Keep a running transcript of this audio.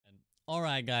All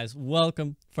right, guys,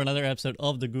 welcome for another episode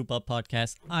of the Group Up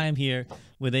Podcast. I am here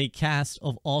with a cast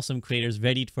of awesome creators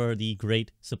ready for the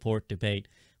great support debate.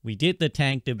 We did the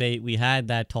tank debate. We had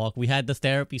that talk. We had the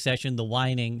therapy session, the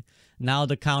whining. Now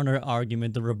the counter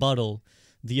argument, the rebuttal.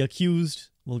 The accused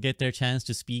will get their chance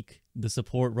to speak. The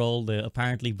support role, the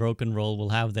apparently broken role,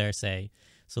 will have their say.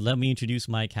 So let me introduce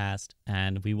my cast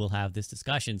and we will have this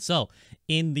discussion. So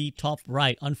in the top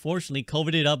right, unfortunately,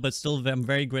 COVID it up, but still I'm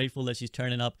very grateful that she's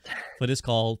turning up for this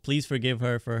call. Please forgive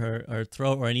her for her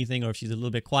throat or anything, or if she's a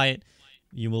little bit quiet,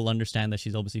 you will understand that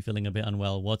she's obviously feeling a bit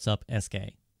unwell. What's up,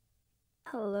 Eskay?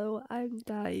 Hello, I'm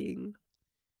dying.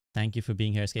 Thank you for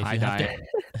being here, Eskay. Hi, dying.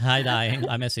 Hi, dying.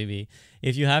 I'm SAV.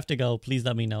 If you have to go, please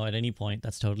let me know at any point.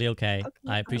 That's totally okay.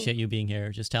 I appreciate you being here.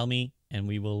 Just tell me and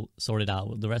we will sort it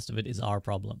out. The rest of it is our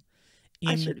problem.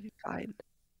 I should be fine.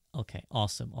 Okay,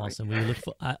 awesome. We look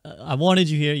for. I wanted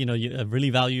you here. You know, I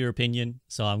really value your opinion,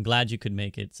 so I'm glad you could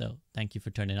make it. So thank you for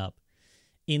turning up.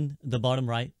 In the bottom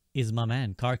right is my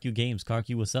man, KarQ Games.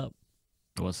 KarQ, what's up?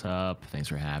 What's up? Thanks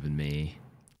for having me.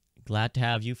 Glad to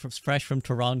have you fresh from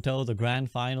Toronto, the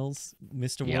grand finals,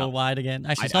 Mr. Yep. Worldwide again.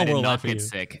 Actually, it's I not did worldwide not for get you.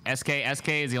 sick.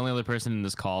 Eskay is the only other person in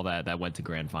this call that went to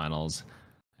grand finals,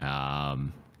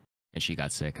 and she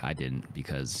got sick. I didn't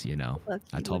because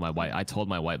I told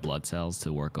my white blood cells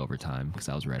to work overtime because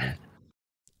I was ready.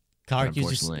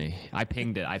 Unfortunately, I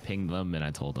pinged them and I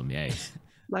told them, "Yay,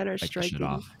 mine are fight that striking. shit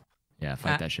off." Yeah,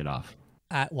 fight that shit off.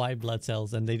 At white blood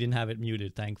cells, and they didn't have it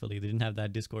muted. Thankfully, they didn't have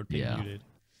that Discord ping muted.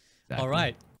 Exactly. All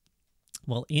right.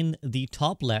 Well, in the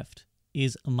top left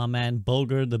is my man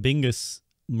Bogur, the Bingus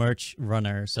merch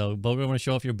runner. So, Bogur, want to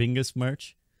show off your Bingus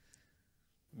merch?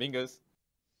 Bingus.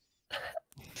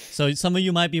 So, some of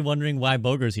you might be wondering why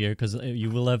Bogur's here, because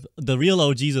you will have the real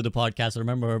OGs of the podcast.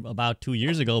 Remember about 2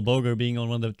 years ago, Bogur being on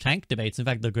one of the tank debates. In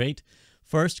fact, the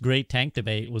first great tank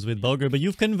debate was with Bogur. But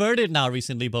you've converted now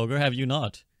recently, Bogur, have you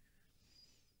not?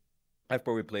 I've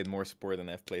probably played more support than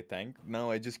I've played tank.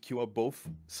 Now I just queue up both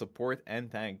support and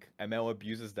tank. ML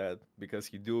abuses that because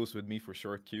he duels with me for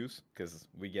short queues, because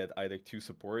we get either 2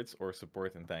 supports or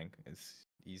support and tank. It's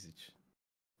easy.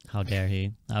 How dare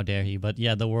he? How dare he? But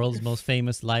yeah, the world's most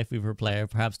famous Lifeweaver player,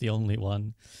 perhaps the only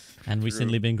one, and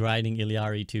recently been grinding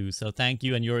Illari too. So thank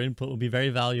you, and your input will be very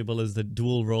valuable as the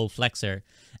dual role flexer.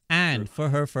 And for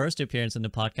her first appearance in the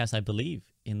podcast, I believe,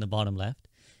 in the bottom left,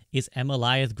 is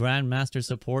Emiliath, Grandmaster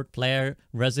Support Player,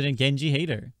 Resident Genji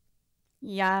Hater.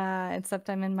 Yeah, except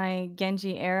I'm in my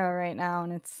Genji era right now,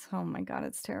 and it's, oh my god,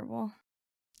 it's terrible.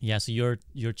 Yeah, so your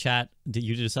chat,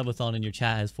 you did a subathon, and your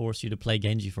chat has forced you to play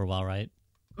Genji for a while, right?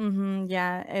 Mm-hmm,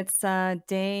 yeah, it's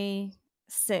day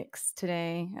 6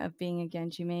 today of being a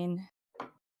Genji main.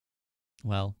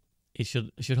 Well, it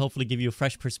should hopefully give you a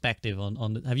fresh perspective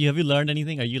on have you learned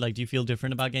anything? Are you do you feel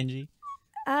different about Genji?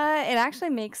 It actually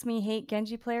makes me hate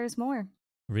Genji players more.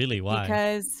 Really? Why?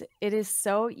 Because it is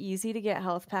so easy to get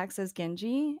health packs as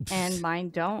Genji, and mine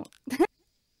don't.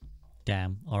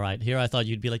 Damn. All right. Here I thought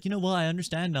you'd be like, you know what? I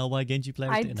understand now why Genji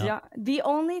players did not. The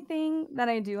only thing that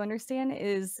I do understand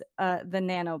is the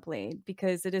nano blade,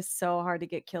 because it is so hard to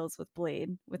get kills with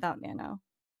blade without nano.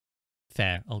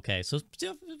 Fair. Okay. So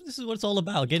this is what it's all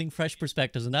about, getting fresh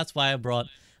perspectives, and that's why I brought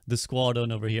the squad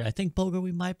on over here. I think Bogur,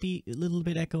 we might be a little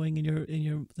bit echoing in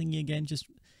your thingy again, just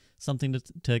something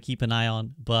to keep an eye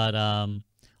on. But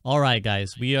all right,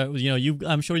 guys, we are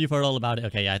I'm sure you've heard all about it.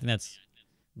 Okay, yeah, I think that's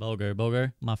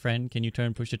Bogur, my friend. Can you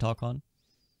turn push to talk on?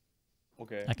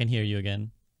 Okay. I can hear you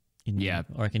again.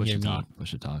 Or I can hear me.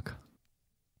 Push to talk.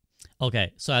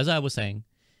 Okay, so as I was saying,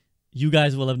 you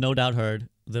guys will have no doubt heard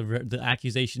the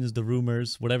accusations, the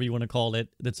rumors, whatever you want to call it,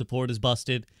 that support is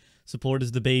busted, support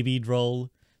is the baby role.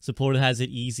 Support has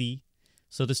it easy.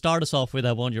 So to start us off with,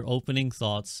 I want your opening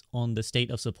thoughts on the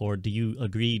state of support. Do you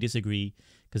agree, disagree?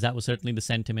 Because that was certainly the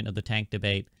sentiment of the tank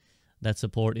debate, that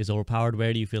support is overpowered.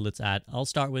 Where do you feel it's at? I'll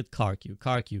start with KarQ.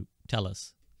 KarQ, tell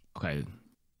us. Okay.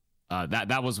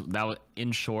 That was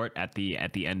in short at the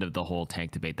end of the whole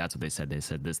tank debate. That's what they said. They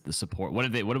said the support. What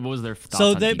was their thoughts?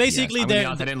 So on they DPS? basically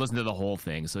I didn't listen to the whole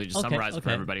thing, so just summarize it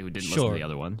for everybody who didn't listen to the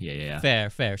other one. Yeah.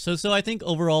 Fair. So I think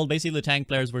overall, basically the tank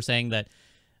players were saying that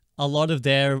a lot of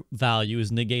their value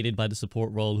is negated by the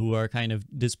support role, who are kind of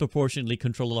disproportionately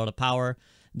control a lot of power.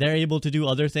 They're able to do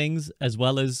other things as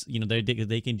well as, they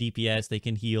can DPS, they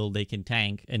can heal, they can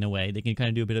tank in a way. They can kind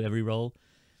of do a bit of every role.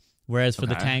 Whereas for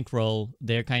the tank role,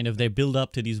 they build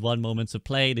up to these 1 moments of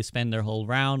play. They spend their whole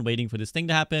round waiting for this thing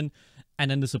to happen.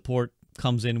 And then the support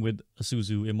comes in with a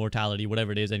Suzu, immortality,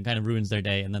 whatever it is, and kind of ruins their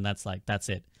day. And then that's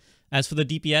it. As for the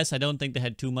DPS, I don't think they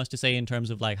had too much to say in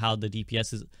terms of how the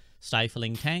DPS is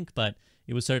stifling tank, but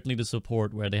it was certainly the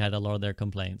support where they had a lot of their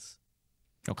complaints.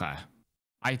 Okay.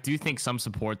 I do think some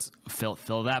supports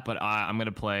fill that, but I'm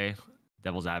gonna play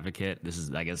devil's advocate. This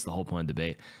is, I guess, the whole point of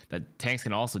debate, that tanks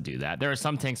can also do that. There are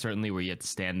some tanks certainly where you have to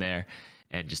stand there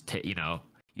and just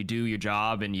you do your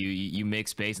job and you make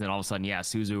space, and then all of a sudden, yeah,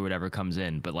 Suzu or whatever comes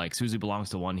in. But like Suzu belongs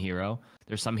to one hero.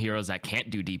 There's some heroes that can't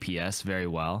do DPS very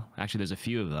well. Actually, there's a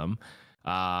few of them.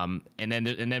 And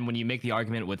then when you make the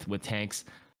argument with tanks,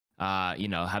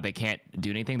 how they can't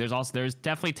do anything. There's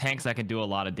definitely tanks that can do a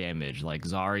lot of damage, like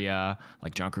Zarya,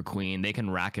 like Junker Queen. They can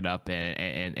rack it up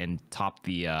and top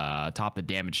the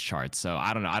damage charts. So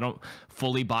I don't know. I don't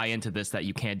fully buy into this that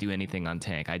you can't do anything on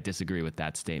tank. I disagree with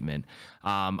that statement.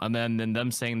 And then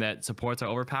them saying that supports are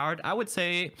overpowered, I would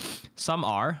say some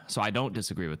are. So I don't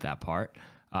disagree with that part.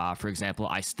 For example,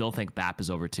 I still think Bap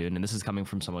is overtuned, and this is coming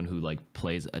from someone who like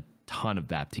plays a ton of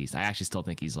Baptiste. I actually still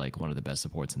think he's like one of the best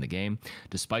supports in the game,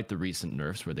 despite the recent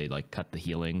nerfs where they like cut the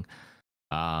healing,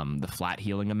 the flat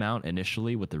healing amount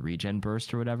initially with the regen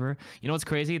burst or whatever. You know what's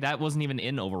crazy? That wasn't even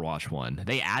in Overwatch 1.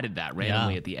 They added that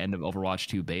randomly at the end of Overwatch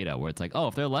 2 beta, where it's like, oh,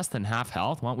 if they're less than half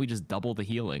health, why don't we just double the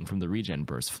healing from the regen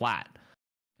burst flat?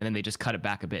 And then they just cut it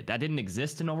back a bit. That didn't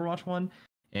exist in Overwatch 1.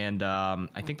 And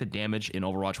I think the damage in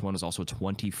Overwatch 1 is also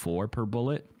 24 per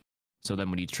bullet. So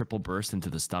then when you triple burst into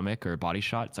the stomach or body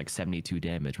shot, it's like 72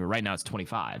 damage. But right now it's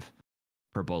 25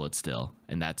 per bullet still.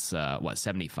 And that's,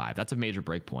 75? That's a major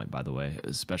breakpoint, by the way,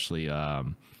 especially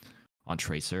on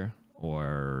Tracer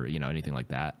or, anything like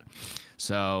that.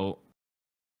 So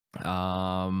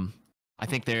I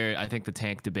think the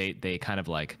tank debate, they kind of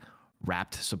like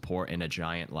wrapped support in a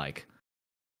giant like,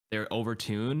 they're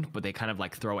overtuned, but they kind of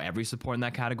like throw every support in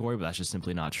that category, but that's just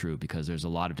simply not true, because there's a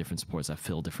lot of different supports that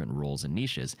fill different roles and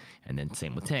niches. And then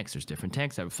same with tanks. There's different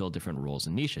tanks that fill different roles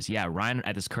and niches. Yeah, Ryan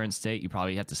at this current state, you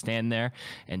probably have to stand there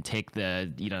and take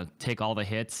all the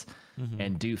hits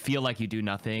and feel like you do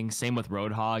nothing. Same with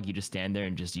Roadhog. You just stand there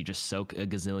and you just soak a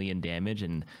gazillion damage.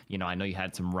 And, I know you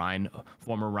had some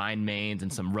former Ryan mains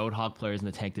and some Roadhog players in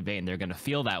the tank debate, and they're going to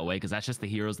feel that way because that's just the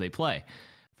heroes they play.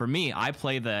 For me, I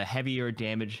play the heavier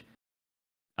damage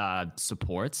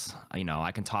supports.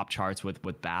 I can top charts with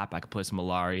BAP. I could play some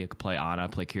Illari. I could play Ana,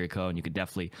 play Kiriko, and you could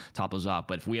definitely top those up.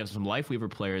 But if we have some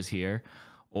Lifeweaver players here,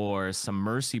 or some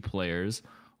Mercy players,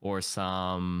 or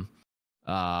some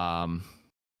I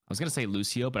was gonna say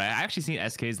Lucio, but I actually seen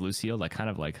Eskay's Lucio like kind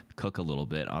of like cook a little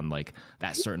bit on like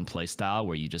that certain play style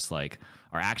where you just like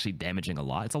are actually damaging a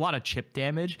lot. It's a lot of chip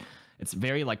damage. It's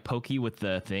very like pokey with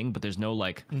the thing, but there's no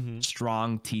like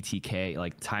strong TTK,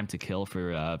 like time to kill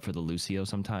for the Lucio.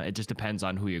 Sometimes it just depends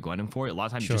on who you're going for. A lot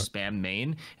of times you just spam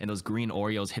main, and those green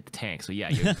Oreos hit the tank. So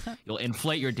yeah, you'll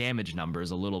inflate your damage numbers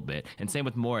a little bit. And same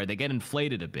with Moira, they get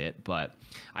inflated a bit, but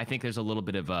I think there's a little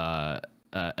bit of a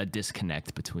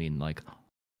disconnect between like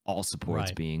all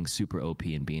supports being super OP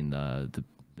and being the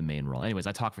main role. Anyways,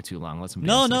 I talk for too long. Let's you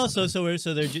feel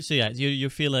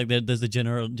like there's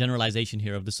the generalization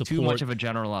here of the support. Too much of a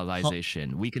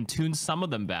generalization. We can tune some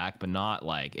of them back, but not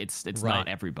like it's not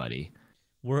everybody.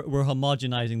 We're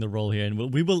homogenizing the role here,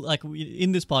 and we will like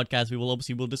in this podcast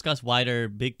we'll discuss wider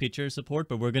big picture support,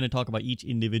 but we're going to talk about each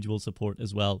individual support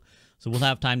as well. So we'll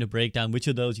have time to break down which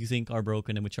of those you think are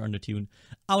broken and which are undertuned.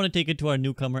 I want to take it to our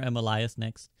newcomer Emiliath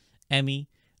next. Emmy,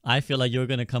 I feel like you're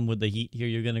going to come with the heat here.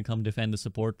 You're going to come defend the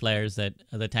support players that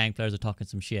the tank players are talking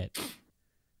some shit.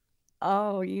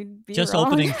 Oh, you'd be just wrong,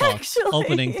 opening thoughts. actually.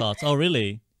 Opening thoughts. Oh,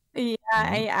 really? Yeah,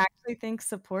 I actually think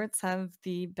supports have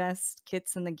the best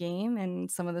kits in the game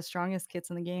and some of the strongest kits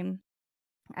in the game.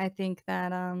 I think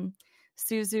that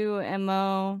Suzu,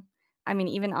 MO, I mean,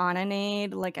 even Ana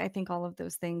Nade, like I think all of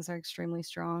those things are extremely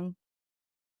strong.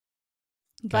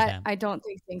 But I don't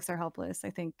think tanks are helpless. I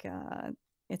think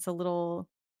it's a little...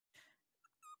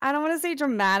 I don't want to say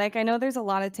dramatic. I know there's a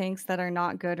lot of tanks that are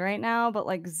not good right now, but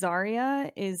like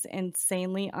Zarya is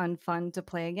insanely unfun to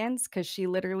play against because she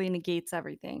literally negates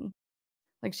everything.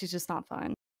 Like she's just not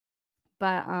fun.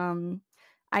 But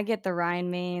I get the Ryan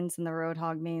mains and the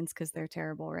Roadhog mains because they're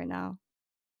terrible right now.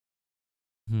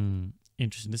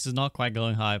 Interesting. This is not quite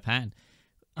going how I planned.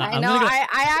 I know.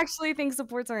 I actually think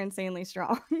supports are insanely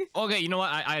strong. Okay, you know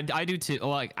what? I do too.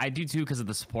 Like I do too because of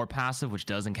the support passive, which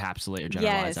does encapsulate or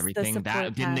generalize everything.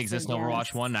 That didn't exist in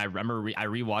Overwatch 1. I remember I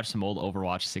rewatched some old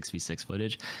Overwatch 6v6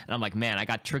 footage, and I'm like, man, I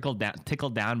got tickled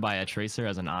down by a Tracer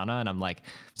as an Ana, and I'm like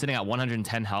sitting at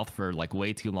 110 health for like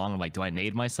way too long. I'm like, do I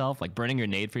nade myself? Like burning your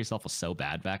nade for yourself was so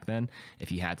bad back then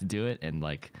if you had to do it, and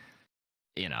like,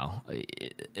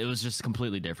 it was just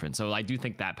completely different. So I do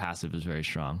think that passive is very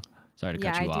strong. Sorry to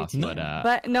cut you off,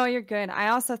 but no, you're good. I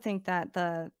also think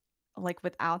that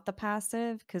without the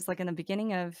passive, because like in the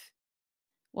beginning of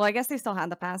Well, I guess they still had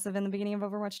the passive in the beginning of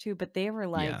Overwatch 2, but they were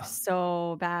like Yeah.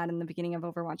 so bad in the beginning of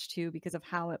Overwatch 2 because of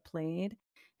how it played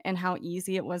and how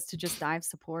easy it was to just dive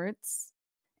supports.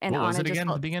 And What was Ana it just again at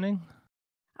the felt, beginning?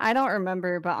 I don't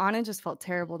remember, but Ana just felt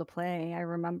terrible to play. I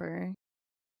remember.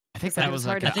 I think Like, that it was was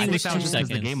hard like to I think it was that was 2 just because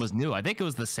the game seconds. was new. I think it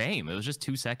was the same. It was just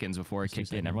 2 seconds before it It's 2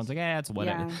 kicked in. Everyone's like, seconds. it's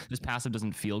whatever. Yeah. This passive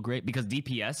doesn't feel great because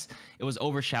DPS. It was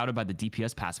overshadowed by the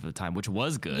DPS passive at the time, which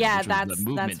was good. Yeah, which was the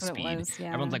movement that's what speed. it was. Yeah.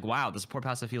 Everyone's like, wow, the support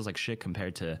passive feels like shit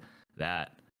compared to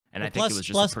that. And Well, I think it was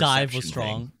just plus a dive was perception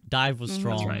strong. thing. Dive was Mhm.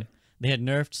 strong. That's right. They had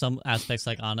nerfed some aspects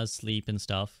like Ana's sleep and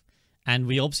stuff. And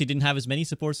we obviously didn't have as many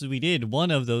supports as we did.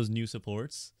 One of those new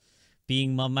supports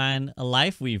being my man, a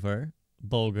Lifeweaver,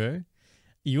 Bogur.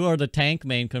 You are the tank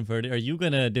main converted. Are you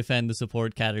going to defend the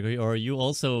support category? Or are you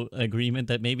also agreement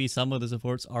that maybe some of the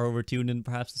supports are overtuned and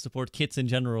perhaps the support kits in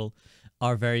general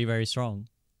are very, very strong?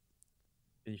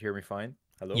 Can you hear me fine?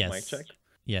 Hello, Yes. mic check.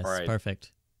 Yes, All right.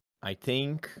 perfect. I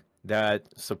think that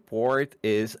support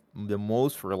is the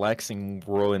most relaxing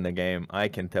role in the game. I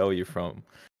can tell you from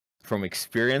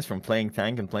experience, from playing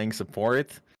tank and playing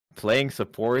support. Playing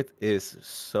support is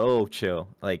so chill.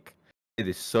 Like, it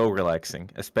is so relaxing,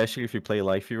 especially if you play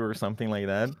Lifeweaver or something like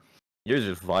that. You're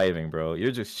just vibing, bro.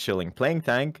 You're just chilling. Playing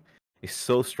tank is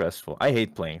so stressful. I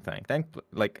hate playing tank.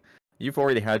 Like, you've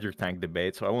already had your tank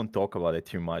debate, so I won't talk about it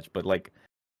too much. But like,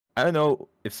 I don't know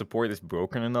if support is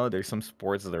broken or not. There's some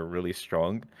supports that are really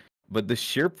strong, but the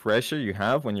sheer pressure you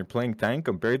have when you're playing tank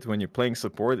compared to when you're playing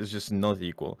support is just not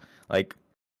equal. Like,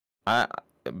 I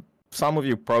some of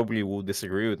you probably will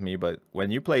disagree with me, but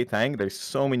when you play tank, there's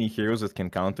so many heroes that can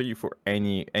counter you for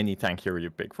any tank hero you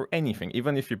pick, for anything.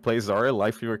 Even if you play Zarya,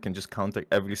 Lifeweaver can just counter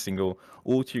every single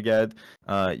ult you get.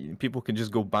 People can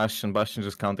just go Bastion. Bastion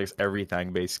just counters every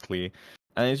tank basically,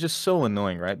 and it's just so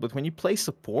annoying, right? But when you play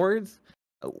support,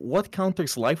 what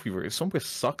counters Lifeweaver? Sombra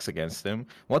sucks against him.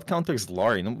 What counters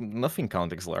Illari? No, nothing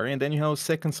counters Illari, and then you have a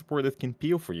second support that can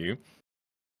peel for you.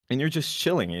 And you're just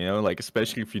chilling, you know, like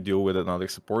especially if you deal with another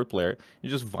support player,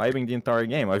 you're just vibing the entire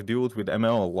game. I've dealt with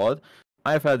ML a lot.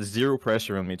 I've had zero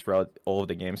pressure on me throughout all of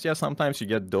the games. Yeah, sometimes you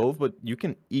get dove, but you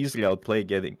can easily outplay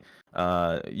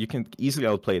you can easily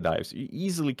outplay dives. You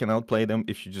easily can outplay them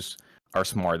if you just are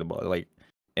smart about it. Like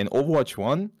in Overwatch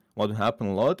 1, what would happen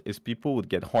a lot is people would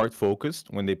get hard focused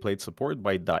when they played support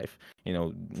by dive. You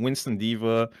know, Winston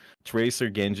Diva, Tracer,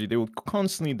 Genji, they would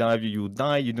constantly dive you. You would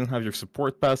die. You didn't have your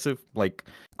support passive. Like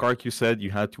KarQ said,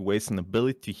 you had to waste an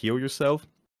ability to heal yourself.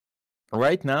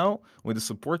 Right now, with the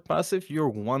support passive, you're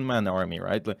one-man army,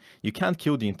 right? Like, you can't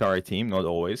kill the entire team, not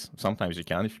always. Sometimes you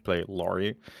can if you play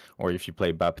Illari or if you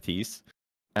play Baptiste.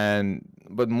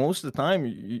 But most of the time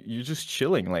you're just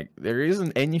chilling. Like, there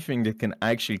isn't anything that can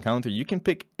actually counter. You can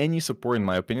pick any support, in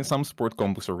my opinion. Some support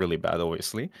combos are really bad,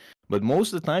 obviously, but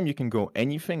most of the time you can go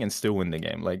anything and still win the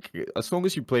game. Like, as long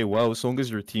as you play well, as long as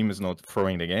your team is not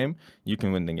throwing the game, you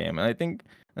can win the game. And I think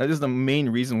that is the main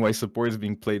reason why support is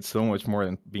being played so much more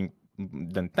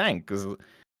than tank, because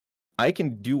I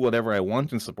can do whatever I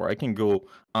want in support. I can go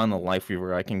on a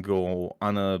Lifeweaver. I can go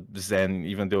on a Zen,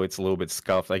 even though it's a little bit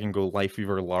scuffed. I can go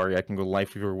Lifeweaver Illari. I can go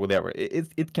Lifeweaver whatever.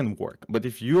 It can work. But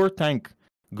if your tank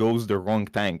goes the wrong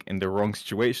tank in the wrong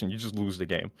situation, you just lose the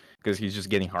game because he's just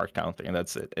getting hard counting, and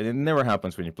that's it. And it never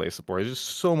happens when you play support. It's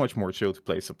just so much more chill to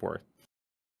play support.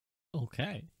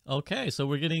 Okay. So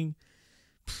we're getting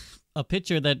a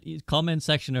picture that comment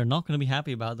section are not going to be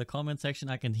happy about. The comment section,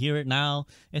 I can hear it now.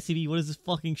 SCB, what is this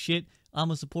fucking shit?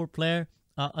 I'm a support player.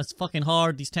 It's fucking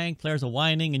hard. These tank players are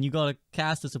whining, and you gotta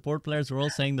cast the support players. We're all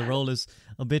saying the role is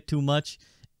a bit too much.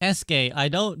 Eskay, I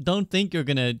don't think you're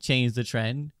gonna change the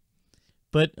trend.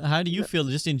 But how do you feel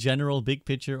just in general, big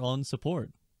picture on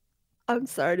support? I'm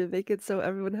sorry to make it so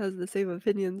everyone has the same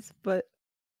opinions, but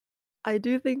I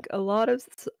do think a lot of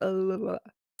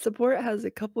support has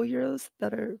a couple heroes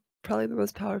that are probably the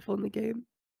most powerful in the game,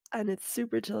 and it's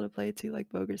super chill to play too, like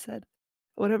Bogur said.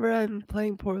 Whenever I'm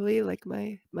playing poorly, like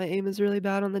my aim is really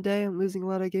bad on the day, I'm losing a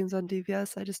lot of games on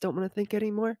DPS, I just don't want to think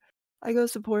anymore. I go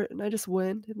support and I just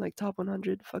win in like top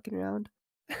 100 fucking round.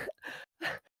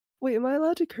 Wait, am I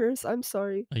allowed to curse? I'm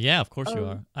sorry. Yeah, of course you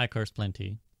are. I curse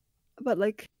plenty. But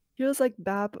like heroes like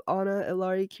Bap, Ana,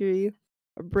 Illari, Kiri,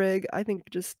 or Brig, I think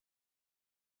just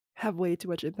have way too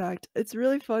much impact. It's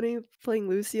really funny playing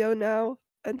Lucio now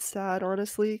and sad,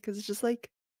 honestly, because it's just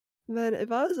like, man,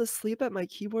 if I was asleep at my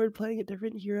keyboard playing a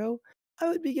different hero, I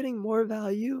would be getting more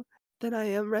value than I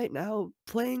am right now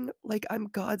playing like I'm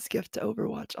God's gift to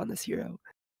Overwatch on this hero.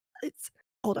 It's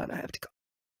hold on, I have to go.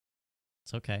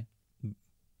 It's okay.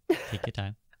 Take your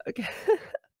time. Okay.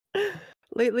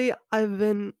 Lately, I've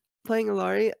been playing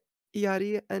Illari,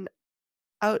 Yadi, and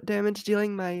out damage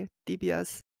dealing my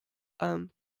DPS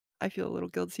I feel a little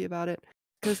guilty about it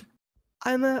because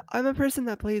I'm a person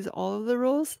that plays all of the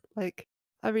roles. Like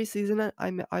every season,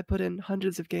 I put in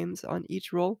hundreds of games on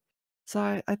each role, so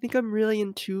I think I'm really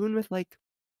in tune with like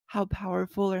how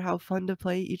powerful or how fun to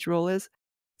play each role is.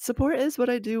 Support is what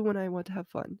I do when I want to have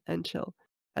fun and chill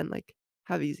and like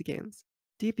have easy games.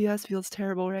 DPS feels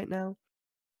terrible right now.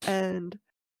 And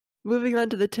moving on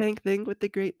to the tank thing with the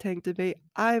great tank debate,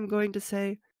 I am going to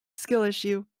say skill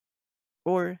issue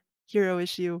or hero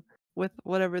issue with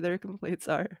whatever their complaints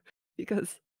are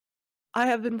because I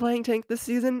have been playing tank this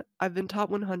season. I've been top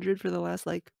 100 for the last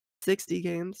like 60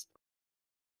 games.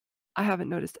 I haven't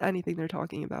noticed anything they're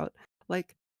talking about.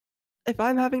 Like, if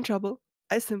I'm having trouble,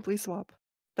 I simply swap.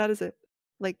 That is it.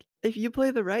 Like, if you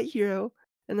play the right hero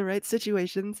in the right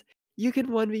situations, you can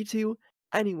 1v2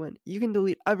 anyone. You can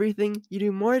delete everything. You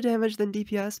do more damage than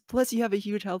DPS, plus you have a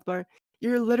huge health bar.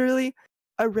 You're literally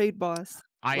a raid boss.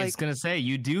 I was Like, gonna say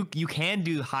you can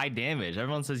do high damage.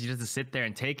 Everyone says you just have to sit there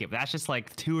and take it, but that's just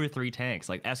like 2 or 3 tanks.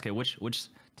 Like Eskay, which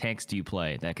tanks do you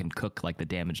play that can cook like the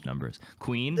damage numbers?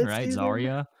 Queen, this right? season,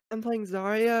 Zarya. I'm playing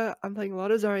Zarya. I'm playing a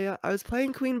lot of Zarya. I was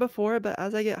playing Queen before, but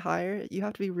as I get higher, you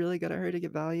have to be really good at her to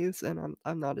get values, and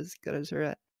I'm not as good as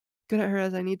her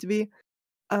as I need to be.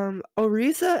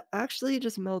 Orisa actually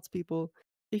just melts people.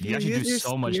 If You you actually do use your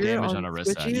so much spear damage on on Orisa.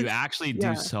 You switches, actually do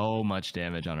yeah, so much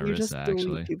damage on you just Orisa, delete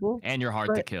actually. people. And you're hard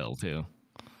to But kill too.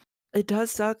 it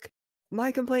does suck.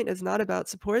 My complaint is not about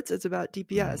supports, it's about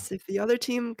DPS. If the other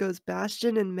team goes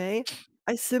Bastion and Mei,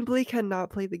 I simply cannot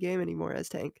play the game anymore as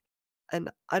tank. And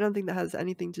I don't think that has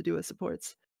anything to do with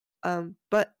supports.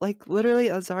 But like literally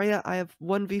as Zarya, I have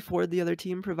 1v4 the other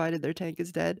team provided their tank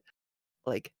is dead.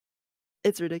 Like,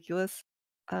 it's ridiculous.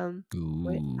 Wait,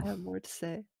 Ooh. I have more to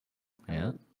say.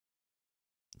 Yeah.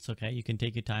 It's okay. You can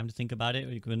take your time to think about it.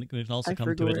 We can also I come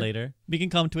to it forgot. later. We can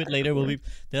come to it I later. forgot.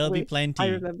 There'll be Wait, I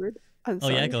plenty. remembered. I'm Oh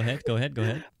yeah, sorry. go ahead. Go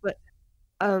ahead. But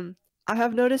I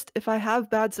have noticed if I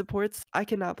have bad supports, I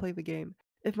cannot play the game.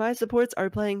 If my supports are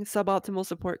playing suboptimal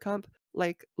support comp,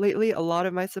 like lately a lot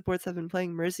of my supports have been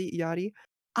playing Mercy Yachty,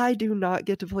 I do not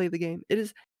get to play the game.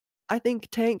 I think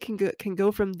tank can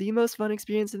go from the most fun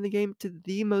experience in the game to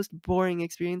the most boring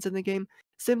experience in the game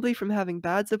simply from having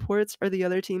bad supports or the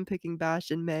other team picking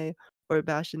Bastion Mei or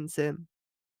Bastion Sim.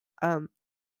 Um,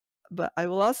 but I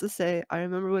will also say I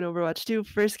remember when Overwatch 2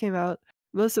 first came out,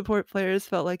 most support players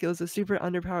felt like it was a super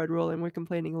underpowered role and were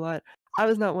complaining a lot. I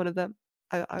was not one of them.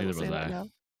 I will Neither say was that I. now.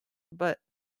 But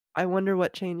I wonder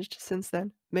what changed since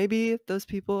then. Maybe those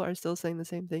people are still saying the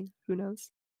same thing. Who knows?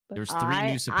 But There's 3 new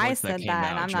I supports that said came that,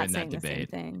 and out I'm during not that saying the same debate.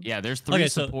 thing. Yeah, there's 3 Okay,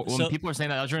 support. When people are saying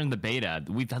that during the beta,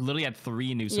 we've literally had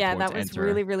 3 new supports Yeah, that was enter.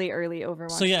 really, really early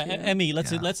Overwatch. So yeah, 2. Emmy,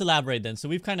 let's elaborate then. So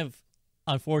we've kind of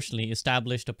unfortunately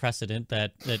established a precedent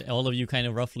that all of you kind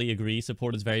of roughly agree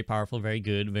support is very powerful, very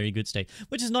good state,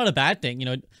 which is not a bad thing. You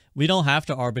know, we don't have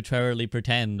to arbitrarily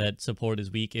pretend that support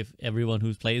is weak if everyone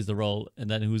who plays the role and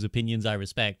then whose opinions I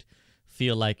respect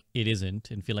feel like it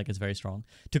isn't and feel like it's very strong.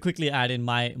 To quickly add in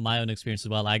my own experience as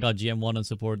well, I got GM1 on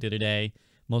support the other day,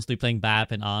 mostly playing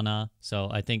Bap and Ana. So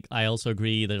I think I also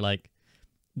agree that like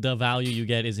the value you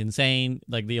get is insane.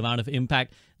 Like the amount of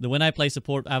impact. When I play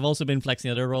support, I've also been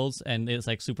flexing other roles and it's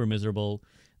like super miserable.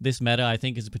 This meta I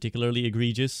think is particularly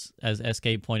egregious, as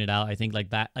Eskay pointed out. I think like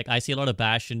I see a lot of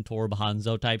Bastion, Torb,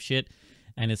 Hanzo type shit.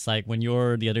 And it's like when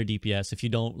you're the other DPS, if you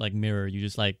don't like mirror, you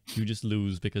just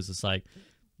lose because it's like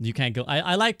you can't go.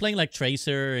 I like playing like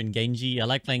Tracer and Genji. I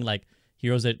like playing like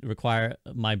heroes that require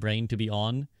my brain to be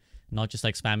on, not just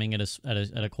like spamming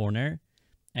at a corner.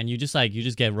 And you just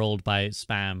get rolled by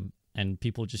spam and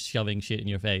people just shoving shit in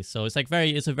your face. So it's like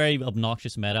it's a very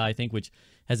obnoxious meta, I think, which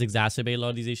has exacerbated a lot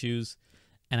of these issues.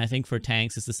 And I think for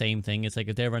tanks, it's the same thing. It's like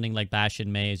if they're running like Bash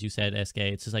and Mei, as you said,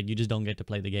 Eskay, it's just like you just don't get to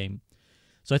play the game.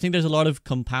 So I think there's a lot of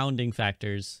compounding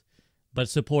factors. But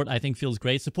support, I think, feels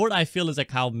great. Support, I feel, is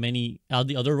like how the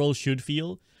other roles should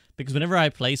feel. Because whenever I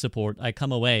play support, I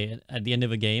come away at the end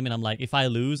of a game and I'm like, if I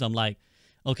lose, I'm like,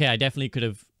 okay, I definitely could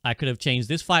have changed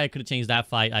this fight, I could have changed that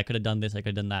fight, I could have done this, I could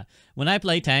have done that. When I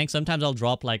play tank, sometimes I'll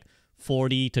drop like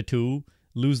 40-2,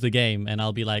 lose the game, and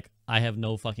I'll be like, I have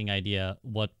no fucking idea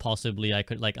what possibly I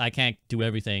could, like, I can't do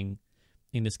everything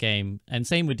in this game. And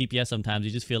same with DPS sometimes,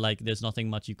 you just feel like there's nothing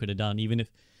much you could have done, even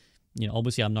if, you know,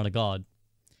 obviously I'm not a god.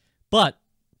 But,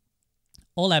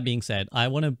 all that being said, I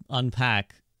want to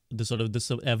unpack the sort of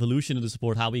the evolution of the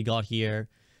support, how we got here,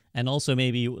 and also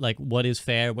maybe like what is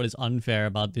fair, what is unfair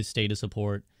about this state of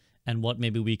support, and what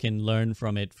maybe we can learn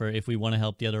from it for if we want to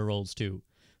help the other roles too.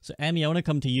 So Emmy, I want to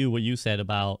come to you, what you said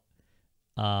about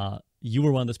you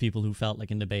were one of those people who felt like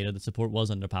in the beta that support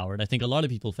was underpowered. I think a lot of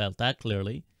people felt that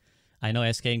clearly. I know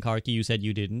Eskay and KarQ, you said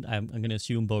you didn't. I'm going to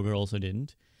assume Bogur also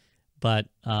didn't. But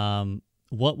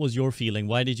what was your feeling?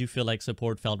 Why did you feel like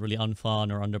support felt really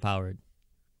unfun or underpowered?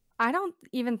 I don't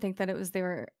even think that it was they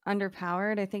were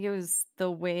underpowered. I think it was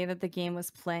the way that the game was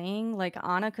playing. Like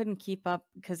Ana couldn't keep up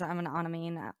because I'm an Ana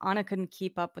main. Ana couldn't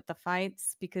keep up with the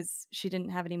fights because she didn't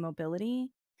have any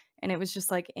mobility. And it was just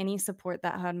like any support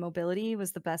that had mobility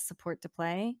was the best support to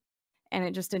play. And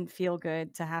it just didn't feel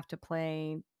good to have to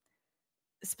play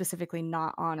specifically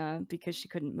not Ana because she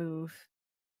couldn't move.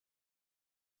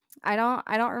 I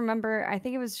don't remember. I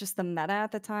think it was just the meta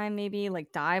at the time, maybe.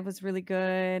 Like dive was really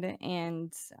good,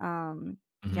 and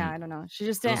yeah, I don't know. She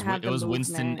just didn't have the movement.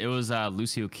 Winston. It was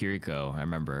Lucio Kiriko, I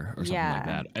remember, or something like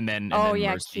that. And then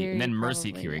yeah, Mercy, Kiri, and then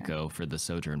Mercy probably, Kiriko for the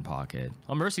Sojourn Pocket.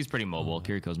 Well, Mercy's pretty mobile.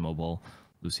 Kiriko's mobile.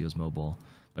 Lucio's mobile.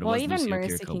 But it was even Lucio,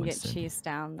 Mercy Kiriko, can Winston. get chased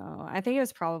down though. I think it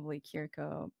was probably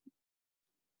Kiriko.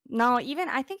 No,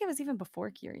 I think it was even before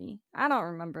Kiri. I don't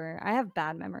remember. I have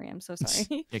bad memory. I'm so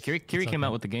sorry. Yeah, Kiri came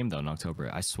out with the game though in October.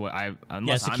 I swear. So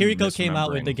Kiriko came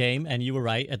out with the game, and you were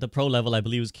right. At the pro level, I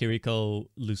believe it was Kiriko,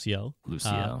 Lucio. And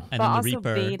but then also the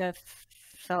Reaper beta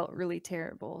felt really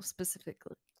terrible,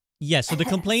 specifically. Yeah, so the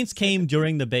complaints came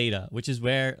during the beta, which is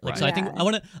where, like, so I think I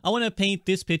want to paint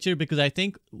this picture because I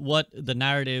think what the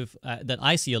narrative that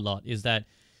I see a lot is that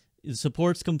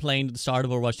supports complained at the start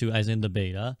of Overwatch 2, as in the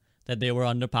beta, that they were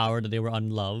underpowered, that they were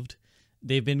unloved.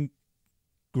 They've been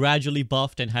gradually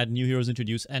buffed and had new heroes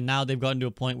introduced, and now they've gotten to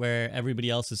a point where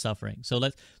everybody else is suffering. So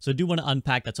I do want to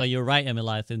unpack that. So you're right,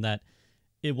 Emiliath, in that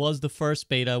it was the first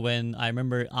beta when I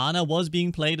remember Ana was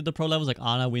being played at the pro levels, like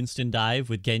Ana, Winston, Dive,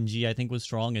 with Genji I think was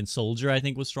strong, and Soldier I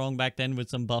think was strong back then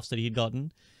with some buffs that he'd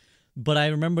gotten. But I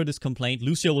remember this complaint.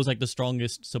 Lucio was like the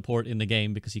strongest support in the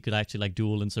game because he could actually like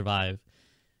duel and survive.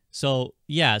 So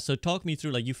yeah, so talk me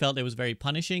through, like, you felt it was very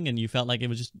punishing and you felt like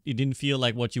it didn't feel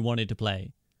like what you wanted to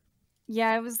play.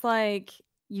 Yeah, it was like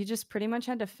you just pretty much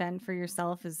had to fend for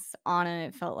yourself as Ana,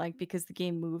 it felt like, because the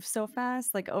game moves so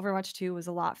fast. Like Overwatch 2 was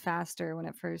a lot faster when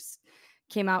it first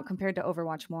came out compared to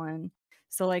Overwatch 1.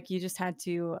 So like you just had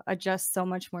to adjust so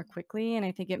much more quickly, and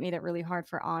I think it made it really hard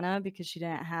for Ana because she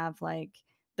didn't have like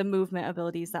the movement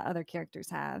abilities that other characters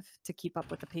have to keep up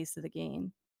with the pace of the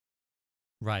game.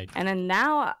 Right. And then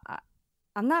now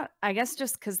I'm not, I guess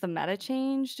just because the meta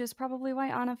changed is probably why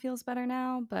Ana feels better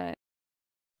now, but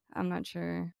I'm not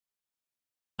sure.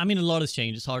 I mean, a lot has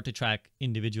changed. It's hard to track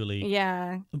individually.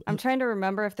 Yeah. I'm trying to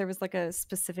remember if there was like a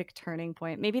specific turning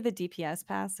point. Maybe the DPS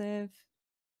passive.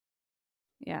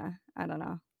 Yeah, I don't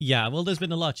know. Yeah, well, there's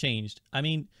been a lot changed. I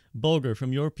mean, Bogur,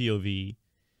 from your POV,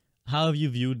 how have you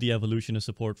viewed the evolution of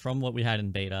support from what we had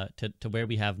in beta to where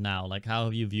we have now? Like, how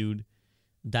have you viewed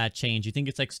that change? You think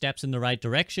it's like steps in the right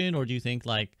direction, or do you think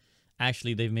like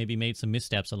actually they've maybe made some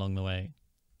missteps along the way?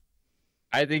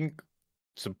 I think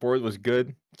support was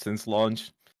good since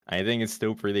launch. I think it's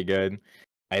still pretty good.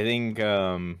 I think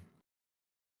the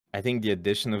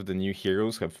addition of the new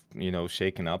heroes have,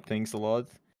 shaken up things a lot,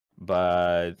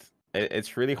 but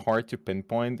it's really hard to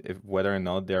pinpoint whether or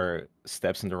not there are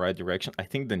steps in the right direction. I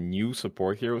think the new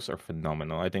support heroes are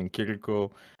phenomenal. I think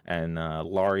Kiriko and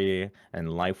Illari and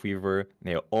Lifeweaver,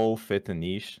 they all fit the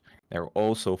niche. They're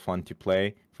all so fun to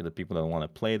play for the people that want to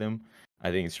play them.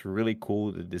 I think it's really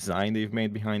cool, the design they've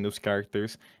made behind those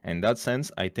characters. And in that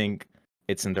sense, I think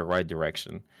it's in the right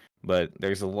direction. But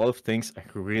there's a lot of things I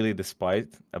really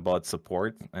despise about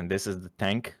support, and this is the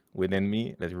tank within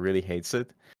me that really hates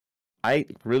it. I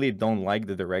really don't like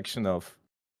the direction of...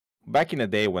 Back in the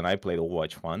day when I played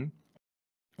Overwatch 1,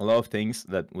 a lot of things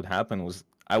that would happen was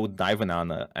I would dive an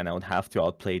Ana, and I would have to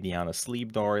outplay the Ana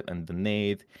sleep dart and the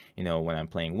nade. When I'm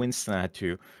playing Winston, I had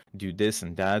to do this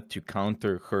and that to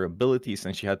counter her abilities,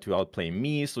 and she had to outplay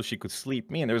me so she could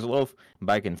sleep me, and there's a lot of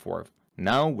back and forth.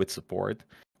 Now, with support,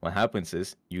 what happens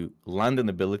is you land an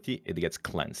ability, it gets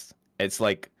cleansed. It's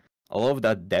like a lot of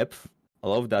that depth, a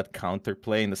lot of that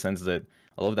counterplay, in the sense that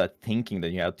a lot of that thinking that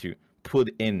you have to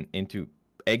put into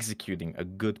executing a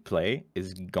good play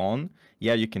is gone.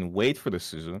 Yeah, you can wait for the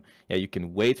Suzu. Yeah, you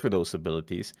can wait for those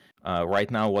abilities.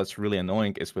 Right now, what's really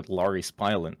annoying is with Illari's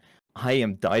pylon. I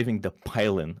am diving the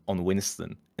pylon on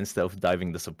Winston instead of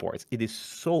diving the supports. It is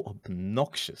so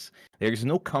obnoxious. There is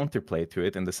no counterplay to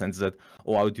it, in the sense that,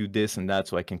 I'll do this and that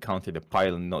so I can counter the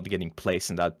pylon not getting placed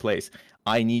in that place.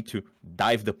 I need to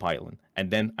dive the pylon, and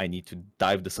then I need to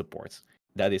dive the supports.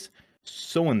 That is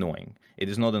so annoying. It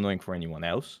is not annoying for anyone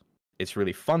else. It's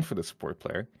really fun for the support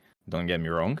player. Don't get me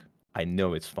wrong. I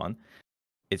know it's fun.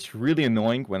 It's really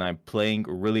annoying when I'm playing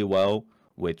really well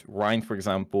with Ryan, for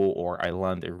example, or I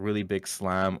land a really big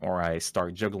slam, or I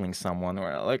start juggling someone,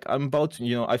 or like I'm about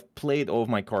to, I've played all of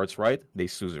my cards right, they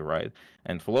Suzu, right?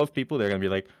 And for a lot of people, they're going to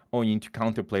be like, oh, you need to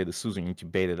counterplay the Suzu, you need to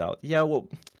bait it out. Yeah, well,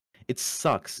 it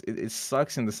sucks. It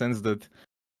sucks in the sense that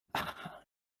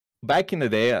back in the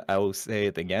day, I will say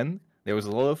it again, there was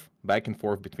a lot of back and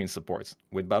forth between supports.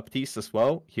 With Baptiste as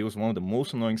well, he was one of the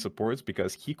most annoying supports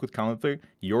because he could counter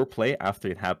your play after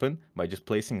it happened by just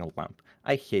placing a lamp.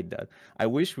 I hate that. I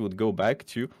wish we would go back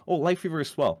to, Lifeweaver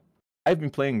as well. I've been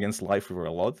playing against Lifeweaver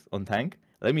a lot on tank.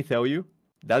 Let me tell you,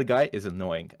 that guy is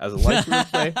annoying. As a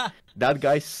Lifeweaver play, that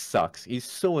guy sucks. He's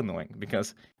so annoying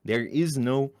because there is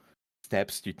no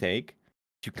steps to take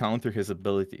to counter his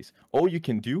abilities. All you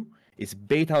can do is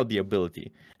bait out the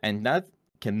ability, and that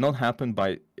cannot happen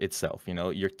by itself. You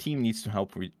know, your team needs to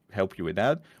help you with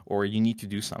that, or you need to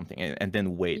do something and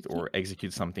then wait or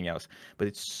execute something else. But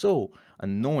it's so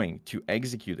annoying to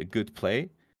execute a good play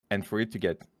and for it to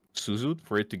get Suzu'd,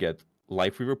 for it to get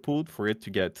Lifeweaver pulled, for it to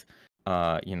get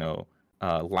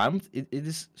lamped. It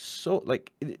is so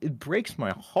like it breaks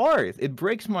my heart. It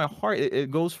breaks my heart.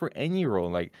 It goes for any role.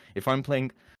 Like if I'm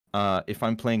playing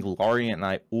Illari and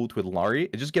I ult with Illari,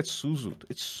 it just gets Suzu'd.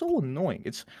 It's so annoying.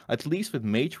 It's at least with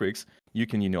Matrix, you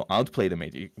can outplay the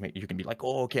Matrix. You can be like,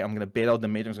 oh, okay, I'm gonna bait out the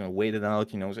Matrix. I'm gonna wait it out.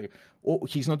 Say, oh,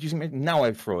 he's not using Matrix. Now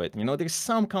I throw it. There's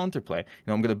some counterplay.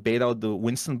 I'm gonna bait out the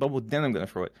Winston bubble, then I'm gonna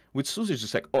throw it. With Suzu, it's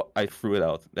just like, oh, I threw it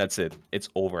out. That's it. It's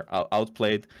over.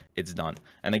 Outplayed. It's done.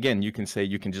 And again, you can say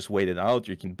you can just wait it out.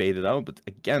 You can bait it out. But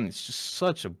again, it's just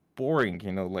such a boring,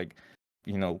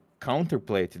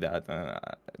 counterplay to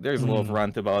that. There's a lot of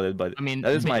rant about it, but I mean,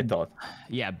 that is my thought.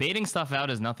 Yeah, baiting stuff out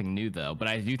is nothing new though, but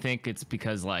I do think it's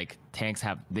because like tanks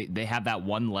have they have that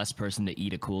one less person to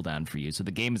eat a cooldown for you. So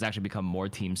the game has actually become more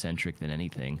team centric than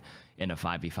anything in a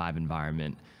 5v5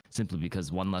 environment, simply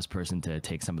because one less person to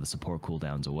take some of the support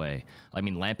cooldowns away. I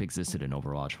mean, Lamp existed in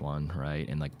Overwatch 1, right?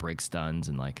 And like break stuns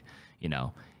and like,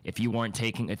 if you weren't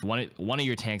taking, if one of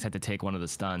your tanks had to take one of the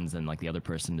stuns, then like the other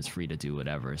person is free to do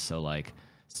whatever. So like,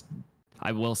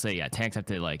 I will say, yeah, tanks have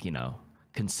to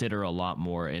consider a lot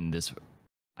more in this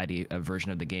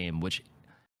version of the game, which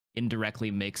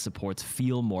indirectly makes supports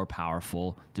feel more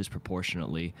powerful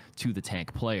disproportionately to the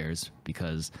tank players,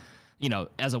 because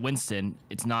as a Winston,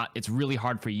 it's really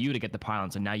hard for you to get the pylon,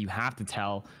 so now you have to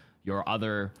tell your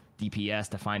other DPS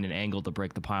to find an angle to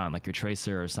break the pylon, like your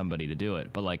Tracer or somebody to do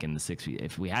it. But like in the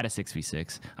if we had a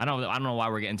 6v6, I don't know why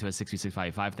we're getting to a 6v6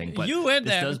 5v5 thing, but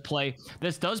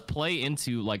this does play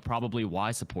into like probably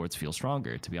why supports feel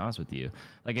stronger, to be honest with you.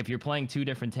 Like if you're playing two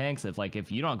different tanks,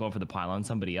 if you don't go for the pylon,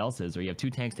 somebody else is, or you have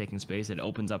two tanks taking space, it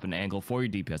opens up an angle for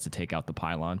your DPS to take out the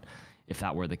pylon, if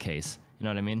that were the case. You know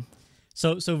what I mean?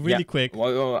 So really quick.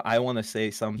 Well, I want to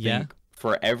say something. Yeah.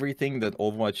 For everything that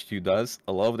Overwatch 2 does,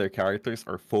 a lot of their characters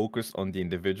are focused on the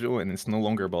individual, and it's no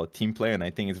longer about team play, and I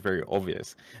think it's very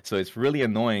obvious. So it's really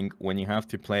annoying when you have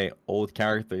to play old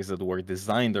characters that were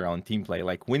designed around team play.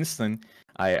 Like Winston,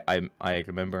 I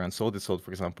remember on Soul,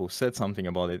 for example, said something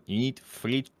about it. You need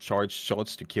 3 charged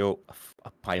shots to kill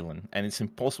a pylon, and it's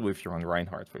impossible if you're on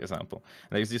Reinhardt, for example.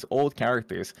 And there's these old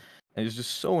characters, and it's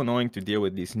just so annoying to deal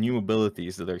with these new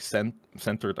abilities that are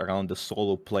centered around the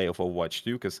solo play of Overwatch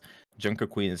 2, because Junker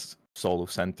Queen is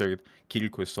solo-centered,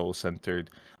 Kiriko is solo-centered,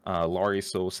 Illari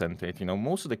is solo-centered.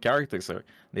 Most of the characters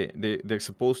they're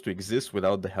supposed to exist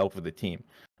without the help of the team,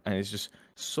 and it's just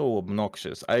so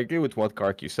obnoxious. I agree with what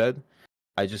KarQ said.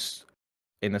 I just,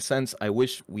 in a sense, I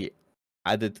wish we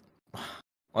added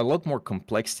a lot more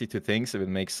complexity to things, if it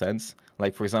makes sense.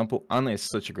 Like, for example, Ana is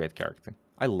such a great character.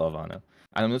 I love Ana.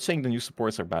 And I'm not saying the new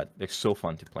supports are bad. They're so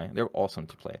fun to play. They're awesome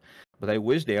to play. But I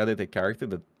wish they added a character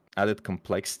that added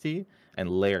complexity and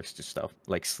layers to stuff.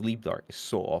 Like Sleep Dart is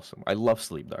so awesome. I love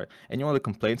Sleep Dart. Anyone that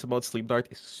complains about Sleep Dart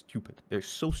is stupid. They're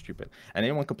so stupid. And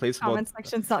anyone complains about... Comment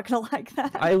section's not gonna like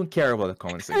that. I don't care about the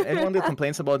comment section. Anyone that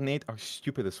complains about Nade are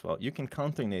stupid as well. You can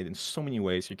counter Nade in so many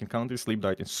ways. You can counter Sleep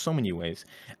Dart in so many ways.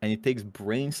 And it takes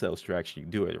brain cells to actually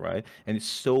do it, right? And it's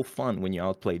so fun when you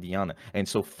outplay Diana. And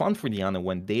it's so fun for Diana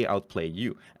when they outplay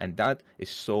you. And that is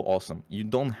so awesome. You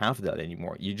don't have that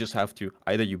anymore. You just have to...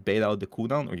 Either you bait out the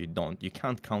cooldown or you don't. You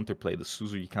can't counterplay the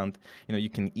Suzu. You can't, you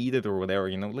can eat it or whatever,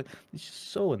 it's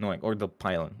just so annoying. Or the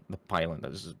pylon,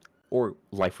 that is, or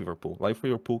Lifeweaver pool.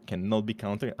 Lifeweaver pool cannot be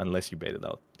countered unless you bait it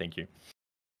out. Thank you.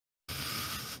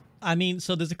 I mean,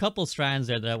 so there's a couple strands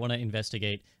there that I want to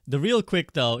investigate. The real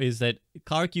quick though is that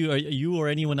KarQ, are you or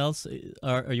anyone else,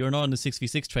 you're not on the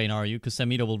 6v6 train, are you? Because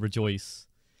Samita will rejoice.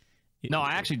 No,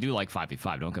 I actually do like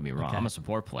 5v5. Don't get me wrong. Okay. I'm a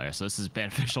support player, so this is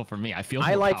beneficial for me. I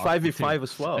like 5v5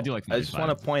 as well. I do like 5v5. I just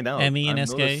want to point out. Emmy and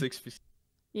Eskay.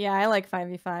 Yeah, I like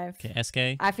 5v5. Okay,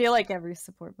 Eskay. I feel like every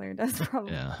support player does,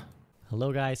 probably. Yeah.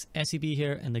 Hello guys, SCB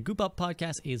here, and the Group Up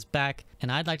podcast is back,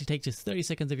 and I'd like to take just 30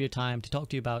 seconds of your time to talk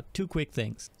to you about two quick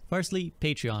things. Firstly,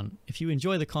 Patreon. If you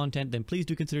enjoy the content, then please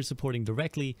do consider supporting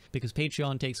directly, because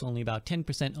Patreon takes only about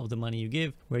 10% of the money you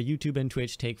give, where YouTube and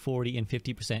Twitch take 40 and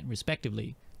 50%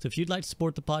 respectively. So if you'd like to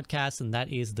support the podcast, then that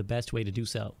is the best way to do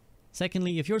so.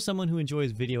 Secondly, if you're someone who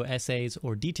enjoys video essays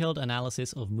or detailed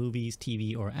analysis of movies,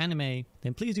 TV, or anime,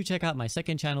 then please do check out my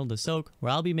second channel, The Soak, where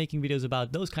I'll be making videos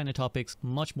about those kind of topics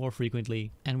much more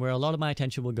frequently, and where a lot of my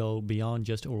attention will go beyond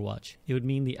just Overwatch. It would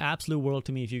mean the absolute world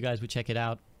to me if you guys would check it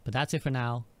out, but that's it for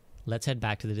now. Let's head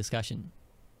back to the discussion.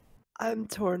 I'm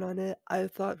torn on it.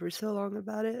 I've thought for so long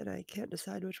about it, and I can't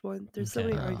decide which one. There's so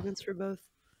many arguments for both.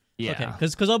 Yeah. Okay,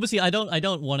 because obviously I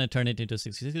don't want to turn it into a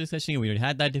 66 discussion. We already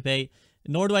had that debate.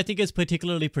 Nor do I think it's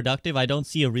particularly productive. I don't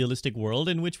see a realistic world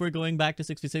in which we're going back to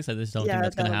 66. I just don't think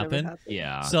that's going to happen.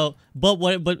 Yeah. So, but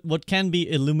what can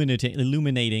be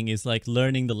illuminating is like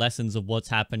learning the lessons of what's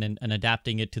happened and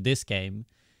adapting it to this game.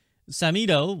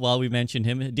 Samido, while we mentioned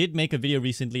him, did make a video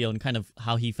recently on kind of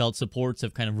how he felt supports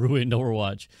have kind of ruined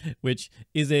Overwatch, which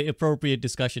is an appropriate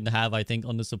discussion to have, I think,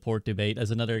 on the support debate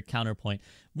as another counterpoint.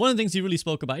 One of the things he really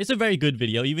spoke about, it's a very good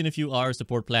video, even if you are a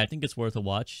support player, I think it's worth a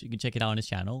watch. You can check it out on his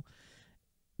channel.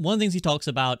 One of the things he talks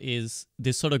about is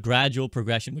this sort of gradual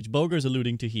progression, which Bogur's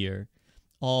alluding to here,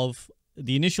 of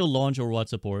the initial launch Overwatch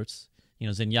supports. You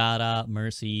know, Zenyatta,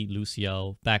 Mercy,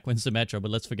 Lucio, back when Symmetra,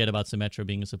 but let's forget about Symmetra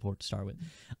being a support to start with.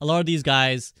 A lot of these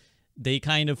guys, they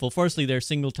kind of, well, firstly, they're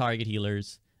single target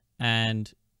healers,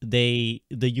 and the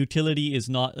utility is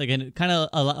not, again, kind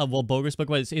of what Bogur spoke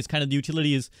about, it's kind of, the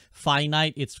utility is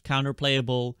finite, it's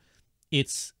counterplayable,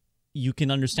 you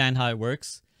can understand how it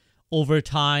works. Over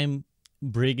time,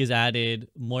 Brig is added,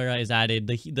 Moira is added,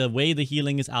 the way the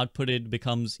healing is outputted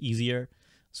becomes easier.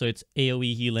 So it's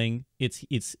AoE healing, it's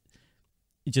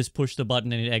just push the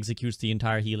button and it executes the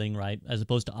entire healing, right? As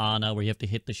opposed to Ana, where you have to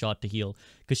hit the shot to heal.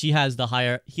 Because she has the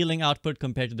higher healing output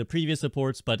compared to the previous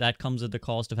supports, but that comes at the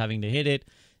cost of having to hit it.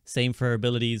 Same for her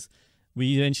abilities.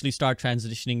 We eventually start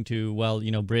transitioning to, well,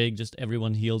 you know, Brig, just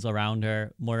everyone heals around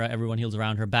her. Moira, everyone heals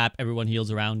around her. Bap, everyone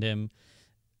heals around him.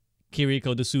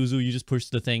 Kiriko, the Suzu, you just push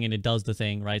the thing and it does the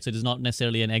thing, right? So it is not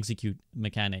necessarily an execute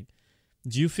mechanic.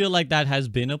 Do you feel like that has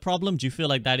been a problem? Do you feel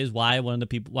like that is why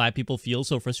why people feel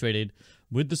so frustrated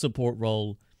with the support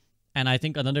role? And I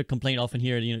think another complaint often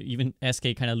here, you know, even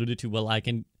Eskay kind of alluded to, well, I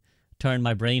can turn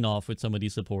my brain off with some of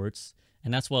these supports.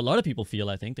 And that's what a lot of people feel,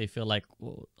 I think. They feel like,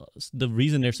 well, the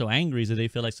reason they're so angry is that they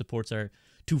feel like supports are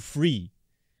too free.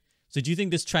 So do you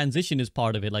think this transition is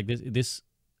part of it? Like this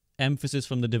emphasis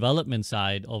from the development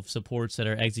side of supports that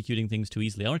are executing things too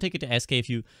easily? I want to take it to Eskay if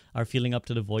you are feeling up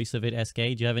to the voice of it.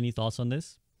 Eskay, do you have any thoughts on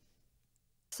this?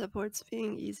 Supports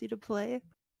being easy to play?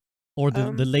 Or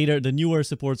the newer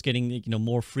supports getting, you know,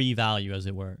 more free value, as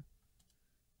it were?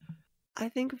 I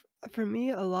think for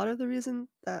me, a lot of the reason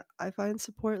that I find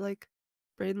support like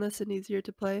brainless and easier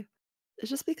to play is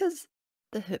just because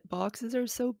the hitboxes are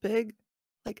so big.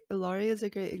 Like Illari is a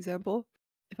great example.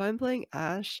 If I'm playing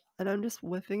Ashe and I'm just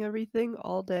whiffing everything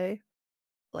all day,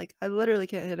 like I literally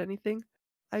can't hit anything,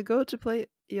 I go to play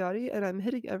Illari and I'm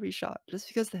hitting every shot just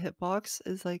because the hitbox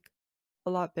is like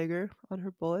a lot bigger on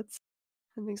her bullets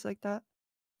and things like that.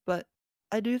 But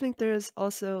I do think there is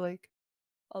also like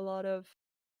a lot of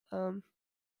um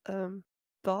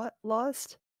thought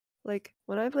lost. Like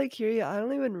when I play Kyria, I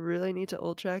don't even really need to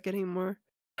ult track anymore.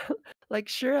 Like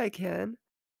sure I can.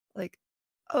 Like,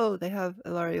 oh, they have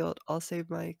Illari ult, I'll save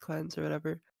my cleanse or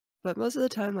whatever. But most of the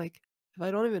time, like, if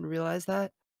I don't even realize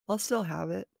that, I'll still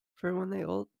have it for when they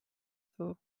ult.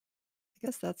 So I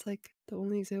guess that's like the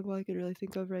only example I could really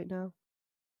think of right now.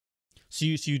 So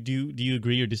do you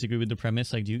agree or disagree with the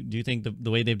premise? Like, do you think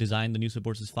the way they've designed the new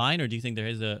supports is fine, or do you think there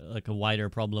is a wider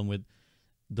problem with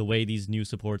the way these new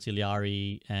supports,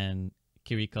 Illari and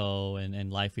Kiriko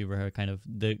and Lifeweaver, are kind of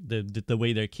the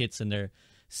way their kits and their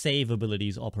save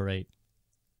abilities operate?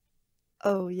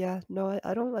 Oh yeah, no,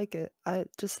 I don't like it. I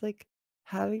just like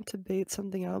having to bait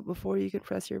something out before you can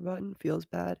press your button feels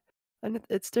bad. And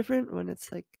it's different when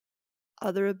it's like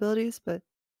other abilities, but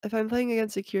if I'm playing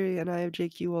against a Curie and I have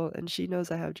JQ ult and she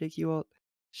knows I have JQ ult,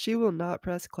 she will not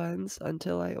press cleanse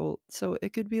until I ult. So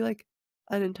it could be like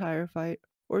an entire fight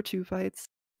or 2 fights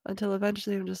until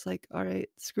eventually I'm just like, alright,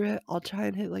 screw it. I'll try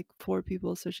and hit like 4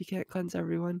 people so she can't cleanse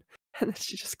everyone. And then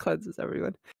she just cleanses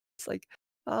everyone. It's like,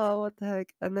 oh, what the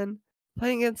heck? And then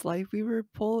playing against Lifeweaver,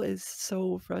 Pull is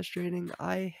so frustrating.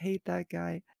 I hate that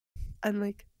guy. And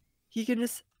like, he can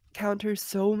just counter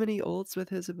so many ults with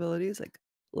his abilities, like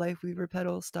Lifeweaver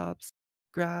Petal stops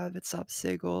Grab, it stops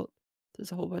Sig ult.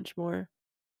 There's a whole bunch more.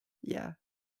 Yeah.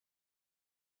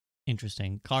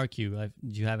 Interesting. KarQ,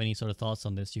 do you have any sort of thoughts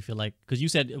on this? Do you feel like, because you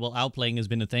said, well, outplaying has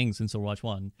been a thing since Overwatch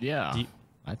 1. Yeah,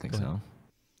 I think so.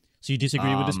 So you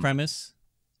disagree with this premise?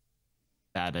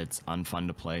 That it's unfun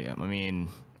to play. I mean,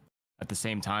 at the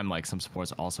same time, like some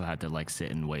supports also had to like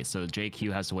sit and wait. So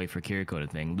JQ has to wait for Kiriko to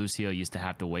thing. Lucio used to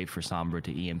have to wait for Sombra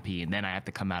to EMP, and then I have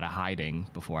to come out of hiding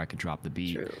before I could drop the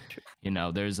beat. True. You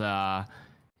know, there's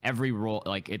every role,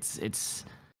 like it's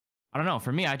I don't know.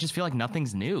 For me, I just feel like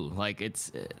nothing's new. Like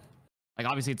it's like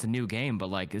obviously it's a new game, but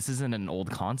like this isn't an old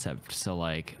concept. So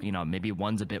like, you know, maybe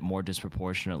one's a bit more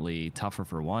disproportionately tougher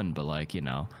for one, but like, you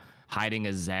know, hiding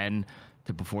a Zen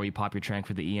to before you pop your trank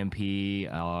for the EMP,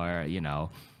 or you know,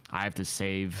 I have to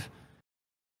save.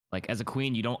 Like as a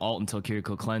queen, you don't ult until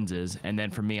Kiriko cleanses, and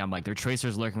then for me, I'm like, their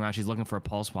tracer's lurking around. She's looking for a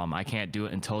pulse bomb. I can't do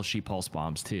it until she pulse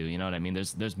bombs too. You know what I mean?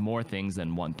 There's more things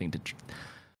than one thing to.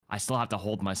 I still have to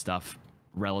hold my stuff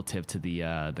relative to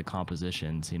the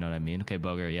compositions. You know what I mean? Okay,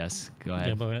 Bogur, yes, go ahead.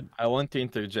 Yeah, go ahead. I want to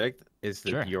interject. Is that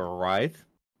Sure. you're right?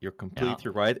 You're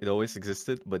completely right. It always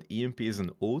existed, but EMP is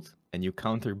an ult, and you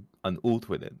counter an ult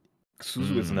with it.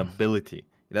 Suzu is an ability.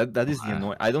 That is the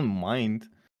annoying. I don't mind,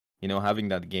 you know, having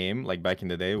that game like back in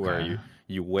the day where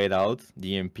you wait out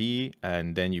the EMP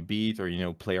and then you beat, or you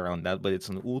know, play around that. But it's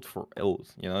an ult for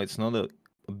ult. You know, it's not a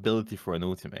ability for an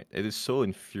ultimate. It is so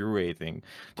infuriating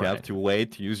to have to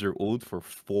wait to use your ult for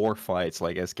 4 fights,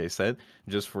 like Eskay said,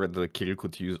 just for the Kiriko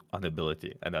to use an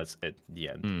ability, and that's it. The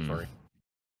end. Sorry.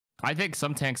 I think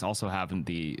some tanks also have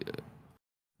the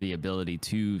ability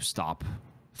to stop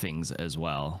things as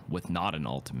well with not an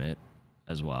ultimate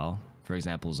as well. For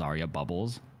example, Zarya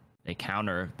bubbles, they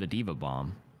counter the Diva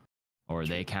bomb, or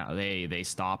they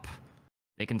stop.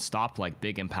 They can stop like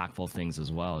big impactful things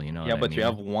as well, you know. Yeah, what but I mean? you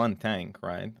have one tank,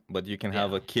 right? But you can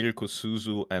have a Kiriko,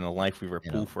 Suzu, and a Lifeweaver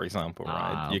pool, for example,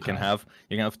 right? Okay. You can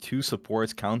have 2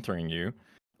 supports countering you,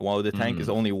 while the tank is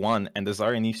only one, and the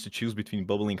Zarya needs to choose between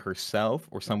bubbling herself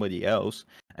or somebody else.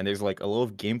 And there's like a lot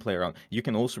of gameplay around. You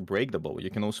can also break the bubble. You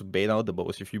can also bait out the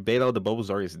bubbles. If you bait out the bubbles,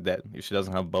 Zarya is dead if she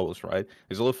doesn't have bubbles, right?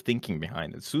 There's a lot of thinking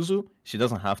behind it. Suzu, she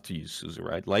doesn't have to use Suzu,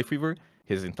 right? Lifeweaver,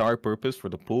 his entire purpose for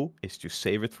the pool is to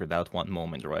save it for that one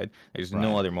moment, right? There's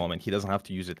no other moment. He doesn't have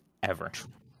to use it ever.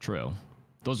 True.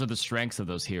 Those are the strengths of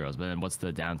those heroes, but then what's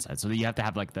the downside? So you have to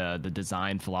have like the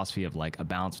design philosophy of like a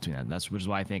balance between that. Which is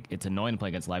why I think it's annoying to play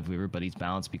against Lifeweaver, but he's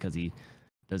balanced because he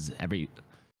does everything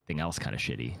else kind of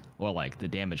shitty, or like the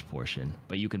damage portion.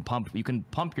 But you can pump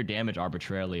your damage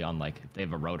arbitrarily on, like, if they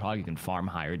have a Roadhog, you can farm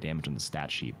higher damage on the stat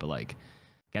sheet. But like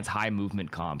against high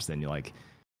movement comps, then you're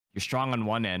strong on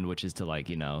one end, which is to, like,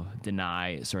 you know,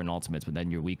 deny certain ultimates, but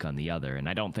then you're weak on the other. And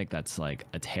I don't think that's like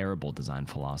a terrible design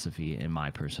philosophy, in my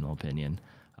personal opinion.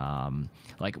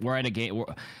 Like, we're at a game,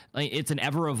 like, it's an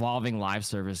ever evolving live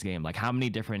service game. Like, how many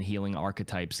different healing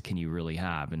archetypes can you really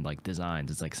have? And like designs,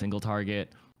 it's like single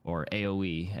target or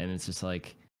AoE. And it's just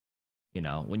like, you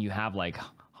know, when you have like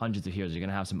hundreds of heroes, you're going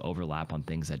to have some overlap on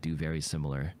things that do very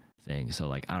similar things. So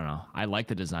like, I don't know. I like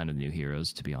the design of the new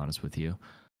heroes, to be honest with you.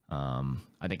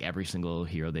 I think every single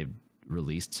hero they've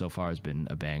released so far has been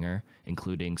a banger,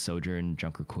 including Sojourn,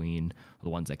 Junker Queen, the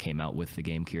ones that came out with the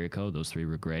game Kiriko. Those 3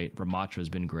 were great. Ramattra's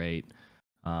been great.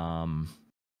 So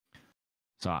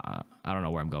I don't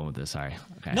know where I'm going with this. Sorry.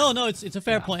 Okay. No, it's a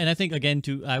fair point. And I think, again,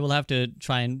 I will have to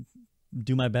try and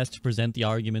do my best to present the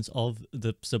arguments of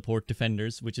the support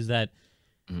defenders, which is that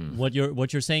what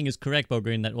you're saying is correct,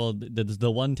 Bogur, in that, well, there's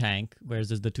the one tank, whereas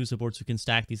there's the 2 supports who can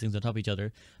stack these things on top of each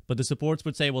other. But the supports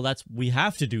would say, well, we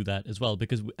have to do that as well,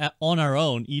 because on our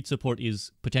own, each support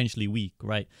is potentially weak,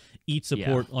 right? Each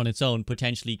support on its own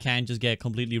potentially can just get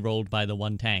completely rolled by the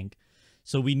one tank.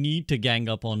 So we need to gang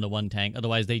up on the one tank,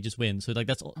 otherwise they just win. So like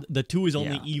that's the 2 is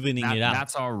only evening it out.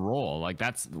 That's our role. Like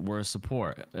we're a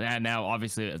support. And now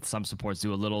obviously some supports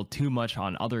do a little too much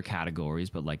on other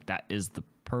categories, but like that is the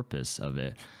purpose of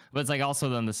it. But it's like also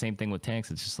then the same thing with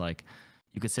tanks. It's just like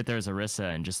you could sit there as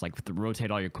Orisa and just like rotate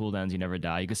all your cooldowns, you never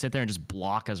die. You could sit there and just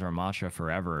block as Ramattra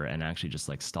forever and actually just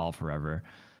like stall forever.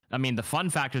 I mean, the fun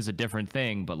factor is a different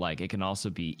thing, but like it can also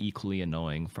be equally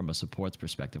annoying from a support's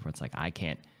perspective, where it's like I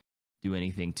can't do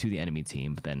anything to the enemy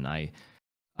team, but then I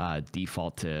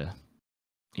default to,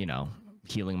 you know,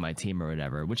 healing my team or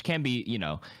whatever, which can be, you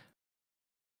know,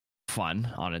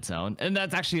 fun on its own. And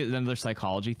that's actually another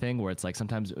psychology thing, where it's like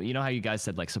sometimes, you know how you guys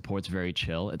said like support's very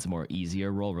chill, it's a more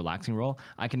easier role, relaxing role.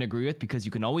 I can agree with, because you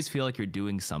can always feel like you're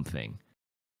doing something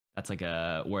that's like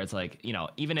where it's like, you know,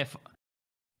 even if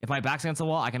my back's against the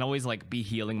wall, I can always like be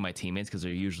healing my teammates because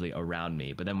they're usually around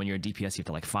me. But then when you're a DPS, you have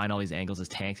to like find all these angles as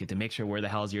tanks. You have to make sure where the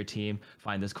hell is your team,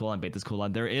 find this cooldown, bait this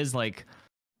cooldown. There is like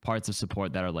parts of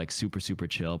support that are like super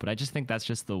chill, but I just think that's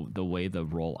just the way the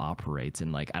role operates,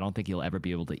 and like I don't think you'll ever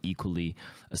be able to equally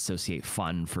associate the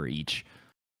fun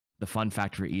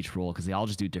factor for each role, because they all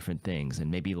just do different things, and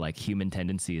maybe like human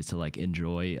tendency is to like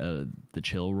enjoy the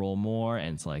chill role more,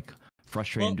 and it's like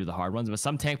frustrating to do the hard ones. But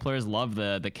some tank players love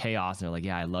the chaos, and they're like,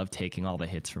 yeah, I love taking all the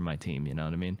hits from my team, you know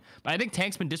what I mean? But I think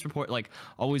tank's been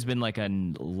always been like a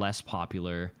less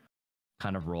popular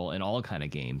kind of role in all kind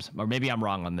of games. Or maybe I'm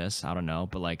wrong on this, I don't know,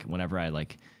 but like whenever I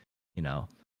like, you know,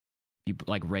 you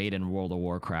like raid in World of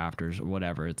Warcraft or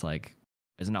whatever, it's like,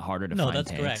 isn't it harder to find that's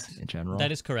tanks correct. in general?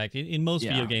 That is correct. In most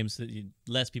video games,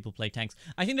 less people play tanks.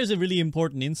 I think there's a really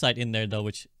important insight in there, though,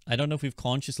 which I don't know if we've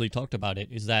consciously talked about it,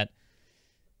 is that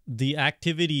the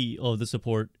activity of the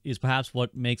support is perhaps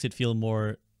what makes it feel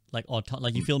more like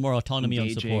you feel more autonomy on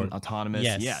support. Autonomous.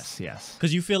 Yes.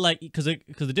 Because you feel like because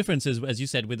the difference is, as you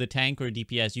said, with a tank or a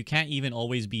DPS, you can't even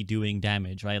always be doing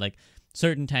damage, right? Like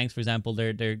certain tanks, for example,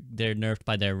 they're nerfed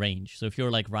by their range. So if you're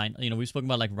like we've spoken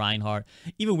about like Reinhardt,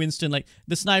 even Winston, like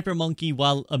the sniper monkey,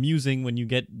 while amusing when you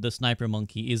get the sniper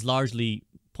monkey, is largely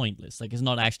pointless. Like it's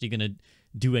not actually gonna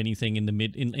do anything in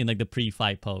the in like the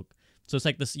pre-fight poke. So it's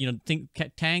like this,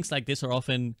 tanks like this are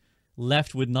often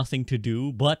left with nothing to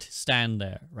do but stand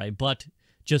there, right? But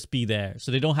just be there.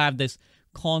 So they don't have this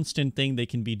constant thing they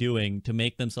can be doing to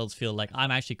make themselves feel like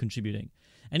I'm actually contributing.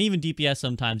 And even DPS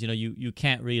sometimes, you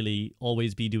can't really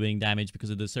always be doing damage because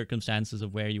of the circumstances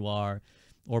of where you are,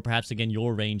 or perhaps again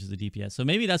your range as a DPS. So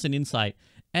maybe that's an insight.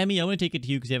 Emmy, I want to take it to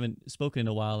you because you haven't spoken in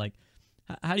a while. Like,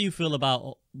 how do you feel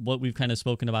about what we've kind of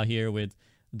spoken about here with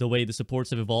the way the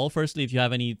supports have evolved? Firstly, if you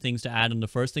have any things to add on the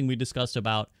first thing we discussed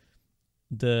about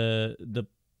the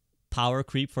power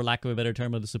creep, for lack of a better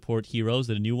term, of the support heroes,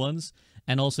 the new ones,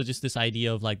 and also just this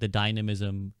idea of like the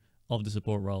dynamism of the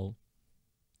support role.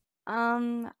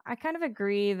 I kind of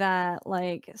agree that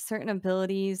like certain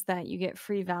abilities that you get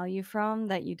free value from,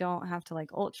 that you don't have to like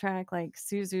ult track, like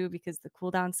Suzu, because the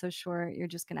cooldown's so short, you're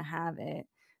just gonna have it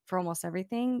for almost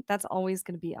everything. That's always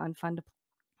gonna be unfun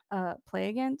to play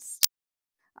against.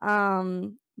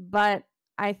 But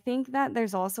I think that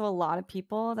there's also a lot of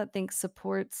people that think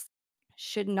supports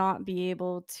should not be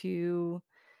able to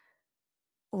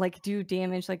like do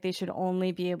damage. Like they should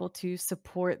only be able to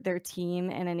support their team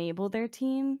and enable their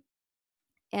team.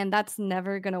 And that's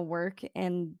never going to work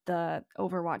in the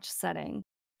Overwatch setting,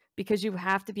 because you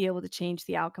have to be able to change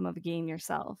the outcome of a game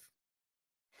yourself.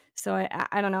 So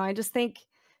I don't know. I just think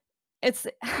it's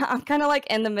I'm kind of like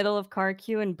in the middle of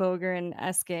KarQ and Bogur and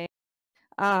Eskay.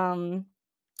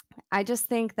 I just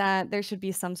think that there should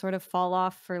be some sort of fall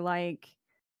off for like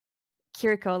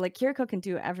Kiriko. Like Kiriko can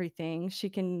do everything. She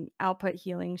can output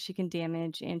healing, she can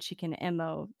damage, and she can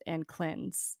MO and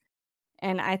cleanse.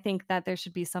 And I think that there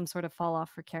should be some sort of fall off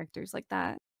for characters like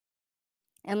that.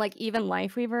 And like even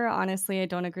Lifeweaver, honestly, I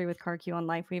don't agree with KarQ on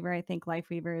Lifeweaver. I think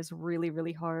Lifeweaver is really,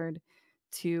 really hard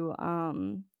to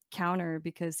counter,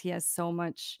 because he has so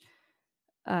much.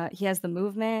 He has the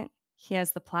movement, he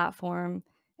has the platform,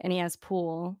 and he has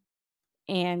pool,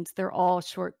 and they're all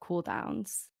short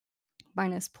cooldowns,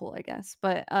 minus pool, I guess.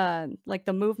 But like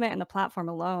the movement and the platform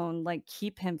alone, like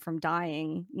keep him from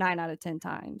dying 9 out of 10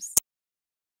 times.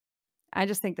 I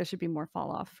just think there should be more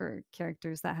fall off for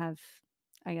characters that have,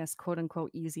 I guess, quote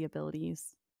unquote, easy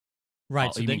abilities.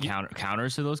 Right. So you mean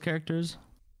counters to those characters?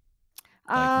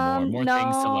 Like more no,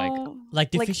 things to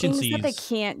like deficiencies, things that they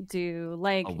can't do.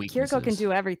 Like Kiriko can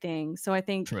do everything. So I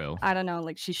think, I don't know,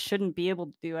 like she shouldn't be able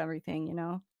to do everything, you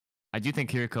know? I do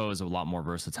think Kiriko is a lot more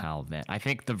versatile than I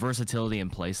think the versatility in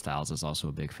playstyles is also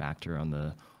a big factor on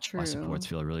the why supports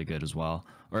feel really good as well,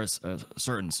 or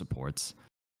certain supports.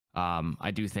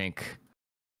 I do think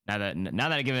now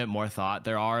that I give it more thought,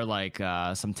 there are like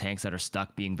some tanks that are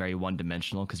stuck being very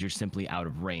one-dimensional because you're simply out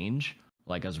of range,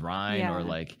 like as Ryan or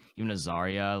like even as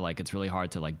Zarya. Like it's really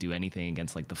hard to like do anything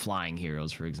against like the flying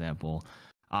heroes, for example.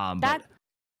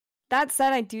 That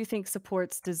said, I do think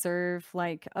supports deserve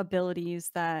like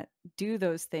abilities that do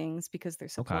those things because they're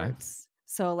supports.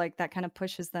 So like that kind of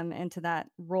pushes them into that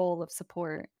role of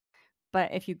support.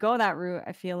 But if you go that route,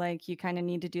 I feel like you kind of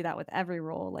need to do that with every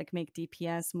role, like make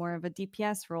DPS more of a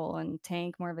DPS role and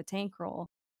tank more of a tank role.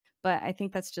 But I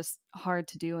think that's just hard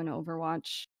to do in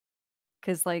Overwatch,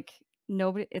 because like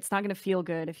it's not going to feel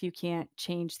good if you can't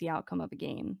change the outcome of a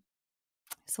game.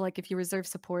 So like if you reserve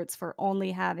supports for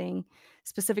only having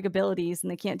specific abilities and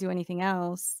they can't do anything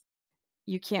else,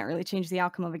 you can't really change the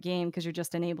outcome of a game because you're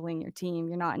just enabling your team.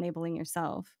 You're not enabling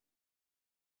yourself.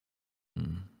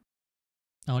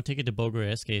 I want to take it to Bogur,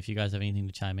 Eskay, if you guys have anything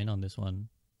to chime in on this one.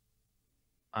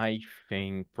 I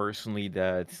think personally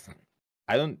that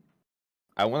I want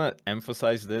to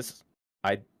emphasize this.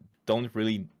 I don't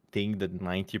really think that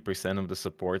 90% of the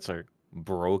supports are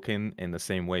broken in the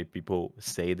same way people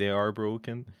say they are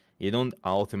broken. You don't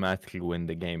automatically win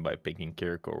the game by picking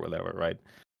Kiriko or whatever, right?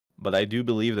 But I do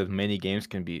believe that many games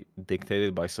can be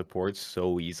dictated by supports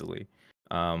so easily.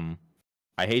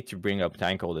 I hate to bring up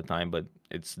tank all the time, but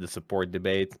it's the support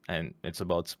debate and it's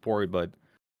about support. But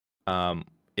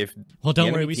if Well, the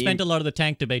don't worry. enemy We team, spent a lot of the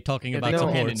tank debate talking Yeah, about they go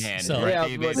No. hand in supports. hand. So, right? Yeah,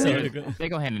 They- but- they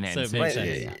go hand in hand. So it So, makes yeah,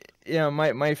 sense. yeah,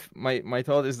 yeah, my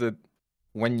thought is that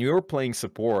when you're playing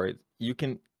support, you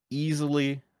can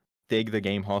easily take the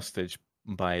game hostage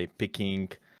by picking,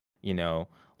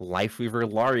 Lifeweaver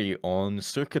Illari on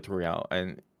Circuit Royale,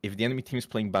 and if the enemy team is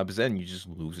playing Babzen, you just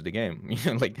lose the game.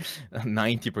 Like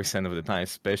 90% of the time,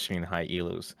 especially in high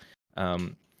elos.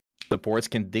 Supports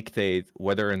can dictate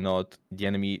whether or not the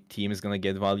enemy team is gonna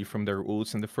get value from their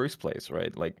ults in the first place,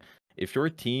 right? Like if your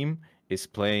team is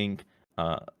playing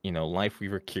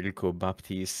Lifeweaver, Kiriko,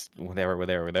 Baptiste,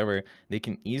 whatever, they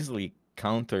can easily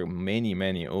counter many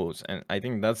ults, and I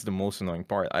think that's the most annoying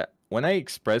part. When I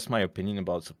express my opinion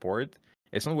about support,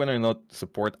 it's not whether or not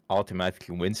support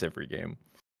automatically wins every game.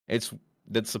 It's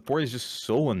that support is just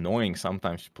so annoying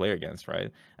sometimes to play against, right?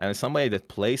 And as somebody that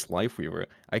plays Lifeweaver,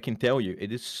 I can tell you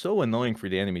it is so annoying for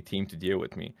the enemy team to deal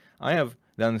with me. I have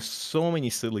done so many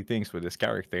silly things with this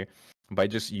character by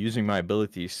just using my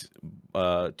abilities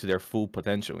to their full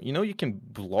potential. You can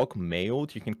block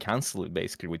Mailed, you can cancel it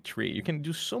basically with Tree. You can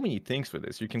do so many things with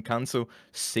this. You can cancel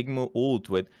Sigma ult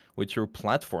with your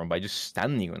platform by just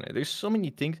standing on it. There's so many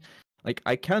things. Like,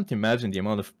 I can't imagine the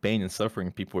amount of pain and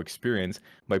suffering people experience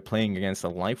by playing against a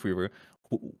Lifeweaver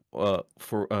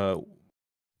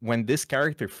when this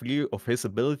character, free of his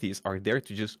abilities, are there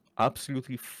to just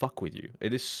absolutely fuck with you.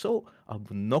 It is so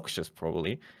obnoxious,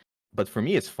 probably, but for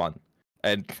me, it's fun.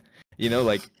 And,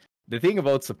 the thing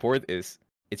about support is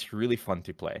it's really fun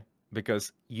to play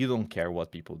because you don't care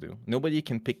what people do. Nobody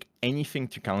can pick anything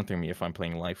to counter me if I'm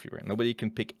playing Lifeweaver. Nobody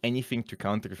can pick anything to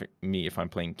counter me if I'm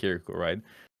playing Kiriko, right?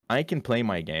 I can play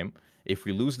my game. If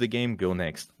we lose the game, go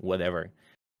next, whatever.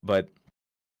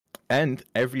 And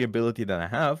every ability that I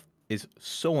have is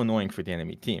so annoying for the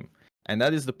enemy team. And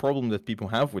that is the problem that people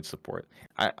have with support.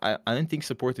 I don't think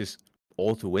support is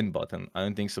all to win button. I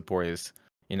don't think support is,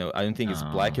 I don't think it's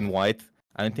black and white.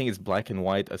 I don't think it's black and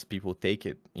white as people take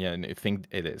it. And I think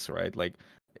it is, right? Like,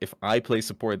 if I play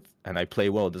support and I play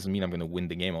well, it doesn't mean I'm going to win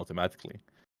the game automatically.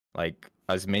 Like,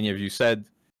 as many of you said,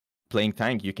 playing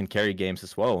tank, you can carry games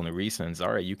as well on a Risa and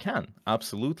Zara. You can,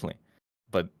 absolutely.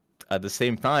 But at the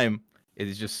same time, it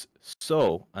is just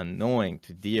so annoying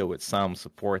to deal with some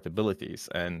support abilities.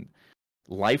 And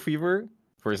Lifeweaver,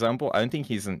 for example, I don't think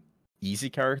he's an easy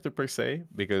character per se,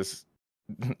 because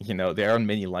there aren't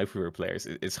many Lifeweaver players.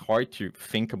 It's hard to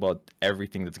think about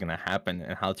everything that's going to happen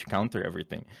and how to counter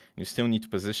everything. You still need to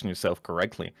position yourself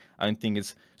correctly. I don't think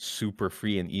it's super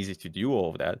free and easy to do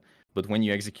all of that. But when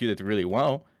you execute it really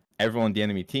well, everyone on the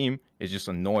enemy team is just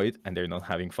annoyed and they're not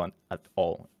having fun at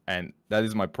all. And that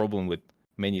is my problem with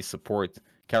many support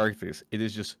characters. It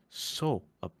is just so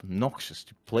obnoxious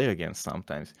to play against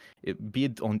sometimes. Be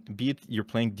it you're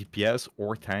playing DPS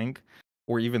or tank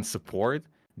or even support,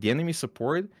 the enemy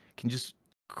support can just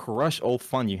crush all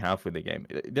fun you have with the game.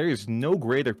 There is no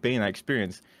greater pain I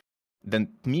experience than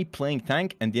me playing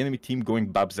tank and the enemy team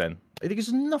going Babzen. I think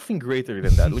there's nothing greater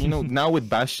than that. Now with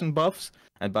Bastion buffs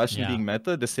and Bastion being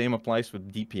meta, the same applies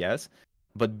with DPS.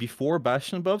 But before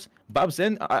Bastion buffs,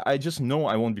 Babzen, I just know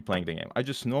I won't be playing the game. I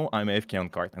just know I'm AFK on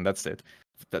card, and that's it.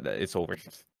 It's over.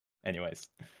 Anyways.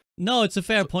 No, it's a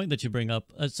fair point that you bring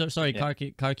up. Sorry, yeah.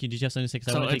 KarQ, did you have something to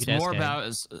say? So it's more about,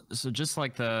 just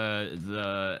like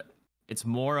it's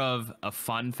more of a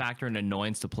fun factor and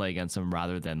annoyance to play against them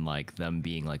rather than like them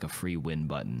being like a free win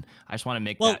button. I just want to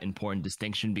make that important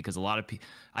distinction because a lot of people,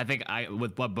 I think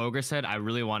with what Bogur said, I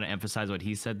really want to emphasize what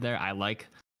he said there. I like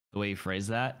the way he phrased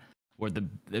that. Where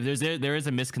there is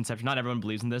a misconception. Not everyone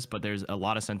believes in this, but there's a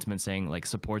lot of sentiment saying like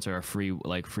supports are a free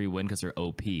win because they're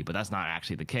OP, but that's not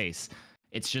actually the case.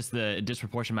 It's just the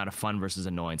disproportionate amount of fun versus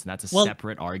annoyance, and that's a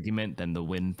separate argument than the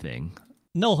win thing.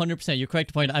 No, 100%. You're correct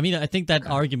to point. I mean, I think that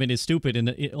argument is stupid in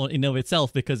of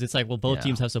itself because it's like, well, both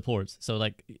teams have supports, so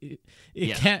like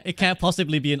it can't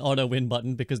possibly be an auto win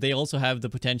button because they also have the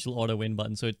potential auto win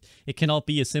button. So it cannot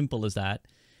be as simple as that.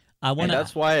 And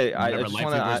that's why I just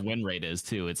want to add win rate is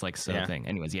too. It's like thing.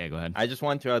 Anyways, go ahead. I just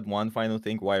want to add one final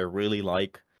thing why I really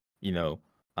like,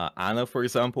 Ana, for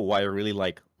example. Why I really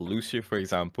like Lucio, for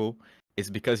example,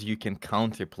 is because you can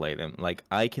counterplay them. Like,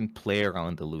 I can play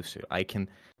around the Lucio. I can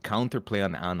counterplay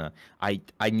on Ana.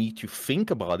 I need to think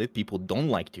about it. People don't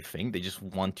like to think. They just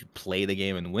want to play the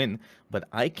game and win. But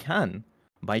I can,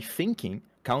 by thinking,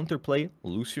 counterplay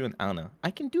Lucio and Ana.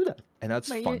 I can do that, and that's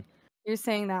But fun. you're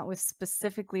saying that with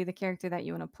specifically the character that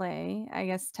you want to play. I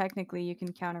guess technically you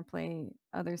can counterplay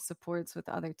other supports with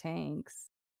other tanks.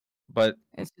 But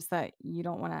It's just that you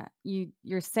don't want to.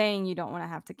 You're saying you don't want to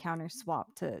have to counter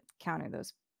swap to counter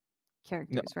those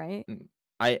characters, right?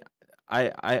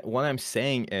 what I'm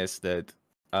saying is that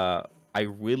I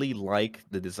really like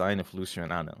the design of Lucio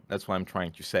and Ana. That's what I'm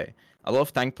trying to say. A lot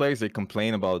of tank players, they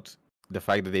complain about the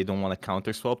fact that they don't want to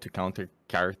counter swap to counter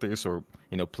characters or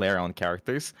play around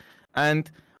characters,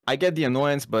 and I get the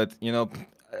annoyance, but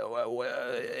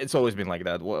it's always been like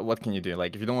that. What can you do?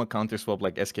 Like, if you don't want counter swap,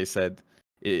 like Eskay said,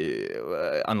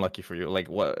 unlucky for you. Like,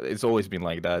 it's always been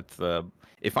like that.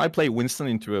 If I play Winston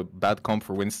into a bad comp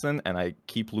for Winston and I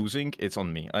keep losing, it's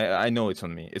on me. I know it's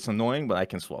on me. It's annoying, but I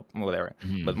can swap, whatever.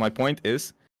 But my point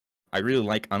is, I really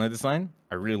like Ana design.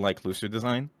 I really like Lucio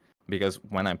design, because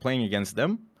when I'm playing against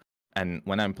them, and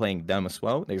when I'm playing them as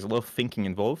well, there's a lot of thinking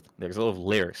involved. There's a lot of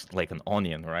layers, like an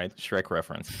onion, right? Shrek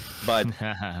reference. But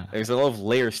there's a lot of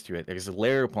layers to it. There's a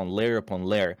layer upon layer upon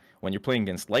layer. When you're playing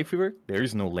against Lifeweaver, there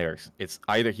is no layers. It's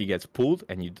either he gets pulled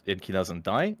and he doesn't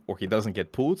die, or he doesn't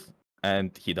get pulled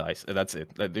and he dies. That's it.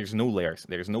 There's no layers.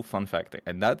 There's no fun factor.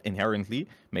 And that inherently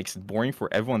makes it boring for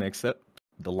everyone except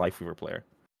the Lifeweaver player.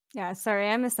 Yeah, sorry,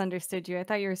 I misunderstood you. I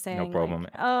thought you were saying, No problem.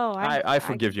 like, oh, I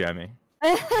forgive you, Emmy.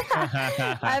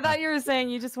 I thought you were saying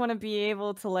you just want to be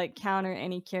able to like counter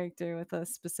any character with a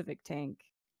specific tank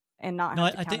and not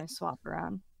have to counter swap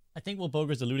around. I think what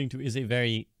Bogur's alluding to is a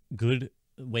very good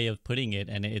way of putting it,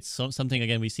 and it's something,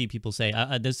 again, we see people say.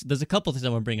 There's a couple things I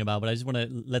want to bring about, but I just want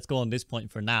to let's go on this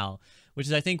point for now, which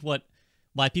is I think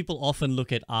why people often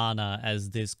look at Ana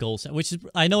as this goal set, which is,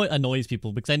 I know it annoys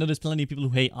people, because I know there's plenty of people who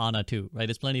hate Ana too, right?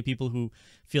 There's plenty of people who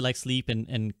feel like Sleep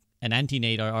and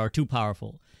Anti-Nade are too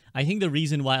powerful. I think the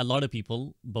reason why a lot of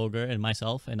people, Bogur and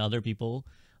myself and other people,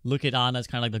 look at Ana as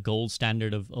kind of like the gold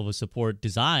standard of a support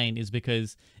design is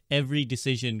because every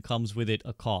decision comes with it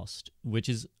a cost, which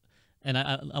is, and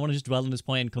I want to just dwell on this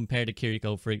point and compare to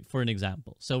Kiriko for an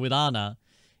example. So with Ana,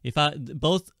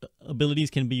 both abilities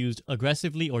can be used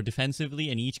aggressively or defensively,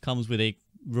 and each comes with a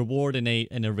reward and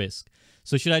a risk.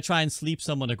 So should I try and sleep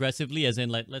someone aggressively, as in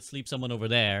let's sleep someone over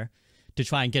there to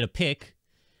try and get a pick?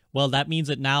 Well, that means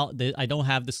that now that I don't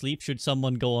have the sleep should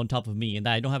someone go on top of me, and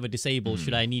that I don't have a disable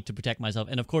should I need to protect myself.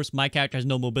 And of course, my character has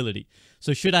no mobility.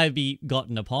 So should I be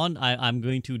gotten upon, I'm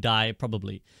going to die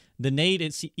probably. The nade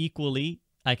is equally,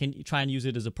 I can try and use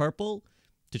it as a purple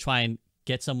to try and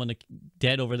get someone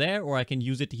dead over there, or I can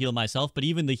use it to heal myself. But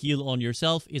even the heal on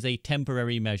yourself is a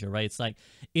temporary measure, right? It's like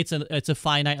it's a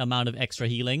finite amount of extra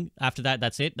healing. After that,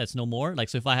 that's it. That's no more. Like,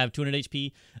 so if I have 200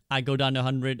 HP, I go down to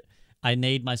 100. I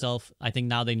nade myself. I think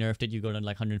now they nerfed it. You go down to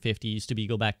like 150. It used to be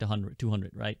go back to 100,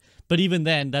 200, right? But even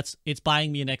then, it's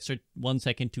buying me an extra 1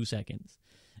 second, 2 seconds.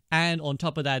 And on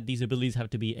top of that, these abilities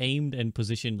have to be aimed and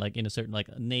positioned like in a certain, like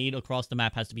nade across the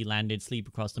map has to be landed. Sleep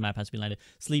across the map has to be landed.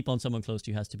 Sleep on someone close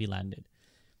to you has to be landed.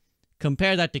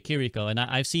 Compare that to Kiriko, and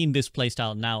I've seen this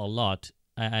playstyle now a lot.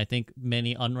 I think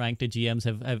many unranked GMs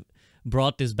have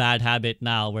brought this bad habit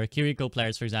now, where Kiriko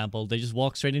players, for example, they just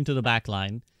walk straight into the back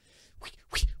line.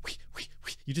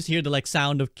 You just hear the like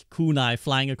sound of kunai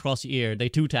flying across your ear. They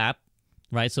 2-tap,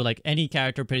 right? So like any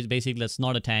character basically that's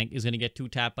not a tank is going to get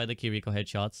 2-tapped by the Kiriko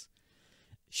headshots.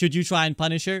 Should you try and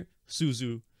punish her?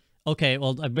 Suzu. Okay,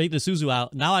 well, I break the Suzu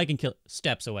out. Now I can kill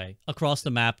steps away, across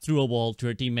the map, through a wall, to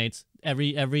her teammates.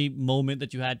 Every moment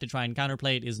that you had to try and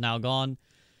counterplay it is now gone.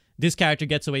 This character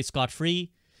gets away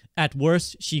scot-free. At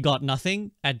worst, she got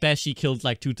nothing. At best, she killed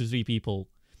like 2 to 3 people.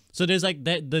 So there's like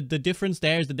the difference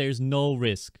there is that there's no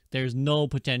risk. There's no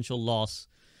potential loss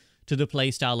to the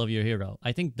playstyle of your hero.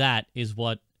 I think that is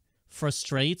what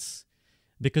frustrates,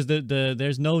 because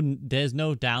there's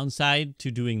no downside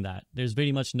to doing that. There's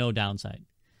very much no downside.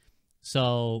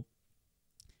 So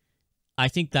I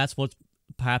think that's what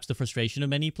perhaps the frustration of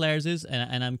many players is.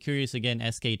 And I'm curious again,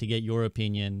 Eskay, to get your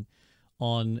opinion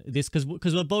on this,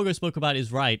 because what Bogur spoke about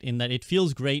is right, in that it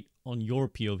feels great on your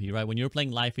POV, right? When you're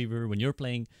playing Lifeweaver, when you're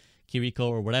playing Kiriko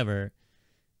or whatever,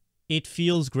 it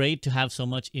feels great to have so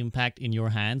much impact in your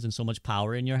hands and so much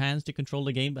power in your hands to control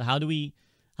the game. But how do we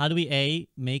A,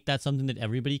 make that something that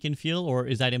everybody can feel, or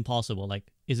is that impossible? Like,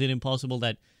 is it impossible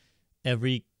that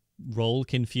every role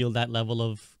can feel that level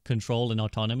of control and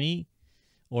autonomy?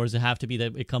 Or does it have to be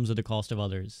that it comes at the cost of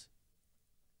others?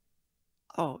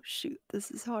 Oh, shoot.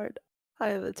 This is hard. I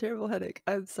have a terrible headache.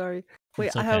 I'm sorry. Wait,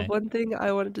 It's I have okay. one thing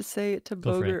I wanted to say to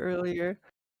Go for Bogur it. earlier,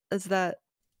 is that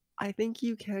I think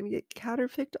you can get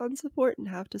counterpicked on support and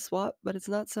have to swap, but it's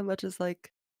not so much as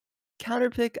like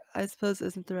counterpick, I suppose,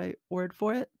 isn't the right word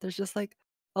for it. There's just like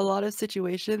a lot of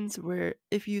situations where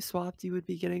if you swapped, you would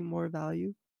be getting more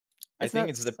value. I It's think not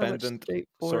it's so much dependent. Sorry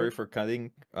straightforward. for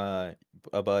cutting.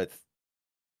 But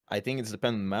I think it's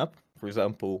dependent on map. For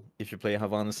example, if you play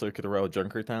Havana Circuit around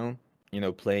Junkertown,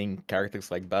 playing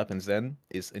characters like Bap and Zen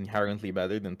is inherently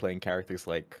better than playing characters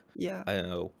like, Yeah, I don't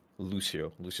know,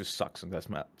 Lucio. Lucio sucks on those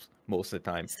maps most of the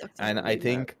time. it sucks on And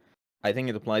every map. I think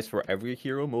it applies for every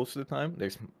hero most of the time.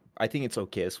 I think it's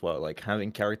okay as well. Like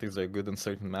having characters that are good on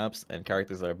certain maps and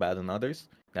characters that are bad on others,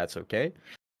 that's okay.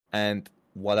 And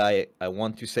what I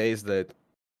want to say is that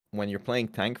when you're playing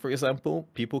tank, for example,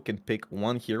 people can pick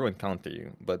one hero and counter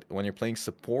you. But when you're playing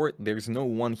support, there's no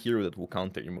one hero that will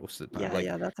counter you most of the time. Yeah, Like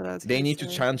yeah, that's what I was they gonna need to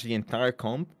say. change the entire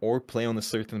comp or play on a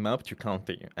certain map to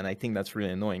counter you. And I think that's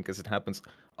really annoying because it happens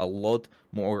a lot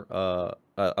more,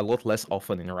 a lot less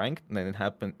often in rank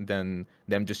than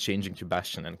them just changing to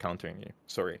Bastion and countering you.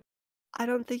 Sorry. I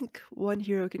don't think one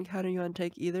hero can counter you on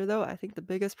tank either, though. I think the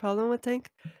biggest problem with tank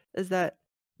is that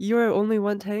you are only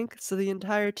one tank, so the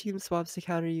entire team swaps to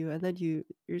counter you, and then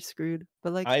you're screwed.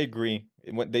 But like, I agree.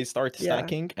 When they start yeah,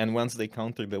 stacking, and once they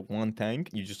counter the one tank,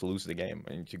 you just lose the game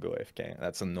and you go AFK.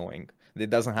 That's annoying. It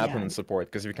doesn't happen yeah. in support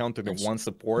because if you counter the Let's- one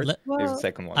support, let- there's a Well,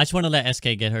 second one. I just want to let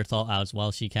Eskay get her thought out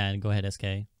while she can. Go ahead,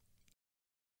 Eskay.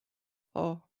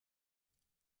 oh.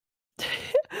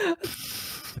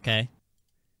 Okay.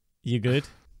 You good?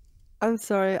 I'm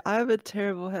sorry, I have a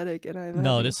terrible headache, and I'm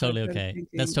No, having a that's hard totally time okay.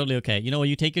 That's thinking. totally okay. You know what?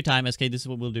 You take your time, SK. This is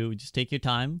what we'll do. Just take your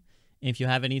time. If you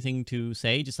have anything to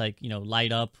say, just like,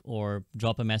 light up or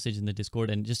drop a message in the Discord.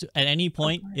 And just at any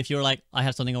point, Okay. if you're like, I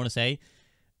have something I want to say,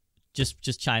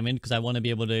 just chime in because I want to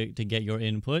be able to get your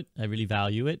input. I really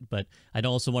value it. But I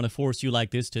don't also want to force you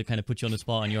like this to kind of put you on the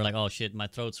spot and you're like, oh shit, my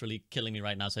throat's really killing me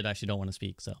right now. So I actually don't want to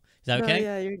speak. So is that No, okay?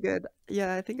 yeah, you're good.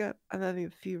 Yeah, I think I'm having a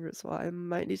fever, so I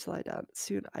might need to lie down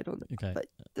soon. I don't know, Okay. but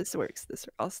this works.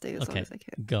 I'll stay as long Okay. as I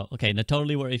can. Go. Okay. Now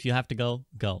totally if you have to go,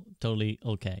 go. Totally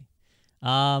okay.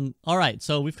 All right,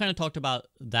 so we've kind of talked about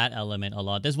that element a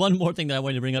lot. There's one more thing that I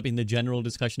wanted to bring up in the general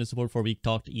discussion of support before we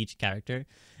talk to each character.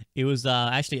 It was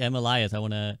actually Emiliath. I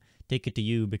want to take it to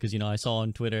you because, I saw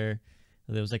on Twitter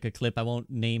there was like a clip. I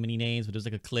won't name any names, but there was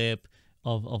like a clip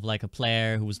of like a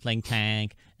player who was playing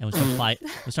tank and was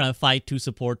trying to fight two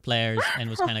support players and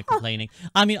was kind of complaining.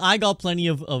 I mean, I got plenty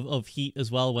of heat as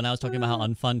well when I was talking about how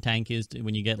unfun tank is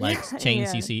when you get like chain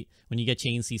CC, when you get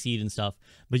chain CC'd and stuff.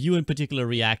 But you in particular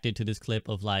reacted to this clip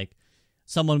of like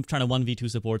someone trying to 1v2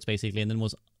 supports basically, and then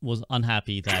was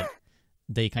unhappy that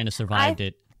they kind of survived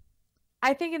it.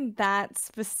 I think in that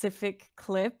specific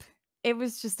clip, it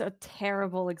was just a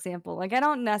terrible example. Like, I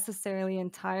don't necessarily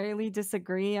entirely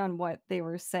disagree on what they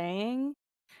were saying,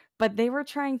 but they were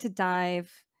trying to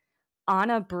dive on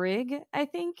a Brig, I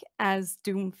think, as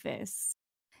Doomfist.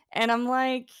 And I'm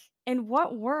like, in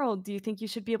what world do you think you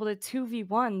should be able to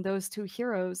 2v1 those two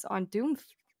heroes on Doomfist?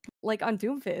 Like,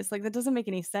 that doesn't make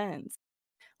any sense.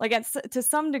 Like, to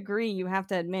some degree, you have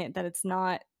to admit that it's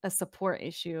not a support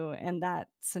issue in that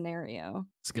scenario.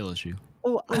 Skill issue.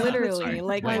 Oh, Literally,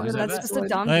 like, Wait, who's that's that? just a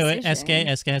dumb Wait,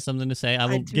 decision. SK has something to say. I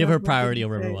will do give her have something priority to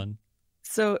over say. everyone.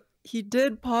 So he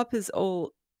did pop his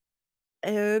ult,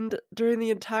 and during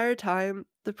the entire time,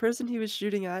 the person he was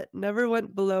shooting at never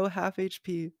went below half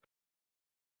HP.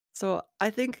 So I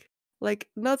think, like,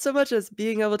 not so much as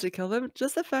being able to kill him,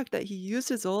 just the fact that he used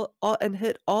his ult and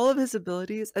hit all of his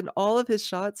abilities and all of his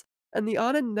shots, and the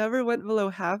Ana never went below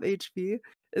half HP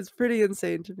is pretty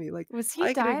insane to me. Like, Was he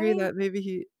I can agree diving? that maybe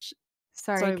he.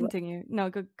 Sorry, Sorry, what? continue. No,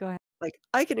 go ahead. Like,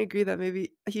 I can agree that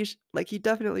maybe he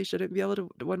definitely shouldn't be able to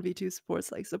 1v2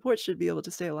 supports. Like, support should be able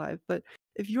to stay alive. But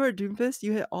if you are Doomfist,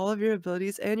 you hit all of your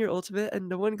abilities and your ultimate, and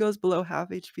no one goes below half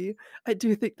HP, I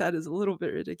do think that is a little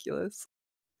bit ridiculous.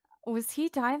 Was he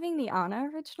diving the Ana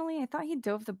originally? I thought he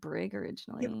dove the Brig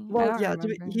originally. I Well, don't yeah,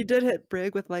 remember. he did hit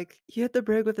Brig with he hit the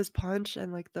Brig with his punch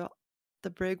and like the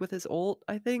Brig with his ult,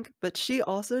 I think. But she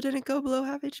also didn't go below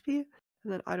half HP.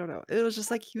 And then I don't know. It was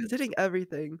just like he was hitting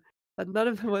everything, and none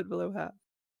of them went below half.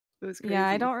 It was crazy. Yeah,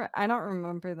 I don't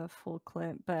remember the full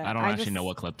clip, but I don't actually know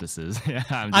what clip this is. Yeah,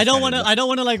 I don't want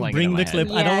to like playing it bring in the my clip.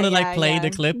 head. I don't want to like Yeah, play yeah. the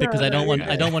clip because No, I don't want.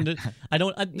 you're I don't want to. I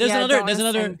don't. There's Yeah, another. don't There's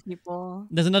another. offend people.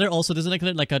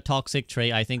 There's like a toxic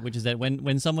trait I think, which is that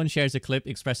when someone shares a clip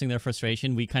expressing their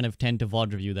frustration, we kind of tend to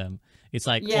VOD review them. It's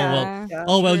like, Yeah.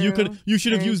 you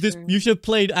should have Very used this. true. You should have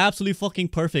played absolutely fucking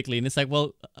perfectly. And it's like,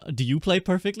 well, do you play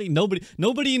perfectly?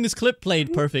 Nobody in this clip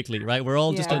played perfectly, right? We're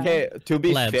all just Yeah. Okay, to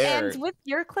be plebs. fair, And with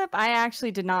your clip, I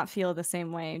actually did not feel the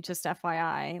same way, just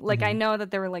FYI. Like, I know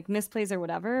that there were like misplays or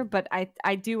whatever, but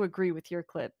I do agree with your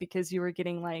clip because you were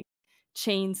getting like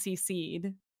chain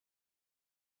CC'd.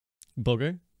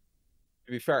 Bogur.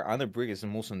 To be fair, Ana Brig is the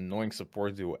most annoying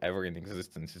support duo ever in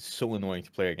existence. It's so annoying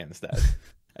to play against that.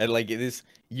 And like it is,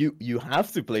 you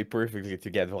have to play perfectly to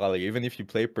get value. Even if you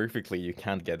play perfectly, you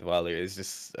can't get value. It's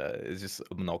just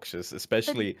obnoxious,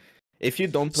 especially if you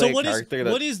don't play So what a is character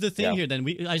what is the thing yeah. here then?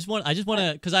 I just want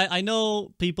to, because I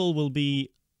know people will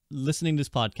be listening to this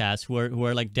podcast who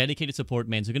are like dedicated support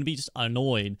mains who are going to be just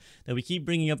annoyed that we keep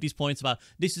bringing up these points about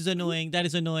this is annoying, that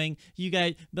is annoying, you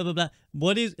guys blah blah blah.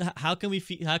 What is, how can we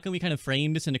kind of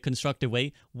frame this in a constructive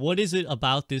way? What is it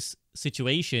about this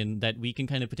situation that we can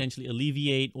kind of potentially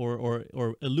alleviate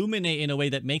or illuminate in a way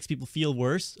that makes people feel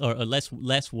worse or less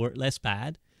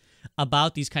bad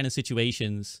about these kind of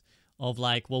situations of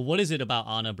like, well, what is it about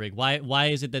Ana Brig? Why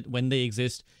is it that when they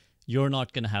exist you're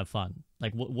not gonna have fun?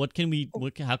 Like,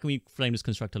 how can we frame this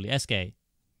constructively? Eskay.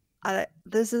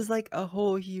 This is like a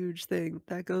whole huge thing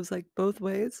that goes like both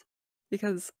ways,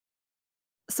 because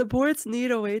supports need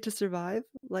a way to survive.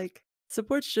 Like,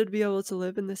 supports should be able to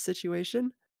live in this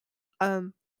situation.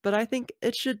 But I think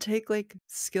it should take like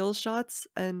skill shots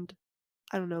and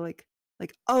I don't know, like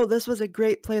oh, this was a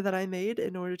great play that I made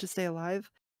in order to stay alive.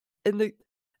 In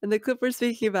the clip we're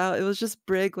speaking about, it was just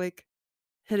Brig like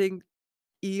hitting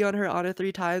E on her Ana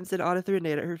 3 times and Ana threw a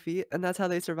nade at her feet, and that's how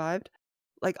they survived.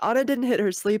 Like, Ana didn't hit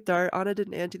her sleep dart, Ana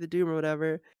didn't anti the doom or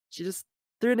whatever. She just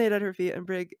threw a nade at her feet and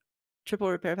Brig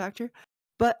triple repair factor.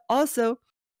 But also,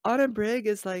 Ana Brig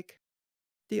is like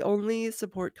the only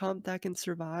support comp that can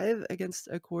survive against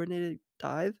a coordinated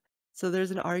dive. So there's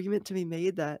an argument to be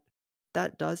made that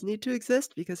that does need to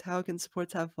exist, because how can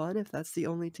supports have fun if that's the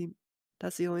only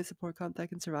support comp that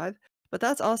can survive? But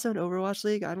that's also an Overwatch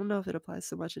League. I don't know if it applies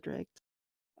so much at ranked.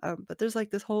 But there's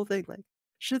like this whole thing, like,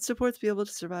 should supports be able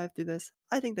to survive through this?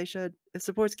 I think they should. If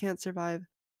supports can't survive,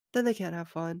 then they can't have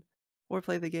fun or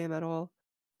play the game at all.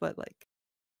 But like,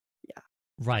 yeah.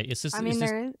 Right. It's just, go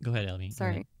ahead, Elmi.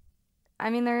 Sorry. I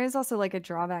mean, there is also like a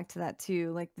drawback to that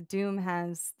too. Like the Doom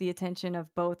has the attention of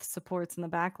both supports in the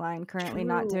backline currently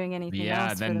not doing anything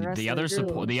else for the rest the of other the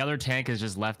support, the other tank is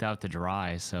just left out to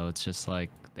dry. So it's just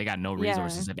like they got no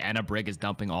resources. Yeah. If Ana Brig is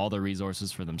dumping all the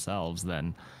resources for themselves,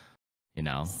 then you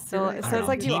know. So it's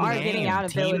like you are getting out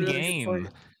ability. Team game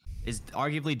is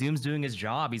arguably Doom's doing his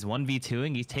job. He's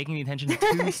 1v2ing. He's taking the attention of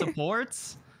two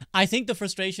supports. I think the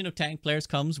frustration of tank players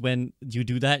comes when you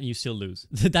do that and you still lose.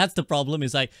 That's the problem.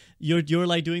 Is like you're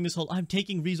like doing this whole I'm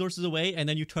taking resources away, and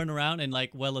then you turn around and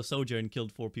like, well, a Sojourn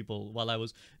killed 4 people while I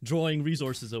was drawing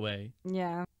resources away.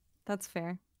 Yeah, that's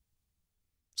fair.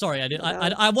 Sorry,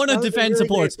 I want to defend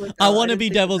supports. I want to be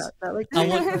devil's.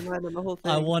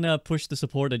 I want to push the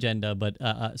support agenda, but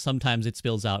sometimes it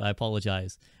spills out. I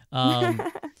apologize.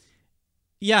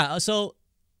 Yeah. So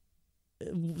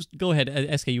go ahead,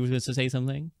 Eskay. You were going to say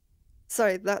something.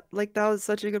 Sorry, that was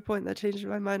such a good point. That changed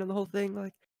my mind on the whole thing.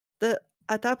 Like,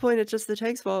 at that point, it's just the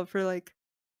tank's fault for like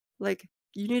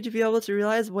you need to be able to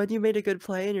realize when you made a good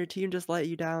play and your team just let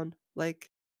you down.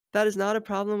 Like, that is not a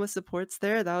problem with supports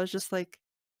there. That was just like,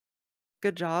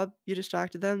 good job. You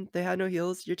distracted them. They had no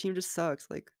heals. Your team just sucks.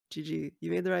 Like, GG.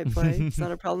 You made the right play. It's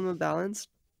not a problem of balance.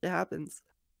 It happens.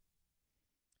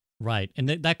 Right. And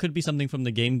that could be something from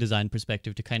the game design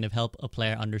perspective to kind of help a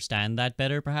player understand that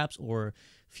better, perhaps, or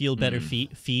feel better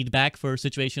feedback for a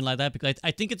situation like that. Because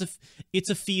I think it's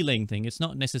a feeling thing. It's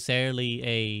not necessarily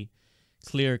a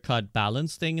clear-cut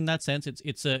balance thing in that sense.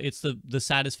 It's the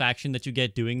satisfaction that you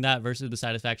get doing that versus the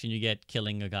satisfaction you get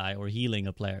killing a guy or healing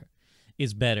a player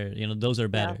is better. You know, those are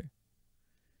better. Yeah.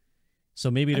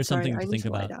 So maybe there's something to think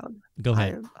about. Go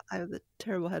ahead. I have a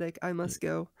terrible headache. I must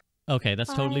go. Okay,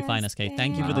 that's totally fine, Eskay.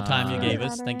 Thank you for the time you gave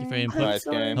us. Thank you for your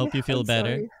input. Hope you feel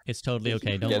better. It's totally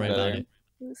okay. Don't worry about it.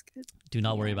 Do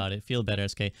not worry about it. Feel better,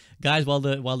 Eskay. Guys, while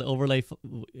the overlay...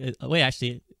 wait,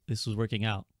 actually, this was working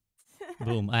out.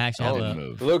 Boom. I actually have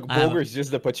a... Look, Bogur's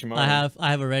just the Pachimon. I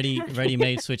have a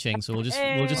ready-made switching, so we'll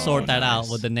just sort that out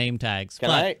with the name tags. Can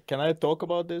I talk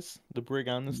about this? The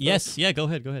Brigand stuff? Yes, yeah, go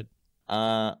ahead.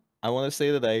 I want to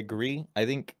say that I agree. I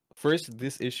think first,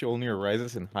 this issue only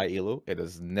arises in high elo. It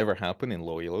has never happened in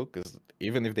low elo, because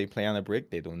even if they play on a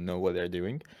Brig, they don't know what they're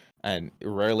doing. And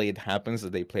rarely it happens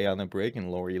that they play on a Brig in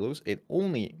lower elos. It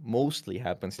only mostly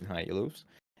happens in high elos.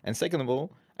 And second of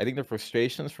all, I think the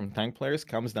frustrations from tank players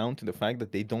comes down to the fact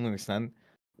that they don't understand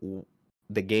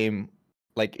the game.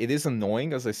 Like, it is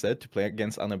annoying, as I said, to play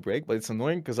against on a Brig, but it's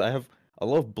annoying because I have a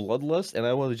lot of bloodlust and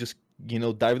I want to just,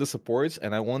 dive the supports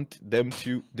and I want them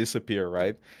to disappear,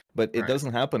 right? But it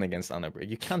doesn't happen against Ana Brig.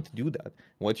 You can't do that.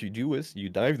 What you do is you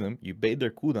dive them, you bait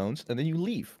their cooldowns, and then you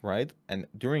leave, right? And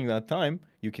during that time,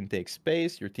 you can take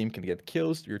space, your team can get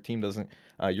kills, your team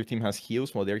has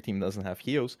heals while their team doesn't have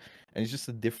heals, and it's just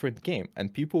a different game.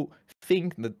 And people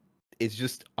think that it's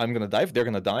just I'm gonna dive, they're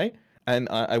gonna die, and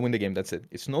I win the game. That's it.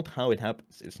 It's not how it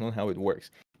happens. It's not how it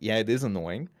works. Yeah, it is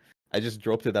annoying. I just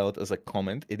dropped it out as a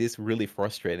comment. It is really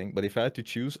frustrating. But if I had to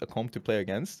choose a comp to play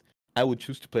against, I would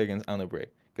choose to play against Anna Bray,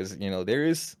 because there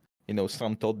is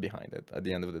some thought behind it at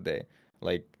the end of the day.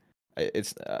 Like,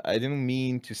 I didn't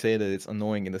mean to say that it's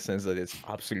annoying in the sense that it's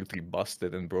absolutely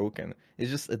busted and broken.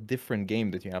 It's just a different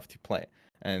game that you have to play,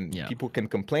 and people can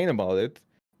complain about it.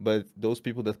 But those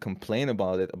people that complain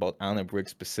about it, about Anna Bray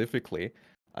specifically,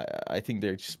 I think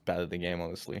they're just bad at the game,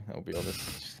 honestly. I'll be honest.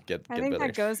 Just get I think better.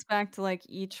 that goes back to like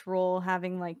each role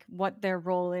having like what their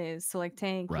role is. So like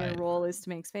tank, your role is to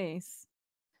make space,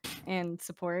 and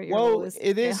support. Your role is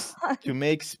it is to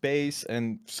make space,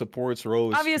 and support's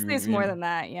role is obviously it's more than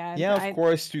that. Yeah, of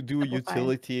course, to do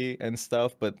utility and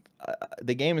stuff. But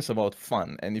the game is about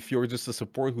fun, and if you're just a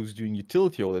support who's doing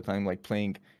utility all the time, like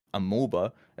playing a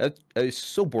MOBA, that is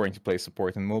so boring to play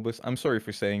support in MOBAs. I'm sorry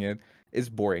for saying it. It's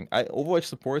boring. Overwatch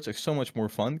supports are so much more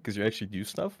fun because you actually do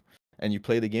stuff and you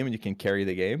play the game and you can carry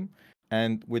the game.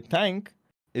 And with tank,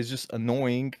 it's just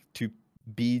annoying to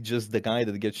be just the guy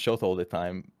that gets shot all the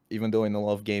time. Even though in a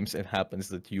lot of games it happens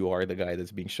that you are the guy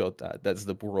that's being shot at. That's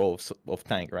the role of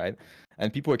tank, right?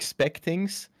 And people expect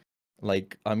things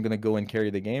like, I'm gonna go and carry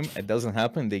the game. It doesn't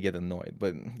happen, they get annoyed.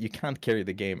 But you can't carry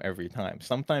the game every time.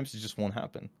 Sometimes it just won't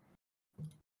happen.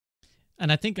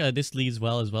 And I think this leads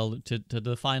well as well to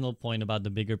the final point about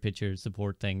the bigger picture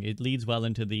support thing. It leads well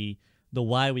into the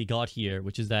why we got here,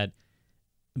 which is that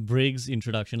Brig's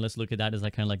introduction. Let's look at that as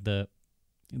like kind of like the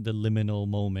liminal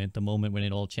moment, the moment when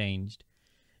it all changed.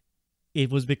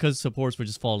 It was because supports were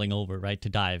just falling over, right? To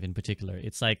dive in particular.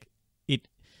 It's like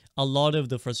a lot of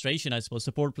the frustration, I suppose,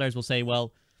 support players will say,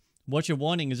 well, what you're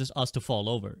wanting is just us to fall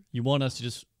over. You want us to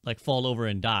just like fall over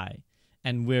and die.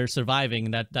 And we're surviving,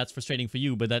 and that's frustrating for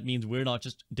you, but that means we're not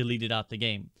just deleted out the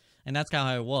game. And that's kind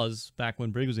of how it was back when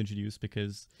Brig was introduced,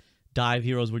 because dive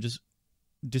heroes were just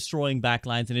destroying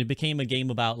backlines, and it became a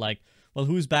game about like, well,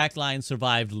 whose backline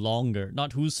survived longer?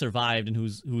 Not who's survived and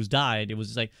who's died. It was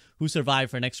just like who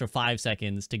survived for an extra 5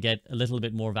 seconds to get a little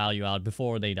bit more value out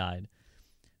before they died.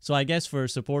 So I guess for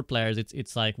support players,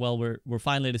 it's like, well, we're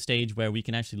finally at a stage where we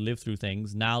can actually live through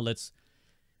things. Now let's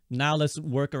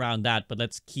work around that, but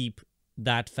let's keep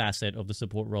that facet of the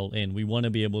support role in. We want to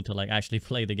be able to like actually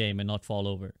play the game and not fall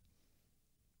over.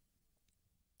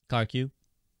 KarQ?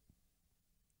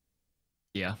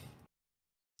 Yeah.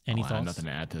 Any I have thoughts? nothing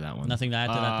to add to that one. Nothing to add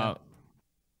to that?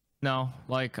 No,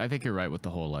 like I think you're right with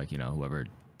the whole like, whoever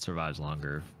survives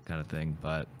longer kind of thing.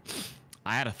 But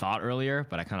I had a thought earlier,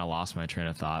 but I kind of lost my train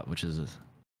of thought, which is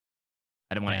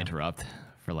I didn't want to interrupt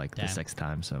for like the 6th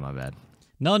time, so my bad.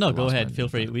 No, go ahead. Feel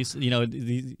free.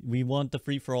 We want the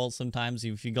free for all sometimes.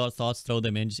 If you got thoughts, throw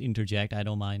them in. Just interject. I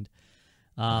don't mind.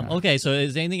 Okay, so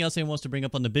is there anything else anyone wants to bring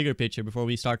up on the bigger picture before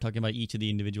we start talking about each of the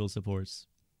individual supports?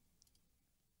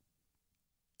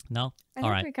 No? I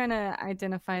think we kind of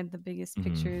identified the biggest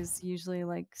pictures. Usually,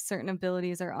 like, certain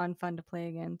abilities are unfun to play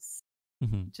against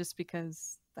just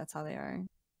because that's how they are.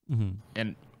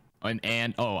 And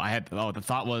the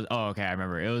thought was, okay, I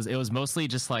remember. It was mostly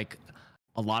just like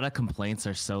a lot of complaints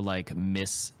are so like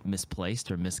misplaced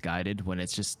or misguided when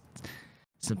it's just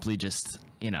simply just,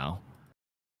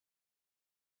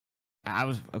 I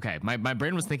was okay. My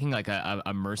brain was thinking like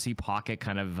a mercy pocket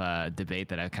kind of debate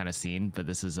that I've kind of seen, but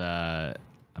this is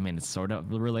I mean, it's sort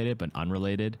of related but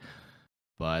unrelated.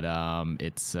 But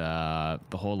it's the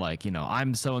whole like,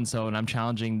 I'm so and so and I'm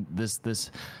challenging this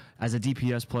as a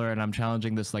DPS player, and I'm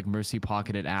challenging this like mercy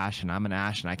pocketed Ashe, and I'm an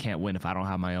Ashe, and I can't win if I don't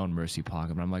have my own mercy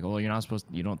pocket. But I'm like, well, you're not supposed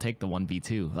to, you don't take the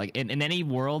 1v2. Like in any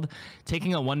world,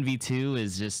 taking a 1v2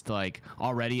 is just like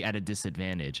already at a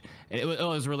disadvantage. It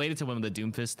was related to one of the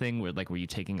Doomfist thing where you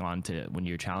taking on to when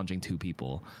you're challenging 2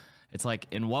 people. It's like,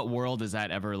 in what world is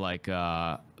that ever like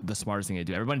the smartest thing to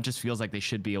do? Everyone just feels like they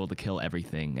should be able to kill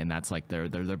everything, and that's like their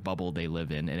bubble they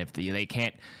live in. And if they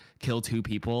can't kill 2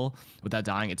 people without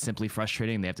dying, it's simply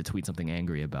frustrating. They have to tweet something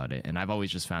angry about it, and I've always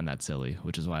just found that silly,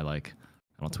 which is why like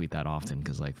I don't tweet that often,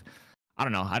 because like I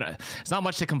don't know, it's not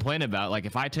much to complain about. Like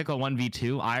if I took a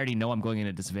 1v2, I already know I'm going in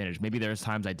a disadvantage. Maybe there's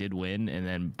times I did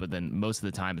win, but then most of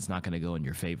the time it's not going to go in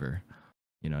your favor.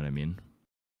 You know what I mean?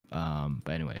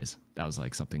 But anyways, that was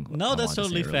like something. No, that's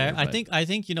totally fair. Earlier, I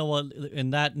think you know what.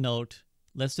 In that note,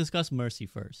 let's discuss mercy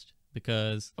first,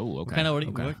 because we kind of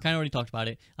already talked about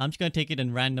it. I'm just gonna take it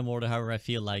in random order, however I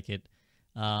feel like it.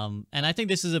 And I think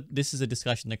this is a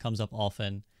discussion that comes up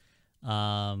often.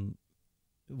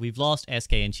 We've lost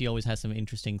Eskay, and she always has some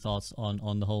interesting thoughts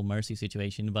on the whole mercy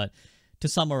situation. But to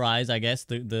summarize, I guess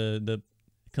the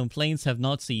complaints have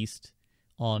not ceased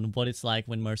on what it's like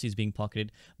when Mercy's being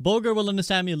pocketed. Bogur will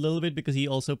understand me a little bit because he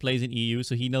also plays in EU,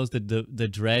 so he knows the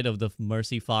dread of the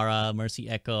Mercy Pharah, Mercy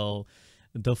Echo,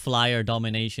 the flyer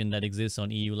domination that exists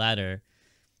on EU ladder.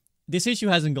 This issue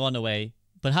hasn't gone away,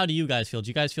 but how do you guys feel? Do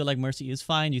you guys feel like Mercy is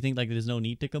fine? Do you think like there's no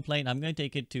need to complain? I'm going to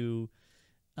take it to...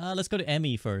 let's go to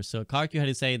Emmy first. So KarQ had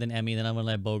to say, then Emmy, then I'm going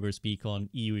to let Bogur speak on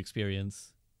EU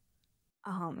experience.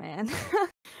 Oh, man.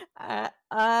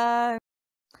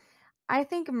 I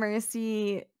think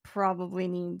Mercy probably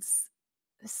needs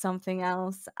something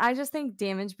else. I just think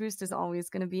damage boost is always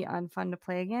going to be unfun to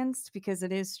play against because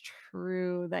it is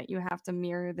true that you have to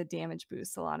mirror the damage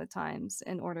boost a lot of times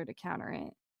in order to counter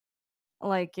it.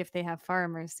 Like if they have Pharah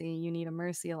Mercy, you need a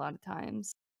Mercy a lot of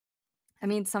times. I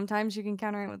mean, sometimes you can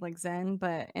counter it with like Zen,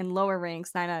 but in lower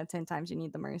ranks, 9 out of 10 times you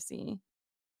need the Mercy.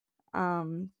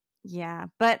 Yeah,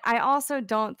 but I also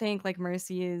don't think like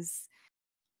Mercy is...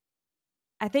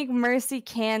 I think Mercy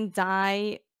can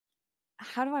die.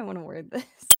 How do I want to word this?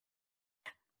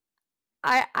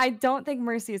 I don't think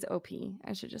Mercy is OP,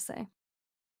 I should just say.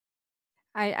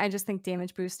 I just think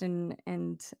damage boost and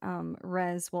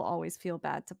res will always feel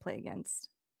bad to play against.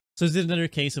 So is this another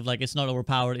case of like it's not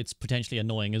overpowered, it's potentially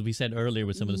annoying, as we said earlier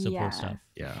with some of the support stuff?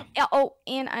 Yeah. Oh,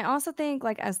 and I also think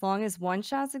like as long as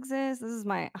one-shots exist, this is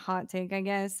my hot take, I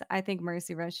guess, I think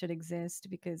Mercy Res should exist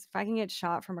because if I can get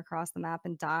shot from across the map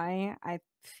and die, I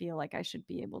feel like I should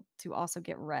be able to also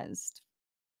get rezzed.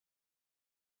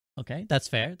 Okay, that's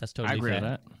fair. That's totally fair. I agree with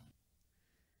that.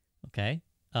 Okay.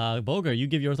 Bogur, you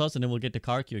give your thoughts and then we'll get to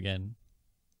KarQ again.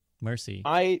 Mercy.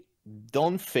 I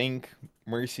don't think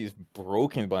Mercy is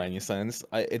broken by any sense.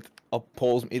 It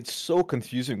appalls me. It's so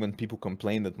confusing when people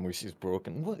complain that Mercy is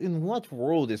broken. In what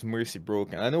world is Mercy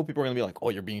broken? I know people are gonna be like, "Oh,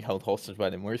 you're being held hostage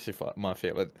by the Mercy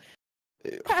Mafia," but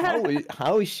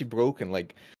how is she broken?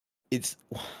 Like, it's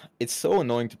so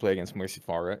annoying to play against Mercy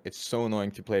Pharah. It's so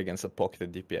annoying to play against a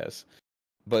pocketed DPS.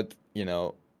 But you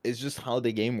know, it's just how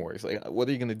the game works. Like, what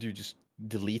are you gonna do? Just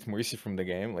delete Mercy from the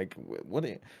game? Like,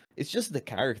 it's just the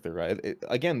character, right?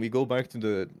 Again, we go back to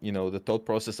the thought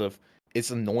process of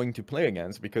it's annoying to play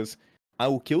against because I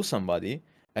will kill somebody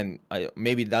and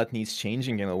maybe that needs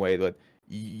changing in a way, but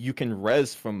you can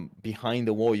res from behind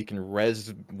the wall, you can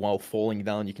res while falling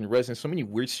down, you can res in so many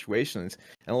weird situations,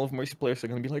 and a lot of Mercy players are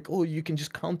gonna be like, oh, you can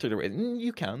just counter the res.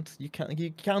 You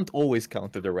can't always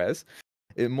counter the res.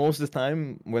 Most of the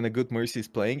time, when a good Mercy is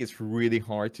playing, it's really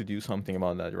hard to do something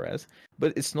about that res.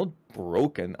 But it's not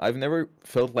broken. I've never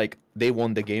felt like they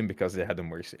won the game because they had a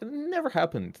Mercy. It never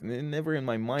happened. Never in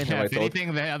my mind have I thought...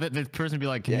 anything, the person would be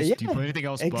like, do you put anything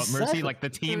else but Mercy? Like, the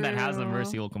team that has a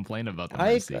Mercy will complain about the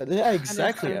Mercy. Yeah,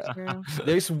 exactly.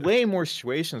 There's way more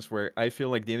situations where I feel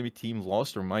like the enemy team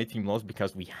lost or my team lost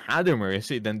because we had a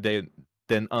Mercy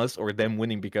than us or them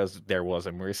winning because there was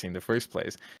a Mercy in the first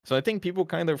place. So I think people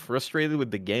kind of frustrated with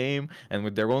the game and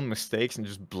with their own mistakes and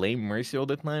just blame Mercy all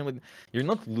the time. But you're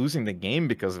not losing the game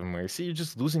because of Mercy. You're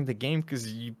just losing the game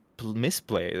because you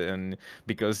misplayed and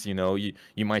because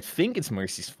you might think it's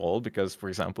Mercy's fault because, for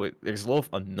example, there's a lot of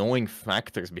annoying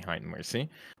factors behind Mercy,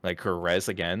 like her res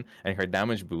again and her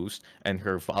damage boost and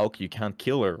her Valk. You can't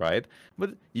kill her, right?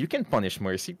 But you can punish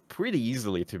Mercy pretty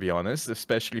easily, to be honest,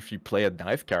 especially if you play a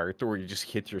dive character where you just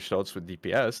hit your shots with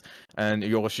DPS and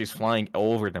she's flying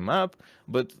all over the map.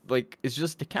 But like, it's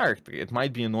just the character. It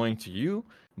might be annoying to you,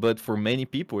 but for many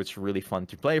people, it's really fun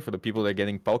to play. For the people that are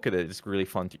getting pocketed, it's really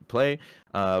fun to play.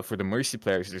 For the Mercy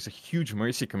players, there's a huge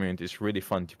Mercy community. It's really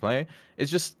fun to play.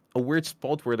 It's just a weird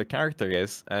spot where the character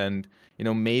is. And,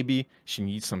 maybe she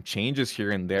needs some changes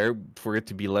here and there for it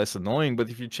to be less annoying. But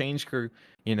if you change her,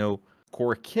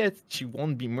 core kit, she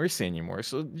won't be Mercy anymore.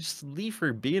 So just leave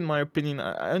her be, in my opinion.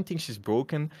 I don't think she's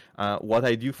broken. What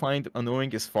I do find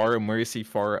annoying is Pharah Mercy,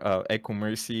 Echo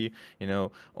Mercy,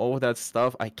 all of that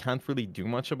stuff. I can't really do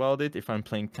much about it if I'm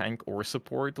playing tank or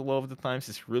support a lot of the times.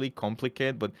 It's really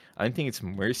complicated, but I don't think it's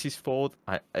Mercy's fault.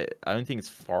 I don't think it's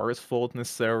Pharah's fault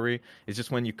necessarily. It's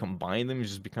just when you combine them, it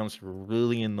just becomes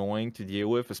really annoying to deal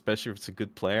with, especially if it's a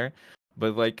good player.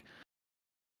 But like,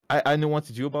 I know what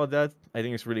to do about that. I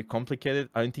think it's really complicated.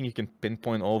 I don't think you can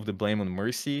pinpoint all of the blame on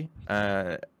Mercy.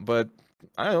 But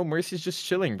I don't know, Mercy's just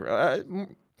chilling, bro.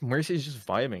 Mercy's just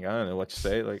vibing. I don't know what to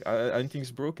say. Like, I don't think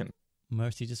it's broken.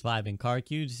 Mercy just vibing.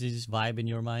 KarQ, does he just vibe in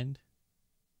your mind?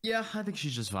 Yeah, I think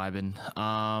she's just vibing.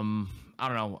 I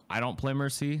don't know. I don't play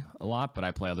Mercy a lot, but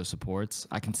I play other supports.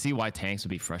 I can see why tanks would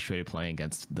be frustrated playing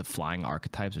against the flying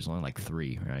archetypes. There's only like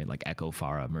 3, right? Like Echo,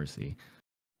 Pharah, Mercy.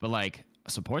 But like,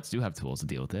 supports do have tools to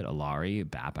deal with it. Illari,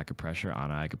 Bap, I could pressure.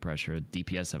 Ana, I could pressure.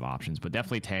 DPS have options, but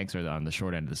definitely tanks are on the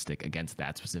short end of the stick against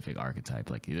that specific archetype.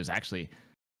 Like, there's actually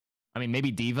I mean,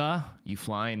 maybe Diva, you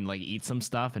fly and like eat some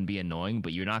stuff and be annoying,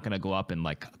 but you're not gonna go up and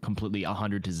like completely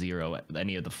 100-0 at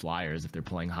any of the flyers if they're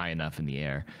playing high enough in the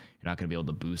air. You're not gonna be able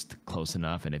to boost close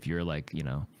enough, and if you're like, you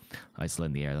know, isolated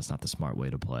in the air, that's not the smart way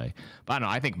to play. But I don't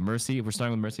know. I think Mercy. If we're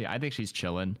starting with Mercy, I think she's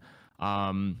chilling.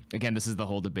 Again, this is the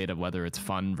whole debate of whether it's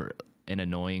fun and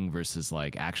annoying versus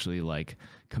like actually like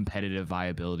competitive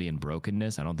viability and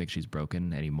brokenness. I don't think she's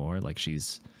broken anymore. Like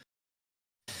she's.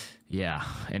 Yeah,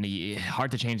 and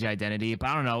hard to change the identity, but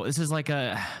I don't know. This is like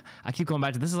I keep going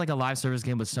back to this is like a live service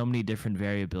game with so many different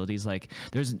variabilities. Like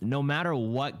there's no matter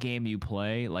what game you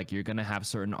play, like you're gonna have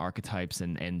certain archetypes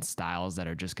and styles that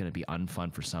are just gonna be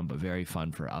unfun for some, but very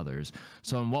fun for others.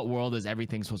 So in what world is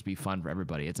everything supposed to be fun for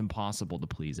everybody? It's impossible to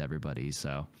please everybody.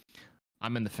 So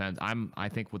I'm in the fence. I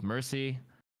think with Mercy,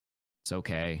 it's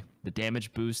okay. The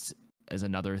damage boost is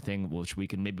another thing which we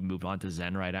can maybe move on to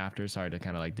Zen right after. Sorry to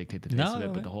kind of like dictate the pace of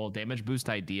it, but the whole damage boost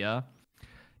idea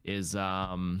is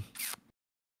annoying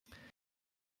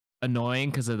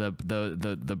because of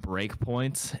the break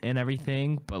points and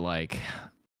everything. But like,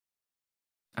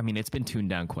 I mean, it's been tuned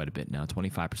down quite a bit now.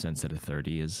 25% instead of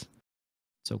 30 is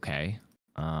it's okay.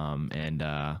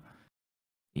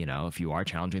 You know, if you are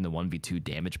challenging the 1v2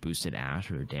 damage boosted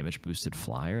Ashe or damage boosted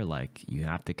Flyer, like you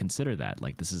have to consider that.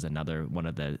 Like this is another one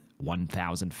of the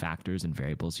 1,000 factors and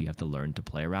variables you have to learn to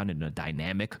play around in a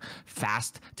dynamic,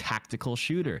 fast, tactical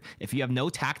shooter. If you have no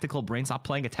tactical brain, stop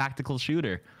playing a tactical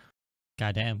shooter.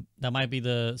 Goddamn, that might be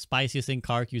the spiciest thing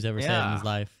KarQ's ever said in his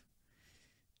life.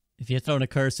 If he had thrown a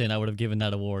curse in, I would have given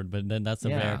that award, but then that's a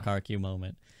rare KarQ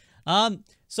moment.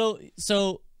 So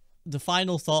the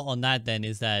final thought on that then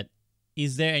is that,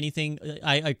 is there anything,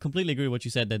 I completely agree with what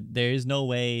you said, that there is no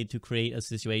way to create a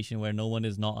situation where no one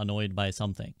is not annoyed by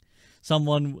something.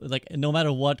 Someone, like, no matter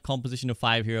what composition of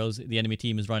 5 heroes the enemy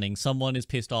team is running, someone is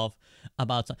pissed off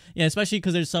about something. Yeah, especially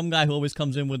because there's some guy who always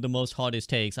comes in with the most hottest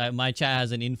takes. My chat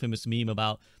has an infamous meme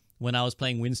about when I was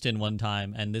playing Winston one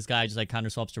time, and this guy just like counter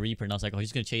swaps to Reaper, and I was like, oh,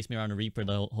 he's going to chase me around a Reaper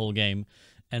the whole game.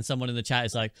 And someone in the chat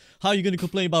is like, how are you going to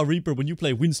complain about Reaper when you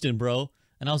play Winston, bro?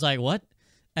 And I was like, what?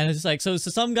 And it's just like, so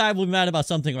some guy will be mad about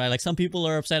something, right? Like some people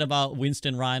are upset about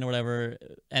Winston, Ryan, or whatever.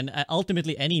 And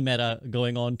ultimately any meta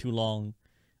going on too long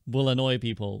will annoy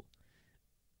people.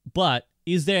 But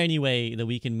is there any way that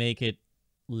we can make it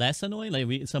less annoying?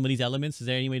 Like some of these elements, is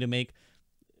there any way to make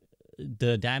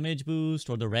the damage boost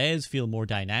or the res feel more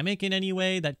dynamic in any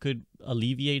way that could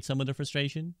alleviate some of the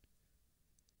frustration?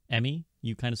 Emmy,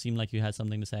 you kind of seem like you had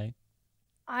something to say.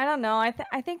 I don't know. I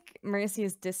think Mercy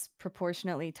is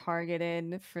disproportionately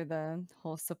targeted for the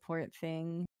whole support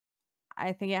thing.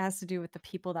 I think it has to do with the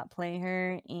people that play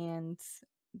her and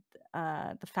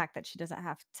the fact that she doesn't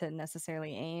have to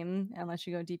necessarily aim unless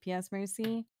you go DPS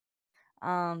Mercy.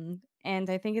 And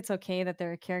I think it's okay that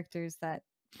there are characters that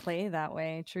play that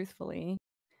way, truthfully.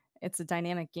 It's a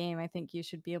dynamic game. I think you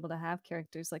should be able to have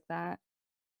characters like that.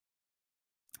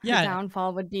 Yeah. The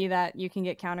downfall would be that you can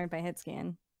get countered by hit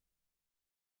scan.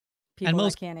 People and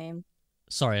most that can't aim.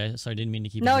 Sorry, I didn't mean to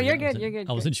keep. No, you're good. You're good.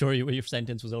 I wasn't sure your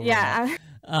sentence was over. Yeah.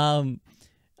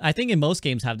 I think in most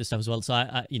games have this stuff as well. So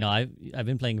I've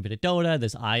been playing a bit of Dota.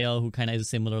 There's Io who kind of is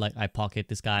similar. Like I pocket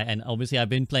this guy, and obviously I've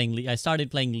been playing. I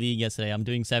started playing League yesterday. I'm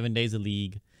doing 7 days of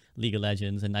League of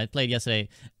Legends, and I played yesterday.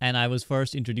 And I was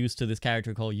first introduced to this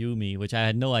character called Yuumi, which I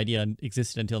had no idea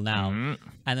existed until now.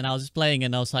 And then I was just playing,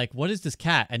 and I was like, "What is this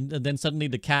cat?" And then suddenly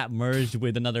the cat merged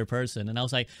with another person, and I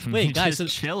was like, "Wait, guys!" So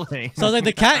chilling. So I was like,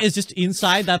 "The cat is just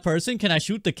inside that person. Can I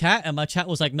shoot the cat?" And my chat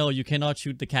was like, "No, you cannot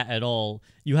shoot the cat at all.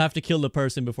 You have to kill the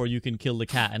person before you can kill the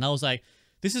cat." And I was like,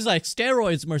 "This is like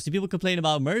steroids, Mercy. People complain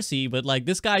about Mercy, but like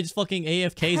this guy just fucking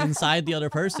AFKs inside the other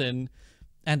person,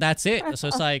 and that's it." So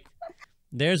it's like,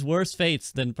 there's worse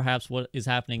fates than perhaps what is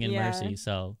happening in Mercy.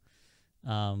 So,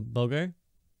 Bogur?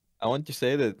 I want to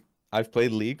say that I've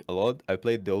played League a lot. I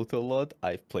played Dota a lot.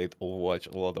 I've played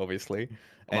Overwatch a lot, obviously.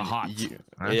 And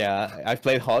yeah, I've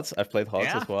played HOTS. I've played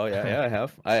HOTS as well. Yeah, I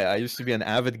have. I used to be an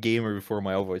avid gamer before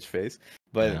my Overwatch phase.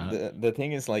 But the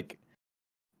thing is, like,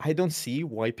 I don't see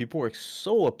why people are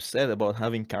so upset about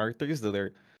having characters that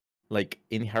are, like,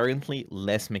 inherently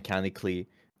less mechanically.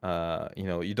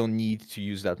 You don't need to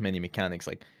use that many mechanics.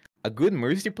 Like a good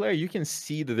Mercy player, you can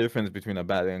see the difference between a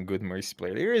bad and a good Mercy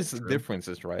player. There is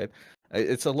differences, right?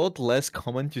 It's a lot less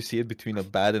common to see it between a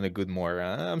bad and a good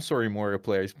Moira. I'm sorry, Moira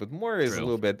players, but Moira is a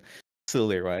little bit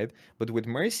silly, right? But with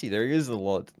Mercy, there is a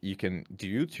lot you can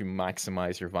do to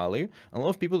maximize your value. A lot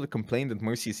of people that complain that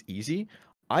Mercy is easy,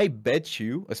 I bet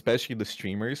you, especially the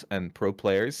streamers and pro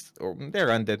players, or there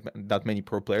aren't that many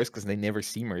pro players because they never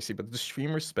see Mercy, but the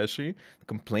streamers especially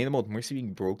complain about Mercy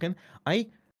being broken. I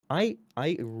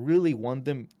I really want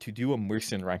them to do a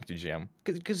Mercy in Rank to GM,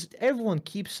 because everyone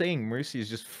keeps saying Mercy is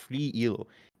just free elo.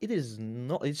 It is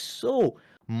not. It's so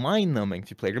mind-numbing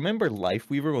to play. Remember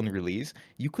Lifeweaver on release?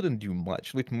 You couldn't do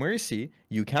much. With Mercy,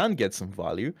 you can get some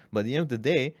value, but at the end of the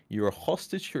day, you're a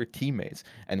hostage to your teammates.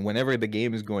 And whenever the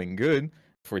game is going good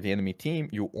for the enemy team,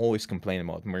 you always complain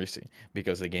about Mercy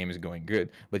because the game is going good.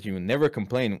 But you never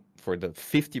complain for the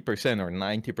 50% or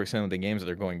 90% of the games that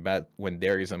are going bad when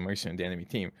there is a Mercy on the enemy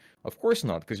team. Of course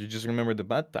not, because you just remember the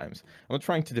bad times. I'm not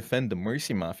trying to defend the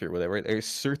Mercy Mafia or whatever. There's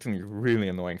certainly really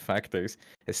annoying factors,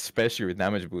 especially with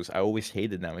damage boost. I always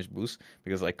hated damage boost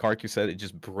because, like KarQ said, it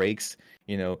just breaks,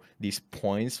 you know, these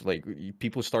points. Like,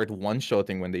 people start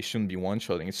one-shotting when they shouldn't be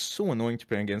one-shotting. It's so annoying to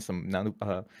play against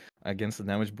against a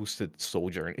damage boosted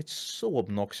soldier. It's so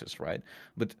obnoxious, right?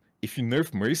 But if you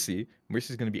nerf Mercy,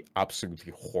 Mercy is going to be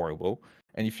absolutely horrible.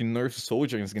 And if you nerf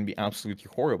Soldier, it's going to be absolutely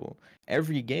horrible.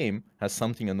 Every game has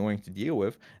something annoying to deal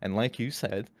with. And like you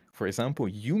said, for example,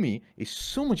 Yuumi is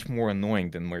so much more annoying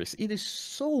than Mercy. It is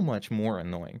so much more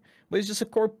annoying. But it's just a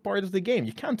core part of the game.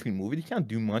 You can't remove it. You can't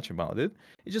do much about it.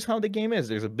 It's just how the game is.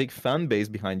 There's a big fan base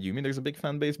behind Yuumi. There's a big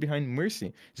fan base behind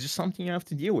Mercy. It's just something you have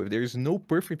to deal with. There's no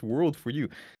perfect world for you.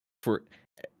 For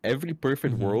every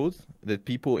perfect world that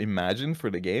people imagine for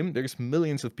the game, there's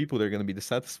millions of people that are going to be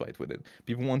dissatisfied with it.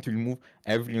 People want to remove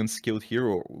every unskilled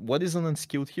hero. What is an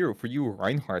unskilled hero? For you,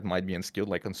 Reinhardt might be unskilled,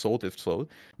 like Consult if so.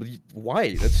 But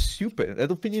why? That's stupid.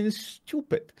 That opinion is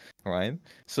stupid, right?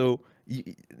 So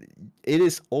it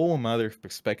is all a matter of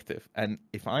perspective. And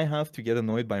if I have to get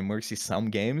annoyed by Mercy some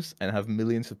games and have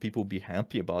millions of people be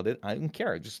happy about it, I don't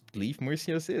care. Just leave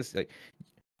Mercy as is. Like,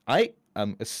 I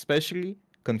am especially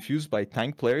confused by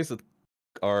tank players that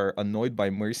are annoyed by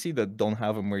Mercy that don't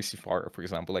have a Mercy Pharah, for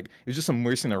example. Like, it's just a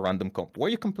Mercy in a random comp. Why are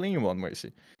you complaining about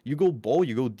Mercy? You go Ball,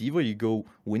 you go Diva, you go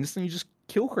Winston, you just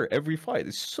kill her every fight.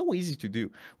 It's so easy to do.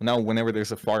 Now, whenever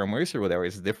there's a Pharah Mercy or whatever,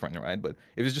 it's different, right? But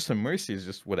if it's just a Mercy, it's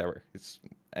just whatever. It's,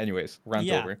 anyways, rant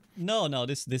over. No,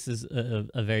 this is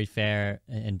a very fair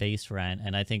and based rant.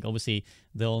 And I think, obviously,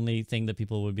 the only thing that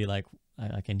people would be like,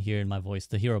 I can hear in my voice,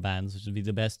 the hero bans, which would be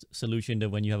the best solution to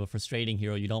when you have a frustrating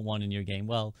hero you don't want in your game.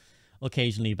 Well,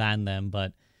 occasionally ban them,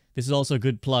 but this is also a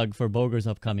good plug for Bogur's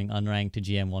upcoming Unranked to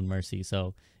GM1 Mercy.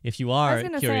 So if you are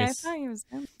curious,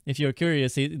 if you're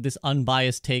curious, this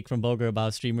unbiased take from Bogur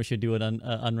about streamers should do it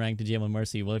Unranked to GM1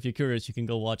 Mercy. Well, if you're curious, you can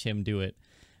go watch him do it.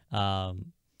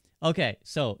 Okay,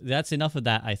 so that's enough of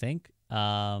that, I think.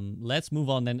 Let's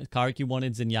move on then. KarQ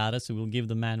wanted Zenyatta, so we'll give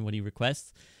the man what he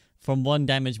requests. From one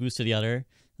damage boost to the other,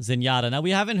 Zenyatta. Now, we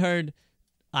haven't heard,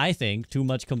 I think, too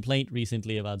much complaint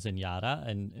recently about Zenyatta,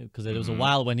 and because there was a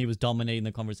while when he was dominating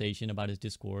the conversation about his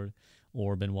Discord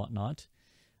orb and whatnot.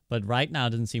 But right now, it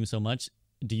doesn't seem so much.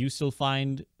 Do you still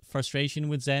find frustration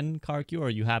with Zen, KarQ, or are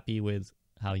you happy with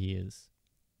how he is?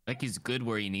 Like, he's good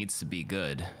where he needs to be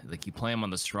good. Like, you play him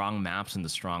on the strong maps and the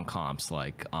strong comps,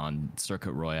 like on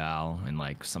Circuit Royale and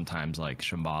like sometimes like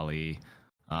Shambali.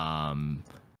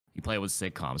 You play with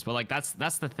sitcoms, but like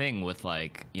that's the thing with,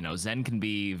 like, you know, Zen can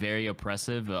be very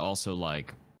oppressive, but also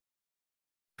like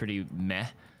pretty meh,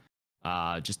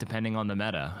 just depending on the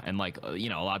meta. And like, you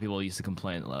know, a lot of people used to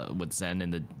complain with Zen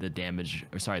and the damage,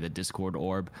 or sorry, the Discord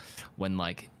orb, when,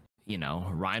 like, you know,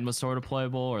 Ryan was sort of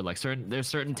playable, or like there's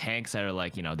certain tanks that are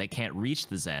like, you know, they can't reach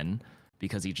the Zen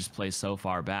because he just plays so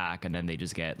far back, and then they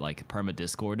just get like perma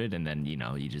discorded, and then, you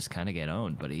know, you just kind of get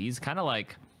owned. But he's kind of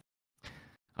like,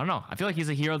 I don't know. I feel like he's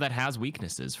a hero that has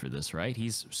weaknesses for this, right?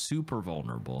 He's super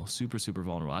vulnerable, super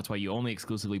vulnerable. That's why you only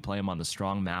exclusively play him on the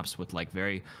strong maps with like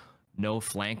very no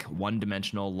flank,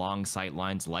 one-dimensional long sight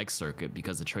lines like Circuit,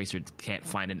 because the Tracer can't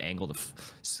find an angle to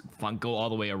go all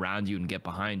the way around you and get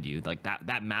behind you. Like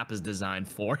that map is designed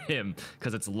for him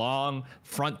because it's long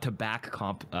front to back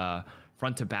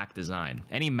design.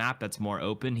 Any map that's more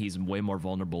open, he's way more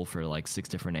vulnerable for like 6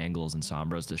 different angles and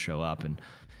Sombras to show up, and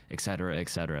et cetera, et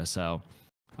cetera. So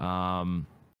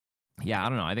yeah, I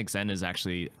don't know. I think Zen is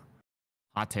actually,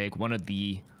 hot take, one of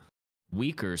the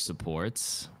weaker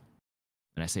supports,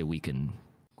 and I say weak in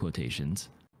quotations,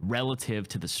 relative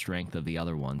to the strength of the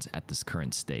other ones at this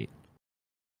current state.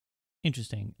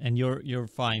 Interesting. And you're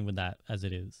fine with that as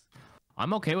it is?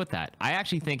 I'm okay with that. I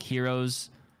actually think heroes,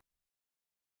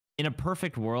 in a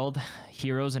perfect world,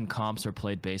 heroes and comps are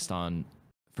played based on,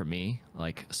 for me,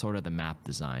 like sort of the map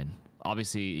design.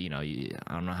 Obviously, you know, I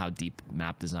don't know how deep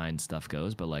map design stuff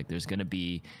goes, but like there's going to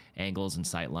be angles and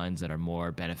sight lines that are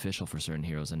more beneficial for certain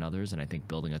heroes than others, and I think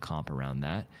building a comp around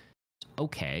that is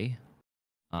okay.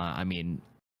 I mean,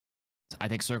 I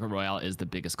think Circuit Royale is the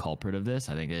biggest culprit of this.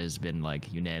 I think it has been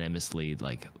like unanimously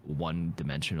like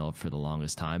one-dimensional for the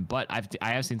longest time, but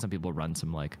I have seen some people run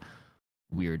some like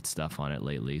weird stuff on it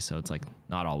lately, so it's like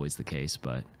not always the case,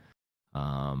 but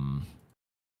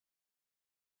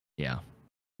yeah.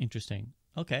 Interesting.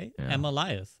 Okay. Yeah.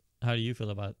 Emiliath, how do you feel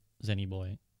about Zenny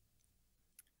Boy?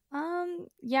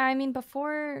 Yeah, I mean,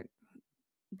 before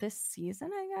this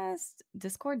season, I guess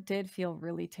Discord did feel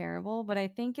really terrible, but I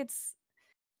think it's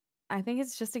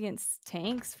just against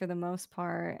tanks for the most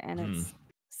part, and it's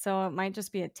so it might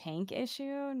just be a tank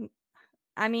issue.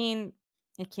 I mean,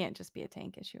 it can't just be a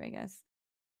tank issue, I guess.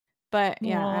 But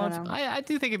yeah, I don't know. I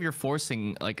do think if you're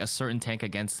forcing like a certain tank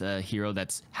against a hero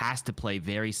that's has to play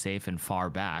very safe and far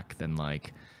back, then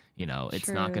like, you know, it's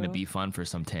not going to True. be fun for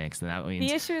some tanks. And that means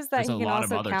The issue is that there's a he can lot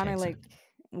of also other counter tanks. like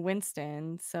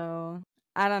Winston, so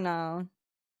I don't know.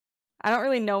 I don't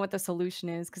really know what the solution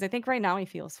is because I think right now he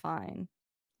feels fine,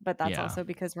 but that's Yeah. also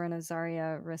because we're in a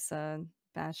Zarya, Rissa,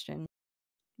 Bastion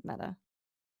meta.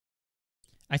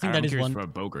 I think that is one. For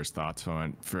Bogur's thoughts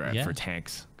on for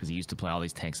tanks, because he used to play all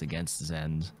these tanks against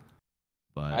Zens.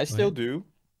 But I still do,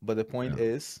 but the point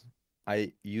is,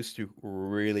 I used to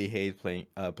really hate playing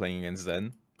against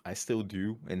Zen. I still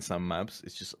do in some maps.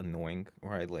 It's just annoying,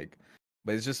 right? Like,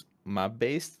 but it's just map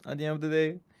based at the end of the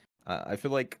day. I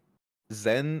feel like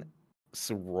Zen's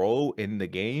role in the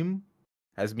game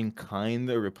has been kind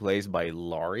of replaced by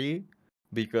Illari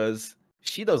because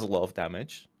she does a lot of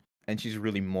damage and she's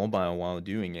really mobile while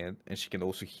doing it, and she can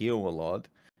also heal a lot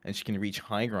and she can reach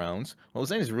high grounds. Well,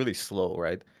 Zen is really slow,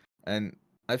 right? And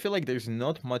I feel like there's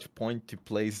not much point to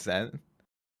play Zen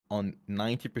on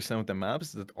 90% of the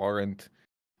maps that aren't,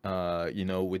 you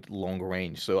know, with long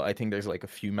range. So I think there's like a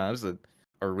few maps that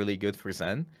are really good for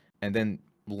Zen, and then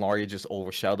Illari just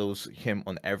overshadows him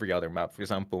on every other map. For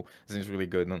example, Zen is really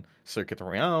good on Circuit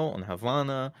Royale, on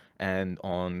Havana, and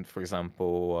on, for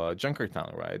example,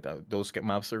 Junkertown, right? Those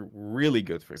maps are really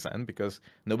good for Zen because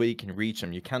nobody can reach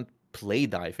him. You can't play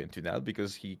dive into that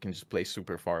because he can just play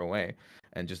super far away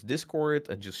and just discord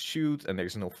and just shoot, and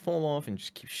there's no fall off and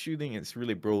just keep shooting. It's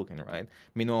really broken, right?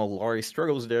 Meanwhile, Illari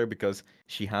struggles there because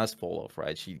she has fall off,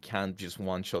 right? She can't just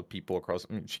one shot people across.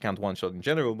 I mean, she can't one shot in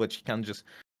general, but she can just,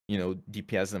 you know,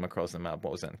 DPS them across the map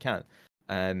while Zen can.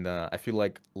 And I feel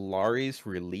like Illari's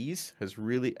release has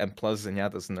really, and plus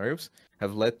Zenyatta's nerfs,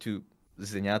 have led to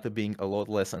Zenyatta being a lot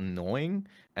less annoying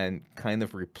and kind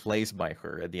of replaced by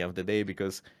her at the end of the day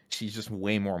because she's just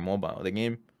way more mobile. The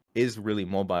game is really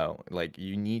mobile. Like,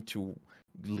 you need to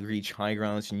reach high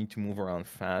grounds, you need to move around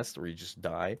fast or you just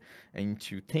die, and you need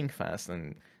to think fast,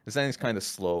 and Zen is kind of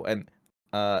slow. And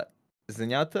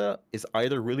Zenyatta is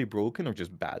either really broken or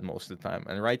just bad most of the time.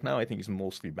 And right now I think he's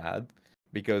mostly bad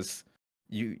because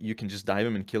you can just dive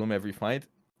him and kill him every fight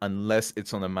unless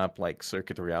it's on a map like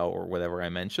Circuit Royale or whatever I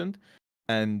mentioned.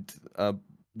 And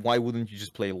why wouldn't you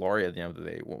just play Illari at the end of the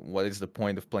day? What is the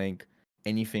point of playing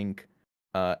anything?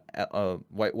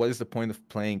 What is the point of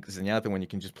playing Zenyatta when you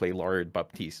can just play Illari or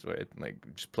Baptiste, right? Like,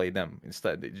 just play them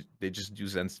instead. They just do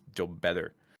Zen's job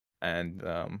better. And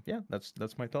yeah,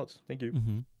 that's my thoughts. Thank you.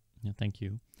 Mm-hmm. Yeah, thank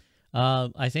you.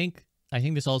 I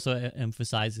think this also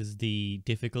emphasizes the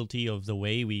difficulty of the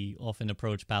way we often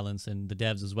approach balance, and the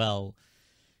devs as well,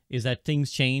 is that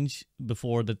things change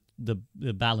before the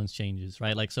balance changes,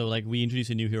 right? Like, so like we introduce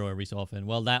a new hero every so often.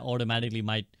 Well, that automatically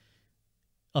might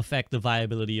affect the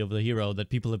viability of the hero that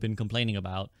people have been complaining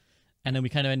about. And then we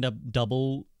kind of end up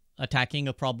double attacking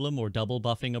a problem or double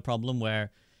buffing a problem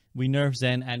where we nerf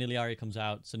Zen and Illari comes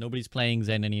out, so nobody's playing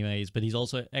Zen anyways, but he's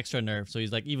also extra nerfed, so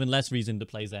he's like even less reason to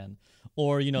play Zen.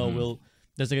 Or, you know,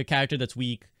 there's like a character that's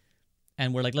weak,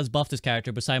 and we're like, let's buff this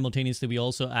character, but simultaneously we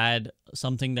also add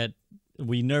something that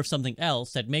we nerf something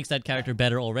else that makes that character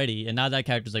better already, and now that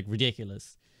character's like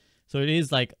ridiculous. So it is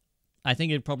like, I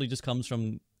think it probably just comes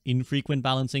from infrequent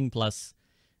balancing plus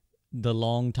the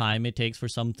long time it takes for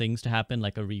some things to happen,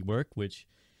 like a rework, which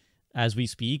as we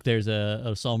speak, there's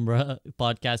a Sombra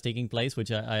podcast taking place, which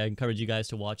I encourage you guys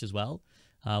to watch as well,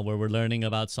 where we're learning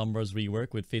about Sombra's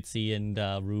rework with Fitzy and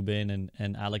Ruben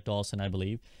and Alec Dawson, I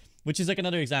believe, which is like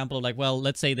another example of like, well,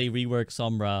 let's say they rework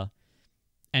Sombra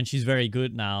and she's very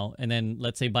good now, and then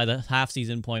let's say by the half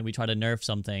season point we try to nerf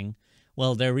something.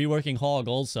 Well, they're reworking Hog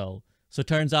also. So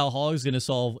turns out Hog's going to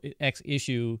solve X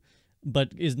issue,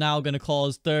 but is now going to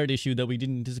cause third issue that we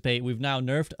didn't anticipate. We've now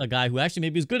nerfed a guy who actually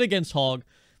maybe is good against Hog.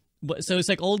 But so it's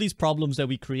like all these problems that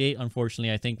we create,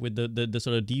 unfortunately, I think, with the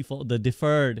sort of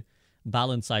deferred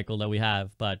balance cycle that we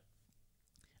have. But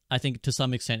I think to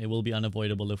some extent it will be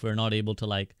unavoidable if we're not able to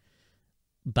like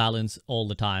balance all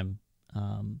the time.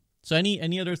 So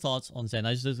any other thoughts on Zen?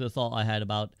 That's just a thought I had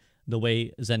about the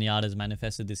way Zenyatta has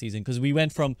manifested this season, because we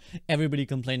went from everybody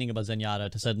complaining about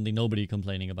Zenyatta to suddenly nobody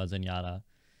complaining about Zenyatta.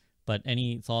 But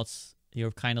any thoughts?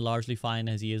 You're kind of largely fine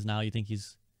as he is now. You think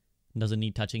he's Doesn't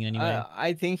need touching anyway.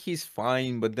 I think he's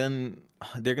fine, but then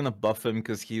they're gonna buff him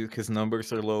because his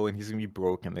numbers are low and he's gonna be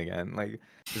broken again. Like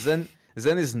Zen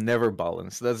is never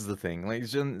balanced. That's the thing. Like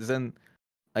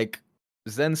like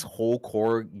Zen's whole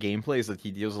core gameplay is that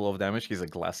he deals a lot of damage. He's a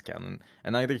glass cannon,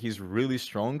 and either he's really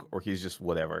strong or he's just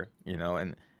whatever, you know.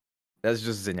 And that's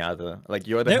just Zenyatta. Like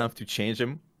you either have to change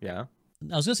him, yeah.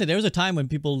 I was gonna say there was a time when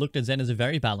people looked at Zen as a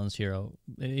very balanced hero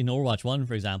in Overwatch 1,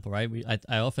 for example, right?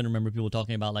 I often remember people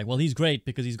talking about like, well, he's great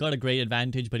because he's got a great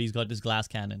advantage, but he's got this glass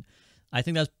cannon. I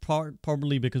think that's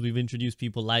probably because we've introduced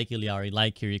people like Illari,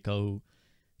 like Kiriko, who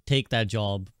take that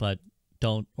job, but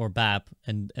don't, or BAP,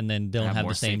 and then they don't have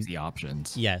more the same safety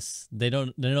options. Yes, they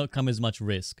don't come as much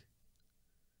risk.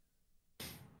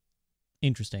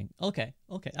 Interesting. Okay.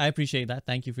 I appreciate that.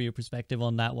 Thank you for your perspective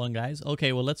on that one, guys.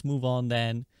 Okay, well, let's move on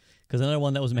then, because another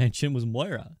one that was mentioned was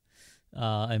Moira.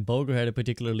 And Bogur had a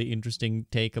particularly interesting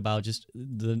take about just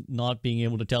the not being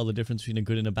able to tell the difference between a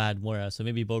good and a bad Moira. So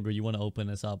maybe, Bogur, you want to open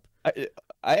us up?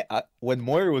 I when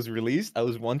Moira was released, I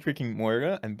was one-tricking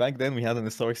Moira, and back then we had an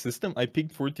SR system. I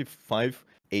picked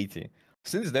 45-80.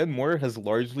 Since then, Moira has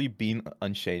largely been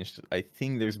unchanged. I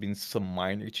think there's been some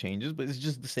minor changes, but it's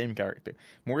just the same character.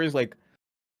 Moira's like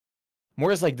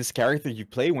this character you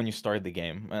play when you start the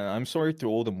game. And I'm sorry to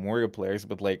all the Moira players,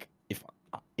 but like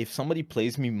if somebody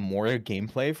plays me Moira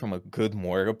gameplay from a good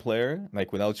Moira player,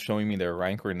 like without showing me their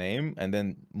rank or name, and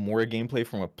then Moira gameplay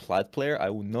from a plat player, I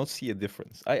would not see a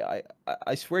difference. I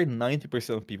swear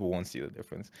 90% of people won't see the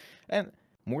difference. And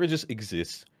Moira just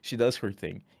exists. She does her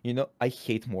thing. You know, I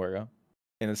hate Moira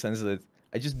in the sense that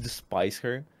I just despise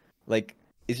her. Like,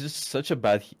 it's just such a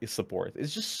bad support.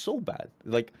 It's just so bad.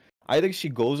 Like, either she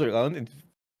goes around and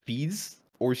feeds,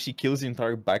 or she kills the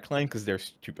entire backline because they're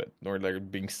stupid or they're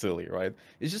being silly, right?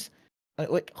 It's just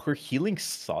like her healing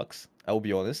sucks. I'll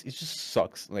be honest, it just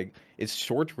sucks. Like it's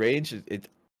short range. It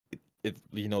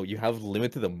you know, you have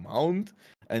limited amount,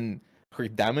 and her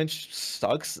damage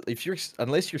sucks.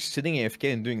 Unless you're sitting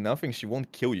AFK and doing nothing, she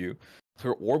won't kill you.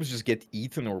 Her orbs just get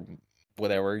eaten or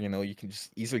whatever. You know, you can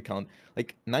just easily count.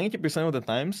 Like 90% of the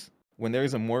times when there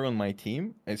is a Moira on my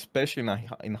team, especially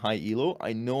in high elo,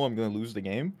 I know I'm gonna lose the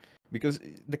game. Because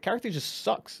the character just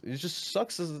sucks. It just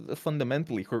sucks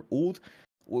fundamentally. Her ult,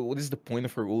 what is the point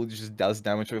of her ult? It just does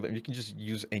damage. You can just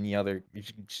use any other. You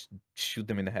can just shoot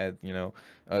them in the head. You know,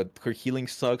 her healing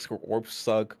sucks. Her orbs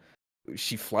suck.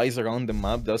 She flies around the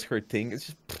map, does her thing. It's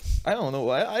just, I don't know.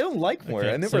 I don't like Moira.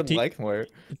 Okay, I never liked Moira.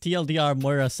 TLDR,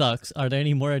 Moira sucks. Are there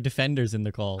any Moira defenders in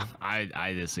the call?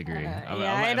 I disagree.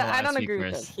 I don't agree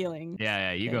with the healing.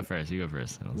 Yeah, you go first. You go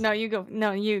first. No, you go.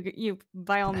 No, you.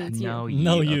 By all means, you.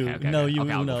 No, you.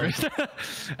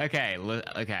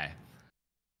 Okay.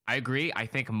 I agree. I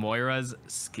think Moira's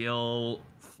skill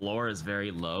floor is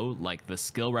very low. Like the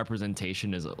skill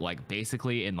representation is like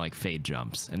basically in like fade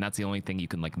jumps, and that's the only thing you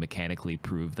can like mechanically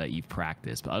prove that you've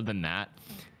practiced. But other than that,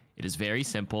 it is very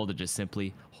simple to just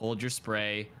simply hold your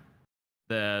spray.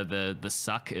 The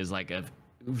suck is like a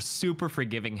super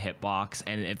forgiving hitbox,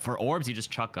 and for orbs you just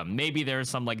chuck them. Maybe there's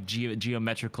some like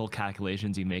geometrical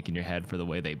calculations you make in your head for the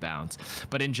way they bounce,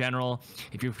 but in general,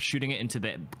 if you're shooting it into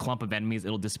the clump of enemies,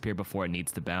 it'll disappear before it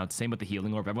needs to bounce. Same with the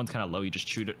healing orb. Everyone's kind of low, you just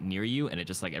shoot it near you and it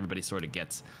just like everybody sort of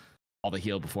gets all the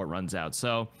heal before it runs out.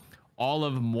 So all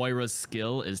of Moira's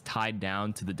skill is tied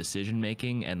down to the decision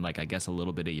making and like I guess a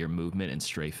little bit of your movement and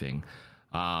strafing.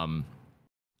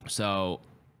 So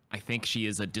I think she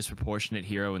is a disproportionate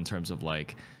hero in terms of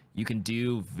like you can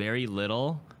do very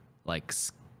little like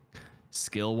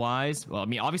skill wise. Well, I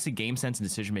mean, obviously game sense and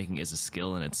decision making is a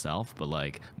skill in itself, but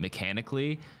like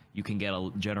mechanically you can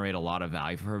generate a lot of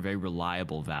value for her, very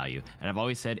reliable value. And I've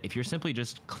always said if you're simply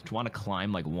just want to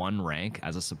climb like one rank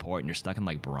as a support and you're stuck in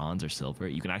like bronze or silver,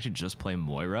 you can actually just play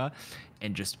Moira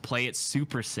and just play it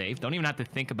super safe. Don't even have to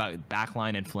think about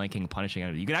backline and flanking,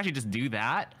 punishing. You can actually just do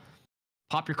that.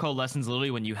 Pop your Coalescence literally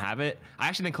when you have it. I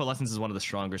actually think Coalescence is one of the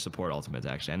stronger support ultimates,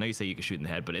 actually. I know you say you can shoot in the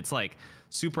head, but it's like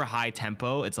super high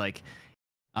tempo. It's like,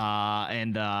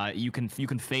 you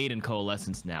can fade in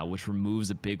Coalescence now, which removes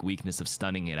a big weakness of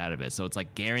stunning it out of it. So it's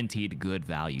like guaranteed good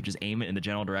value. Just aim it in the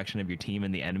general direction of your team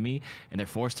and the enemy, and they're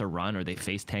forced to run or they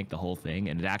face tank the whole thing.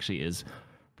 And it actually is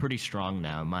pretty strong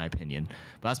now, in my opinion.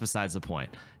 But that's besides the point.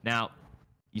 Now,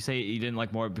 you say you didn't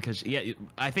like Moira because, yeah,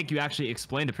 I think you actually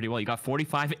explained it pretty well. You got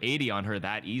 45-80 on her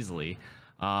that easily.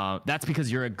 That's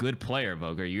because you're a good player,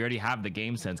 Bogur. You already have the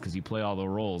game sense because you play all the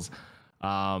roles.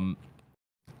 But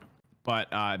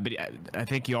I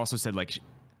think you also said, like,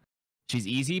 she's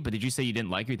easy, but did you say you didn't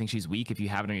like her? You think she's weak? If you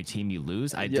have it on your team, you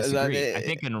lose? I disagree. I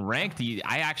think in ranked,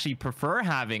 I actually prefer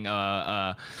having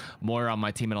Moira on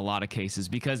my team in a lot of cases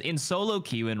because in solo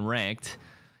queue in ranked,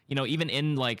 you know, even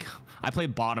in like, I play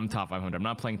bottom top 500. I'm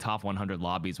not playing top 100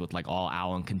 lobbies with like all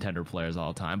AL and contender players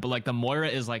all the time. But like the Moira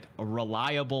is like a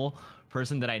reliable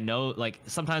person that I know. Like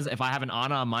sometimes if I have an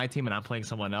Ana on my team and I'm playing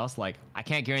someone else, like I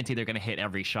can't guarantee they're gonna hit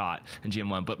every shot in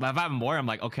GM1. But if I have Moira, I'm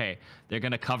like, okay, they're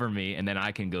gonna cover me, and then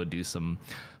I can go do some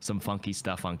funky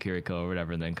stuff on Kiriko or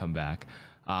whatever, and then come back.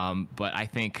 But I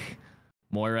think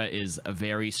Moira is a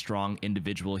very strong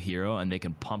individual hero, and they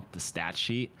can pump the stat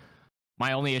sheet.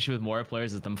 My only issue with Moira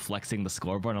players is them flexing the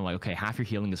scoreboard. I'm like, okay, half your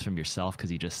healing is from yourself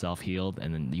because you just self-healed,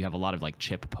 and then you have a lot of like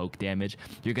chip poke damage.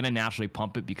 You're gonna naturally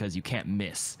pump it because you can't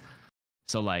miss.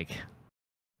 So like,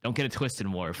 don't get it twisted,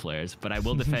 Moira players. But I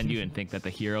will defend you and think that the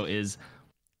hero is,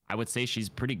 I would say she's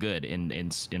pretty good in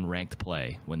ranked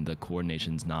play when the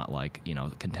coordination's not like, you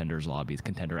know, contenders lobbies,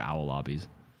 contender owl lobbies.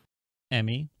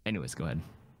 Emmy. Anyways, go ahead.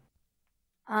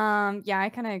 Yeah, I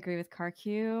kind of agree with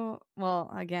KarQ.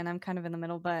 Well, again, I'm kind of in the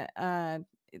middle, but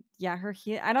yeah,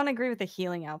 I don't agree with the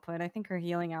healing output. I think her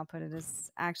healing output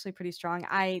is actually pretty strong.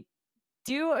 I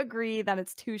do agree that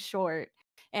it's too short,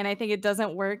 and I think it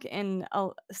doesn't work in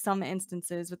some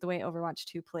instances with the way Overwatch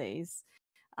 2 plays.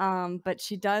 But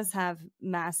she does have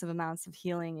massive amounts of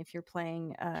healing if you're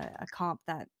playing a comp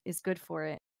that is good for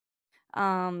it.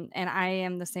 And I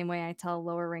am the same way. I tell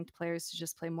lower ranked players to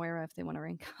just play Moira if they want to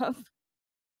rank up.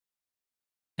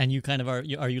 And you kind of are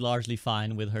you largely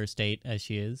fine with her state as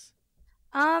she is?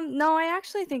 No, I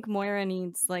actually think Moira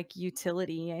needs like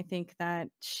utility. I think that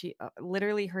she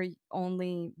literally her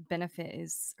only benefit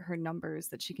is her numbers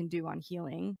that she can do on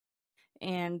healing.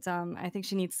 And I think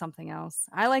she needs something else.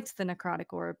 I liked the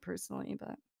necrotic orb personally,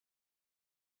 but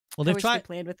well, they've tried. They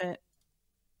played with it.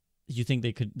 You think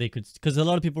they could because a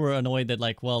lot of people were annoyed that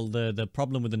like, well, the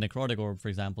problem with the necrotic orb, for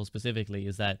example, specifically,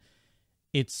 is that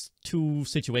it's too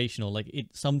situational. Like it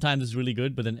sometimes is really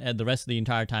good, but then the rest of the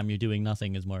entire time you're doing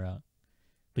nothing is Moira.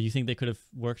 But you think they could have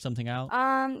worked something out?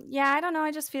 Yeah, I don't know.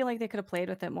 I just feel like they could have played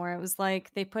with it more. It was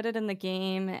like they put it in the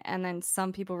game, and then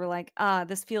some people were like,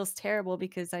 this feels terrible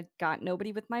because I got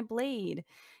nobody with my blade.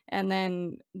 And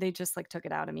then they just like took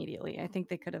it out immediately. I think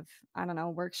they could have, I don't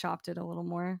know, workshopped it a little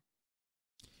more.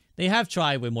 They have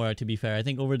tried with Moira, to be fair. I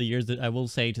think over the years that I will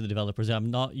say to the developers,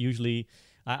 I'm not usually,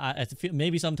 I feel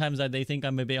maybe sometimes they think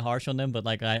I'm a bit harsh on them, but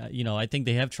like I think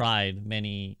they have tried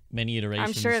many iterations.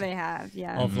 I'm sure they have,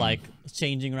 yeah. Of like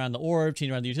changing around the orb,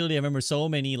 changing around the utility. I remember so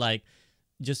many like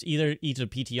just either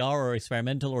PTR or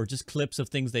experimental or just clips of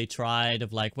things they tried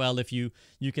of like, well, if you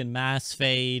can mass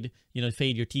fade,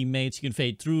 fade your teammates, you can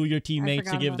fade through your teammates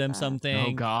to give them something.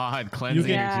 Oh God, cleansing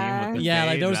your team with the yeah,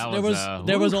 fade, like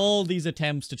there was all these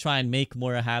attempts to try and make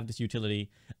Moira have this utility.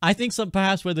 I think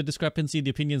perhaps where the discrepancy,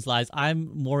 the opinions lies,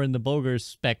 I'm more in the Bogur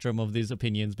spectrum of these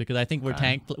opinions because I think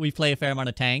we play a fair amount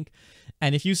of tank.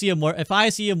 And if I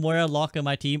see a Moira lock in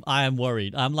my team, I am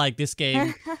worried. I'm like, this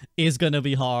game is gonna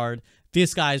be hard.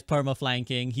 This guy's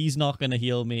perma-flanking. He's not going to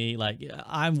heal me. Like,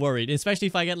 I'm worried. Especially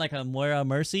if I get, like, a Moira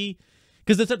Mercy.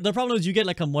 Because the problem is you get,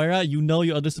 like, a Moira,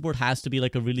 your other support has to be,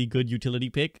 like, a really good utility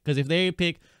pick. Because if they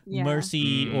pick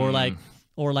Mercy or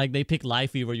they pick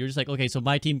Lifeweaver, you're just like, okay, so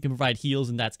my team can provide heals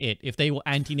and that's it. If they will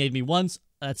anti-nade me once,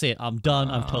 that's it. I'm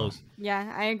done. I'm toast.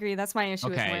 Yeah, I agree. That's my issue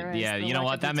with Moira. Yeah, you know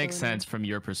what? That makes sense from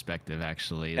your perspective,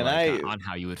 actually. And like, on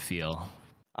how you would feel.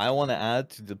 I want to add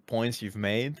to the points you've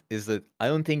made is that I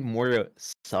don't think Moira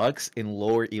sucks in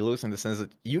lower elos in the sense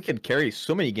that you can carry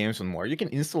so many games on Moira. You can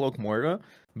insta-lock Moira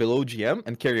below GM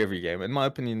and carry every game. In my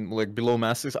opinion, like below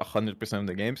Masters, 100% of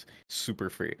the games, super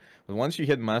free. But once you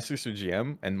hit Masters or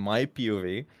GM, and my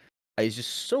POV, it's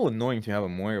just so annoying to have a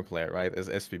Moira player, right, as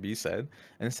SPB said.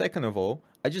 And second of all,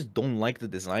 I just don't like the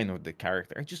design of the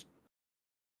character. I just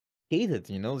hate it,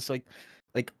 It's like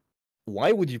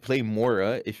why would you play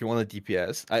Moira if you want a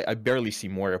DPS? I barely see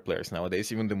Moira players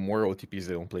nowadays. Even the Moira OTPs,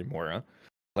 they don't play Moira.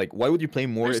 Like, why would you play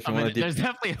Moira if you want a DPS? There's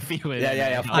definitely a few.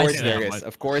 Yeah. Of course there is.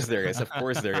 Of course there is. Of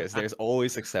course there is. There's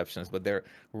always exceptions, but they're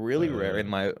really rare in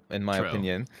my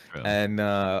opinion. True. And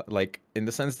like in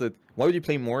the sense that why would you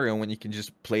play Moira when you can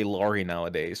just play Illari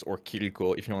nowadays or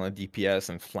Kiriko if you want a DPS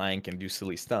and flank and do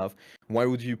silly stuff? Why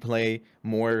would you play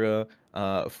Moira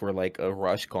for like a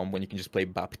rush comp when you can just play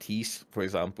Baptiste, for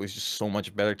example? It's just so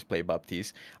much better to play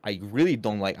Baptiste. I really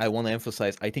don't like. I want to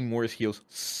emphasize. I think Moira's heals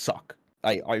suck.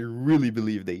 I really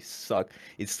believe they suck.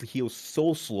 It's heals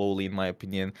so slowly, in my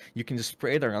opinion. You can just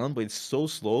spray it around, but it's so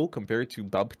slow compared to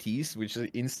Baptiste, which is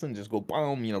instant, just go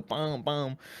bam, bam,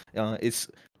 bam. It's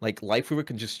Like Lifeweaver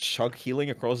can just chug healing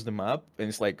across the map, and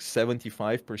it's like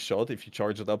 75 per shot if you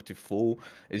charge it up to full.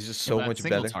 It's just so much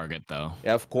single better. Target though.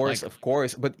 Yeah, of course, Like- of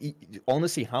course. But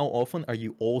honestly, how often are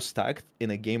you all stacked in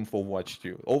a game of Overwatch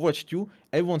 2? Overwatch 2,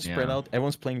 everyone's spread out,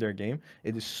 everyone's playing their game.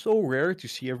 It is so rare to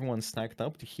see everyone stacked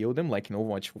up to heal them, like in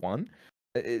Overwatch 1.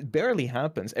 It barely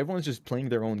happens. Everyone's just playing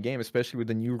their own game, especially with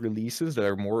the new releases that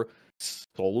are more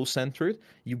solo-centered.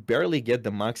 You barely get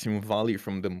the maximum value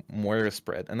from the Moira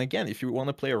spread. And again, if you want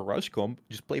to play a rush comp,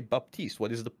 just play Baptiste.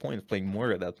 What is the point of playing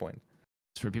Moira at that point?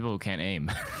 It's for people who can't aim.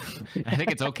 I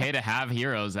think it's okay to have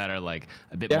heroes that are like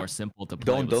a bit more simple to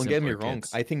play. Don't get me wrong.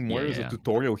 I think Moira is a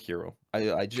tutorial hero.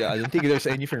 I don't think there's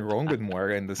anything wrong with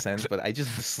Moira in the sense, but I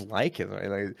just dislike it.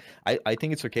 Right? Like, I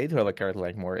think it's okay to have a character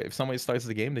like Moira. If somebody starts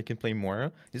the game, they can play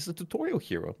Moira. This is a tutorial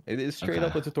hero. It is straight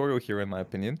up a tutorial hero in my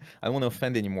opinion. I don't want to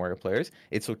offend any Moira players.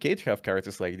 It's okay to have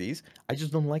characters like these. I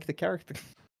just don't like the character.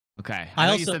 Okay. I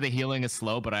know you said the healing is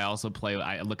slow, but I also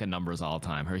I look at numbers all the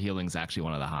time. Her healing's actually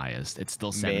one of the highest. It's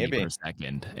still 70 per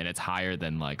second, and it's higher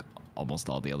than like almost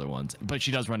all the other ones. But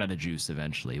she does run out of juice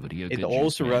eventually. But it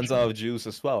also runs out of juice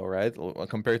as well, right?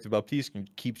 Compared to Baptiste, can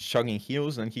keep chugging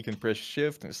heals, and he can press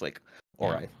shift, and it's like,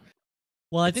 all right.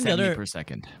 Well, I think the other per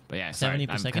second. But yeah, 70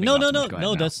 per second.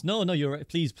 No. You're right.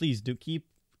 Please do keep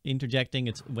interjecting.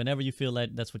 It's whenever you feel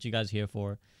that that's what you guys are here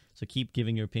for. So keep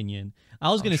giving your opinion.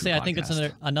 I was going to say, I think it's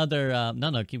another.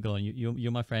 No, keep going.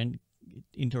 You're my friend.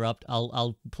 Interrupt.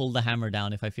 I'll pull the hammer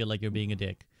down if I feel like you're being a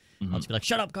dick. I'll just be like,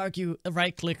 shut up, KarQ.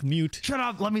 Right click, mute. Shut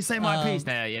up. Let me say my piece.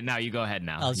 Now you go ahead.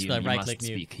 Now I'll just right click,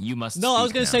 mute. Speak. You must. No, I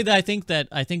was going to say that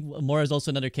I think Moira is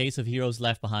also another case of heroes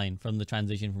left behind from the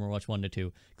transition from Overwatch 1 to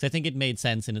 2. Because I think it made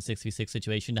sense in a 6v6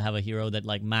 situation to have a hero that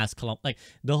like mass clump. Like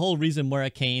the whole reason Moira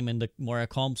came and the Moira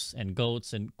comps and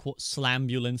goats and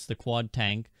Slambulance, the quad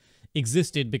tank,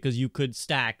 existed because you could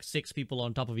stack 6 people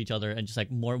on top of each other and just like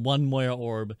one Moira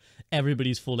orb,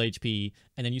 everybody's full HP,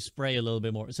 and then you spray a little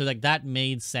bit more. So like that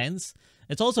made sense.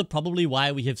 It's also probably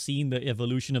why we have seen the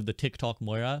evolution of the TikTok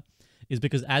Moira, is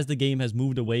because as the game has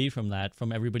moved away from that,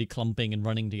 from everybody clumping and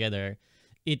running together,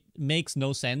 it makes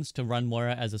no sense to run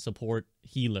Moira as a support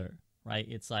healer, right?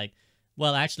 It's like,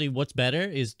 well, actually, what's better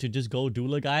is to just go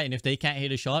doula guy, and if they can't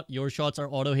hit a shot, your shots are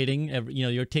auto-hitting.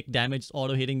 Your tick damage is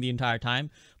auto-hitting the entire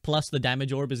time, plus the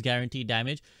damage orb is guaranteed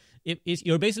damage.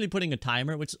 You're basically putting a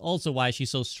timer, which is also why she's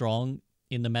so strong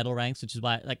in the metal ranks, which is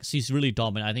why like she's really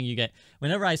dominant. I think you get,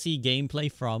 whenever I see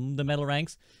gameplay from the metal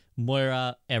ranks,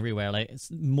 Moira everywhere. Like it's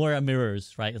Moira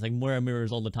mirrors, right? It's like Moira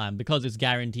mirrors all the time because it's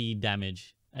guaranteed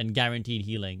damage and guaranteed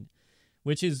healing,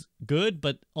 which is good,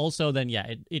 but also then,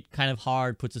 yeah, it kind of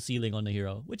hard puts a ceiling on the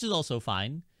hero, which is also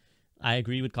fine. I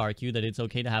agree with KarQ that it's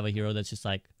okay to have a hero that's just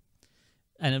like,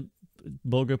 and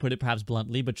Bogur put it perhaps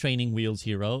bluntly, but training wheels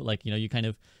hero. Like, you kind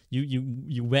of,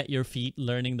 you wet your feet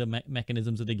learning the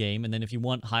mechanisms of the game, and then if you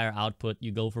want higher output,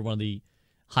 you go for one of the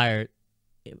higher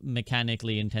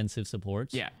mechanically intensive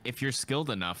supports. Yeah, if you're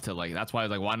skilled enough to like, that's why I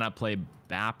was like, why not play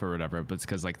BAP or whatever? But it's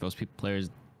because like those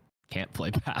players can't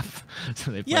play BAP,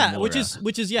 so they play Moira. which is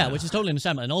totally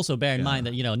understandable. And also bear in mind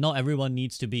that not everyone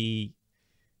needs to be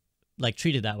like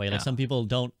treated that way. Like some people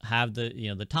don't have the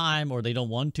the time, or they don't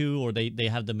want to, or they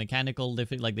have the mechanical,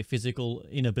 like the physical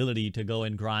inability to go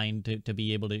and grind to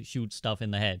be able to shoot stuff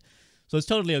in the head. So it's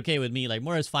totally okay with me. Like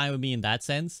Moira's fine with me in that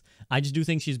sense. I just do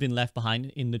think she's been left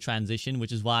behind in the transition,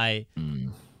 which is why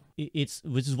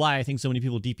I think so many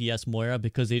people DPS Moira,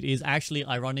 because it is actually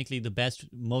ironically the best,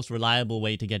 most reliable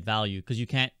way to get value, because you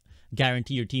can't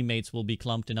guarantee your teammates will be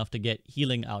clumped enough to get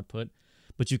healing output,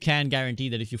 but you can guarantee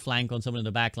that if you flank on someone in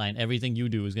the back line, everything you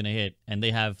do is going to hit, and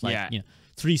they have like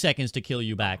 3 seconds to kill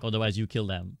you back, otherwise you kill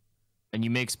them. And you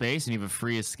make space and you have a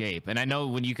free escape. And I know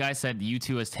when you guys said you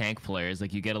two as tank players,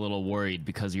 like you get a little worried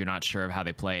because you're not sure of how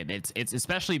they play it. It's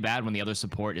especially bad when the other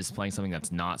support is playing something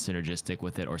that's not synergistic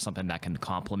with it, or something that can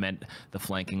complement the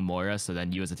flanking Moira. So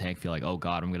then you as a tank feel like, oh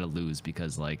god, I'm going to lose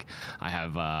because like I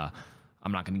have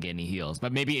I'm not going to get any heals.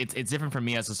 But maybe it's different for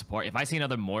me as a support. If I see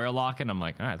another Moira lock-in, I'm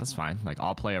like, all right, that's fine. Like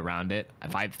I'll play around it.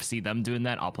 If I see them doing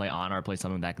that, I'll play on, or play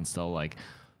something that can still like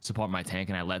support my tank,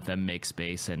 and I let them make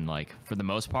space. And like for the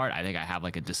most part, I think I have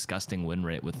like a disgusting win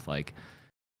rate with like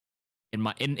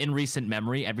in recent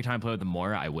memory. Every time I play with the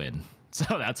Moira, I win. So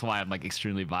that's why I'm like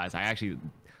extremely biased.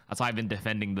 That's why I've been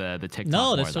defending the TikTok.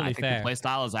 No, that's more. totally fair. The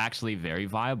playstyle is actually very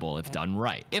viable if done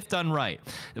right. If done right.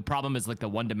 The problem is like the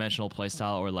one-dimensional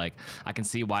playstyle, or like I can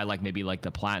see why like maybe like the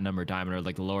platinum or diamond or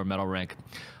like the lower metal rank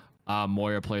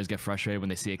Moira players get frustrated when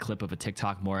they see a clip of a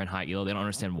TikTok Moira in high elo. They don't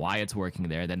understand why it's working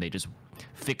there. Then they just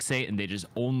fixate and they just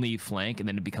only flank, and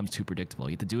then it becomes too predictable.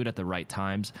 You have to do it at the right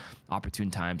times,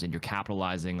 opportune times, and you're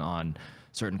capitalizing on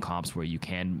certain comps where you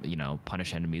can, you know,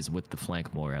 punish enemies with the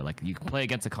flank Moira. Like, you can play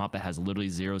against a comp that has literally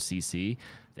 0 CC,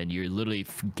 then you're literally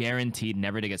guaranteed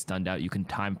never to get stunned out. You can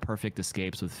time perfect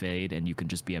escapes with Fade, and you can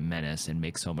just be a menace and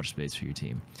make so much space for your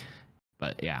team.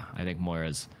 But yeah, I think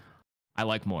I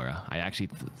like Moira. I actually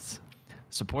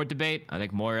support debate. I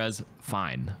think Moira's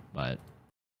fine, but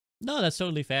no, that's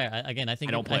totally fair. I think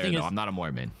I don't play her though. I'm not a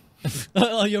Moira main.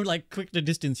 Oh, you're like quick to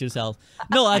distance yourself.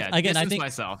 No, I think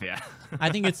myself. Yeah. I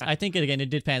think it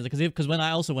depends, because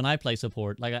when I play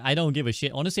support, like, I don't give a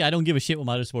shit. Honestly, I don't give a shit what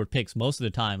my other support picks most of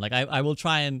the time. Like, I will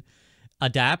try and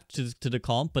adapt to the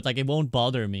comp, but like, it won't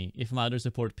bother me if my other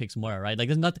support picks Moira, right? Like,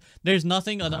 there's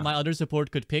nothing that my other support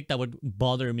could pick that would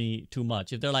bother me too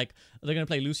much. If they're like, they're gonna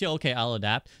play Lucio, okay, I'll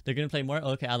adapt. They're gonna play Moira,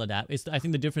 okay, I'll adapt. I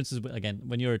think the difference is, again,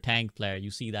 when you're a tank player, you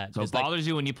see that. So it bothers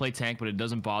you when you play tank, but it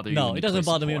doesn't bother you. No, it doesn't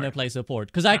bother me when I play support,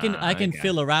 because I can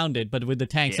fill around it, but with the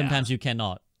tank, sometimes you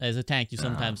cannot. As a tank, you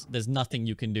sometimes there's nothing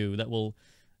you can do that will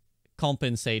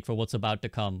compensate for what's about to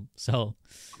come. So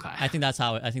I think that's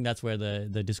where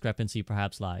the discrepancy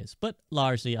perhaps lies. But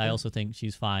largely, I also think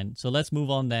she's fine. So let's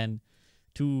move on then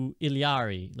to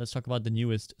Illari. Let's talk about the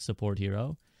newest support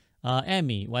hero.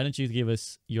 Emmy, why don't you give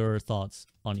us your thoughts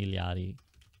on Illari?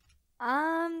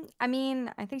 I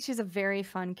mean, I think she's a very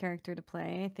fun character to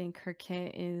play. I think her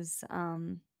kit is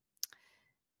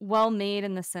well made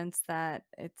in the sense that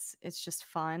it's just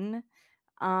fun.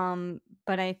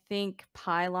 But I think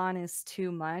Pylon is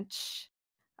too much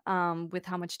with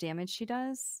how much damage she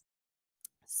does.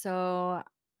 So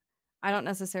I don't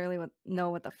necessarily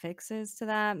know what the fix is to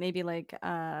that. Maybe like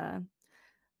longer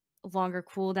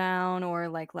cooldown or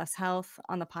like less health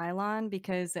on the Pylon,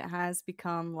 because it has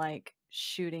become like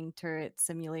shooting turret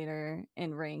simulator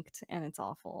in ranked, and it's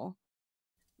awful.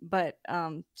 But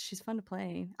she's fun to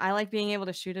play. I like being able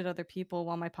to shoot at other people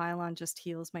while my Pylon just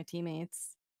heals my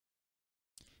teammates.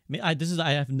 I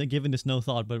have given this no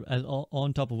thought, but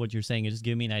on top of what you're saying, it just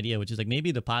gave me an idea, which is like,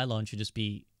 maybe the Pylon should just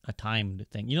be a timed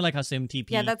thing. You know, like how Sim TP.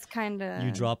 Yeah, that's kind of,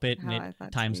 you drop it and it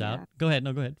times out. Go ahead.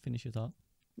 No, go ahead. Finish your thought.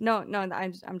 No,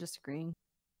 I'm just agreeing.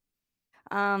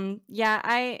 I'm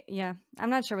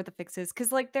not sure what the fix is,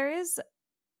 because like there is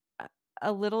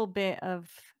a little bit of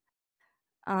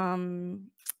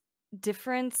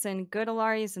difference in good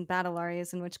Illaris and bad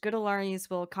Illaris, in which good Illaris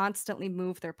will constantly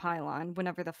move their Pylon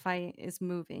whenever the fight is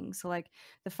moving. So like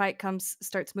the fight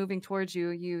starts moving towards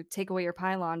you, you take away your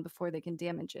Pylon before they can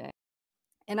damage it.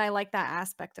 And I like that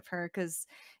aspect of her, because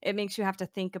it makes you have to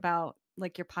think about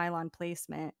like your Pylon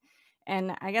placement.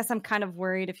 And I guess I'm kind of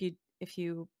worried if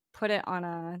you put it on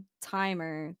a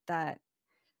timer that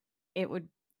it would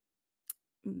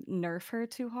nerf her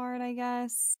too hard, I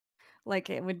guess.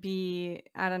 Like, it would be,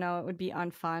 I don't know, it would be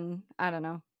unfun. I don't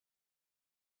know.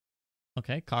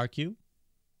 Okay, KarQ.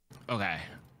 Okay,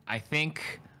 I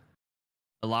think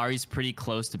Illari's pretty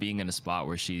close to being in a spot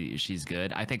where she's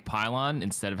good. I think Pylon,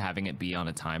 instead of having it be on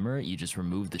a timer, you just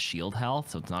remove the shield health,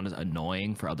 so it's not as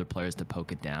annoying for other players to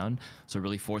poke it down. So it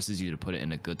really forces you to put it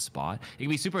in a good spot. It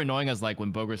can be super annoying, as like when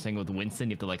Bogur's saying with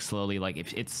Winston, you have to like slowly, like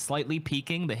if it's slightly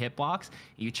peaking the hitbox,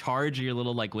 you charge your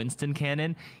little like Winston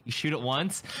cannon, you shoot it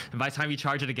once, and by the time you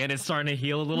charge it again, it's starting to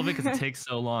heal a little bit because it takes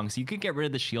so long. So you could get rid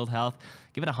of the shield health.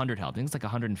 Give it 100 health. I think it's like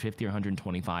 150 or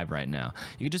 125 right now.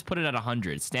 You could just put it at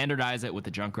 100. Standardize it with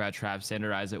the Junkrat trap.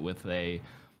 Standardize it with a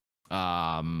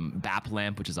BAP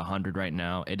lamp, which is 100 right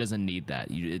now. It doesn't need that.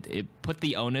 It put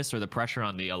the onus or the pressure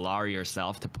on the Illari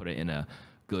herself to put it in a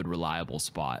good, reliable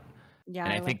spot. Yeah,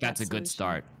 and I like think that's that a good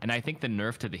start. And I think the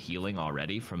nerf to the healing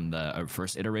already from the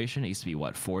first iteration, it used to be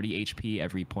what, 40 HP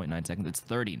every 0.9 seconds. It's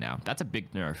 30 now. That's a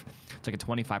big nerf. It's like a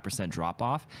 25% drop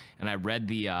off. And I read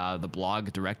the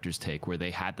blog director's take where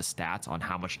they had the stats on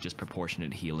how much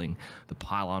disproportionate healing the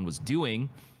Pylon was doing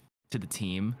to the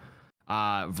team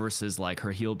versus like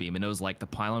her heal beam. And it was like the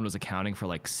Pylon was accounting for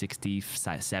like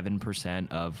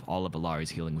 67% of all of Illari's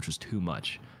healing, which was too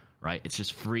much. Right? It's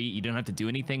just free. You don't have to do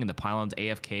anything, and the Pylon's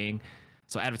AFKing.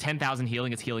 So out of 10,000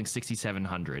 healing, it's healing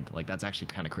 6,700. Like, that's actually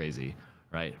kind of crazy,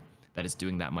 right? That it's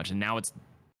doing that much. And now it's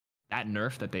that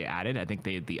nerf that they added. I think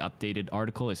the updated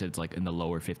article, they said it's like in the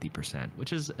lower 50%,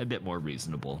 which is a bit more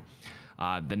reasonable.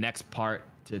 The next part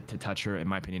to touch her, in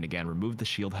my opinion, again, remove the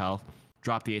shield health,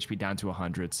 drop the HP down to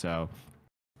 100. So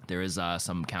there is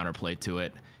some counterplay to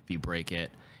it if you break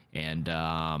it. And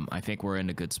I think we're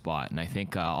in a good spot. And I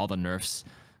think all the nerfs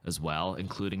as well,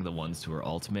 including the ones to her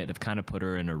ultimate, have kind of put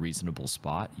her in a reasonable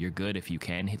spot. You're good if you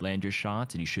can land your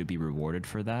shots, and you should be rewarded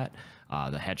for that.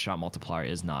 The headshot multiplier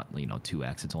is not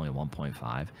 2x; it's only 1.5.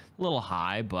 A little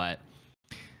high, but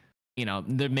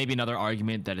there may be another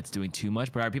argument that it's doing too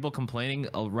much. But are people complaining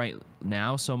right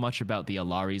now so much about the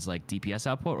Illari's like DPS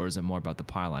output, or is it more about the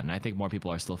pylon? And I think more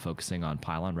people are still focusing on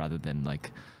pylon rather than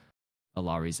like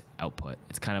Illari's output.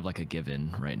 It's kind of like a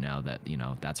given right now that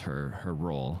that's her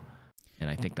role. And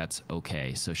I think that's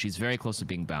okay. So she's very close to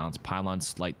being balanced. Pylon's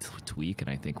slight tweak, and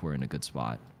I think we're in a good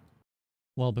spot.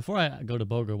 Well, before I go to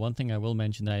Bogur, one thing I will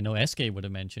mention that I know Eskay would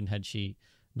have mentioned had she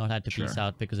not had to peace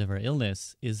out because of her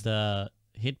illness is the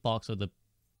hitbox of the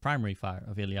primary fire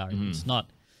of Illari.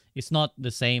 It's not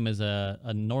the same as a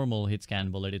normal hit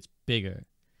scan bullet. It's bigger.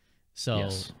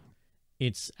 So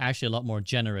it's actually a lot more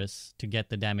generous to get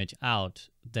the damage out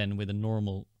than with a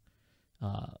normal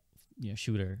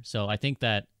shooter. So I think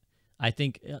SK,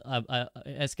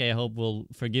 I hope, will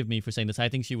forgive me for saying this. I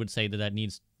think she would say that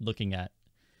needs looking at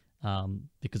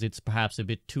because it's perhaps a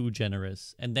bit too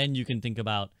generous. And then you can think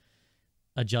about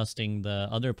adjusting the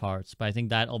other parts. But I think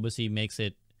that obviously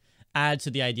adds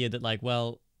to the idea that, like,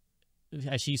 well,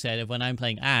 as she said, when I'm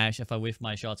playing Ashe, if I whiff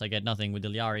my shots, I get nothing. With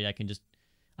Illari,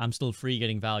 I'm still free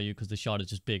getting value because the shot is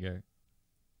just bigger.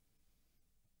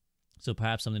 So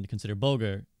perhaps something to consider.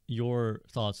 Bogur, your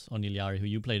thoughts on Illari, who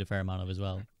you played a fair amount of as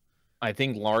well. I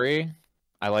think Laurie,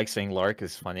 I like saying Laurie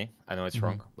because it's funny. I know it's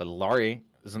wrong, but Laurie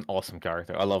is an awesome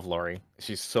character. I love Laurie.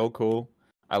 She's so cool.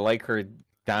 I like her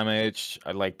damage.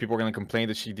 People are gonna complain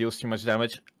that she deals too much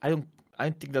damage. I don't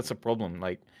think that's a problem.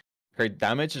 Like, her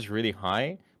damage is really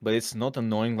high, but it's not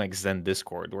annoying like Zen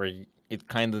Discord, where it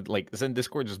kind of like Zen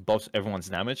Discord just buffs everyone's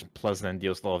damage plus then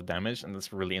deals a lot of damage, and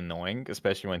that's really annoying,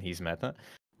 especially when he's meta.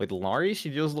 With Laurie, she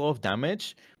deals a lot of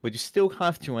damage, but you still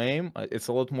have to aim. It's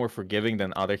a lot more forgiving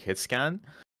than other hit scan.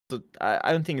 So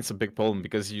I don't think it's a big problem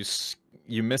because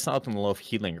you miss out on a lot of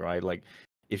healing, right? Like,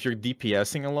 if you're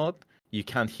DPSing a lot, you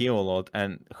can't heal a lot,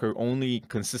 and her only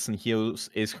consistent heals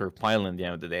is her pylon at the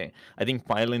end of the day. I think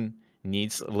pylon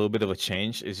needs a little bit of a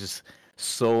change. It's just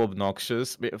so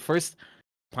obnoxious. First,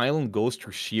 pylon goes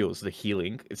through shields, the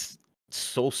healing. It's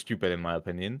so stupid in my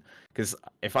opinion, because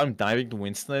if I'm diving to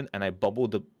Winston and I bubble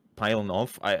the pylon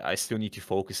off, I still need to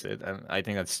focus it, and I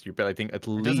think that's stupid. I think at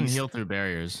least it doesn't heal through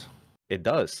barriers. It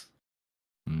does.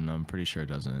 No, I'm pretty sure it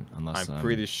doesn't. Unless I'm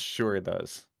pretty sure it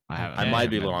does. I might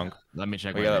be wrong. Let me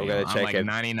check. We gotta check I'm like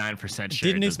 99% sure.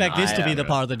 Didn't expect this to be the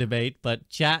part of the debate, but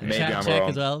check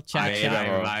as well. Chat.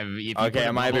 Okay,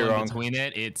 I might be wrong. Between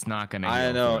it's not gonna. I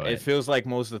don't know. It feels like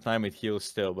most of the time it heals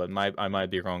still, but I might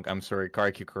be wrong. I'm sorry.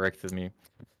 KarQ corrected me.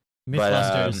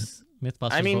 Mythbusters.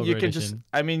 Mythbusters. I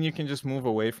mean, you can just move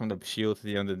away from the shield at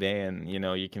the end of the day, and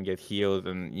you can get healed,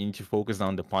 and you need to focus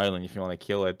on the pylon if you want to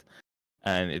kill it.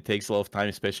 And it takes a lot of time,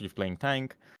 especially if playing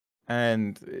tank.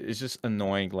 And it's just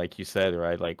annoying, like you said,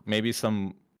 right? Like, maybe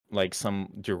some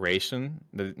duration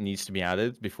that needs to be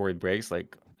added before it breaks,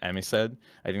 like Emi said.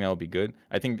 I think that would be good.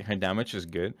 I think her damage is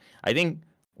good. I think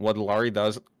what Illari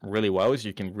does really well is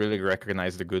you can really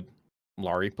recognize the good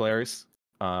Illari players.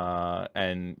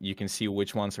 And you can see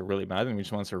which ones are really bad and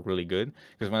which ones are really good.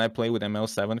 Because when I play with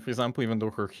ML7, for example, even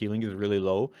though her healing is really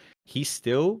low, he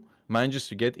still manages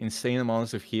to get insane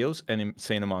amounts of heals and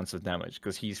insane amounts of damage,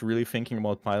 because he's really thinking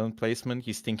about pylon placement.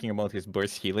 He's thinking about his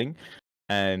burst healing.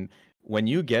 And when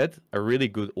you get a really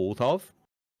good ult off,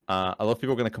 a lot of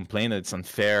people are going to complain that it's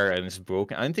unfair and it's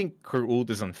broken. I don't think her ult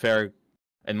is unfair.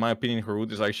 In my opinion, her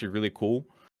ult is actually really cool.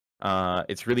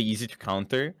 It's really easy to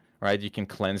counter, right? You can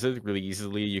cleanse it really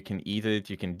easily. You can eat it.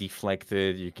 You can deflect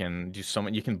it. You can do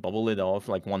something. You can bubble it off.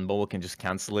 Like, one bubble can just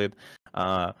cancel it.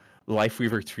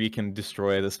 Lifeweaver 3 can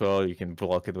destroy it as well. You can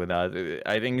block it with that.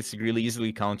 I think it's really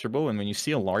easily counterable. And when you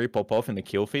see a Illari pop off in the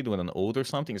kill feed with an ult or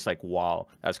something, it's like, wow,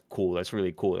 that's cool. That's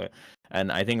really cool.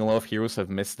 And I think a lot of heroes have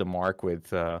missed the mark with,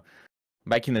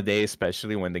 back in the day,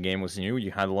 especially when the game was new,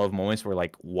 you had a lot of moments where,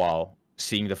 like, wow,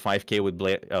 seeing the 5k with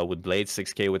Blade,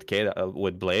 6k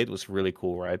with Blade was really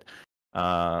cool, right?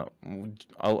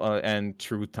 And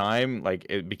through time, like,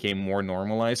 it became more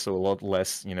normalized, so a lot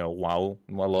less, wow,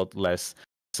 a lot less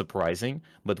surprising.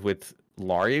 But with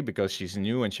Illari, because she's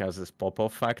new and she has this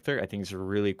pop-off factor, I think it's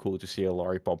really cool to see a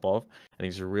Illari pop off. I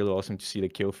think it's really awesome to see the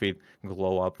kill feed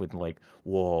glow up with, like,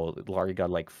 whoa, Illari got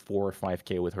like 4 or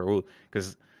 5k with her ult.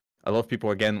 Because a lot of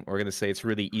people, again, are going to say it's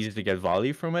really easy to get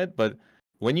value from it, but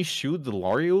when you shoot the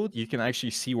Illari ult, you can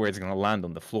actually see where it's gonna land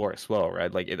on the floor as well,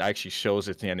 right? Like it actually shows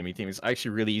it to the enemy team. It's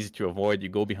actually really easy to avoid. You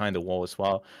go behind the wall as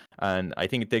well, and I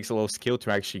think it takes a lot of skill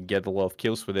to actually get a lot of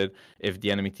kills with it. If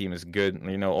the enemy team is good,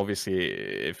 you know, obviously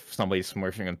if somebody's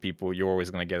smurfing on people, you're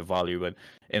always gonna get value. But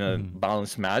in a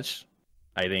balanced match,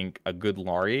 I think a good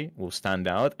Illari will stand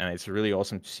out, and it's really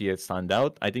awesome to see it stand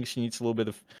out. I think she needs a little bit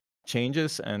of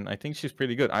changes, and I think she's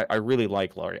pretty good. I really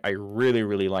like Illari. I really,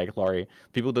 really like Illari.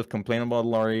 People that complain about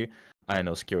Illari, I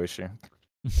know, skill issue.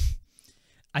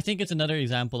 I think it's another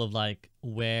example of like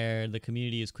where the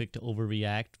community is quick to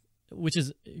overreact, which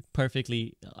is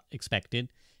perfectly expected.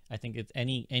 I think it's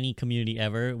any community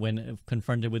ever, when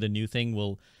confronted with a new thing,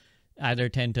 will either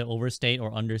tend to overstate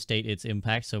or understate its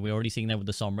impact. So we're already seeing that with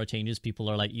the Sombra changes. People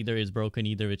are like, either it's broken,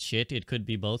 either it's shit. It could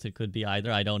be both. It could be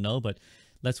either. I don't know, but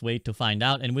let's wait to find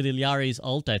out. And with Illari's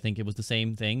ult, I think it was the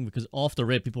same thing, because off the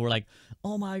rip, people were like,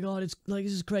 "Oh my god, it's like,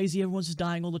 this is crazy. Everyone's just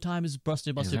dying all the time. It's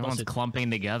busted." Everyone's clumping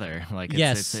together. Like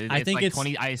I think like it's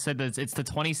 20. I said that it's the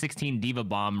 2016 Diva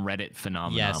Bomb Reddit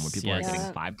phenomenon, where people are getting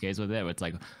 5Ks with it. Where it's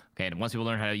like, okay, and once people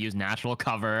learn how to use natural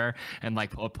cover and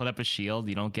like put up a shield,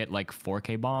 you don't get like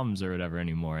 4K bombs or whatever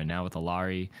anymore. And now with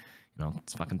Illari, you know,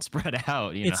 it's fucking spread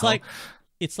out.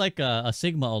 It's like a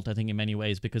Sigma ult, I think, in many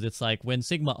ways, because it's like when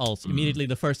Sigma ults, immediately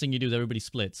the first thing you do is everybody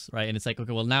splits, right? And it's like,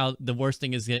 okay, well, now the worst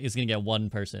thing is going to get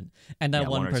one person, and that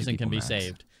one person can be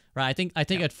saved, right? I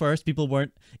think at first people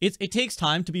weren't. It takes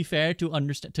time, to be fair, to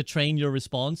understand, to train your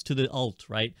response to the ult,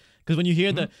 right? Because when you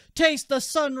hear the "taste the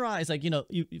sunrise," like, you know,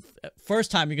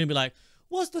 first time you're gonna be like,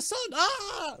 "What's the sun?"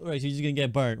 Ah, right? So you're just gonna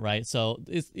get burnt, right? So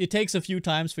it takes a few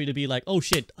times for you to be like, "Oh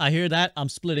shit, I hear that. I'm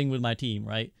splitting with my team,"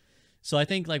 right? So I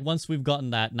think like once we've gotten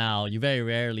that now, you very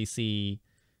rarely see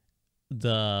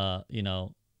the, you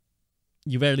know,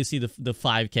 you rarely see the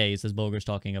 5Ks as Bogur's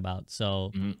talking about.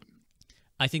 So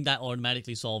I think that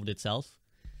automatically solved itself.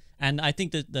 And I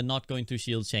think that the not going through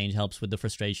shields change helps with the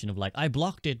frustration of like, I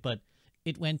blocked it, but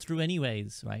it went through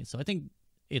anyways, right? So I think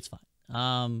it's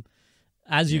fine.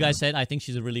 As you guys said, I think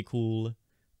she's a really cool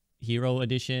hero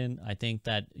addition. I think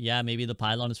that, yeah, maybe the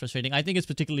pylon is frustrating. I think it's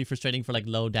particularly frustrating for like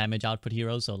low damage output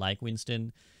heroes, so like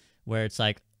Winston, where it's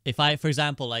like, if I, for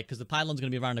example, like, because the pylon's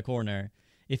going to be around the corner,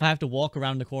 if I have to walk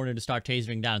around the corner to start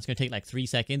tasering down, it's going to take like 3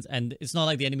 seconds, and it's not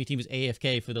like the enemy team is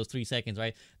AFK for those 3 seconds,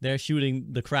 right? They're shooting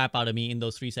the crap out of me in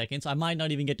those 3 seconds. I might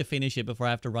not even get to finish it before I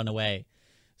have to run away.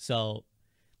 So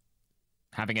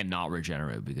having it not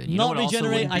regenerate would be good. Not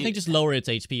regenerate, I think just lower its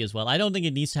HP as well. I don't think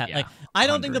it needs to have, like, I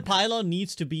don't think the pylon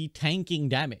needs to be tanking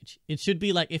damage. It should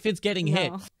be like, if it's getting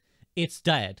hit, it's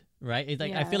dead, right? It's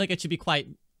like, I feel like it should be quite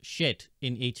shit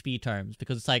in HP terms,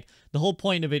 because it's like, the whole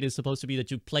point of it is supposed to be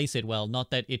that you place it well, not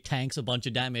that it tanks a bunch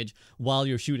of damage while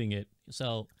you're shooting it.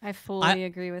 So I fully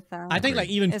agree with that. I think like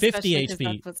even 50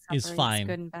 HP is fine.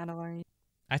 Good in battle already.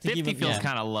 I think 50 feels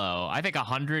kind of low. I think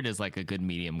 100 is like a good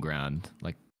medium ground.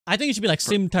 Like, I think it should be like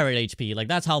sim turret HP. Like,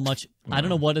 that's how much. I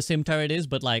don't know what a sim turret is,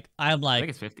 but like, I'm like, I think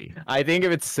it's 50. I think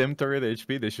if it's sim turret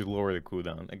HP, they should lower the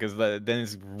cooldown, because then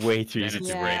it's way too easy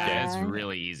to break it. It's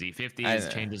really easy. 50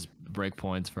 changes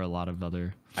breakpoints for a lot of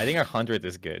other. I think 100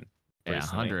 is good. Yeah,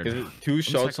 100. Because 2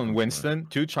 shots on Winston,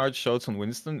 2 charge shots on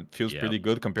Winston feels pretty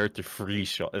good compared to 3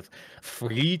 shots.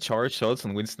 3 charge shots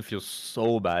on Winston feels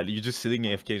so bad. You're just sitting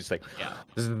AFK, just like,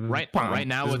 right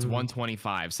now it's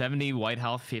 125, 70 white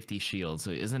health, 50 shield.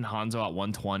 So isn't Hanzo at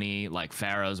 120? Like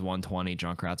Pharaoh's 120,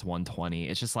 Junkrat's 120.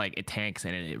 It's just like it tanks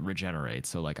and it regenerates.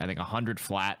 So like I think 100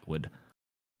 flat would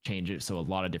change it. So a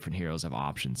lot of different heroes have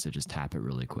options to just tap it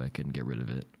really quick and get rid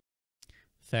of it.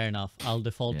 Fair enough. I'll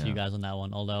default to you guys on that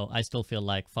one. Although I still feel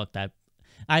like fuck that.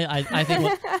 I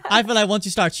think I feel like once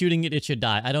you start shooting it, it should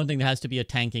die. I don't think there has to be a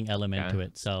tanking element to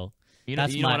it. So you know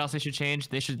what else they should change?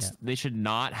 They should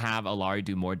not have Illari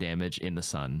do more damage in the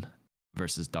sun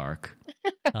versus dark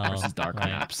versus dark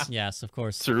maps. Yes, of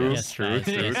course. True. Yes, true.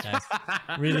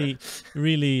 Guys.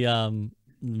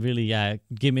 Really,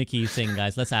 gimmicky thing,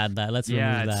 guys. Let's add that. Let's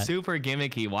remove that. It's super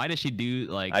gimmicky. Why does she do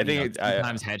like I think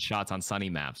sometimes headshots on sunny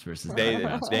maps versus they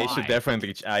maps? should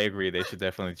definitely. I agree. They should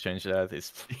definitely change that.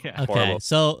 It's horrible. Okay,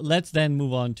 so let's then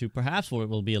move on to perhaps what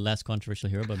will be a less controversial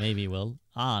hero, but maybe will,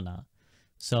 Ana.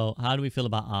 So how do we feel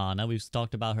about Ana? We've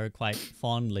talked about her quite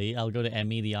fondly. I'll go to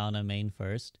Emmy, the Ana main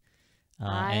first.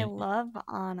 I love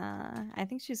Ana. I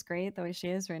think she's great the way she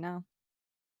is right now.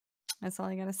 That's all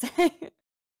I gotta say.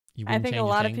 I think a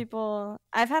lot of people,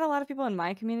 I've had a lot of people in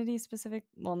my community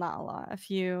well, not a lot, a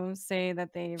few say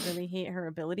that they really hate her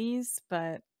abilities,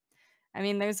 but I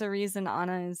mean, there's a reason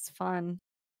Ana is fun.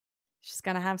 She's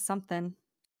gotta have something.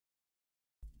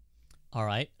 All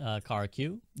right,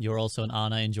 KarQ, you're also an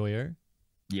Ana enjoyer.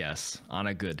 Yes,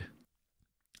 Ana good.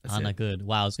 That's Ana it. good.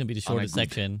 Wow, it's gonna be the Ana shortest good.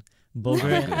 section.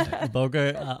 Ana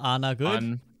Bogur, Ana good.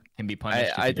 Un can be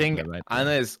punished. I if you don't think do it right.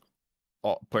 Ana is.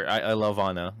 I love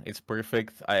Ana. It's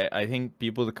perfect. I think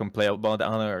people that complain about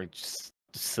Ana are just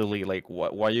silly. Like,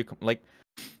 why you like?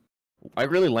 I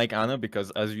really like Ana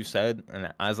because, as you said,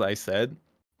 and as I said,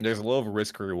 there's a lot of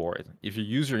risk reward. If you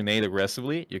use your nade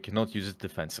aggressively, you cannot use it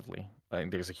defensively.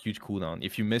 Like, there's a huge cooldown.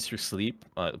 If you miss your sleep,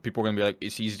 people are gonna be like,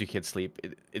 "It's easy to hit sleep."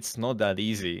 It's not that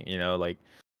easy, you know. Like,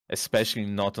 especially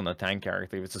not on a tank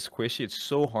character. If it's a squishy, it's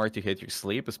so hard to hit your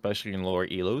sleep, especially in lower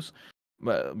elos,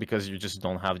 but because you just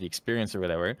don't have the experience or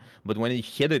whatever. But when you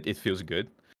hit it, it feels good.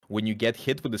 When you get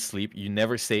hit with the sleep, you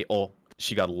never say, "Oh,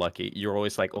 she got lucky." You're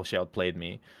always like, "Oh, she outplayed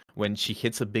me." When she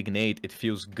hits a big nade, it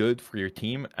feels good for your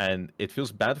team, and it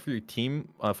feels bad for your team,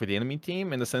 for the enemy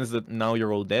team, in the sense that now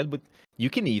you're all dead. But you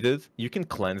can eat it, you can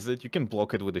cleanse it, you can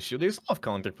block it with a shield. There's a lot of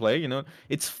counterplay, you know.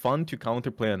 It's fun to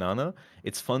counterplay an Ana.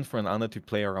 It's fun for an Ana to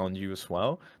play around you as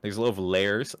well. There's a lot of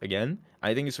layers. Again,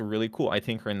 I think it's really cool. I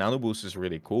think her nano boost is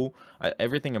really cool.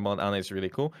 Everything about Ana is really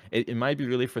cool. It might be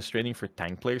really frustrating for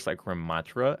tank players like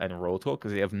Ramatra and Roto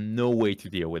because they have no way to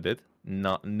deal with it.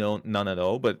 None at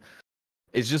all. But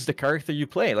it's just the character you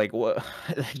play. Like, what?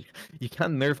 You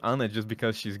can't nerf Ana just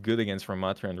because she's good against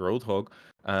Ramatra and Roadhog.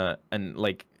 And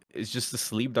like, it's just a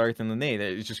sleep dart in the nade.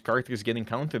 It's just characters getting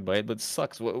countered by it, but it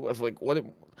sucks. What? Are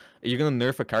you gonna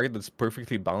nerf a character that's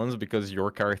perfectly balanced because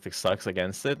your character sucks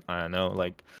against it? I don't know.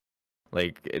 Like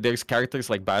there's characters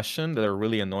like Bastion that are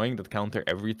really annoying that counter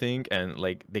everything, and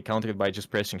like they counter it by just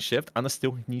pressing shift. Ana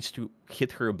still needs to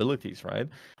hit her abilities, right?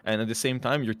 And at the same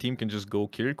time, your team can just go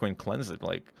Kiriko and cleanse it.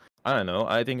 Like, I don't know.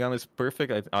 I think Ana's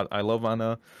perfect. I love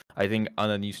Ana. I think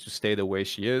Ana needs to stay the way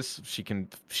she is.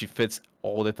 She fits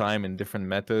all the time in different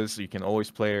metas. You can always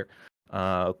play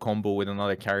her combo with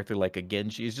another character like a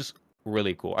Genji. It's just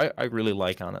really cool. I really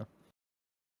like Ana.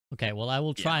 Okay, well, I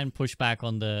will try and push back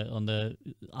on the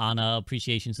Ana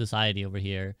Appreciation Society over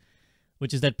here,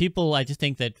 which is that people, I just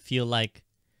think, that feel like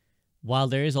while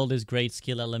there is all this great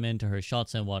skill element to her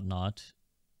shots and whatnot,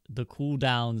 the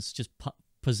cooldowns just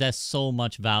possess so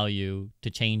much value to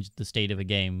change the state of a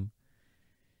game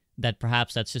that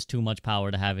perhaps that's just too much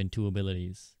power to have in two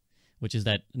abilities, which is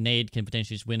that nade can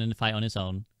potentially just win in a fight on its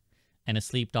own, and a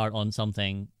sleep dart on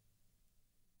something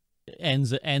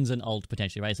ends an ult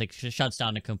potentially, right? It's like shuts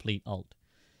down a complete ult.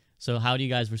 So how do you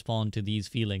guys respond to these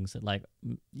feelings that, like,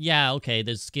 yeah, okay,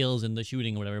 there's skills in the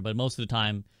shooting or whatever, but most of the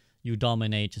time you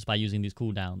dominate just by using these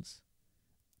cooldowns?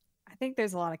 I think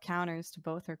there's a lot of counters to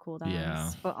both her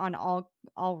cooldowns, but on all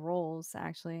roles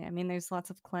actually. I mean, there's lots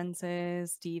of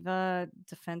cleanses. Diva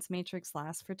defense matrix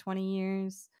lasts for 20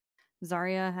 years.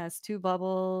 Zarya has 2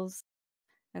 bubbles.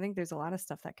 I think there's a lot of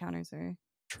stuff that counters her.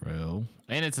 True,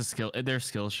 and it's a skill. There's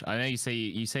skill. I know you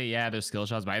say yeah, there's skill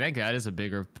shots, but I think that is a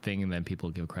bigger thing than people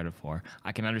give credit for.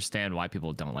 I can understand why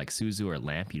people don't like Suzu or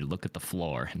Lamp. You look at the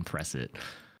floor and press it.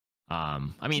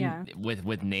 I mean, Yeah.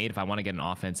 with nade, if I want to get an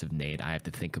offensive nade, I have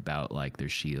to think about like their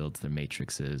shields, their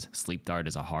matrices. Sleep dart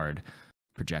is a hard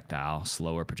projectile.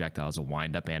 Slower projectile is a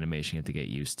wind up animation you have to get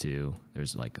used to.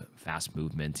 There's like fast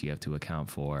movements you have to account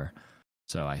for.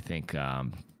 So I think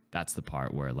that's the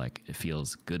part where like it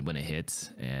feels good when it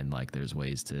hits, and like there's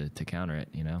ways to counter it,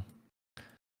 you know,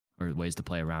 or ways to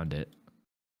play around it,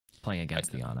 playing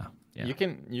against the Ana. Yeah.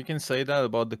 You can say that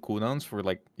about the cooldowns for,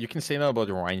 like, you can say that about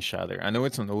the Rhine Shatter. I know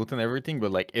it's an ult and everything,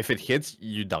 but like if it hits,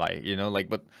 you die, you know, like,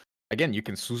 but again, you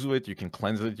can Suzu it, you can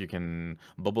cleanse it, you can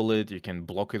bubble it, you can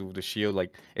block it with the shield.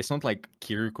 Like, it's not like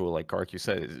Kiriko, like KarQ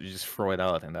said, you just throw it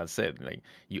out and that's it. Like,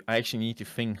 you actually need to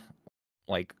think,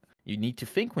 like, you need to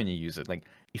think when you use it. Like,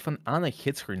 if an Ana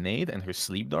hits her nade and her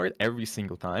sleep dart every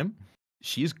single time,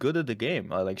 she's good at the game.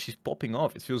 Like, she's popping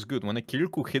off. It feels good. When a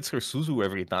Kiriko hits her Suzu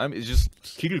every time, it's just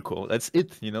Kiriko. That's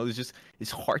it. You know,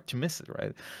 it's hard to miss it,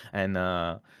 right? And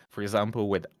for example,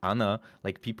 with Ana,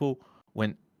 like, people,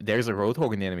 when there's a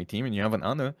Roadhog in the enemy team and you have an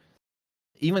Ana,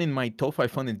 even in my top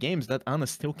 500 games, that Ana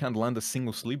still can't land a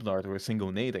single sleep dart or a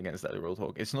single nade against that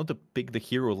Roadhog. It's not to pick the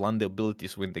hero, land the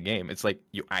abilities, win the game. It's like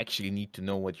you actually need to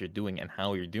know what you're doing and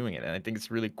how you're doing it. And I think it's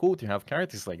really cool to have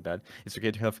characters like that. It's okay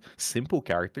to have simple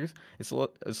characters. It's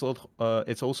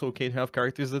also okay to have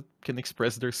characters that can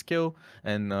express their skill.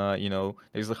 And you know,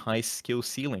 there's a high skill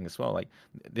ceiling as well. Like,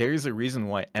 there is a reason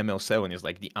why ML7 is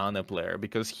like the Ana player,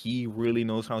 because he really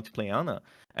knows how to play Ana.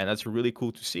 And that's really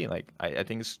cool to see. Like, I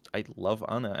think I love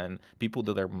Ana, and people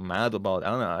that are mad about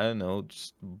Ana, I don't know,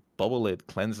 just bubble it,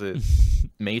 cleanse it,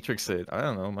 matrix it. I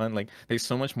don't know, man. Like, there's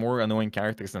so much more annoying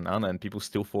characters than Ana, and people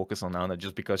still focus on Ana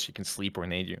just because she can sleep or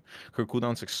nade you. Her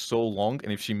cooldowns are so long,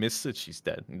 and if she misses it, she's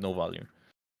dead. No value.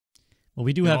 Well,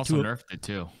 we do They've have also two. nerfed it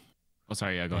too. Oh,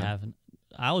 sorry. Yeah, go ahead.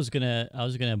 I was gonna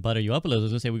butter you up a little. I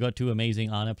was gonna say we got two amazing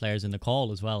Ana players in the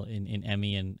call as well in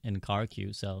Emmy and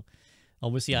KarQ. So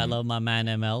obviously I love my man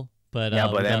ML, but Yeah,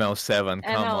 but we got- ML7,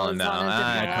 come ML on is now. on a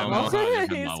different Come level. on. He's on a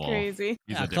different It's level. crazy. He's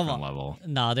Yeah, a come different on. level.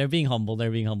 Nah, they're being humble.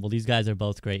 They're being humble. These guys are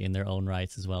both great in their own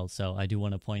rights as well. So I do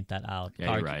want to point that out.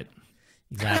 Yeah, you're right.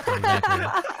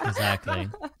 Exactly.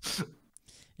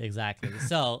 Exactly.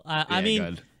 So I Yeah, mean,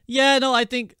 good. yeah, no, I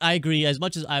think I agree. As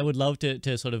much as I would love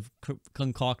to sort of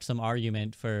concoct some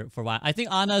argument for why, I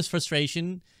think Ana's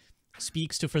frustration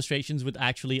speaks to frustrations with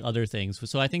actually other things.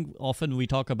 So I think often we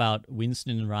talk about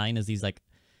Winston and Ryan as these like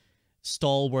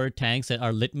stalwart tanks that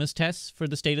are litmus tests for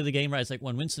the state of the game, right? It's like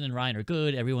when Winston and Ryan are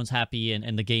good, everyone's happy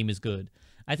and the game is good.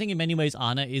 I think in many ways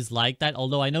Ana is like that,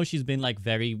 although I know she's been like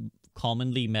very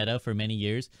commonly meta for many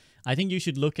years. I think you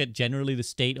should look at generally the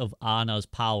state of Ana's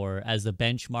power as the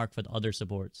benchmark for the other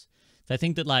supports. So I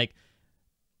think that like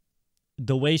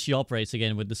the way she operates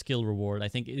again with the skill reward, I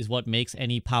think is what makes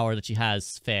any power that she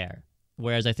has fair.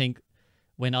 Whereas I think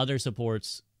when other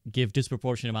supports give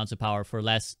disproportionate amounts of power for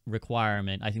less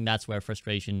requirement, I think that's where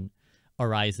frustration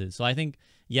arises. So I think,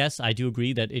 yes, I do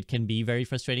agree that it can be very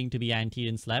frustrating to be anti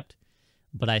and slept,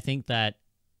 but I think that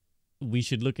we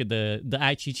should look at the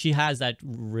actually she has that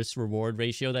risk reward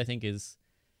ratio that I think is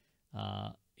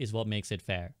what makes it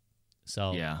fair.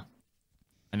 So Yeah.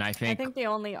 And I think the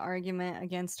only argument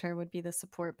against her would be the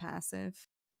support passive.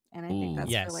 And I think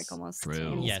that's for like Yes. almost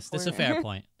True. any yes, that's a support. fair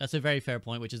point. That's a very fair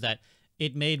point, which is that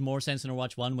it made more sense in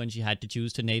Overwatch 1 when she had to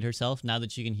choose to nade herself. Now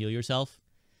that she can heal yourself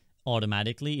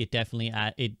automatically, it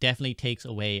definitely takes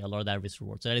away a lot of that risk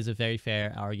reward. So that is a very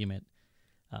fair argument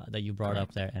that you brought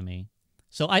up there, Emmy.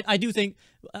 So I do think,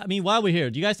 I mean, while we're here,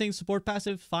 do you guys think support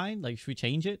passive fine? Like, should we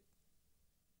change it?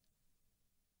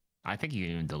 I think you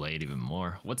can even delay it even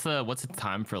more. What's the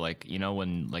time for like, you know,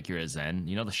 when like you're a Zen,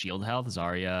 you know, the shield health,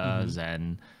 Zarya,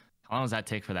 Zen. How long does that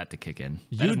take for that to kick in? That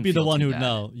You'd doesn't be the feel one too who'd bad.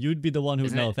 know. You'd be the one who'd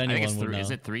Isn't know it- if I think anyone it's would know.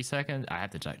 Is it 3 seconds? I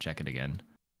have to check it again.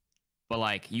 But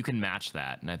like you can match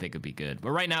that, and I think it'd be good.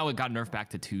 But right now it got nerfed back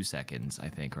to 2 seconds, I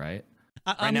think, right?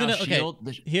 I'm now, gonna shield,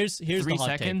 okay. Here's 3 the hot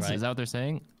seconds. take, right? Is that what they're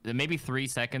saying? Maybe 3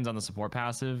 seconds on the support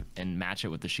passive and match it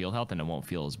with the shield health, and it won't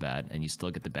feel as bad, and you still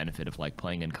get the benefit of like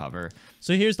playing in cover.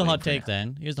 So here's the waiting hot for take it.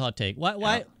 then. Here's the hot take.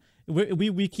 Why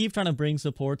we keep trying to bring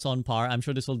supports on par. I'm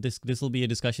sure this will be a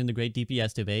discussion, the great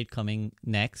DPS debate coming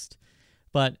next.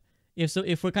 But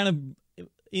if we're kind of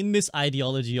in this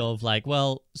ideology of like,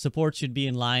 well, support should be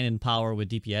in line in power with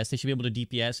DPS. They should be able to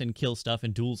DPS and kill stuff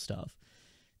and duel stuff.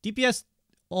 DPS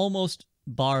almost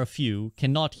bar a few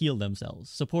cannot heal themselves.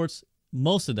 Supports,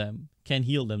 most of them can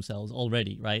heal themselves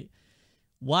already, right?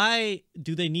 Why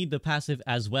do they need the passive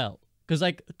as well? Because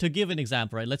like, to give an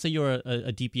example, right? Let's say you're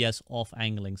a DPS off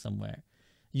angling somewhere.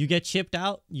 You get chipped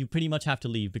out, you pretty much have to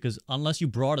leave because unless you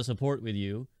brought a support with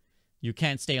you, you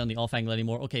can't stay on the off angle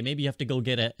anymore. Okay, maybe you have to go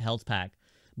get a health pack,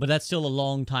 but that's still a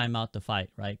long time out to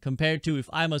fight, right? Compared to if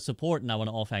I'm a support and I want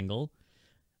to off angle,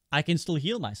 I can still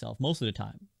heal myself most of the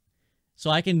time. So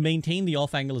I can maintain the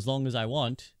off angle as long as I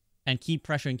want and keep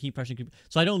pressuring.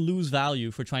 So I don't lose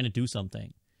value for trying to do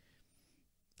something.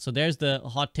 So there's the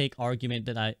hot take argument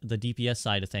that the DPS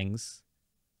side of things.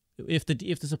 If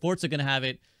the supports are going to have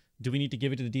it, do we need to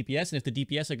give it to the DPS? And if the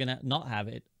DPS are going to not have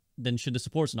it, then should the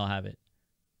supports not have it?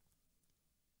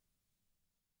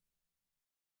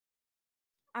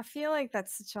 I feel like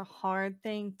that's such a hard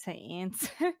thing to answer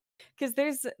because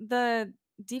there's the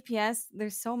DPS,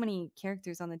 there's so many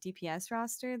characters on the DPS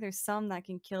roster. There's some that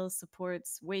can kill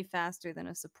supports way faster than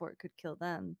a support could kill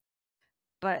them.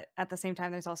 But at the same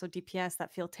time, there's also DPS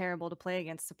that feel terrible to play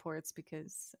against supports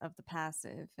because of the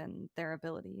passive and their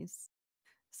abilities.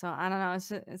 So I don't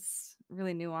know. It's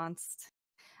really nuanced.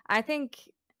 I think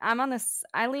I'm on this.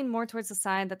 I lean more towards the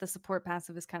side that the support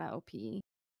passive is kind of OP.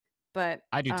 But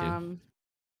I do too.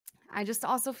 I just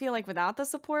also feel like without the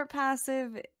support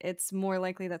passive, it's more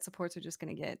likely that supports are just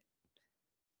going to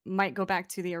might go back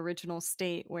to the original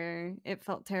state where it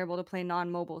felt terrible to play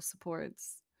non-mobile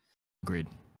supports. Agreed.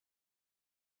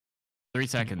 3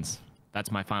 seconds.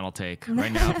 That's my final take. Right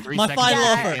now, 3 My seconds. final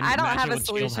offer. I don't Match have it a with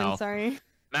shield solution, health. sorry.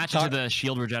 Match it to the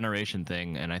shield regeneration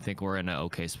thing, and I think we're in an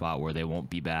okay spot where they won't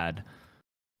be bad.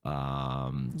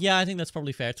 Yeah, I think that's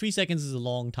probably fair. 3 seconds is a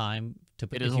long time to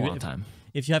put. It is a long time.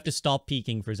 If you have to stop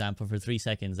peaking, for example, for 3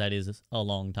 seconds, that is a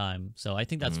long time. So I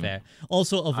think that's fair.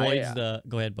 Also avoids the.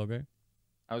 Go ahead, Bogur.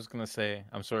 I was gonna say,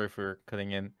 I'm sorry for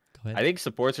cutting in. Go ahead. I think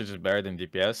supports are just better than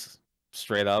DPS,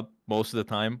 straight up, most of the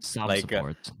time. Some like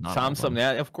supports, not all of some,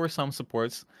 them. yeah, of course, some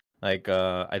supports. Like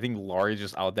I think Illari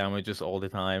just out damages all the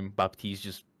time. Baptiste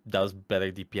just does better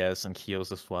DPS and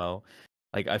heals as well.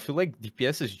 Like I feel like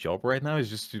DPS's job right now is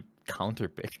just to counter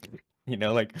pick. You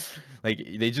know, like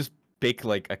they just pick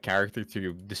like a character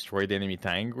to destroy the enemy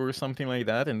tank or something like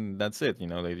that, and that's it. You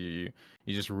know, you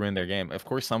just ruin their game. Of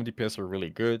course, some DPS are really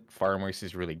good. Fire Mercy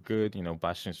is really good. You know,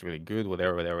 Bastion is really good.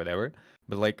 Whatever.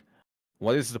 But like,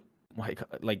 what is the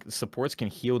like supports can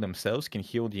heal themselves, can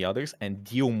heal the others, and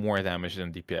deal more damage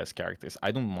than DPS characters.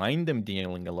 I don't mind them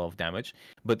dealing a lot of damage,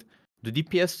 but do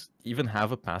DPS even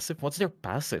have a passive? What's their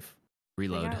passive?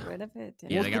 Reload. They got rid of it.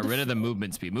 Yeah, they got rid of the fuck?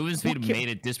 movement speed. Movement speed made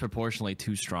it disproportionately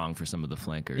too strong for some of the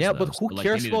flankers. Yeah, though. but who So, like,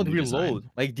 cares they needed about a new design. reload?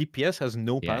 Like DPS has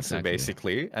no Yeah, passive exactly.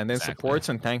 basically, and then Exactly. supports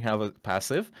and tank have a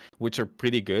passive, which are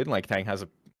pretty good. Like tank has a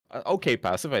okay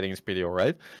passive. I think it's pretty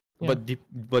alright. Yeah.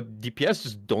 But DPS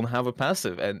just don't have a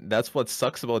passive, and that's what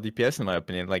sucks about DPS in my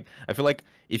opinion. Like I feel like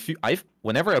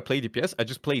whenever I play DPS, I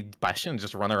just play Bastion,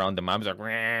 just run around the map, like,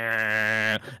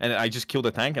 and I just kill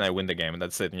the tank and I win the game, and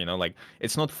that's it. You know, like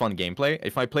it's not fun gameplay.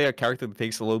 If I play a character that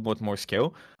takes a little bit more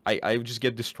skill, I just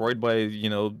get destroyed by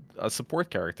a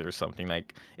support character or something.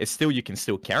 Like you can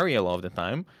still carry a lot of the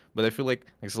time, but I feel like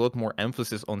there's a lot more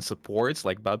emphasis on supports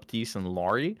like Baptiste and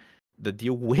Illari that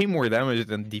deal way more damage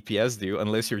than DPS do,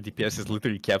 unless your DPS is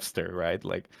literally Capster, right?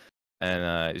 Like,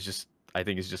 and it's just, I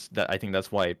think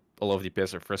that's why a lot of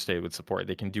DPS are frustrated with support.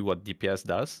 They can do what DPS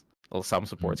does, well, some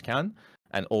supports can,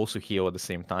 and also heal at the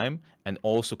same time, and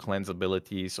also cleanse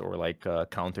abilities or like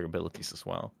counter abilities as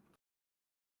well.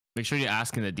 Make sure you're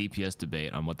asking the DPS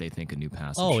debate on what they think a new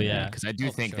passive. Oh, should yeah. Because I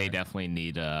do think they sure. definitely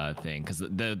need a thing. Because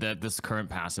this current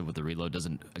passive with the reload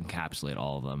doesn't encapsulate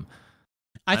all of them.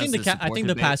 I think That's I think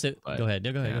the debate, passive. but, Go ahead.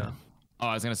 Go ahead. yeah. Oh,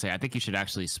 I was gonna say I think you should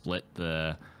actually split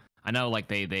the. I know like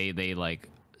they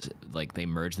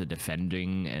merged the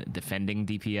defending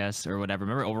DPS or whatever.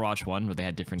 Remember Overwatch 1 where they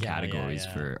had different Yeah, categories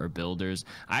yeah. for builders.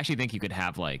 I actually think you could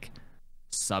have like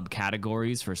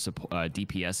subcategories for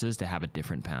DPSs to have a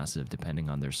different passive depending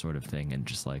on their sort of thing, and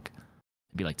just like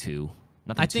it'd be like 2.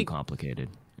 Nothing too complicated.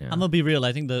 Yeah. I'm gonna be real.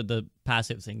 I think the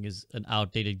passive thing is an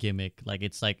outdated gimmick. Like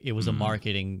it was a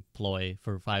marketing ploy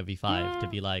for 5v5 to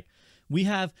be like,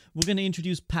 we're gonna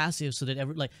introduce passive so that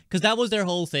because that was their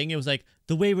whole thing. It was like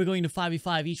the way we're going to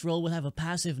 5v5, each role will have a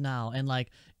passive now, and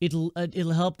like it'll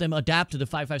help them adapt to the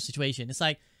 5v5 situation. It's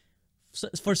like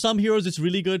for some heroes it's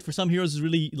really good. For some heroes it's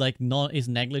really like is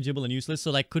negligible and useless.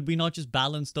 So like, could we not just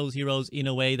balance those heroes in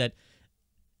a way that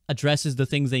addresses the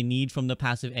things they need from the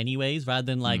passive anyways, rather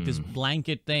than like this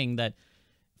blanket thing that,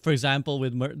 for example,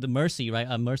 with the Mercy, right?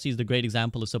 Mercy is the great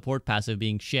example of support passive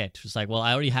being shit. It's like, well,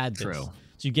 I already had this, so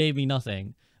you gave me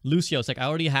nothing. Lucio, it's like, I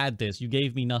already had this, you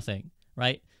gave me nothing,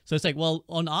 right? So it's like, well,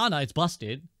 on Ana it's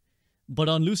busted, but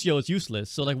on Lucio it's useless.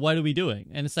 So like, what are we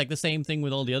doing? And it's like the same thing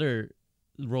with all the other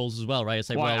roles as well, right? It's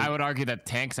like, well, I would argue that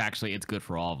tanks actually it's good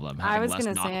for all of them. I was going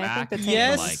to say, I think the tank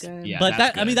yes, is good. Yeah, but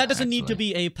that's I mean, good, that doesn't need to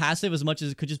actually. be a passive as much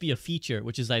as it could just be a feature,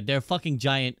 which is like they're fucking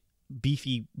giant,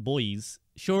 beefy boys.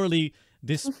 Surely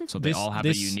this. So they all have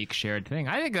a unique shared thing.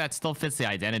 I think that still fits the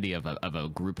identity of a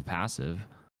group passive.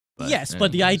 But yes,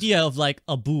 but the idea of like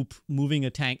a boop moving a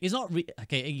tank is not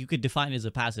okay. You could define it as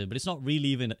a passive, but it's not really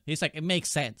even. It's like it makes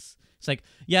sense. It's like,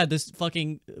 yeah, this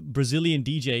fucking Brazilian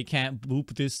DJ can't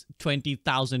boop this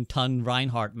 20,000 ton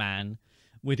Reinhardt man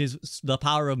with the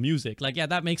power of music. Like, yeah,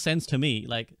 that makes sense to me.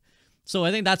 Like, so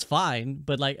I think that's fine,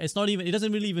 but like, it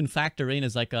doesn't really even factor in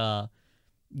as like a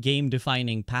game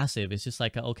defining passive. It's just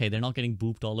like, okay, they're not getting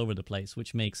booped all over the place,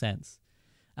 which makes sense.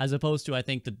 As opposed to, I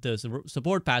think the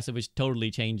support passive, which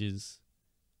totally changes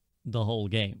the whole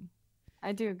game.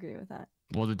 I do agree with that.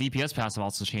 Well, the DPS passive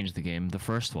also changed the game, the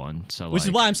first one. So which is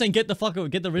like, why I'm saying get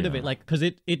rid of it, like, because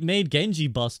it made Genji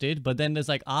busted, but then there's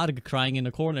like Arg crying in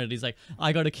the corner. He's like,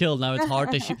 I got a kill now. It's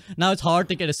hard to shoot. Now it's hard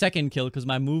to get a second kill because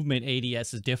my movement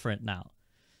ADS is different now.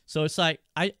 So it's like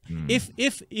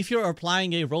if you're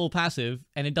applying a role passive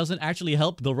and it doesn't actually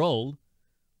help the role,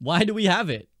 why do we have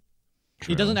it?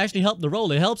 True. It doesn't actually help the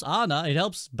role. It helps Ana. It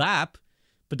helps Bap.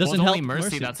 But doesn't help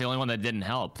Mercy. That's the only one that didn't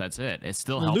help. That's it. It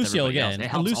still helped Lucio everybody again. else.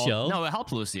 It helps Lucio. No, it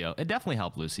helped Lucio. It definitely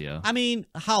helped Lucio. I mean,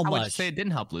 how much? I would say it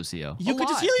didn't help Lucio. You could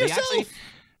just heal yourself.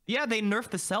 Yeah, they nerfed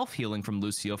the self-healing from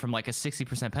Lucio from like a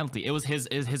 60% penalty. It was his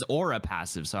aura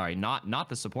passive, sorry, not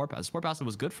the support passive. Support passive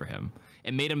was good for him.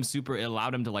 It made him it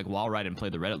allowed him to like wall ride and play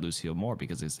the red at Lucio more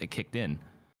because it kicked in.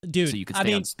 Dude, so you could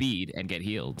stay on speed and get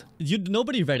healed.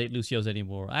 Nobody Reddit Lucios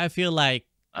anymore. I feel like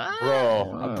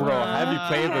Bro, have you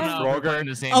played with Frogger?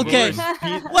 Okay,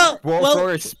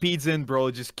 Frogger speeds in, bro,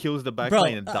 just kills the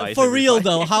backline and dies. For real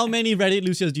though, how many Reddit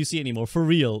Lucios do you see anymore? For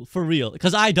real,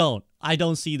 because I don't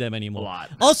see them anymore. A lot.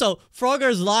 Also,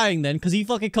 Frogger's lying then, because he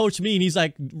fucking coached me and he's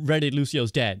like, Reddit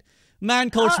Lucio's dead.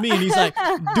 Man coached me, and he's like,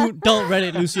 don't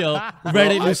Reddit Lucio.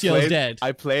 Reddit Lucio's dead.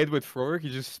 I played with Frog. He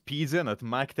just speeds in at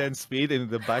Mach 10 speed in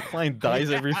the backline,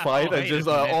 dies every fight, and just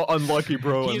unlucky,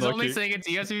 bro. He's unlucky. only saying it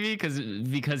to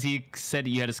USVV because he said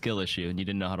you had a skill issue and you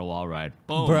didn't know how to wall ride.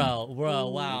 Boom. Bro,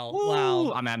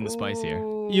 wow. I'm adding the spice here.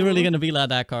 You're really gonna be like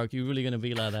that, KarQ. You're really gonna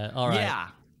be like that. All right. Yeah.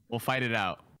 We'll fight it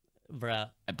out. Bruh.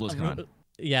 At BlizzCon.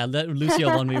 Yeah, let Lucio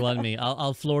 1v1 me.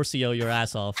 I'll floor CO your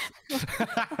ass off.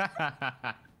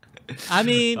 I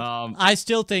mean, I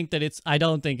still think that I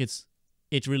don't think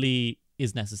it really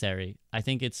is necessary. I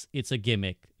think it's a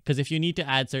gimmick. Because if you need to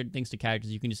add certain things to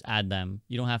characters, you can just add them.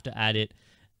 You don't have to add it.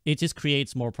 It just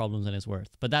creates more problems than it's worth.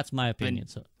 But that's my opinion.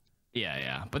 So.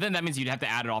 Yeah. But then that means you'd have to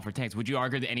add it all for tanks. Would you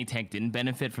argue that any tank didn't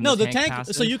benefit from the tank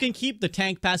passive? So you can keep the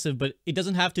tank passive, but it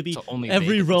doesn't have to be so only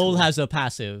every role has a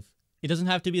passive. It doesn't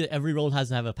have to be that every role has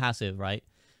to have a passive, right?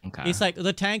 Okay. It's like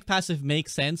the tank passive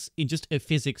makes sense in just a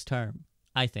physics term,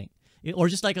 I think. Or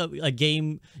just like a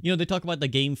game, they talk about the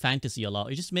game fantasy a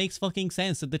lot. It just makes fucking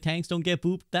sense that the tanks don't get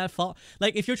booped that far.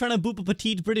 Like, if you're trying to boop a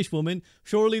petite British woman,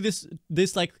 surely this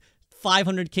like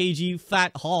 500 kg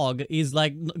fat hog is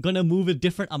like gonna move a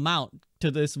different amount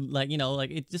to this, like,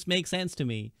 it just makes sense to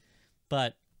me.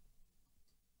 But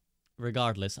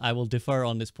regardless, I will defer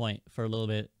on this point for a little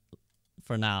bit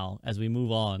for now as we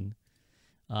move on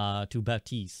to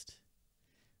Baptiste.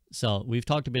 So we've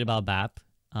talked a bit about Bap.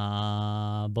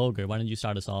 Bogur, why don't you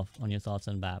start us off on your thoughts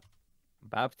on Bap?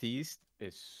 Baptiste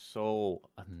is so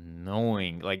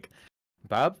annoying. Like,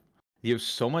 Bap, he has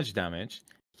so much damage.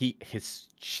 His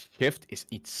shift is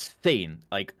insane.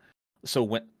 Like, so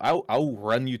when I'll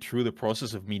run you through the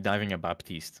process of me diving at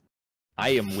Baptiste.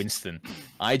 I am Winston.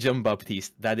 I jump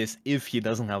Baptiste. That is if he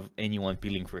doesn't have anyone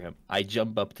peeling for him. I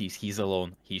jump Baptiste. He's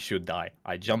alone. He should die.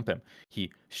 I jump him. He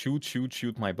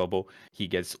shoot my bubble. He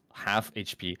gets half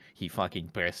HP. He fucking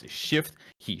presses shift.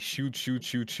 He shoot.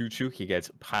 He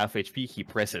gets half HP. He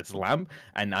presses lamp,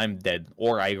 and I'm dead.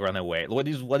 Or I run away. What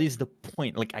is the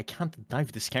point? Like, I can't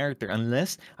dive this character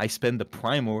unless I spend the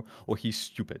primer or he's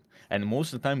stupid. And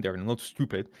most of the time they're not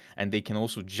stupid, and they can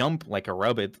also jump like a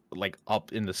rabbit, like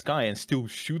up in the sky, and still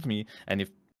shoot me. And if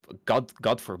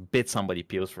God forbid somebody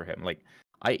peels for him,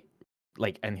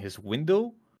 and his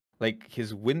window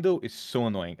is so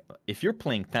annoying. If you're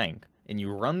playing tank and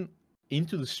you run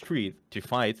into the street to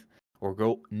fight or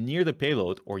go near the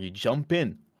payload, or you jump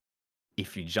in,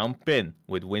 if you jump in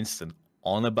with Winston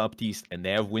on a Baptiste and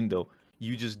they have window,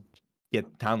 you just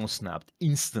get Thanos snapped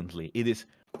instantly. It is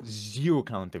zero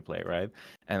counterplay, right?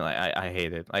 And I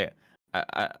hate it.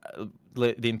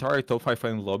 The entire top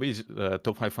 500 lobby is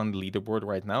top 500 leaderboard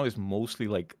right now is mostly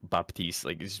like Baptiste.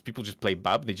 Like, it's just, people just play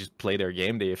Bap. They just play their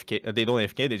game. They don't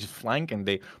AFK. They just flank and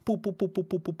they poo,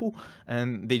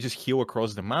 and they just heal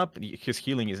across the map. His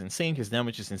healing is insane. His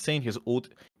damage is insane. His ult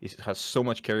has so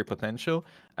much carry potential.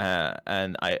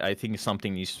 And I think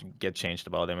something needs to get changed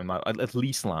about him. And at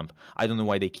least Lamp. I don't know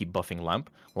why they keep buffing Lamp.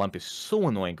 Lamp is so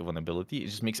annoying of an ability. It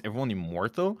just makes everyone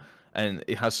immortal. And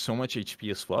it has so much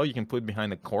HP as well. You can put it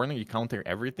behind the corner. You counter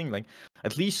everything. Like,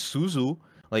 at least Suzu,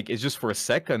 like, it's just for a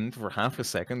second, for half a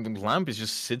second. And Lamp is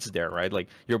just sits there, right? Like,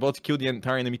 you're about to kill the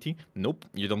entire enemy team. Nope,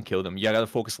 you don't kill them. You gotta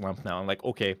focus Lamp now. I'm like,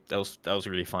 okay, that was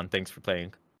really fun. Thanks for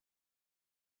playing.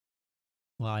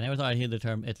 Wow, I never thought I'd hear the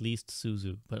term "at least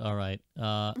Suzu," but all right.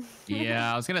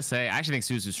 Yeah, I was gonna say I actually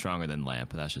think Suzu's stronger than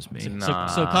Lamp, but that's just me. Nah.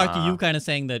 So KarQ, you kind of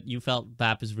saying that you felt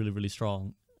Bap is really, really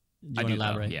strong. Do you want to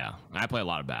elaborate? Though, yeah, I play a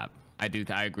lot of Bap. I do.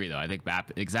 I agree, though. I think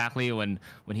Bap, exactly when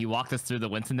he walked us through the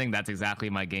Winston thing, that's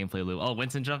exactly my gameplay loop. Oh,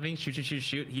 Winston jumping, shoot.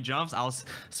 He jumps, I'll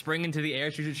spring into the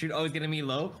air, shoot. Oh, he's getting me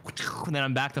low. And then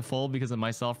I'm back to full because of my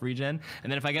self-regen.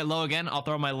 And then if I get low again, I'll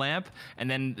throw my lamp. And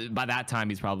then by that time,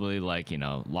 he's probably, like,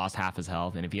 lost half his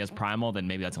health. And if he has primal, then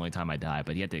maybe that's the only time I die.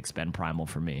 But he had to expend primal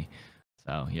for me.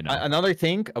 So, Another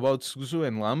thing about Suzu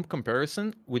and Lamp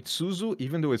comparison, with Suzu,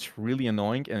 even though it's really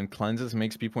annoying and cleanses,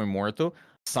 makes people immortal,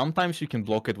 sometimes you can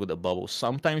block it with a bubble.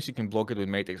 Sometimes you can block it with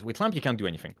Matrix. With Lamp, you can't do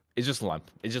anything. It's just Lamp.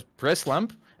 It's just press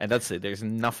Lamp, and that's it. There's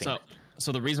nothing.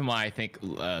 So the reason why I think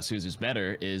Suzu's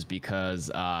better is because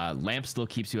Lamp still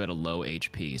keeps you at a low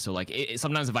HP. So, like,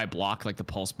 sometimes if I block, like, the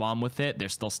pulse bomb with it, they're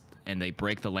still, and they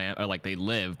break the Lamp, or, like, they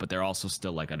live, but they're also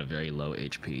still, like, at a very low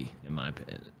HP, in my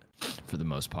opinion, for the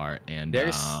most part. And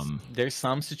there's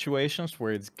some situations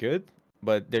where it's good,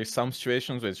 but there's some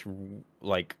situations where it's,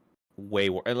 like, way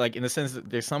worse. Like, in the sense that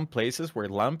there's some places where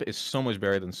Lamp is so much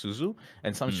better than Suzu,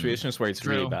 and some situations where it's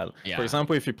really bad. Yeah. For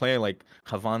example, if you play like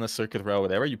Havana, Circuit Rail,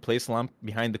 whatever, you place Lamp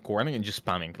behind the corner and just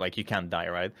spamming, like, you can't die,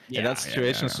 right? Yeah, in that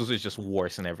situation, Suzu is just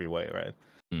worse in every way, right?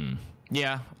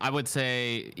 Yeah, I would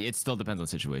say it still depends on the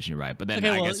situation, you're right. But then Okay,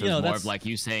 I well, guess you it was know, more of like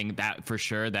you saying that for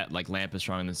sure that like Lamp is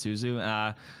stronger than Suzu.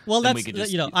 well, then we that's could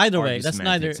just you know, either way, argue that's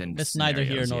neither semantics and that's neither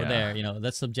here scenarios, nor yeah. there. You know,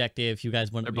 that's subjective. You guys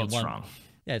want They're you know, both want, strong.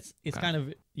 yeah, it's Okay. kind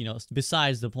of, you know,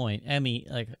 besides the point. Emmy,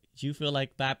 like, do you feel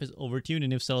like BAP is overtuned,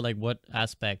 and if so, like, what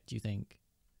aspect do you think?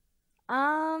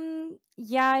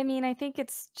 Yeah, I mean, I think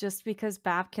it's just because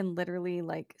BAP can literally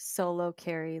like solo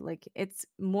carry. Like it's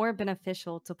more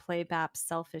beneficial to play BAP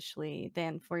selfishly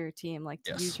than for your team. Like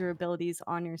to use Yes. your abilities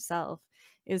on yourself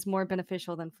is more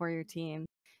beneficial than for your team.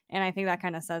 And I think that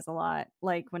kind of says a lot.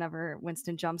 Like whenever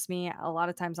Winston jumps me, a lot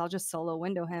of times I'll just solo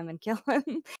window him and kill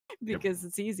him because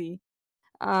it's easy.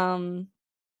 Um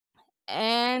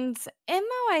and Mo,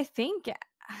 I think,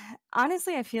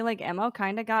 honestly, I feel like Mo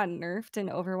kind of got nerfed in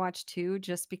Overwatch 2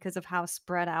 just because of how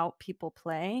spread out people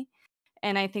play.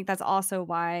 And I think that's also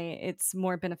why it's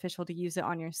more beneficial to use it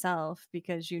on yourself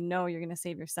because you know you're going to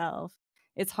save yourself.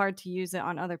 It's hard to use it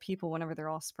on other people whenever they're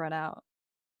all spread out.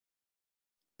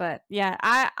 But yeah,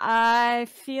 I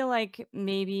feel like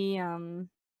maybe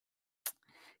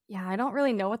yeah, I don't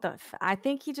really know what I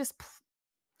think he just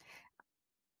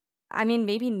I mean,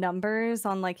 maybe numbers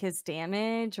on, like, his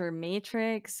damage or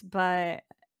matrix, but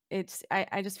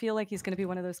I just feel like he's gonna be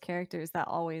one of those characters that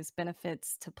always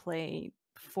benefits to play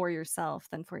for yourself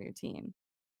than for your team.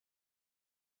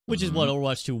 Which is what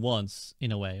Overwatch 2 wants,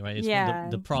 in a way, right? It's Yeah.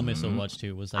 the promise of Overwatch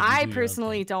 2 was like, you I do your own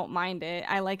personally thing. don't mind it.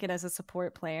 I like it as a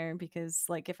support player because,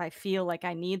 like, if I feel like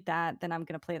I need that, then I'm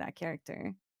gonna play that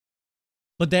character.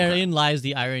 But therein lies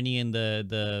the irony in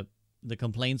the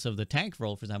complaints of the tank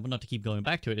role, for example. Not to keep going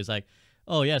back to it, is like,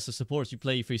 oh yes, the supports, you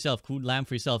play for yourself, cool lamb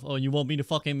for yourself. Oh, you want me to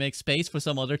fucking make space for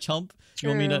some other chump? You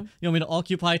want me to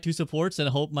occupy 2 supports and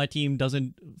hope my team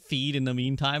doesn't feed in the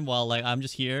meantime while like I'm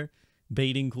just here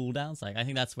baiting cooldowns? Like I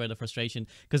think that's where the frustration,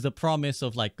 because the promise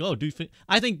of like, go do.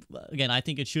 I think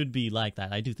it should be like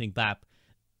that. I do think BAP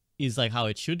is like how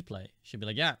it should play. It should be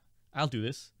like, yeah, I'll do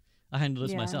this. I handle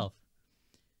this myself.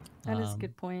 That is a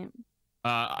good point.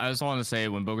 I just want to say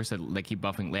when Bogur said they keep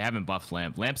buffing, they haven't buffed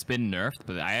Lamp. Lamp's been nerfed,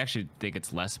 but I actually think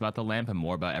it's less about the Lamp and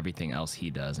more about everything else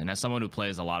he does. And as someone who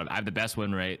plays a lot of, I have the best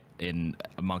win rate in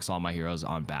amongst all my heroes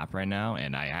on BAP right now,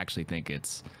 and I actually think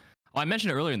it's. Well, I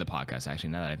mentioned it earlier in the podcast.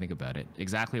 Actually, now that I think about it,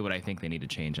 exactly what I think they need to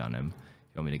change on him.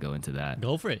 You want me to go into that?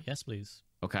 Go for it. Yes, please.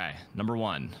 Okay, number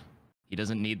 1, he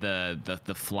doesn't need the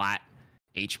flat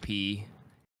HP.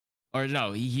 Or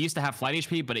no, he used to have flight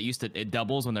HP, but it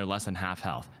doubles when they're less than half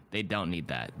health. They don't need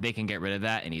that. They can get rid of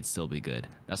that, and he'd still be good.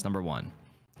 That's number 1.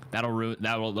 That'll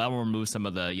remove some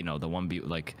of the the 1B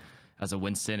like as a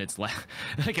Winston. It's like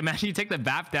imagine you take the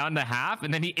BAP down to half,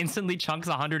 and then he instantly chunks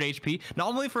 100 HP, not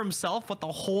only for himself but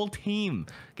the whole team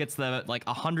gets the like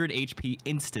 100 HP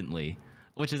instantly.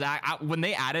 Which is when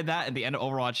they added that at the end of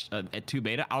Overwatch at 2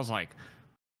 beta, I was like,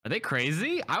 are they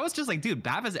crazy? I was just like, dude,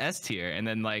 BAP is S tier, and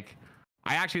then like.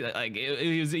 I actually like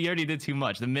he already did too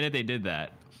much the minute they did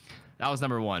that. That was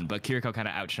number 1, but Kiriko kind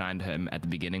of outshined him at the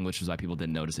beginning, which was why people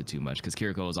didn't notice it too much because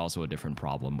Kiriko was also a different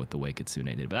problem with the way Kitsune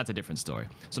did, but that's a different story.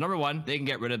 So number 1, they can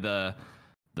get rid of the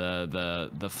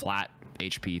flat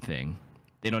HP thing.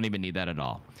 They don't even need that at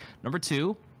all. Number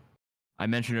 2, I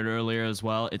mentioned it earlier as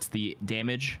well. It's the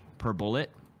damage per bullet.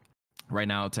 Right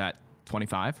now it's at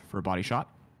 25 for a body shot.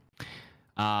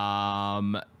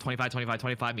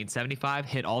 25 means 75.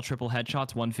 Hit all triple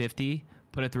headshots 150.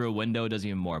 Put it through a window, does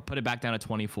even more. Put it back down to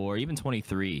 24, even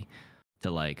 23 to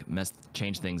like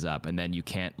change things up. And then you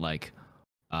can't like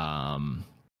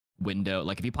window,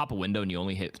 like if you pop a window and you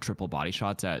only hit triple body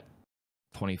shots at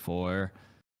 24,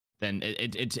 then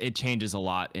it changes a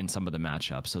lot in some of the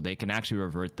matchups. So they can actually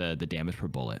revert the damage per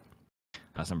bullet.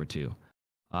 That's number 2.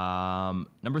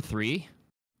 Number 3,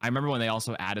 I remember when they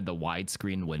also added the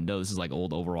widescreen window. This is like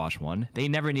old Overwatch 1. They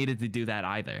never needed to do that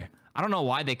either. I don't know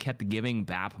why they kept giving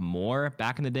BAP more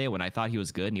back in the day when I thought he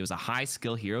was good. And he was a high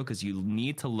skill hero because you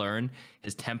need to learn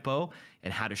his tempo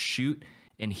and how to shoot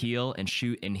and heal and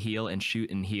shoot and heal and shoot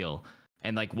and heal.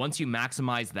 And like once you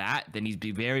maximize that, then he's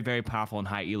be very, very powerful in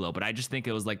high elo. But I just think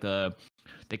it was like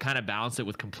they kind of balanced it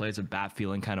with complaints of BAP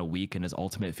feeling kind of weak and his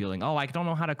ultimate feeling, oh, I don't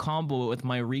know how to combo it with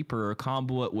my Reaper or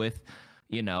combo it with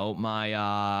my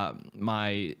Pharah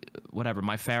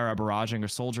barraging or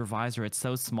Soldier Visor. It's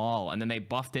so small. And then they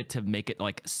buffed it to make it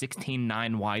like 16:9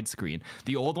 widescreen.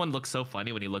 The old one looks so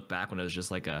funny when you look back when it was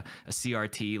just like a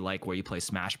CRT, like where you play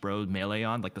Smash Bros. Melee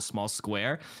on, like the small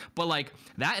square. But like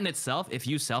that in itself, if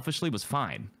used selfishly, was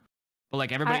fine. But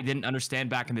like everybody didn't understand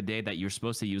back in the day that you're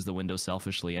supposed to use the window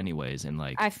selfishly anyways. And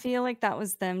like I feel like that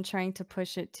was them trying to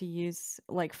push it to use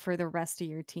like for the rest of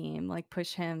your team, like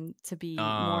push him to be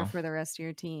more for the rest of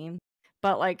your team.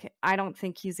 But like, I don't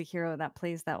think he's a hero that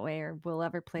plays that way or will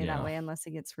ever play that Yeah. way unless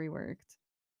he gets reworked.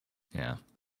 Yeah.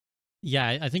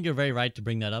 Yeah, I think you're very right to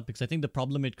bring that up because I think the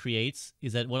problem it creates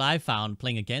is that what I found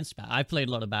playing against BAP, I've played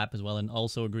a lot of BAP as well and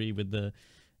also agree with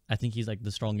I think he's like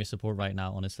the strongest support right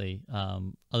now, honestly,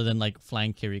 other than like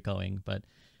flank Kirikoing. But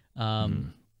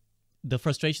the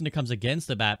frustration that comes against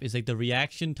the BAP is like the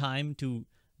reaction time to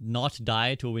not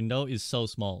die to a window is so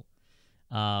small.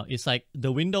 It's like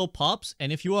the window pops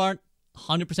and if you aren't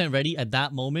 100% ready at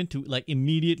that moment to like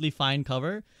immediately find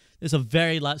cover, there's a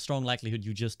very strong likelihood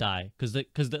you just die because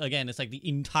again it's like the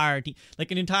entirety, like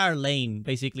an entire lane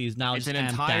basically is now it's just an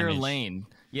entire damage. lane.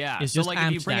 Yeah, it's so just like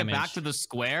if you bring damage. it back to the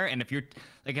square, and if you're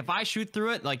like if I shoot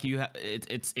through it, like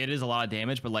it is a lot of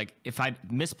damage, but like if I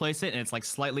misplace it and it's like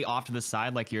slightly off to the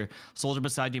side, like your soldier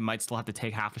beside you might still have to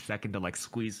take half a second to like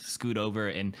scoot over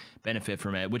and benefit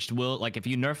from it, which will like if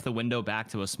you nerf the window back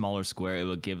to a smaller square, it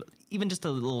will give even just a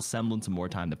little semblance of more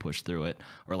time to push through it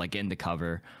or like get into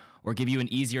cover. Or give you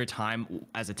an easier time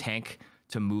as a tank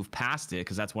to move past it,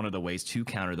 because that's one of the ways to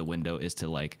counter the window is to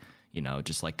like, you know,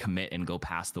 just like commit and go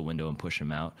past the window and push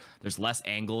him out. There's less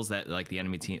angles that like the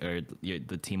enemy team or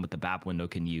the team with the BAP window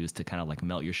can use to kind of like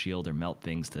melt your shield or melt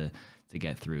things to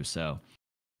get through. So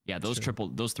yeah, those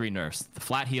three nerfs: the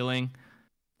flat healing,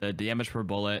 the damage per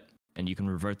bullet, and you can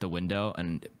revert the window.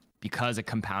 And because it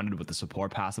compounded with the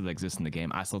support passive that exists in the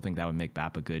game, I still think that would make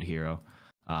BAP a good hero.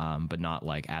 But not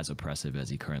like as oppressive as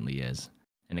he currently is.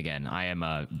 And again, I am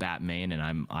a BAP main,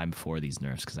 and I'm for these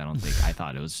nerfs because I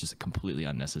thought it was just completely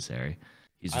unnecessary.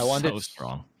 He's just so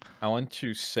strong. I want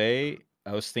to say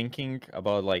I was thinking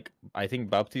about like I think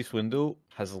Baptiste window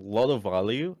has a lot of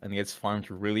value and gets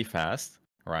farmed really fast,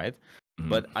 right?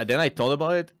 But then I thought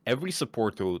about it. Every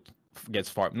support route gets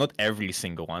farmed. Not every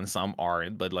single one. Some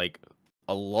aren't, but like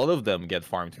a lot of them get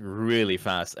farmed really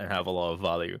fast and have a lot of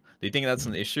value. Do you think that's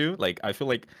an issue? Like, I feel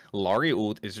like Illari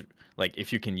ult is like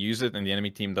if you can use it and the enemy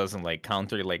team doesn't like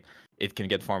counter, like it can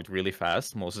get farmed really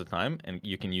fast most of the time, and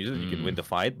you can use it. You can win the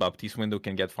fight. Baptiste window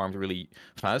can get farmed really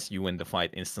fast. You win the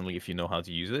fight instantly if you know how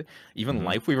to use it. Even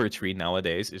Lifeweaver tree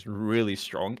nowadays is really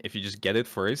strong. If you just get it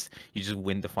first, you just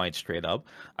win the fight straight up.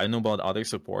 I don't know about other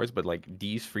supports, but like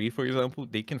these three, for example,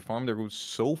 they can farm their ult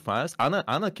so fast.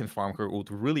 Ana can farm her ult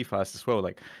really fast as well.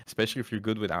 Like especially if you're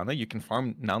good with Ana, you can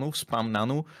farm nano, spam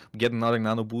nano, get another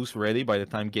nano boost ready. By the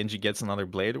time Genji gets another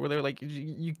blade or whatever, like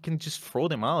you can just throw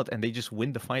them out and they just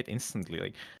win the fight instantly.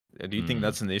 Like, do you think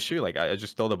that's an issue? Like, I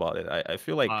just thought about it. I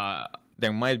feel like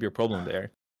there might be a problem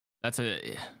there. I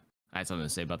had something to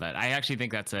say about that. I actually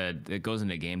think it goes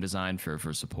into game design for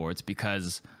supports,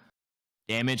 because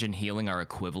damage and healing are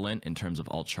equivalent in terms of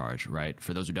ult charge, right?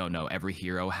 For those who don't know, every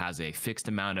hero has a fixed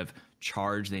amount of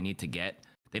charge they need to get.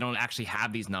 They don't actually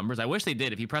have these numbers. I wish they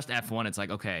did. If you pressed F1, it's like,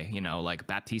 okay, you know, like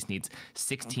Baptiste needs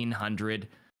 1600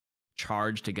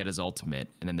 charge to get his ultimate,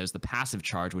 and then there's the passive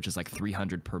charge, which is like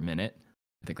 300 per minute.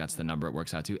 I think that's the number it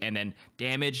works out to. And then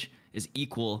damage is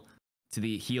equal to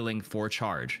the healing for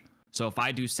charge. So if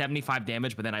I do 75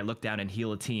 damage, but then I look down and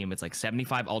heal a team, it's like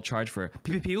 75 ult charge for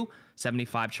pew pew pew,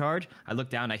 75 charge. I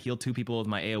look down, I heal 2 people with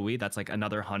my AoE, that's like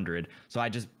another 100. So I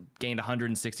just gained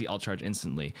 160 ult charge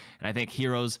instantly. And I think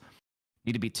heroes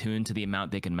need to be tuned to the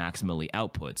amount they can maximally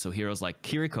output. So heroes like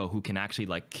Kiriko, who can actually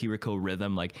like Kiriko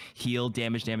rhythm, like heal,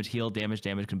 damage, heal, damage,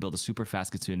 can build a super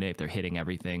fast Kitsune if they're hitting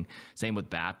everything. Same with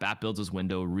Bat. Bat builds his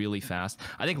window really fast.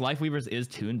 I think Lifeweaver's is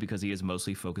tuned because he is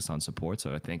mostly focused on support.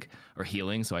 So I think, or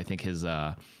healing. So I think his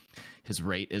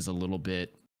rate is a little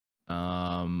bit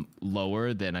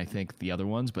lower than I think the other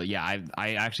ones. But yeah,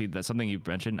 I actually, that's something you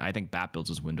mentioned. I think Bat builds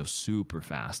his window super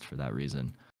fast for that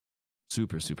reason.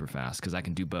 Super fast, because I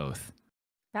can do both.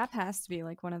 Bap has to be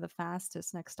like one of the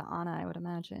fastest next to Ana, I would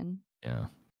imagine. Yeah.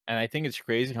 And I think it's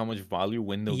crazy how much value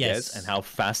window gets and how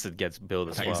fast it gets built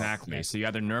as well. Exactly. Yeah. So you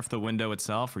either nerf the window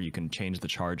itself or you can change the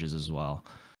charges as well.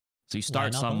 So you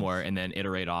start somewhere and then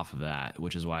iterate off of that,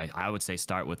 which is why I would say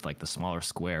start with like the smaller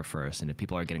square first. And if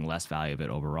people are getting less value of it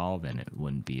overall, then it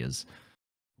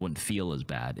wouldn't feel as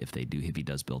bad if he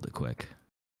does build it quick.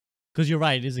 Because you're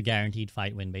right, it is a guaranteed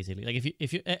fight win, basically. Like,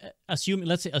 if you assume,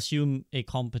 let's say, assume a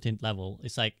competent level.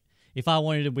 It's like, if I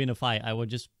wanted to win a fight, I would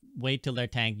just wait till their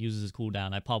tank uses his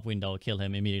cooldown. I pop window, kill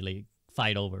him immediately,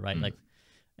 fight over, right? Like,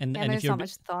 and there's if you're not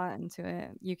much thought into it.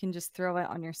 You can just throw it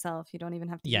on yourself. You don't even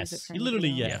have to use it for anything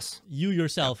literally, else. yes. You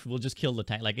yourself will just kill the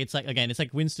tank. Like, it's like, again, it's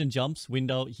like Winston jumps,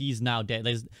 window, he's now dead.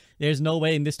 There's no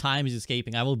way in this time he's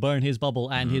escaping. I will burn his bubble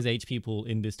and his HP pool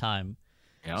in this time.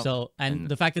 Yep. So, and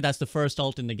the fact that that's the first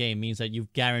ult in the game means that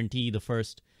you've guaranteed the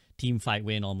first team fight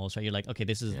win almost, right? You're like, okay,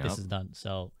 this is done.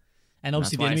 So, And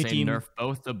obviously the enemy team nerf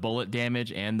both the bullet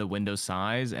damage and the window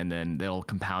size, and then they'll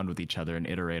compound with each other and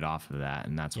iterate off of that.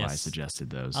 And that's why I suggested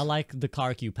those. I like the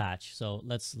KarQ patch, so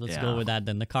let's go with that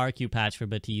then. The KarQ patch for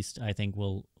Baptiste, I think,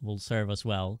 will serve us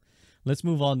well. Let's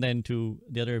move on then to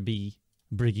the other B,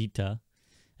 Brigitte.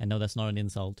 I know that's not an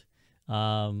insult.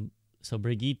 So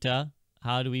Brigitte,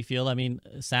 how do we feel? I mean,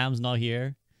 Sam's not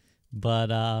here,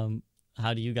 but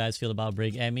how do you guys feel about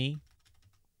Brig? Emmy?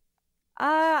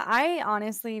 I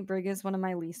honestly, Brig is one of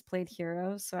my least played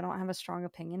heroes, so I don't have a strong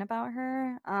opinion about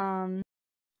her.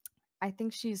 I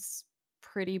think she's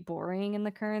pretty boring in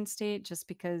the current state just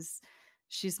because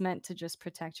she's meant to just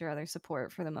protect your other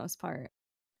support for the most part.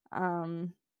 I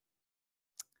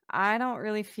don't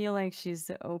really feel like she's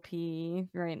OP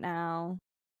right now.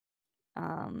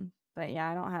 But yeah,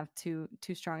 I don't have too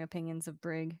strong opinions of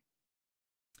Brig.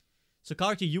 So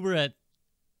KarQ, you were at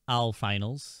OWL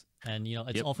finals, and you know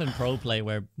it's often pro play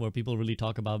where people really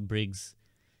talk about Brig's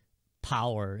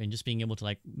power and just being able to,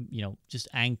 like, you know, just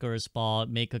anchor a spot,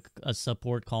 make a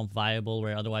support comp viable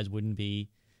where otherwise wouldn't be.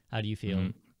 How do you feel?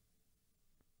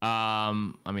 I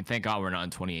mean, thank God we're not in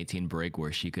 2018 Brig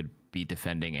where she could be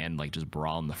defending and like just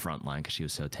brawl in the front line because she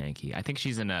was so tanky. I think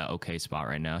she's in a okay spot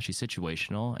right now. She's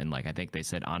situational, and like I think they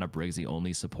said Ana Brig's the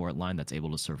only support line that's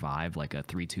able to survive like a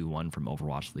 3-2-1 from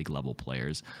Overwatch League level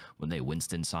players when they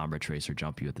Winston, Sombra, Tracer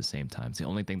jump you at the same time. It's the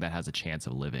only thing that has a chance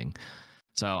of living.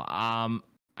 So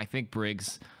I think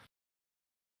Brig's,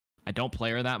 I don't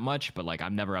play her that much, but like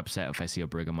I'm never upset if I see a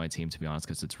Brig on my team, to be honest,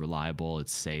 because it's reliable,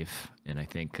 it's safe, and I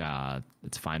think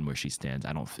it's fine where she stands.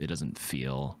 It doesn't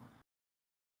feel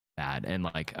bad. And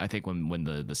like I think when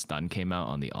the stun came out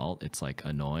on the ult, it's like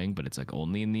annoying, but it's like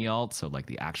only in the ult, so like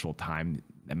the actual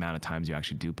amount of times you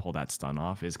actually do pull that stun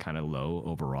off is kind of low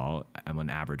overall and when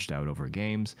averaged out over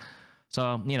games.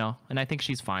 So, you know, and I think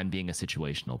she's fine being a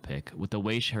situational pick. With the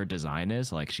way her design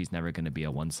is, like, she's never going to be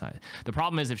a one side. The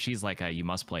problem is if she's like you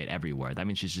must play it everywhere, that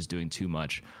means she's just doing too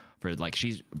much for like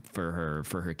for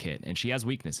her kit, and she has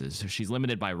weaknesses. So she's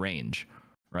limited by range,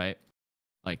 right?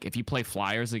 Like if you play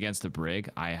flyers against a Brig,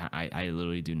 I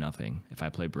literally do nothing. If I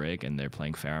play Brig and they're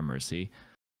playing Pharah Mercy,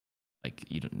 like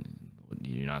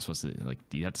you're not supposed to, like,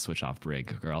 you have to switch off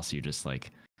Brig, or else you're just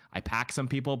like, I pack some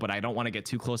people, but I don't want to get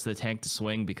too close to the tank to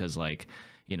swing because, like,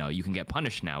 you know, you can get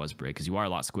punished now as Brig because you are a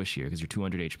lot squishier because you're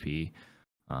 200 HP.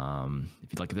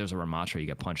 If there's a Ramatra, you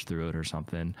get punched through it or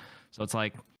something. So it's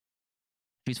like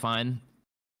she's fine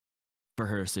for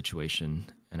her situation,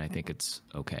 and I think it's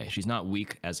okay. She's not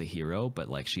weak as a hero, but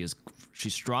like she's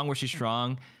strong where she's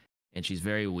strong, and she's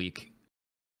very weak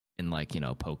in, like, you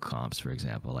know, poke comps, for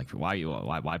example. Like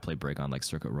why play Brig on like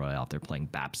Circuit Royale if they're playing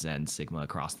Bap Zen Sigma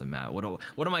across the map? What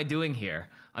am I doing here?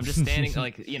 I'm just standing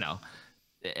like, you know,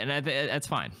 and that's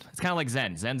fine. It's kind of like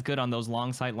Zen. Zen's good on those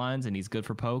long sight lines, and he's good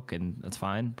for poke, and that's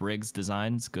fine. Brig's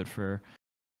design's good for,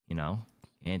 you know,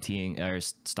 antiing or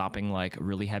stopping like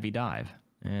really heavy dive,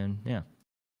 and yeah.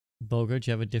 Bogur, do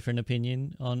you have a different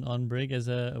opinion on Brig as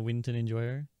a Winton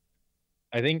enjoyer?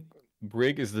 I think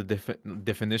Brig is the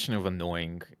definition of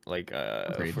annoying, like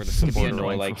for the support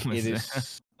role. Like it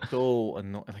is so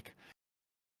annoying. Like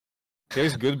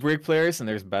there's good Brig players and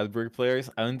there's bad Brig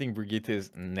players. I don't think Brigitte is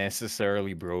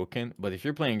necessarily broken, but if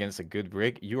you're playing against a good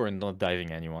Brig, you are not diving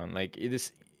anyone. Like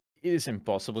it is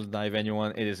impossible to dive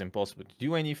anyone. It is impossible to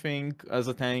do anything as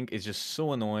a tank. It's just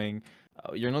so annoying.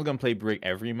 You're not gonna play Brig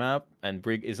every map, and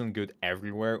Brig isn't good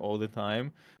everywhere all the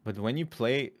time. But when you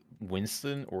play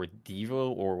Winston or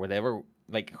Devo or whatever,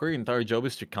 like her entire job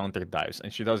is to counter dives,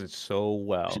 and she does it so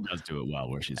well. She does do it well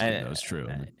where she's that's true.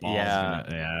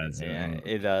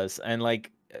 It does. And like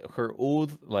her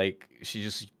ult, like she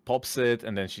just pops it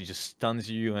and then she just stuns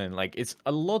you, and like it's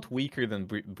a lot weaker than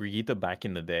Brigitte back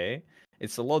in the day.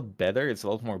 It's a lot better. It's a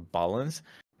lot more balanced.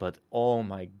 But oh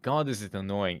my god, is it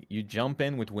annoying. You jump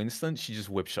in with Winston, she just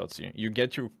whip shots you. You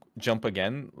get your jump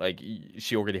again, like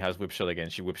she already has whip shot again,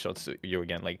 she whip shots you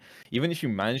again. Like even if you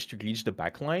manage to reach the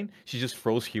back line, she just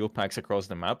throws heal packs across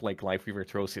the map like Lifeweaver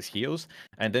throws his heals.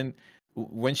 And then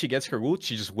when she gets her ult,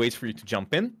 she just waits for you to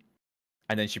jump in.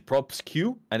 And then she props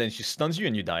Q, and then she stuns you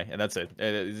and you die. And that's it.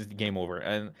 It's game over.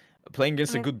 And playing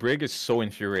against a good Brig is so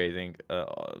infuriating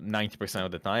 90%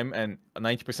 of the time, and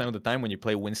 90% of the time when you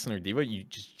play Winston or Diva, you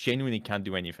just genuinely can't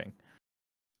do anything.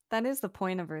 That is the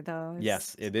point of her, though.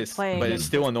 Yes, it is, but it's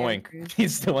still annoying.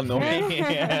 It's still annoying.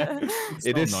 Yeah.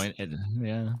 It is. Annoying.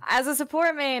 Yeah. As a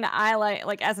support main, I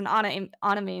like as an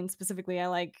Ana main specifically, I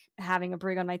like having a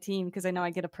Brig on my team because I know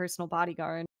I get a personal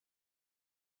bodyguard.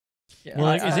 Well,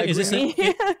 like, is this agree.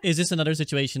 is this another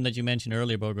situation that you mentioned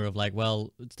earlier, Bogur, of like,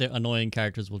 well, the annoying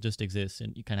characters will just exist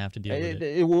and you kind of have to deal with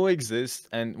it? It will exist,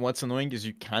 and what's annoying is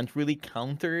you can't really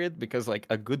counter it because, like,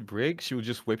 a good Brig, she will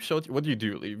just whip shot. What do?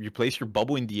 You place your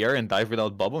bubble in the air and dive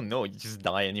without bubble? No, you just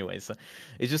die anyway. So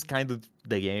it's just kind of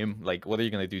the game. Like, what are you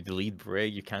gonna do? Delete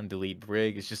Brig? You can't delete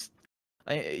Brig. It's just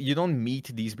you don't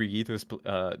meet these Brigittes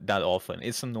that often.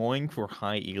 It's annoying for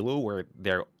high elo where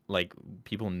they're like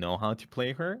people know how to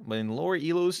play her, but in lower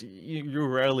elos you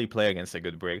rarely play against a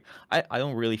good Brig. I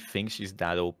don't really think she's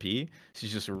that OP.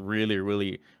 She's just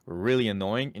really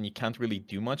annoying, and you can't really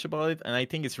do much about it. And I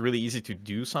think it's really easy to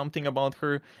do something about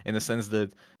her in the sense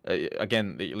that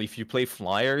again, if you play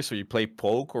flyers or you play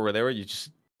poke or whatever, you just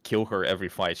kill her every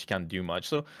fight. She can't do much.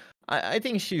 So I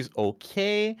think she's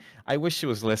okay. I wish she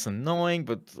was less annoying,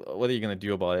 but what are you gonna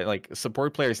do about it? Like,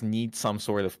 support players need some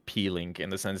sort of peeling in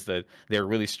the sense that they're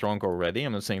really strong already.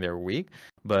 I'm not saying they're weak,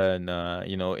 but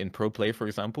you know, in pro play, for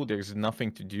example, there's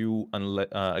nothing to do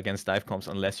against dive comps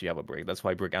unless you have a Brig. That's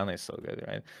why Brigana is so good,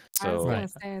 right? So I was gonna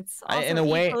say it's also in a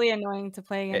way, equally annoying to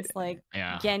play against like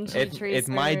Genji Tracer. it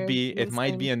might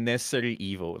be a necessary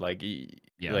evil. Like,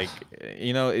 like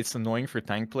you know, it's annoying for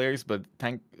tank players, but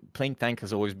playing tank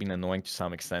has always been annoying to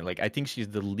some extent. Like, I think she's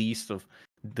the least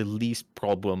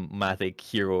problematic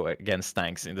hero against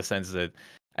tanks in the sense that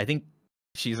I think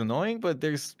she's annoying, but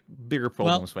there's bigger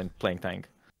problems when playing tank.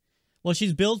 Well,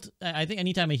 she's built. I think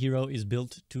anytime a hero is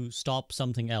built to stop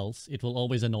something else, it will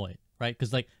always annoy, right?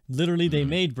 Because like literally they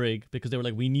made Brig because they were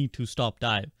like, we need to stop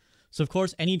dive. So of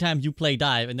course, anytime you play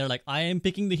dive and they're like, I am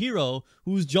picking the hero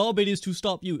whose job it is to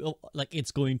stop you, like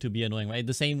it's going to be annoying, right?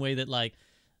 The same way that like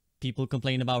people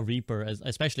complain about Reaper,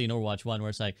 especially in Overwatch 1, where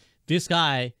it's like, this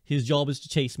guy, his job is to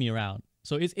chase me around.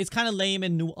 So it's kind of lame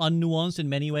and unnuanced in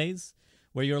many ways,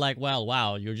 where you're like, well,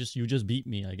 wow, you just beat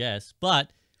me, I guess.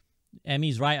 But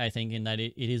Emmy's right, I think, in that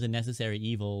it is a necessary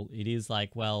evil. It is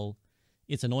like, well,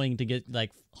 it's annoying to get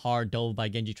like hard dove by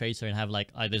Genji Tracer and have like,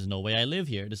 there's no way I live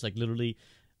here. Just like literally,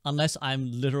 unless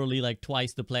I'm literally like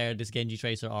twice the player this Genji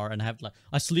Tracer are, and I have like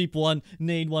I sleep one,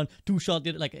 nade one, two shot.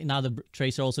 Like now the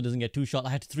Tracer also doesn't get two shot. I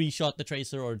had to three shot the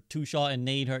Tracer or two shot and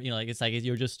nade her. You know, like it's like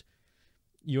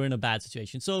you're in a bad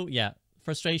situation. So yeah,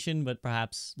 frustration, but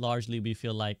perhaps largely we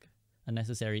feel like a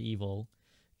necessary evil.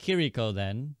 Kiriko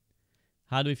then.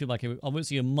 How do we feel about Kiriko?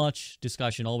 Obviously a much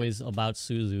discussion always about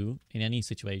Suzu in any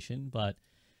situation, but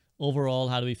overall,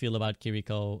 how do we feel about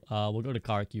Kiriko? We'll go to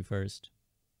KarQ first.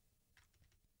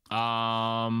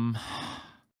 Thank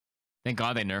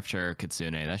God they nerfed her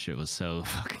Kitsune. That shit was so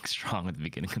fucking strong at the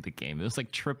beginning of the game. It was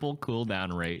like triple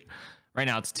cooldown rate. Right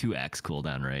now it's 2x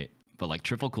cooldown rate, but like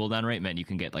triple cooldown rate meant you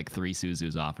can get like 3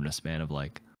 Suzus off in a span of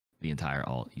like the entire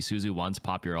ult. You Suzu once,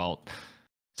 pop your ult,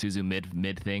 Suzu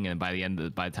mid thing, and by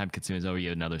the time Kitsune is over, you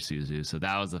have another Suzu. So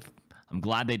that was I'm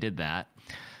glad they did that.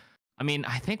 I mean,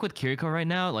 I think with Kiriko right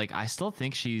now, like I still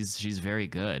think she's very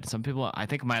good. Some people, I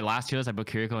think my last tiers I put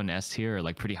Kiriko in S tier are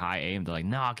like pretty high aim. They're like,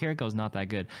 no, Kiriko's not that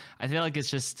good. I feel like it's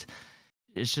just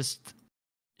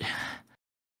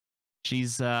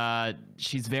she's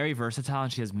very versatile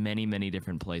and she has many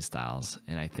different play styles,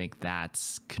 and I think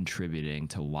that's contributing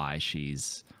to why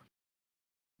she's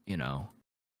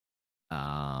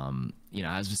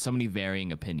has just so many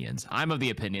varying opinions. I'm of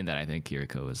the opinion that I think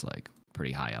Kiriko is like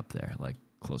pretty high up there, like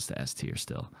close to S tier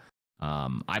still.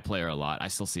 I play her a lot. I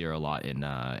still see her a lot in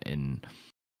NA.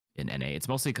 It's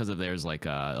mostly because of there's like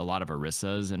a lot of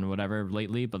Orissas and whatever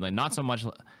lately, but like not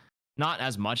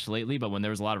as much lately. But when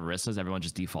there was a lot of Orissas, everyone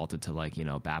just defaulted to like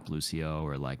Bap Lucio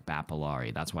or like Bap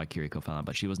Illari. That's why Kiriko fell out.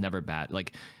 But she was never bad.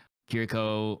 Like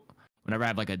Kiriko, whenever I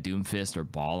have like a Doomfist or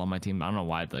Ball on my team, I don't know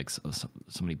why like so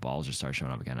many balls just start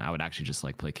showing up again. I would actually just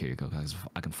like play Kiriko because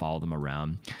I can follow them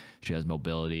around. She has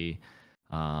mobility.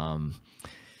 I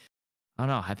don't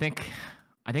know. I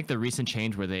think the recent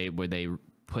change where they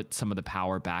put some of the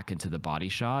power back into the body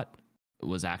shot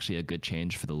was actually a good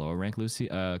change for the lower rank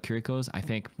Kirikos. I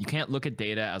think you can't look at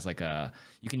data as like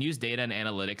you can use data and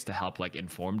analytics to help like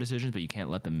inform decisions, but you can't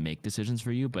let them make decisions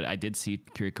for you. But I did see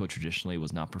Kiriko traditionally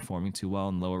was not performing too well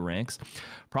in lower ranks,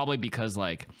 probably because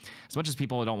like as much as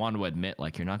people don't want to admit,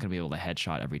 like you're not going to be able to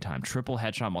headshot every time. Triple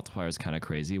headshot multiplier is kind of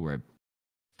crazy where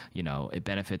it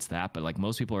benefits that, but like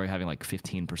most people are having like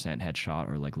 15%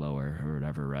 headshot or like lower or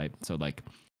whatever, right? So like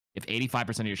if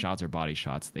 85% of your shots are body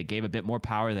shots, they gave a bit more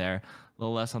power there, a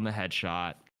little less on the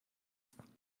headshot.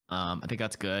 I think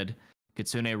that's good.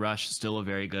 Kitsune Rush, still a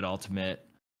very good ultimate.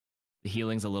 The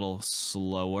healing's a little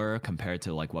slower compared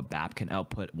to like what Bap can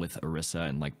output with Orisa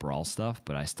and like Brawl stuff,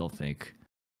 but I still think,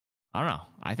 I don't know.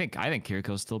 I think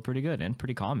Kiriko's still pretty good and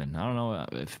pretty common. I don't know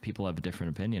if people have a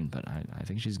different opinion, but I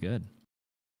think she's good.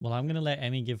 Well, I'm gonna let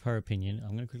Emmy give her opinion.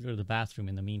 I'm gonna quickly go to the bathroom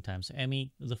in the meantime. So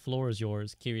Emmy, the floor is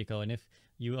yours, Kiriko, and if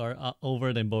you are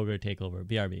over, then Bogur take over.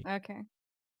 BRB. Okay.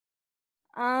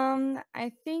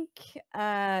 I think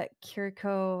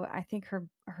Kiriko, I think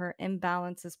her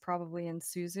imbalance is probably in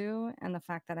Suzu and the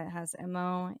fact that it has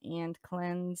MO and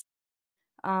cleanse.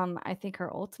 I think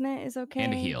her ultimate is okay.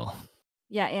 And a heal.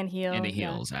 Yeah, and heal. And a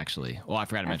heals, actually. Well, I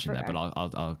forgot to mention that, but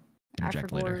I'll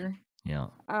interject later. Yeah.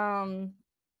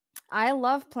 I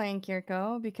love playing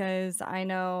Kiriko because I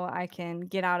know I can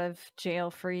get out of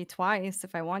jail free twice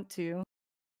if I want to.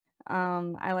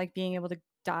 I like being able to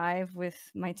dive with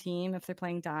my team if they're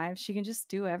playing dive. She can just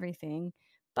do everything.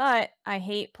 But I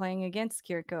hate playing against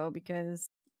Kiriko because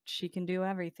she can do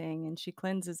everything and she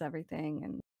cleanses everything.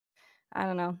 And I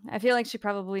don't know. I feel like she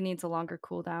probably needs a longer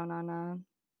cooldown on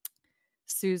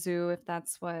Suzu if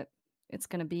that's what it's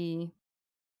going to be.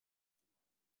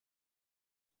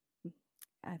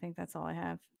 I think that's all I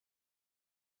have.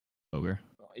 Bogur?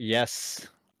 Yes.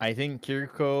 I think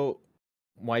Kiriko,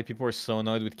 why people are so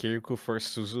annoyed with Kiriko,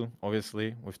 first Suzu,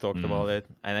 obviously. We've talked about it.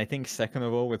 And I think second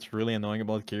of all, what's really annoying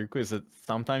about Kiriko is that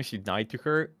sometimes you die to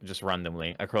her just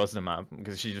randomly across the map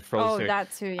because she just throws her.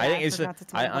 That too, yeah. I think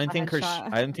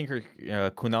I don't think her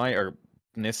kunai are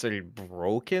necessarily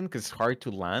broken because it's hard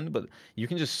to land, but you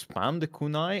can just spam the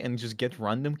kunai and just get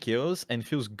random kills and it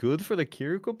feels good for the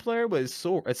Kiriko player, but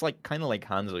it's like kind of like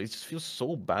Hanzo. It just feels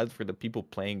so bad for the people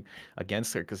playing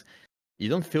against her because you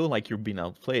don't feel like you're being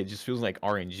outplayed. It just feels like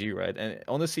RNG, right? And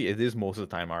honestly, it is most of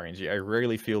the time RNG. I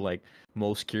rarely feel like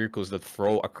most Kirikos that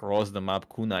throw across the map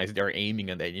kunais, they're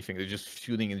aiming at anything. They're just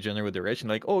shooting in general direction,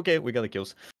 like, oh, okay, we got the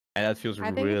kills. And that feels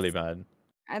really bad.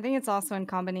 I think it's also in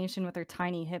combination with her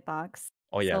tiny hitbox.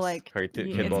 Oh, yes. So, like,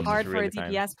 it's hard for a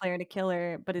DPS player to kill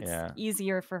her, but it's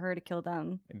easier for her to kill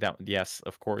them. Yes,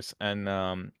 of course. And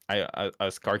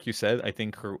as KarQ said, I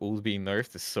think her ult being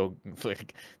nerfed is so,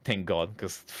 like, thank God,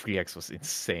 because 3x was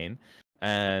insane.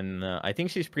 And I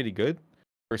think she's pretty good.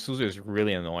 Her Suzu is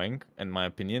really annoying, in my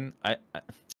opinion.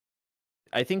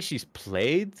 I think she's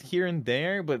played here and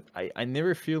there, but I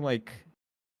never feel like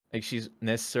she's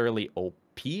necessarily OP.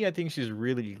 I think she's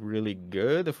really, really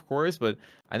good, of course, but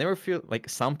I never feel like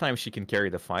sometimes she can carry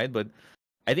the fight. But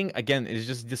I think, again, it's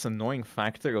just this annoying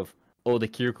factor of, oh, the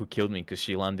Kiriko killed me because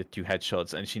she landed 2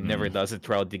 headshots and she never does it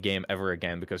throughout the game ever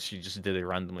again because she just did it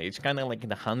randomly. It's kind of like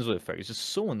the Hanzo effect. It's just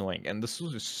so annoying. And the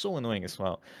Suzu is so annoying as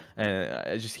well. And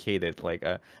I just hate it. Like,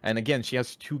 and again, she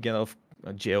has 2 get off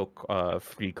jail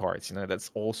free cards. You know,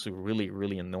 that's also really,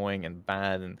 really annoying and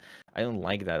bad. And I don't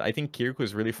like that. I think Kiriko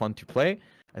is really fun to play.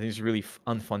 I think it's really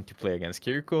unfun to play against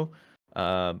Kiriko.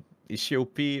 Is she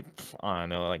OP? I don't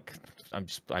know. Like, I'm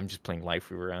just playing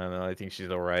Lifeweaver. I don't know. I think she's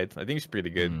alright. I think she's pretty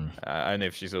good. I don't know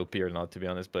if she's OP or not, to be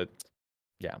honest. But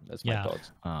yeah, that's my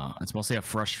thoughts. It's mostly a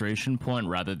frustration point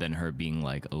rather than her being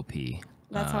like OP.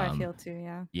 That's how I feel too.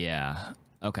 Yeah. Yeah.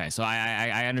 Okay, so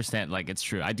I understand, like, it's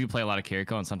true. I do play a lot of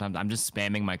Kiriko, and sometimes I'm just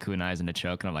spamming my kunais into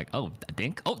choke, and I'm like, oh,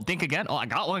 dink? Oh, dink again? Oh, I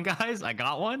got one, guys. I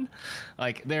got one.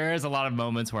 Like, there is a lot of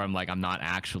moments where I'm like, I'm not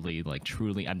actually, like,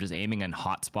 truly, I'm just aiming in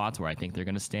hot spots where I think they're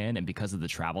going to stand, and because of the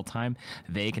travel time,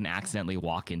 they can accidentally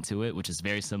walk into it, which is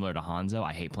very similar to Hanzo.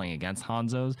 I hate playing against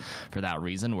Hanzos for that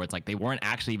reason, where it's like, they weren't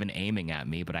actually even aiming at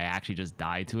me, but I actually just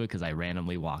died to it because I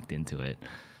randomly walked into it.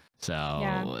 So,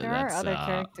 yeah, there are other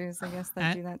characters, I guess,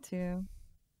 that do that too.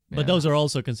 But those are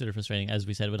also considered frustrating, as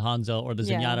we said, with Hanzo or the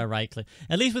Zenyatta right click.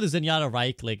 At least with the Zenyatta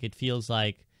right click, it feels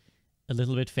like a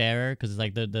little bit fairer because it's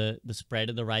like the spread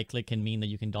of the right click can mean that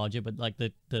you can dodge it, but like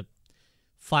the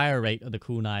fire rate of the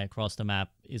kunai across the map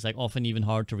is like often even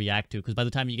hard to react to because by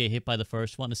the time you get hit by the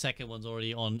first one, the second one's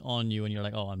already on you and you're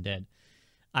like, oh, I'm dead.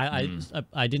 I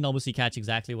didn't obviously catch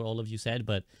exactly what all of you said,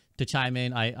 but to chime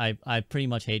in, I pretty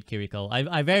much hate Kiriko.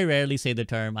 I very rarely say the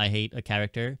term I hate a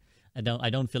character. I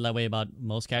don't feel that way about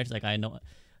most characters. Like, I know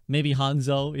maybe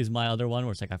Hanzo is my other one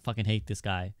where it's like I fucking hate this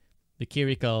guy. The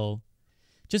Kiriko,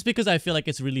 just because I feel like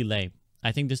it's really lame.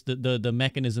 I think just the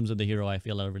mechanisms of the hero I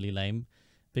feel are really lame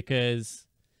because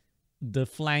the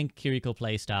flank Kiriko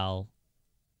playstyle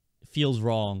feels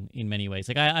wrong in many ways.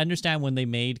 Like, I understand when they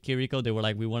made Kiriko, they were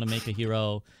like, we want to make a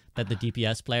hero that the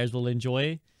DPS players will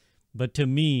enjoy. But to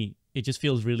me, it just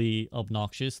feels really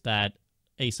obnoxious that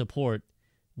a support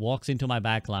walks into my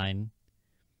backline,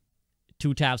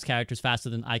 2 taps characters faster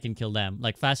than I can kill them.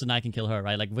 Like, faster than I can kill her,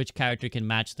 right? Like, which character can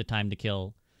match the time to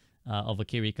kill of a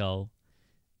Kiriko?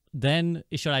 Then,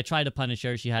 should I try to punish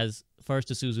her? She has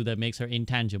first a Suzu that makes her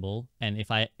intangible, and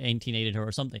if I antinated her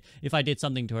or something, if I did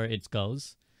something to her, it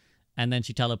goes. And then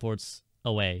she teleports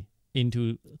away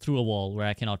through a wall where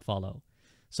I cannot follow.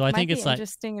 So I think it's like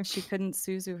interesting if she couldn't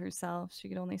Suzu herself. She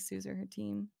could only Suzu her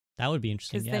team. That would be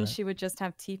interesting. Because Yeah. then she would just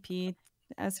have TP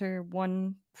as her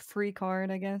one free card,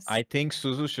 I guess. I think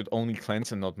Suzu should only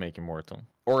cleanse and not make immortal,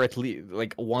 or at least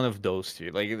like one of those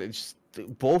two. Like it's just,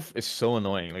 both is so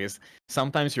annoying. Like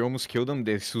sometimes you almost kill them,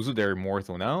 they Suzu, they're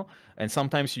immortal now, and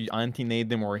sometimes you anti-nade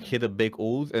them or hit a big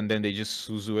ult, and then they just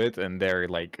Suzu it, and they're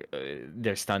like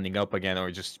they're standing up again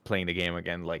or just playing the game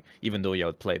again. Like even though you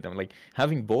outplayed them, like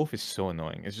having both is so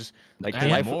annoying. It's just like it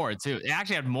had more too. It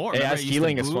actually had more. It Remember, has used to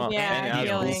healing as boop well. Yeah, and it has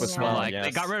healing, boop as yeah. well. Like Yes.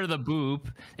 they got rid of the boop.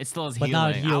 It still has But healing. now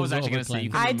it I heals was actually over gonna say you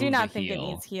cleanse. can I do remove not the think it heal.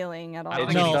 needs healing at all.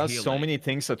 It No. does heal so it. many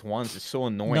things at once. It's so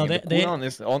annoying. No, And they-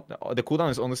 the cooldown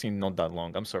is honestly not that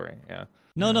long. I'm sorry. Yeah.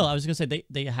 No, I was gonna say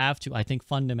they have to. I think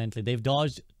fundamentally they've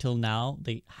dodged till now.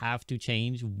 They have to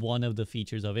change one of the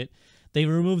features of it. They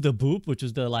removed the boop, which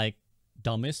was the like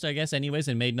dumbest, I guess, anyways,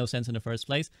 and made no sense in the first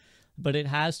place. But it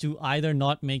has to either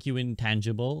not make you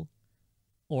intangible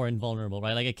or invulnerable,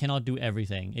 right? Like it cannot do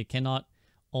everything. It cannot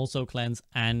also cleanse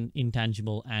and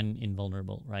intangible and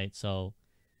invulnerable, right? So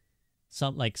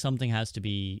something has to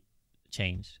be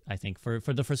changed, I think, for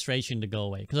the frustration to go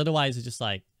away. Because otherwise it's just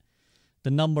like the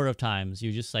number of times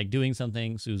you're just like doing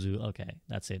something, Suzu, okay,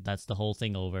 that's it. That's the whole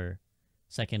thing over.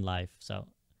 Second life. So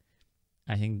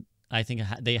I think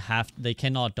they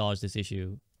cannot dodge this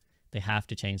issue. They have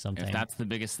to change something. If that's the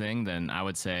biggest thing, then I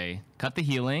would say cut the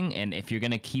healing, and if you're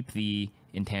gonna keep the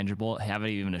intangible, have it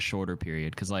even a shorter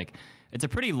period, because like it's a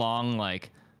pretty long, like,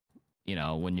 you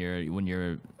know, when you're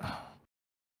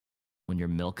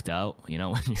milked out, you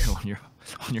know, when you're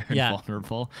Yeah.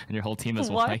 invulnerable and your whole team is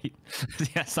What? white.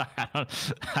 Yes,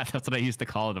 that's what I used to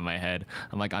call it in my head.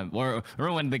 I'm like, remember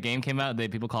when the game came out,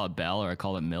 people call it Bell, or I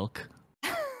call it Milk.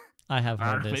 I have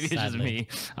heard this. Maybe it's just sadly. me.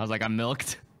 I was like, I'm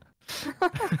milked.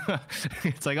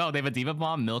 It's like, oh, they have a diva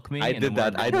bomb, milk me. I and did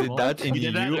then that. we're I did invulnerable? that in You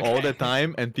did that? EU all the Okay.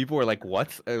 time, and people were like,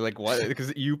 "What? Like what?"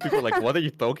 Because you people were like, "What are you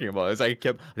talking about?" It's like,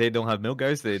 they don't have milk,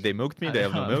 guys. They milked me. They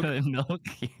have no milk. Milk,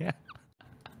 yeah.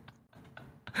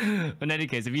 But in any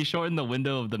case, if you shorten the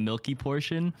window of the milky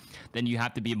portion, then you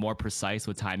have to be more precise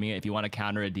with timing it. If you want to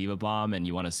counter a diva bomb and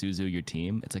you want to Suzu your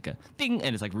team, it's like a ding,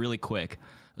 and it's like really quick,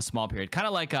 a small period. Kind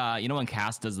of like you know when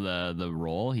Cass does the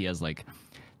roll, he has like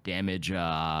damage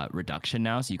reduction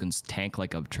now, so you can tank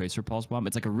like a tracer pulse bomb.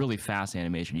 It's like a really fast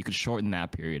animation. You could shorten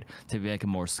that period to make it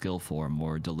more skillful or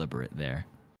more deliberate there.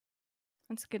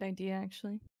 That's a good idea,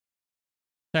 actually.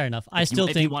 Fair enough. I If still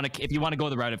you think want to go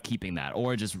the route of keeping that,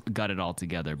 or just gut it all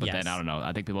together. But then Yes. I don't know.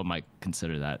 I think people might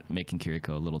consider that making Kiriko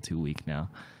a little too weak now.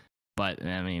 But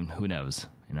I mean, who knows?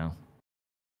 You know.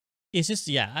 it's just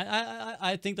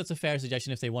I think that's a fair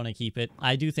suggestion if they want to keep it.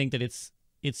 I do think that it's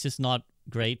just not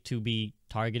great to be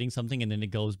targeting something and then it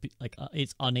goes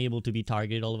it's unable to be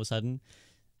targeted all of a sudden.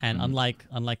 And unlike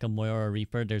a Moira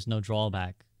Reaper, there's no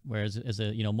drawback. Whereas as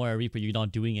a Moira Reaper, you're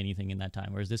not doing anything in that time.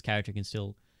 Whereas this character can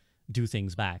still do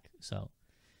things back. So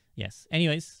yes.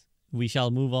 Anyways, we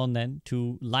shall move on then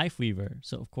to Lifeweaver.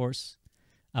 So of course,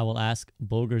 I will ask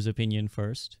Bogur's opinion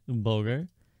first. Bogur,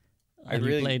 have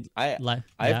you played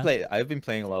I've been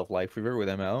playing a lot of Lifeweaver with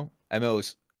ML.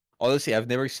 ML's honestly, I've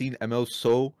never seen ML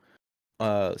so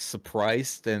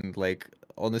surprised and like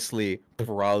honestly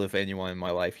proud of anyone in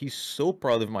my life. He's so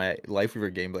proud of my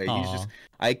Lifeweaver gameplay. He's just,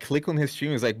 I click on his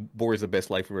stream, it's like Bogur is the best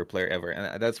Lifeweaver player ever,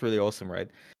 and that's really awesome, right?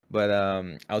 But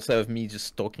outside of me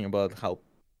just talking about how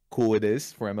cool it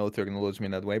is for ML to acknowledge me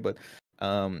in that way, but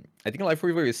I think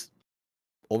Lifeweaver is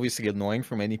obviously annoying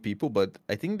for many people, but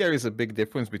I think there is a big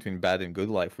difference between bad and good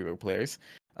Lifeweaver players.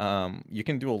 You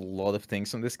can do a lot of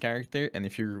things on this character, and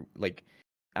if you're like,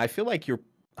 I feel like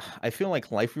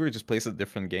Lifeweaver just plays a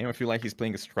different game. I feel like he's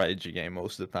playing a strategy game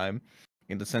most of the time,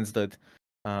 in the sense that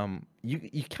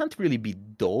you can't really be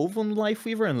dove on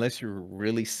Lifeweaver unless you're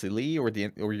really silly or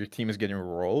your team is getting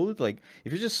rolled. Like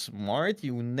if you're just smart,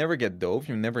 you never get dove,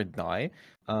 you never die.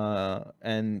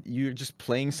 And you're just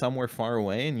playing somewhere far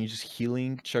away and you're just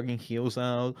healing, chugging heals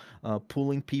out,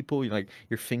 pulling people.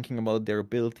 You're thinking about their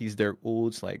abilities, their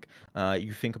ults. Like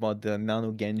you think about the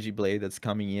Nano Genji blade that's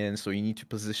coming in, so you need to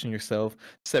position yourself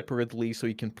separately so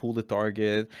you can pull the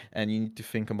target, and you need to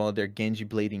think about their Genji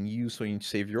blading you, so you need to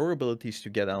save your abilities to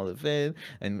get out of it.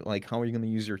 And like, how are you gonna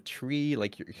use your tree?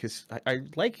 Like I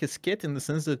like his kit in the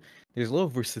sense that there's a lot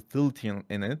of versatility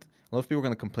in it. A lot of people are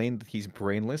gonna complain that he's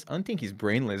brainless. I don't think he's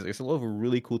brainless. There's a lot of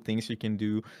really cool things you can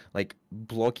do, like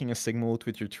blocking a Sigma ult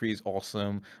with your tree is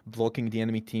awesome. Blocking the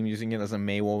enemy team using it as a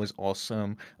Mei wall is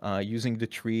awesome. Using the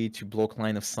tree to block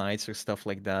line of sights or stuff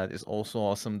like that is also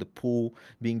awesome. The pool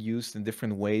being used in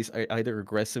different ways, either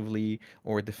aggressively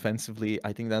or defensively,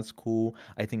 I think that's cool.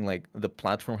 I think like the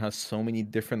platform has so many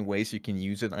different ways you can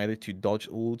use it, either to dodge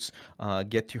ults,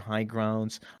 get to high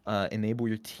grounds, enable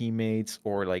your teammates,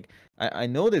 or like I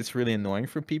know that it's really annoying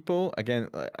for people. Again,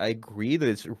 I agree that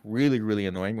it's really, really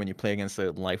annoying when you play against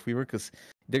a Lifeweaver because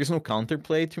there's no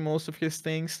counterplay to most of his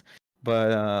things.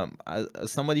 But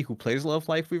as somebody who plays a lot of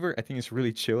Lifeweaver, I think it's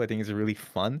really chill. I think it's really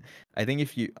fun. I think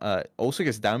if you also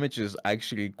his damage is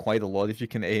actually quite a lot if you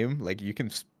can aim. Like you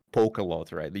can poke a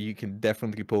lot, right? You can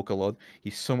definitely poke a lot.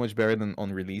 He's so much better than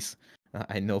on release.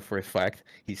 I know for a fact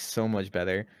he's so much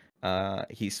better.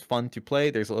 He's fun to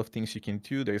play. There's a lot of things you can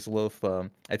do. There's a lot of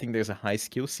I think there's a high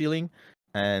skill ceiling,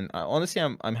 and honestly,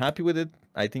 I'm happy with it.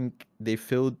 I think they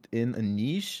filled in a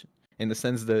niche in the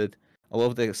sense that a lot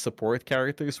of the support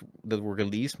characters that were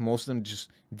released, most of them just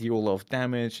deal a lot of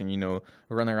damage and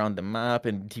run around the map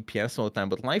and DPS all the time.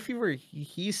 But Lifeweaver,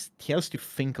 he has to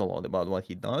think a lot about what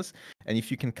he does, and if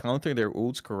you can counter their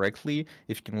ults correctly,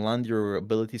 if you can land your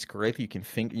abilities correctly,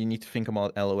 you need to think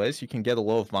about LOS. You can get a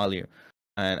lot of value.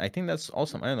 And I think that's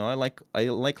awesome. I don't know. I like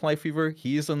Lifeweaver.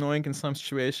 He is annoying in some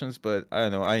situations, but I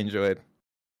don't know. I enjoy it.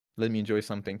 Let me enjoy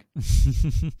something.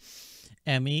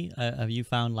 Emmy, have you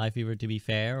found Lifeweaver to be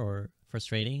fair or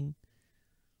frustrating?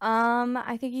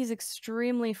 I think he's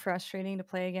extremely frustrating to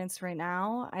play against right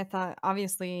now. I thought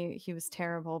obviously he was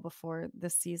terrible before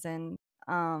this season.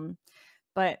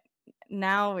 But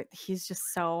now he's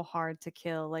just so hard to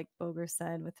kill, like Bogur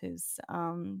said, with his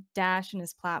dash and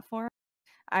his platform.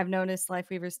 I've noticed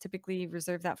Lifeweavers typically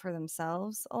reserve that for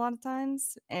themselves a lot of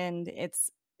times, and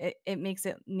it makes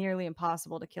it nearly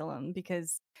impossible to kill him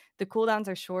because the cooldowns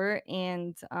are short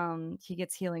and he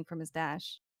gets healing from his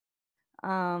dash.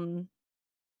 But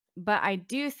I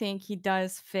do think he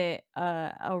does fit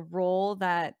a role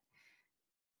that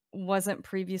wasn't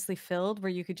previously filled,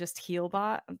 where you could just heal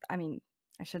bot. I mean,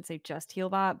 I shouldn't say just heal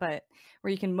bot, but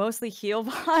where you can mostly heal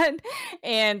bot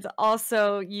and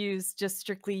also use just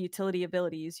strictly utility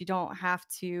abilities. You don't have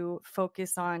to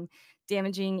focus on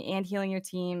damaging and healing your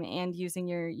team and using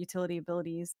your utility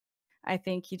abilities. I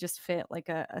think he just fit like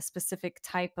a specific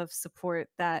type of support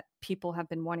that people have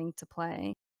been wanting to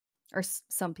play, or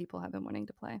some people have been wanting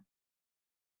to play.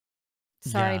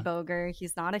 Sorry, Yeah. Bogur,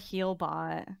 he's not a heal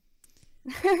bot.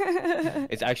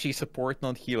 It's actually support,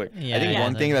 not healer. Yeah, I think yeah,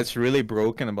 one thing that's really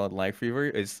broken about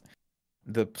Lifeweaver is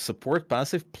the support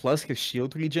passive plus his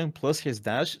shield regen plus his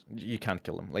dash. You can't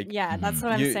kill him. Like yeah, that's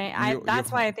what I'm saying.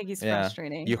 That's why I think he's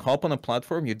frustrating. You hop on a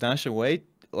platform, you dash away,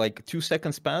 like 2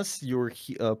 seconds pass, your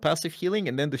passive healing,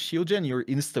 and then the shield gen, you're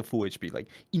insta full HP, like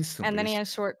instantly. And then he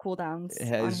has short cooldowns.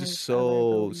 Yeah, it's just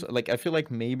so like I feel like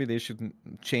maybe they should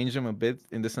change him a bit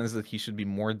in the sense that he should be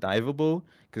more diveable,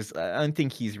 because I don't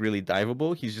think he's really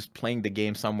diveable. He's just playing the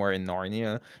game somewhere in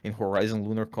Narnia, in Horizon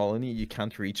Lunar Colony. You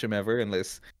can't reach him ever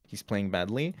unless he's playing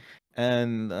badly,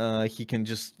 and he can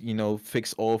just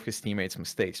fix all of his teammates'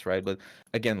 mistakes, right? But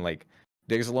again, like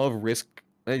there's a lot of risk.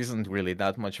 There isn't really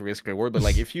that much risk reward, but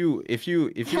like if you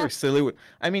are silly with,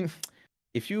 I mean,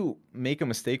 if you make a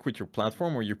mistake with your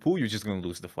platform or your pool, you're just gonna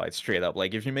lose the fight straight up.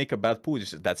 Like if you make a bad pool,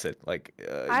 that's it. Like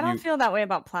I don't feel that way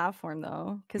about platform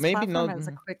though, because maybe platform not. has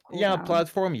a quick cooldown. Yeah,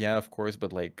 platform, yeah, of course,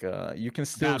 but like you can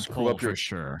still Bad screw pull up your for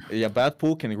sure. Yeah, bad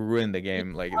pool can ruin the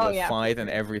game, like Oh, the yeah, for fight and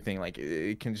sure. everything. Like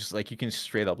it can just like you can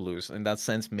straight up lose. In that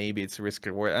sense, maybe it's risk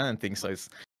reward. I don't think so.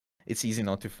 It's easy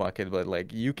not to fuck it, but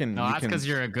like you can. No, that's because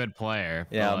you're a good player.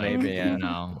 Yeah, but, like, maybe.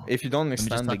 Yeah. If you don't Let me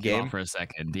just understand the touch you off game for a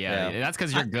second. Yeah, that's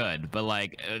because you're good. But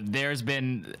like, there's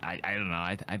been I don't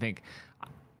know. I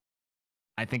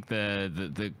think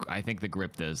the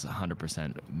grip does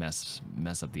 100%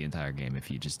 mess up the entire game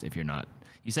if you're not.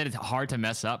 You said it's hard to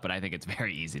mess up, but I think it's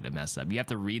very easy to mess up. You have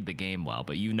to read the game well,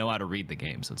 but you know how to read the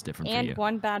game, so it's different for you. And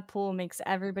one bad pull makes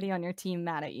everybody on your team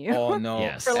mad at you. Oh no!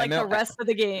 Yes. For like the rest of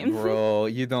the game. Bro,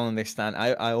 you don't understand.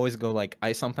 I always go like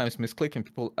I sometimes misclick and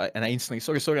people and I instantly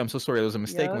sorry I'm so sorry, it was a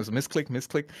mistake. Yep. It was a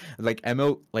misclick. Like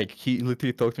Emil, like he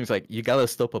literally talked to me. He's like, you gotta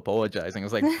stop apologizing. I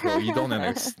was like, bro, you don't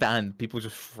understand. People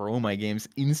just throw my games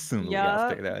instantly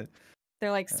after that.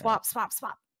 They're like swap.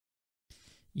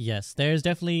 Yes, there's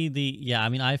definitely I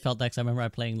mean, I felt that 'cause I remember I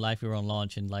playing Lifeweaver on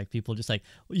launch and like people just like,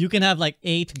 you can have like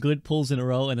 8 good pulls in a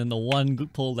row and then the one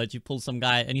good pull that you pull some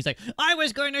guy and he's like, I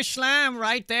was going to slam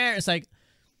right there. It's like,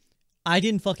 I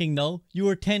didn't fucking know. You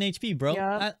were 10 HP, bro.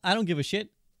 Yep. I don't give a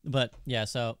shit. But yeah,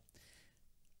 so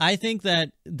I think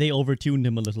that they overtuned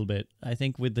him a little bit. I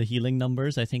think with the healing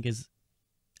numbers, I think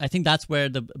that's where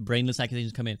the brainless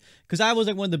accusations come in. Because I was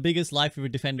like one of the biggest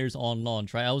Lifeweaver defenders on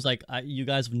launch, right? I was like, you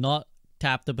guys have not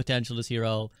tapped the potential of this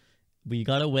hero. We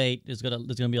gotta wait. There's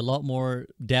gonna be a lot more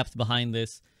depth behind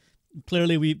this.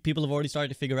 Clearly, people have already started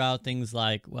to figure out things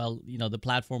like, well, you know, the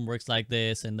platform works like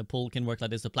this, and the pull can work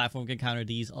like this. The platform can counter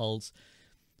these ults,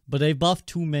 but they've buffed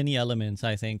too many elements,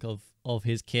 I think, of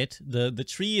his kit. The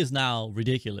tree is now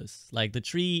ridiculous. Like the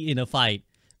tree in a fight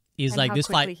is And like how this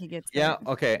quickly fight. he gets Yeah, hit.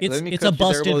 okay. It's a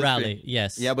busted rally.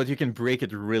 Yes. Yeah, but you can break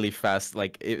it really fast.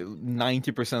 Like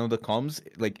 90% of the comms,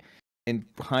 like in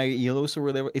high elos or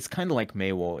whatever, it's kind of like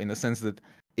Maywall in the sense that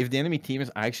if the enemy team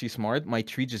is actually smart, my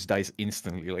tree just dies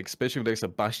instantly. Like especially if there's a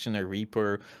Bastion, a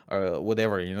Reaper, or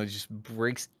whatever, you know, it just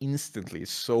breaks instantly.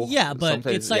 So yeah, but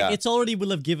it's like yeah. it's already will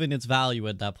have given its value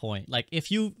at that point. Like if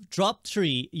you drop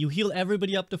tree, you heal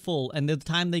everybody up to full, and the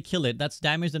time they kill it, that's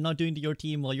damage they're not doing to your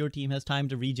team, while your team has time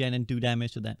to regen and do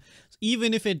damage to them. So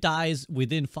even if it dies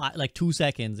within 2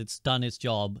 seconds, it's done its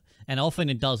job, and often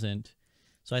it doesn't.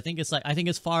 So I think it's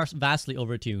vastly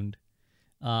overtuned.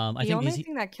 The only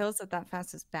thing that kills it that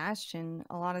fast is Bastion.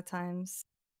 A lot of times,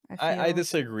 I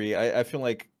disagree. I feel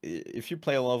like if you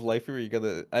play a lot of Lifeweaver, you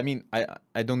gotta. I mean,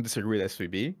 I don't disagree with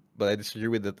SVB, but I disagree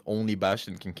with that only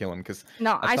Bastion can kill him because.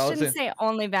 No, I shouldn't say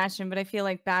only Bastion, but I feel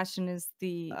like Bastion is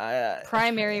the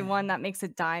primary one that makes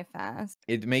it die fast.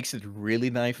 It makes it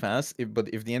really die fast, but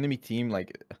if the enemy team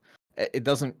like. It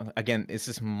doesn't. Again, it's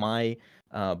just my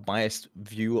biased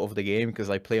view of the game because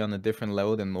I play on a different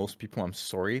level than most people. I'm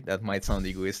sorry, that might sound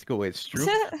egoistical, but it's true.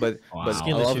 But Wow. but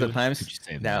a lot of the times,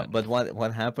 Yeah. that. But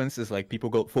what happens is like people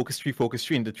go focus tree,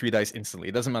 and the tree dies instantly.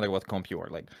 It doesn't matter what comp you are.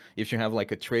 Like if you have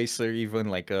like a Tracer, even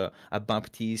like a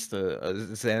Baptiste,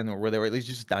 a Zen or whatever, it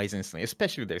just dies instantly.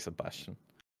 Especially if there's a Bastion.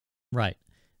 Right.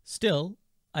 Still,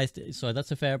 so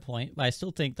that's a fair point. But I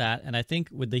still think that, and I think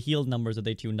with the heal numbers that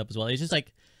they tuned up as well, it's just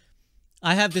like.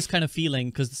 I have this kind of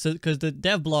feeling because the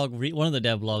dev blog, one of the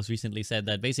dev blogs recently said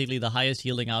that basically the highest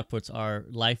healing outputs are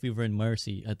Lifeweaver and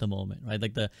Mercy at the moment, right?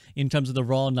 Like in terms of the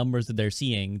raw numbers that they're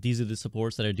seeing, these are the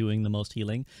supports that are doing the most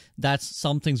healing.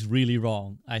 Something's really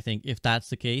wrong, I think, if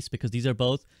that's the case, because these are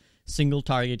both single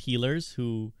target healers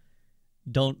who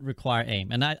don't require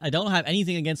aim. And I don't have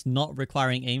anything against not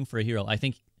requiring aim for a hero. I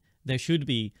think there should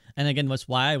be, and again, that's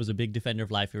why I was a big defender of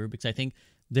Lifeweaver, because I think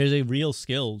there's a real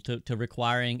skill to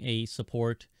requiring a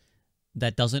support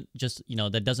that doesn't just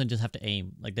have to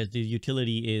aim. Like the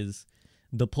utility is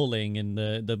the pulling and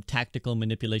the tactical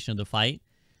manipulation of the fight.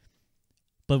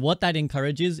 But what that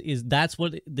encourages is that's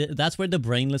where the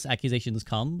brainless accusations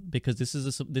come, because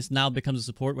this now becomes a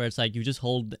support where it's like you just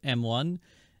hold M1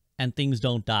 and things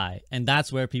don't die, and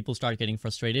that's where people start getting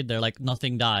frustrated. They're like,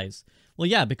 nothing dies. Well,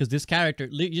 yeah, because this character,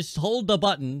 you just hold the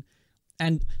button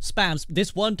and spams.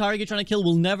 This one target you're trying to kill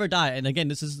will never die. And again,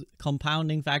 this is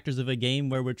compounding factors of a game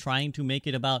where we're trying to make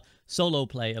it about solo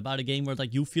play, about a game where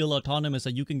like you feel autonomous,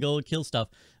 that you can go kill stuff.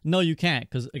 No, you can't,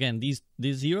 because again, these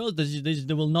heroes,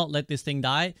 they will not let this thing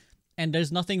die, and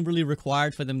there's nothing really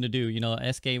required for them to do. You know,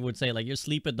 Eskay would say like, you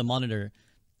sleep at the monitor,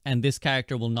 and this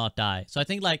character will not die. So I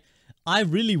think like I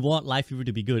really want Lifeweaver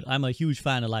to be good. I'm a huge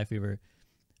fan of Lifeweaver.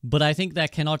 But I think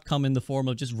that cannot come in the form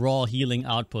of just raw healing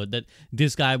output, that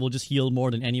this guy will just heal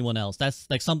more than anyone else. That's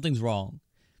like something's wrong.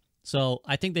 So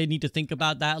I think they need to think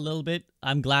about that a little bit.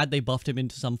 I'm glad they buffed him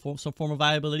into some form of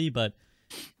viability, but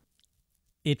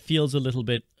it feels a little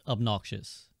bit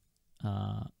obnoxious.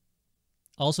 I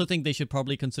also think they should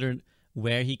probably consider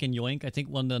where he can yoink. I think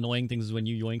one of the annoying things is when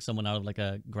you yoink someone out of like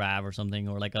a grab or something,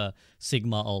 or like a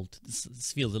Sigma ult.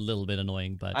 This feels a little bit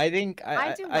annoying, but I think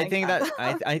I like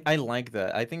that. I like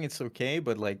that. I think it's okay,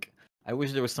 but like I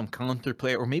wish there was some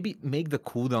counterplay, or maybe make the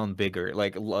cooldown bigger,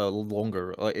 like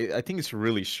longer. I think it's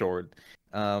really short.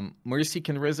 Mercy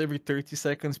can res every 30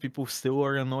 seconds. People still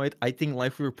are annoyed. I think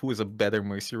Lifeweaver Poo is a better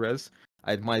Mercy res.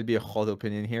 It might be a hot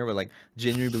opinion here, but like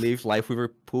genuinely believe Lifeweaver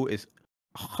Poo is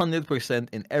 100%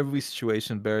 in every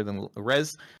situation better than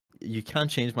res. You can't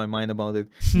change my mind about it.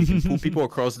 You can pull people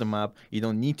across the map. You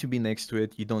don't need to be next to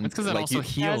it. You don't. That's because it also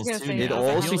heals too. It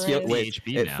also heals. Wait,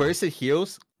 at first it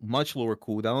heals, much lower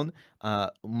cooldown,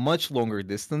 much longer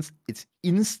distance. It's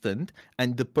instant,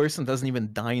 and the person doesn't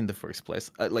even die in the first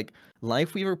place. Like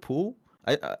Lifeweaver Pool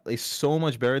is so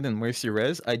much better than Mercy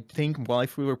Res. I think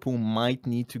Lifeweaver Pool might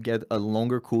need to get a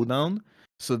longer cooldown,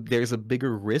 so there's a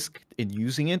bigger risk in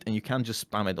using it, and you can't just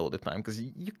spam it all the time, because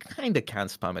you kind of can't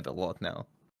spam it a lot now.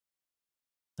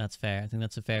 That's fair. I think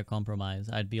that's a fair compromise.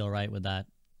 I'd be all right with that.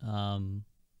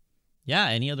 Yeah,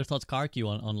 any other thoughts,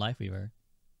 KarQ, on Lifeweaver?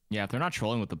 Yeah, if they're not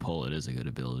trolling with the pull, it is a good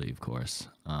ability, of course.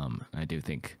 I do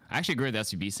think I actually agree with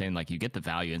SUB saying like you get the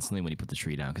value instantly when you put the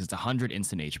tree down because it's 100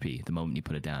 instant HP the moment you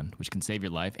put it down, which can save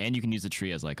your life, and you can use the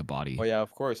tree as like a body. Oh yeah,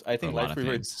 of course. I for think a lot of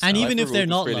Lifeweaver. things. And So- even if Lifeweaver they're is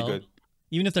not pretty low, good.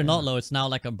 even if they're Yeah. not low, it's now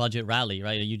like a budget rally,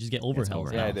 right? You just get overhealth.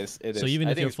 overhealth. now. Yeah, it is. It is. So even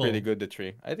I if think you're it's pretty full- good. The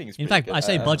tree. I think it's. In pretty fact, good. I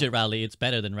say budget rally. It's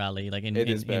better than rally. Like It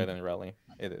is better than rally.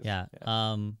 It is. Yeah.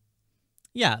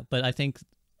 Yeah, but I think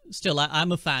still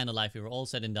I'm a fan of Lifeweaver. All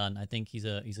said and done, I think he's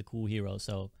a cool hero.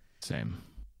 So Same.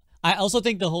 I also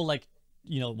think the whole like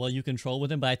well you control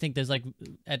with him, but I think there's like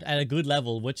at a good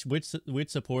level which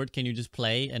support can you just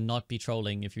play and not be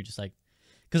trolling if you're just like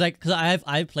because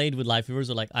I've played with Lifeweavers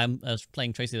or like I was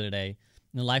playing Tracy the other day.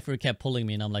 And the Lifeweaver kept pulling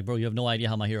me, and I'm like, bro, you have no idea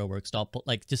how my hero works. Stop,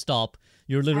 just stop.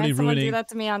 You're I literally had someone do ruining. that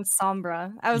to me on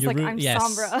Sombra. I was like, I'm Yes.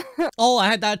 Sombra. Oh, I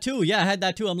had that too. Yeah, I had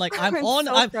that too. I'm like, I'm It's on.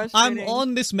 so I'm frustrating.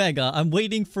 on this mega. I'm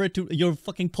waiting for it to. You're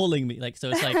fucking pulling me. Like, so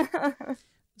it's like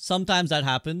sometimes that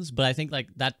happens, but I think like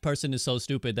that person is so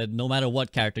stupid that no matter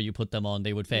what character you put them on,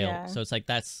 they would fail. Yeah. So it's like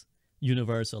that's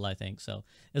universal. I think so.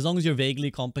 As long as you're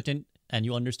vaguely competent and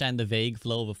you understand the vague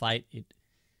flow of a fight,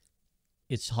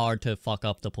 it's hard to fuck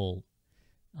up the pull.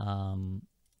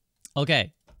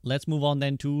 Okay, let's move on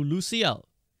then to Lucio.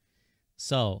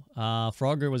 So,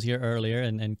 Frogger was here earlier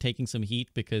and taking some heat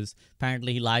because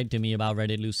apparently he lied to me about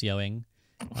Reddit Lucioing.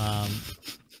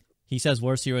 He says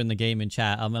worst hero in the game in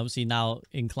chat. I'm obviously now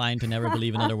inclined to never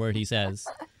believe another word he says.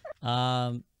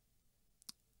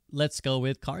 Let's go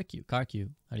with KarQ. KarQ,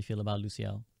 how do you feel about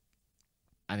Lucio?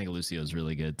 I think Lucio's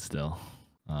really good still.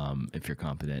 If you're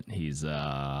competent, he's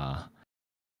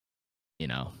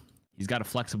he's got a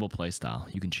flexible play style.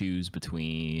 You can choose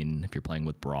between if you're playing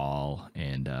with Brawl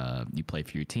and you play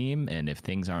for your team, and if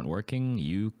things aren't working,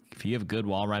 if you have good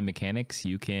wall ride mechanics,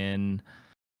 you can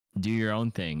do your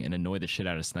own thing and annoy the shit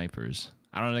out of snipers.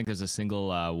 I don't think there's a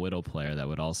single Widow player that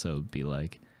would also be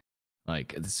like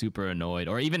super annoyed,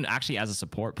 or even actually as a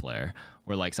support player,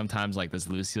 where like sometimes like this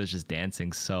Lucio is just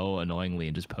dancing so annoyingly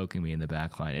and just poking me in the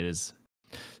backline. It is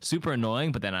super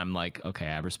annoying, but then I'm like, okay,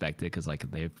 I respect it because like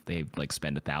they like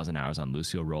spend 1,000 hours on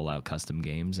Lucio rollout custom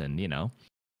games, and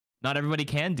not everybody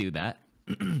can do that.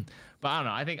 But I don't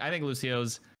know. I think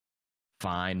Lucio's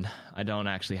fine. I don't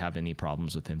actually have any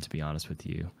problems with him, to be honest with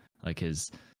you. Like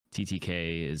his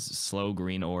TTK is slow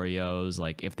green Oreos.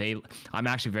 Like I'm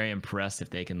actually very impressed if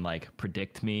they can like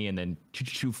predict me and then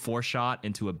 4-shot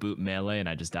into a boot melee and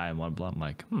I just die in one blow. I'm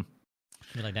like,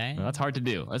 You're like, dang. no, that's hard to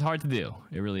do. It's hard to do.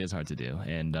 It really is hard to do.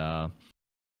 And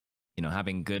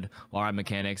having good wall ride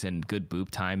mechanics and good boop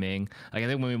timing. Like I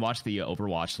think when we watch the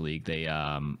Overwatch League, they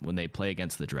when they play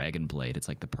against the Dragon Blade, it's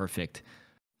like the perfect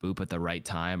boop at the right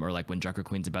time. Or like when Drucker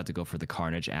Queen's about to go for the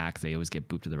Carnage axe, they always get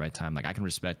booped at the right time. Like I can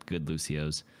respect good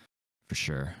Lucios for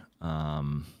sure. But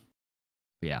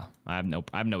yeah, I have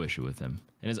no issue with him.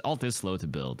 And his ult is slow to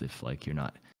build if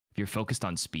you're focused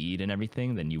on speed and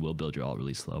everything, then you will build your ult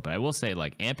really slow. But I will say,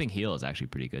 like, amping heal is actually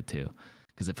pretty good, too.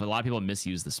 Because if a lot of people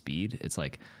misuse the speed, it's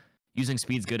like, using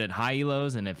speed's good at high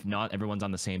elos, and if not everyone's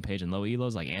on the same page in low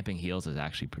elos, like, amping heals is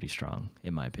actually pretty strong,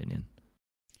 in my opinion.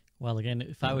 Well, again,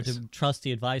 if I were to trust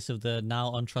the advice of the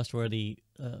now untrustworthy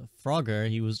Frogger,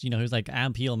 he was like,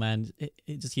 amp heal, man.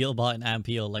 Just heal bot and amp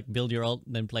heal. Like, build your ult,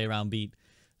 then play around beat.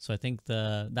 So I think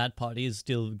that part is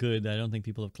still good. I don't think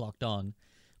people have clocked on.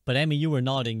 But Emmy, you were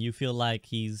nodding. You feel like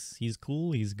he's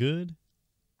cool, he's good?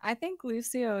 I think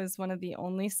Lucio is one of the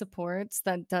only supports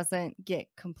that doesn't get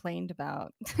complained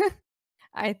about.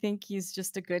 I think he's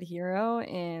just a good hero,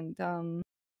 and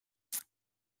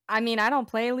I mean, I don't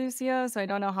play Lucio, so I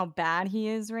don't know how bad he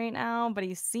is right now, but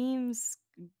he seems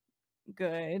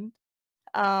good.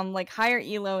 Like higher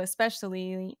elo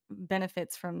especially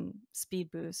benefits from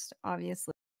speed boost,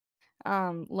 obviously.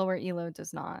 Lower elo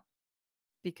does not,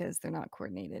 because they're not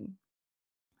coordinated.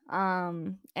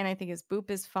 And I think his boop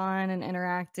is fun and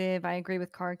interactive. I agree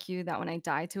with KarQ that when I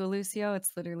die to a Lucio,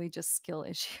 it's literally just skill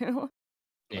issue.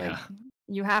 Yeah. Like,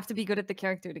 you have to be good at the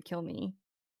character to kill me.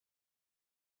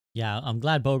 Yeah, I'm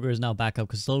glad Bogur is now back up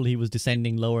because slowly he was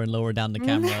descending lower and lower down the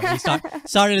camera. He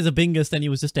started as a Bingus, then he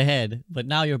was just ahead, but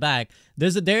now you're back.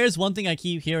 There's one thing I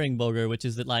keep hearing, Bogur, which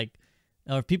is that like,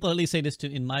 or people at least say this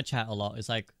in my chat a lot. It's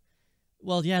like,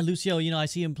 well, yeah, Lucio, I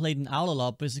see him played in Owl a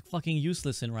lot, but it's fucking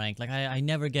useless in rank. Like I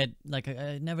never get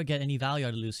any value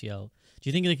out of Lucio. Do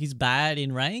you think like he's bad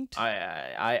in ranked?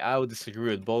 I would disagree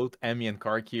with both Emmy and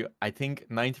KarQ. I think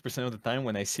 90% of the time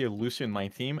when I see a Lucio in my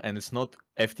team and it's not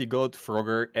FT God,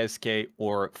 Frogger, Eskay,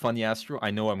 or Funny Astro, I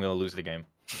know I'm gonna lose the game.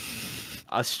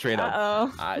 Straight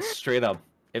up. Straight up.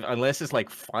 Unless it's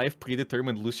like 5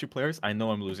 predetermined Lucio players, I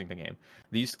know I'm losing the game.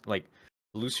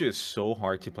 Lucio is so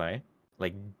hard to play.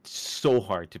 Like, so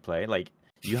hard to play. Like,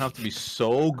 you have to be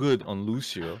so good on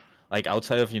Lucio. Like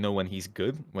outside of when he's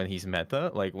good, when he's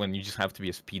meta, like when you just have to be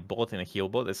a speed bot and a heal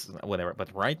bot, it's whatever.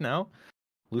 But right now,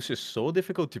 Lucio is so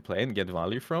difficult to play and get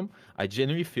value from. I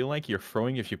genuinely feel like you're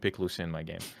throwing if you pick Lucio in my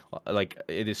game. Like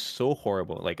it is so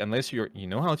horrible. Like unless you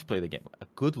know how to play the game, a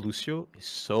good Lucio is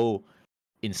so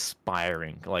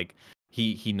inspiring. Like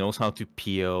he knows how to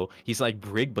PO. He's like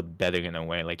Brig but better in a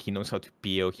way. Like he knows how to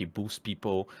PO. He boosts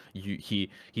people.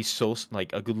 He's so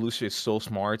like a good Lucio is so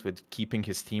smart with keeping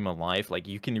his team alive. Like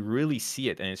you can really see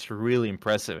it, and it's really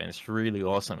impressive and it's really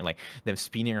awesome. And like them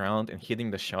spinning around and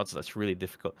hitting the shots, that's really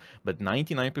difficult. But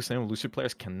 99% of Lucio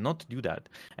players cannot do that,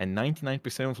 and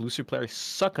 99% of Lucio players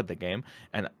suck at the game.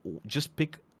 And just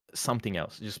pick something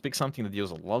else. Just pick something that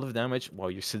deals a lot of damage while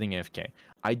you're sitting AFK.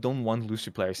 I don't want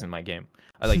Lucio players in my game.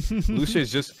 I like Lucio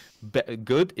is just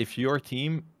good if your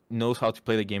team knows how to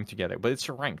play the game together, but it's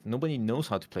ranked. Nobody knows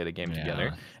how to play the game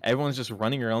together. Everyone's just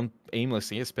running around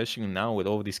aimlessly, especially now with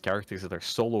all these characters that are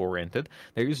solo oriented.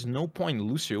 There is no point in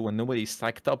Lucio when nobody's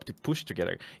stacked up to push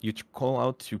together. You call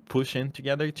out to push in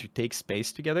together, to take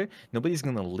space together. Nobody's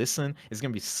gonna listen. It's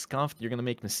gonna be scuffed. You're gonna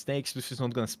make mistakes. Lucio's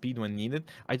not gonna speed when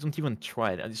needed. I don't even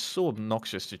try it. It's so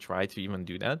obnoxious to try to even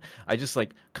do that. I just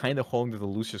like kind of hold the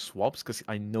Lucio swaps because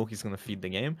I know he's gonna feed the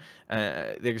game.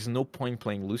 There's no point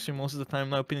playing Lucio most of the time, in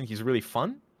my opinion. He's really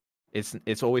fun.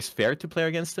 It's always fair to play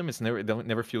against him. It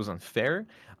never feels unfair.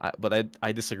 But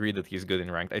I disagree that he's good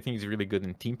in ranked. I think he's really good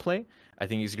in team play. I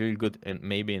think he's really good in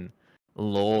maybe in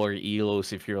lower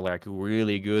elos if you're like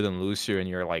really good on Lucio and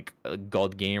you're like a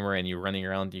god gamer and you're running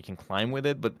around, you can climb with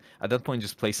it. But at that point,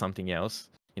 just play something else.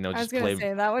 You know, just play.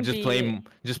 That would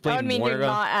mean Moira. You're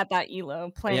not at that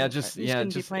elo.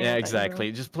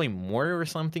 Exactly. Just play Moira or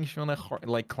something if you wanna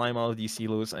like climb out of these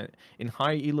elos. And in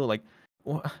high elo, like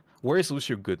where is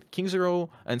Lucio good? King Zero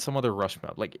and some other rush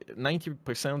map. Like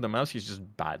 90% of the maps he's just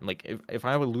bad. Like if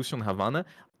I have a Lucio in Havana,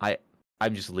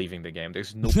 I'm just leaving the game.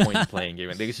 There's no point playing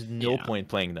even. There's no point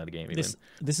playing that game even.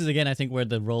 This is again, I think, where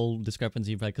the role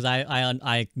discrepancy, right? Because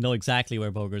I know exactly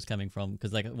where Bogur is coming from.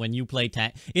 Because like when you play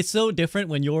tank, it's so different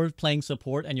when you're playing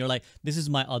support and you're like, this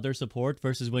is my other support,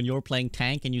 versus when you're playing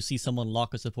tank and you see someone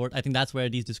lock a support. I think that's where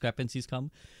these discrepancies come.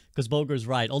 Because Bogur's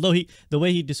right. Although the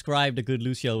way he described a good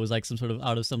Lucio was like some sort of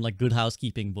out of some like Good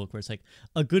Housekeeping book, where it's like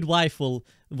a good wife will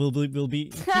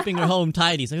be keeping her home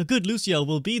tidy. It's like a good Lucio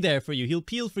will be there for you. He'll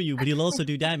peel for you, but he'll also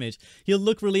do damage. He'll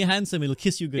look really handsome. He'll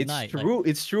kiss you goodnight. It's true.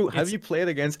 It's true. Have you played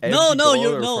against? I know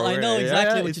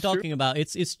exactly what you're talking about.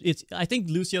 It's. I think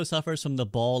Lucio suffers from the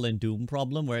ball and doom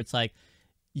problem, where it's like,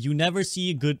 you never see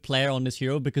a good player on this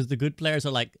hero because the good players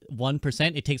are like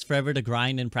 1%. It takes forever to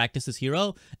grind and practice this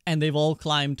hero, and they've all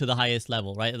climbed to the highest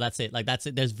level, right? That's it. Like that's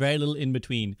it. There's very little in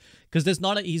between because he's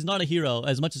not a hero.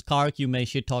 As much as KarQ may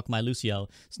shit talk my Lucio,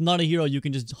 it's not a hero you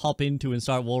can just hop into and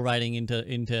start wall riding into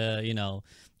you know,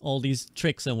 all these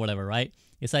tricks and whatever, right?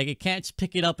 It's like it can't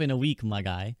pick it up in a week, my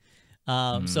guy.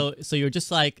 So you're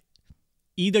just like,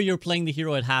 either you're playing the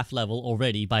hero at half level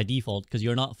already by default because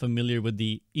you're not familiar with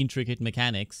the intricate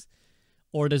mechanics,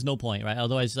 or there's no point, right?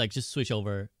 Otherwise, like, just switch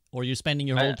over, or you're spending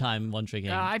your whole time one trick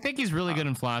game. I think he's really good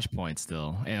in Flashpoint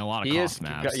still, and a lot of Koth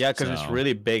maps. Yeah, because it's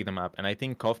really big, the map, and I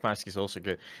think Koth mask is also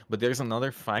good. But there's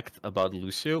another fact about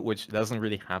Lucio, which doesn't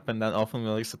really happen that often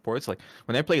with other supports. Like,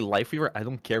 when I play Lifeweaver, I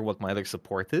don't care what my other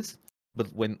support is. But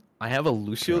when I have a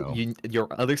Lucio, your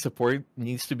other support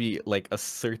needs to be like a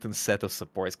certain set of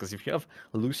supports. Because if you have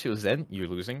Lucio Zen, you're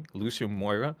losing. Lucio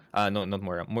Moira, no, not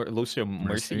Moira. Lucio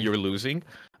Mercy, you're losing.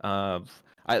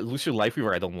 Lucio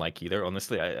Lifeweaver, I don't like either.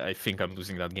 Honestly, I think I'm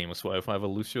losing that game as well if I have a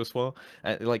Lucio as well.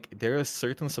 Like there are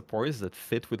certain supports that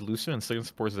fit with Lucio and certain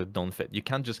supports that don't fit. You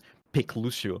can't just pick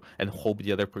Lucio and hope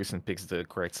the other person picks the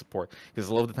correct support. Because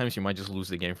a lot of the times you might just lose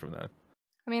the game from that.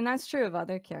 I mean, that's true of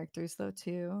other characters, though,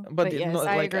 too. But yes,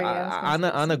 I agree.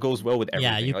 Anna goes well with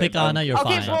everything. Yeah, you pick Anna, you're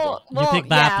fine. Well, you pick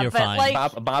Bap, you're fine.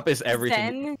 Like, Bap is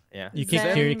everything. Zen, you kick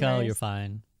Kiriko, you're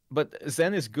fine. But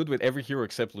Zen is good with every hero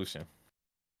except Lucio.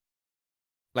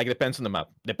 Like, depends on the map.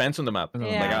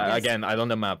 Yeah, like, again, I don't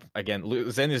know the map. Again,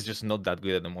 Zen is just not that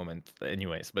good at the moment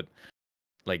anyways. But,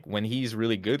 like, when he's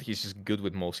really good, he's just good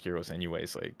with most heroes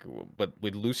anyways. Like, but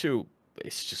with Lucio,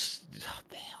 it's just,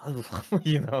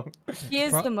 you know. He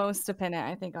is the most dependent,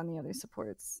 I think, on the other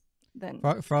supports. Then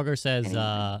Frogger says,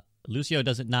 Lucio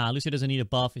doesn't. Nah, Lucio doesn't need a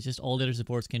buff. It's just all the other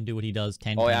supports can do what he does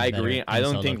 10 Oh, times yeah, I better agree. in I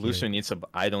don't solo think queue. Lucio needs a.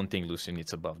 I don't think Lucio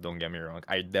needs a buff. Don't get me wrong.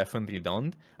 I definitely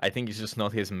don't. I think it's just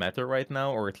not his meta right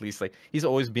now, or at least like he's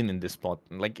always been in this spot.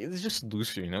 Like it's just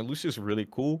Lucio, you know. Lucio's really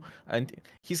cool, and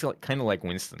he's like, kind of like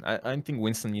Winston. I don't think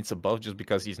Winston needs a buff just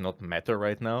because he's not meta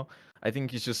right now. I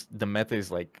think it's just the meta is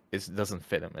like it doesn't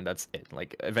fit him, and that's it.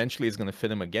 Like eventually it's gonna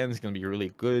fit him again. It's gonna be really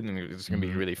good, and it's gonna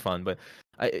be really fun. But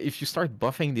if you start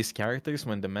buffing these characters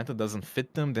when the meta doesn't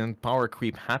fit them, then power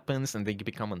creep happens and they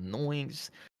become annoying.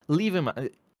 Just leave him.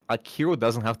 A hero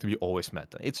doesn't have to be always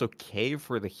meta. It's okay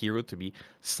for the hero to be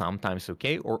sometimes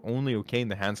okay or only okay in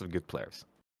the hands of good players.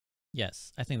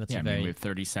 Yes, I think that's Yeah, a I very. mean, we have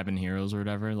 37 heroes or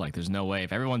whatever. Like, there's no way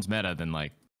if everyone's meta, then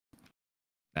like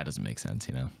that doesn't make sense,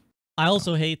 you know. I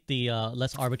also hate the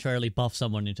let's arbitrarily buff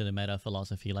someone into the meta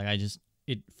philosophy. Like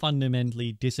it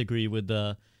fundamentally disagree with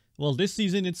the, well, this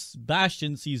season it's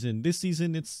Bastion season, this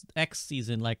season it's X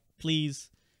season. Like, please,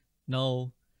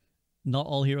 no, not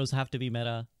all heroes have to be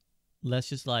meta. Let's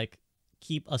just like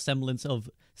keep a semblance of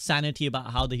sanity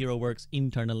about how the hero works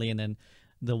internally, and then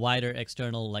the wider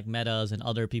external like metas and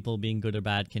other people being good or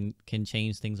bad can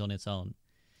change things on its own.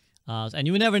 And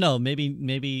you would never know.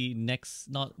 Maybe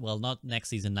not next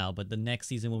season now, but the next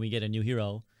season when we get a new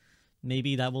hero,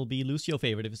 maybe that will be Lucio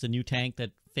favored. If it's a new tank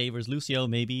that favors Lucio,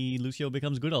 maybe Lucio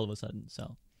becomes good all of a sudden.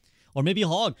 So, or maybe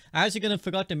Hog. I actually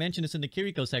forgot to mention this in the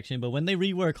Kiriko section, but when they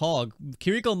rework Hog,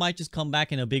 Kiriko might just come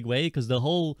back in a big way, because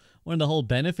one of the whole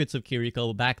benefits of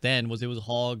Kiriko back then was it was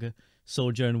Hog,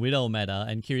 Sojourn, Widow meta,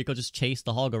 and Kiriko just chased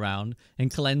the Hog around and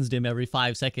cleansed him every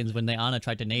 5 seconds when Ana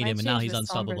tried to nade him, and now he's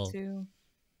unstoppable.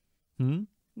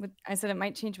 I said it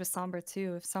might change with Sombra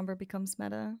too if Sombra becomes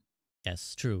meta.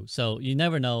 Yes, true. So you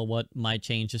never know what might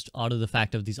change just out of the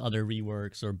fact of these other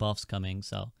reworks or buffs coming.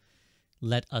 So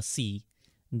let us see.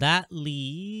 That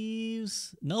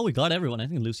leaves... No, we got everyone. I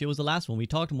think Lucio was the last one. We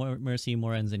talked Mercy,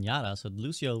 Moira, and Zenyatta, so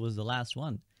Lucio was the last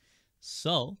one.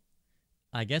 So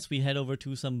I guess we head over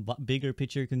to some bigger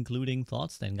picture concluding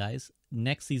thoughts then, guys.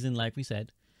 Next season, like we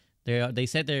said, they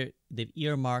said they've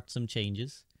earmarked some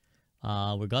changes.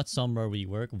 We got Sombra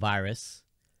rework, Virus,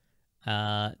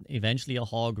 eventually a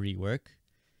Hog rework.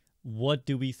 What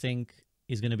do we think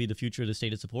is going to be the future of the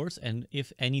state of supports? And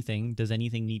if anything, does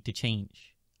anything need to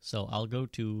change? So I'll go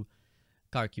to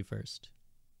KarQ first.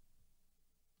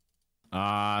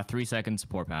 3-second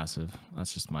support passive.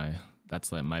 That's just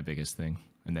that's like my biggest thing.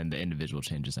 And then the individual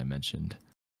changes I mentioned.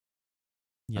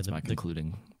 Yeah, that's my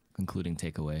concluding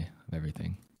takeaway of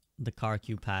everything. The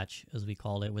KarQ patch, as we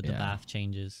call it, with the BAF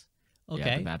changes. Okay.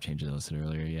 Yeah, the map changes I listed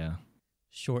earlier, yeah.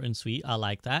 Short and sweet. I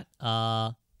like that.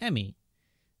 Emmy,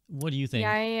 what do you think?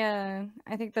 Yeah,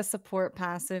 I think the support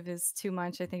passive is too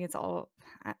much. I think it's all,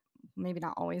 maybe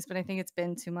not always, but I think it's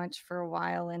been too much for a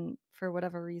while, and for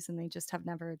whatever reason, they just have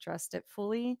never addressed it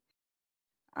fully.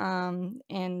 Yeah,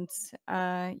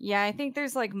 I think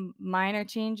there's like minor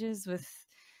changes with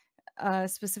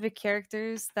specific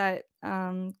characters that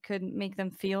could make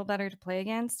them feel better to play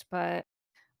against, but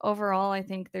overall, I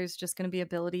think there's just going to be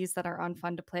abilities that are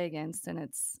unfun to play against, and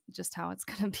it's just how it's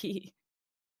going to be.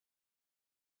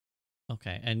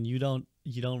 Okay, and you don't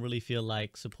really feel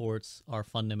like supports are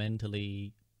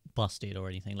fundamentally busted or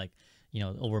anything, like,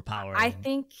 overpowered? I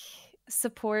think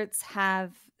supports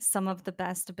have some of the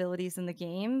best abilities in the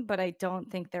game, but I don't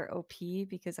think they're OP,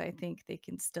 because I think they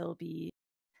can still be,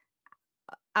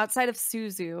 outside of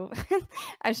Suzu,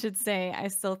 I should say, I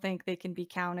still think they can be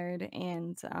countered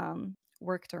and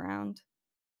worked around.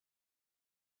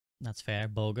 That's fair.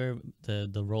 Bogur,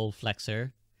 the role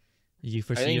flexer. Do you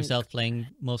foresee yourself playing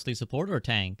mostly support or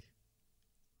tank?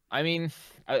 I mean,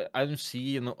 I don't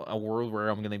see a world where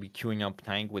I'm going to be queuing up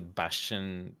tank with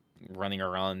Bastion running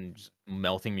around, just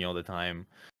melting me all the time.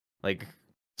 Like,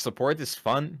 support is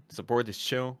fun. Support is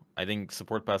chill. I think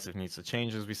support passive needs to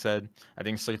change, as we said. I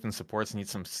think certain supports need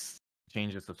some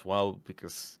changes as well,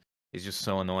 because it's just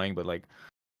so annoying. But, like,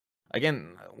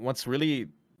 again, what's really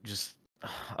just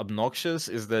obnoxious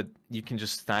is that you can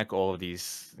just stack all of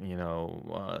these,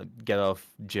 get off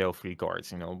jail free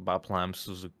cards. Bap Lamp,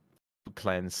 Suzu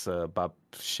Cleanse, Bap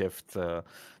Shift.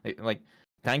 Like,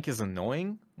 tank is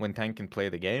annoying when tank can play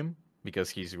the game, because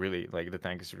he's really, like, the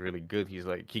tank is really good. He's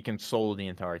like, he can solo the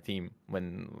entire team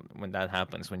when that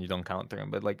happens, when you don't counter him.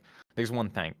 But, like, there's one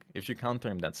tank. If you counter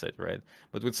him, that's it, right?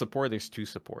 But with support, there's 2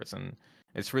 supports, and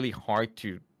it's really hard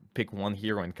to pick one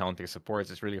hero and counter supports.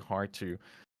 It's really hard to,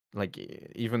 like,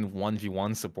 even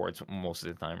 1v1 supports most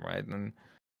of the time, right? And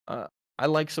I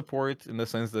like support in the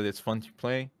sense that it's fun to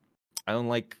play. I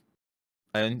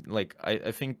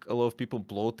think a lot of people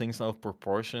blow things out of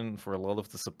proportion for a lot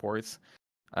of the supports.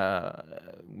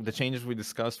 The changes we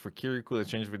discussed for Kiriko, the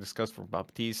changes we discussed for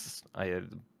Baptiste,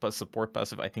 support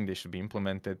passive, I think they should be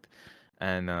implemented.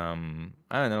 And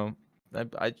I don't know.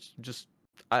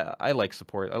 I like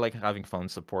support. I like having fun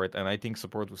support, and I think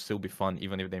support will still be fun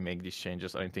even if they make these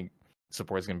changes. I don't think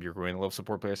support is gonna be ruined. A lot of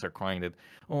support players are crying that,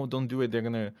 oh, don't do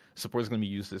it. Support is gonna be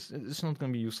useless. It's not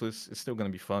gonna be useless. It's still gonna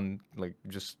be fun. Like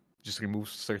just remove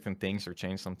certain things or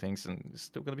change some things, and it's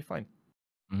still gonna be fine.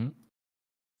 Mm-hmm.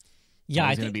 Yeah,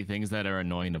 there's gonna be things that are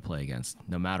annoying to play against,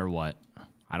 no matter what.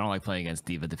 I don't like playing against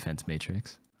Diva Defense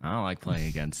Matrix. I don't like playing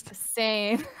against.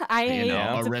 Same. I hate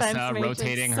Orisa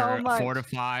rotating so her much.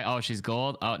 fortify. Oh, she's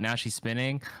gold. Oh, now she's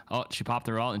spinning. Oh, she popped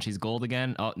her ult and she's gold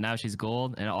again. Oh, now she's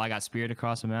gold. And I got speared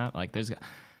across the map. Like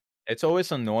it's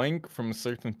always annoying from a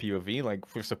certain POV. Like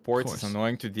for supports, it's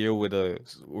annoying to deal with a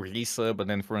Orisa, but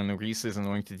then for an Orisa, it's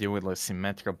annoying to deal with like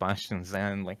Symmetra, Bastion,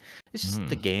 Zen. Like it's just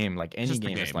the game. Like any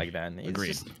game is like that. It's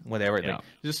just whatever. Yeah. Like,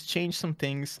 just change some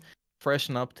things,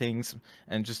 freshen up things,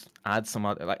 and just add some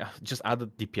other. Just add the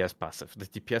DPS passive. The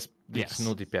DPS, there's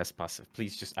no DPS passive.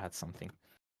 Please just add something.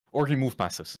 Or remove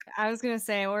passives. I was gonna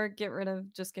say, or get rid of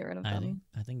them.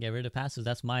 I think get rid of passives.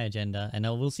 That's my agenda, and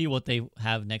we'll see what they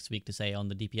have next week to say on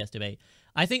the DPS debate.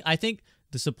 I think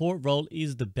the support role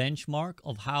is the benchmark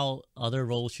of how other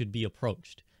roles should be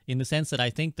approached. In the sense that I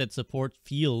think that support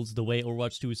feels the way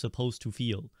Overwatch 2 is supposed to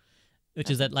feel, which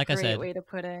is that, like I said, great way to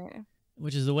put it.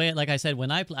 Which is the way, like I said,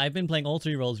 when I've been playing all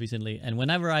three roles recently, and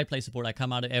whenever I play support, I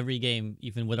come out of every game,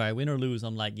 even whether I win or lose,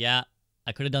 I'm like, yeah,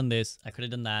 I could have done this, I could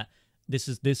have done that.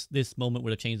 This moment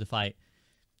would have changed the fight.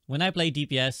 When I play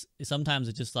DPS, sometimes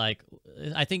it's just like,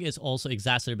 I think it's also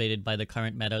exacerbated by the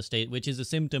current meta state, which is a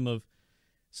symptom of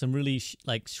some really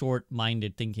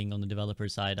short-minded thinking on the developer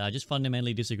side. I just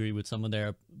fundamentally disagree with some of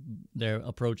their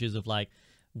approaches of like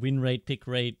win rate, pick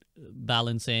rate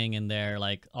balancing, and their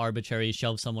like arbitrary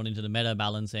shove someone into the meta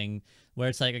balancing, where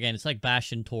it's like, again, it's like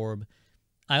Bash and Torb.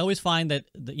 I always find that,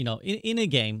 in a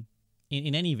game,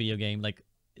 in any video game, like,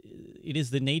 it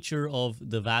is the nature of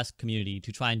the vast community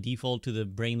to try and default to the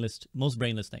most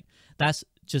brainless thing. That's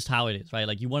just how it is, right?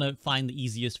 Like, you want to find the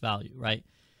easiest value, right?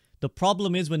 The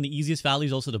problem is when the easiest value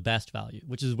is also the best value,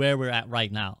 which is where we're at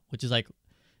right now, which is like,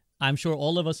 I'm sure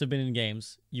all of us have been in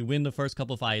games. You win the first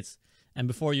couple fights, and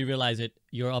before you realize it,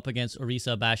 you're up against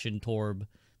Orisa, Bastion, Torb,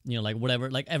 like whatever,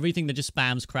 like everything that just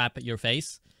spams crap at your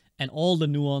face, and all the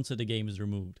nuance of the game is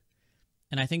removed.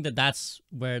 And I think that that's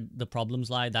where the problems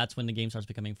lie. That's when the game starts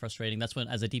becoming frustrating. That's when,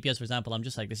 as a DPS, for example, I'm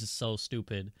just like, this is so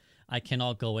stupid. I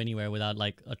cannot go anywhere without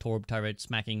like a Torb turret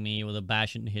smacking me with a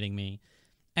Bastion hitting me.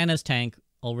 And as tank,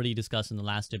 already discussed in the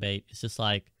last debate, it's just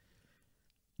like,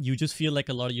 you just feel like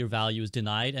a lot of your value is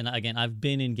denied. And again, I've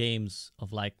been in games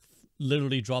of like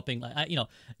literally dropping, like,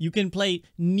 you can play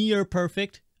near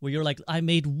perfect where you're like, I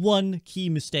made one key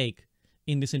mistake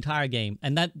in this entire game,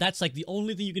 and that's like the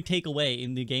only thing you can take away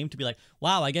in the game, to be like,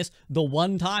 wow, I guess the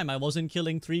one time I wasn't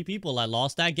killing 3 people, I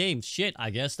lost that game. Shit, I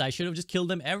guess I should have just killed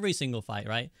them every single fight,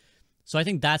 right? So I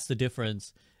think that's the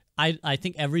difference. I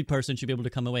think every person should be able to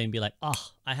come away and be like,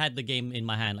 oh, I had the game in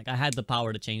my hand, like I had the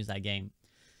power to change that game.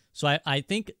 So I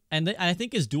think, and I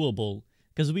think it's doable,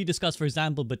 because we discussed, for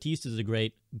example, Baptiste is a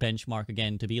great benchmark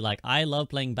again, to be like, I love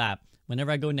playing BAP. Whenever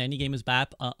I go into any game as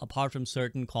BAP, apart from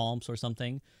certain comps or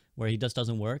something where he just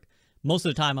doesn't work, most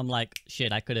of the time I'm like,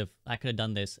 shit, I could have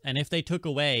done this. And if they took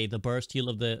away the burst heal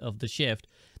of the shift,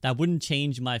 that wouldn't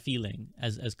change my feeling,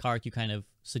 as KarQ kind of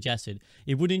suggested.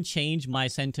 It wouldn't change my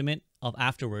sentiment of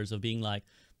afterwards of being like,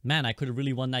 man, I could have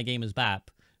really won that game as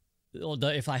BAP.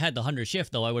 If I had the 100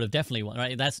 shift though, I would have definitely won,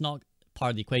 right? That's not part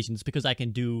of the equation. It's because I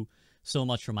can do so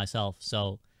much for myself.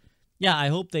 So yeah, I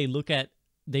hope they look at,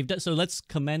 so let's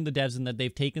commend the devs in that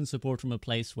they've taken support from a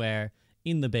place where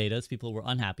in the betas people were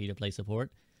unhappy to play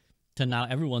support, to now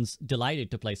everyone's delighted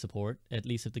to play support, at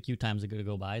least if the queue times are going to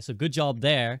go by. So good job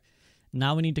there.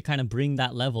 Now we need to kind of bring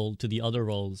that level to the other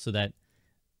roles, so that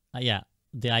yeah,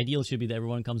 the ideal should be that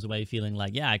everyone comes away feeling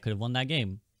like, yeah, I could have won that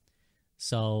game.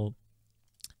 So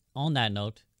on that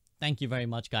note, thank you very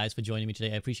much, guys, for joining me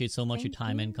today. I appreciate so much your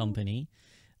time and company.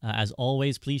 As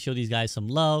always, please show these guys some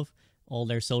love. All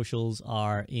their socials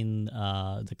are in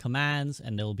the commands,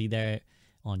 and they'll be there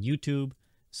on YouTube.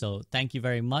 So thank you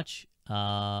very much.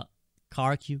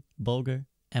 KarQ, Bogur,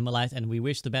 Emiliath, and we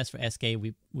wish the best for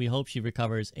Eskay. We hope she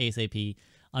recovers ASAP.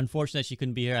 Unfortunate she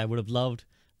couldn't be here. I would have loved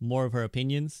more of her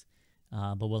opinions,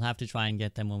 but we'll have to try and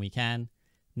get them when we can.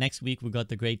 Next week, we got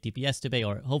the great DPS debate,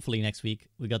 or hopefully next week,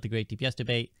 we got the great DPS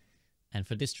debate. And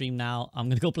for this stream now, I'm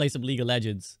going to go play some League of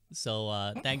Legends.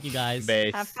 So thank you, guys.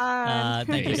 Have fun.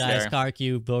 Thank you, guys.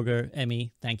 KarQ, Bogur,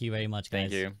 Emmy, thank you very much, guys.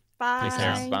 Thank you. Bye. Take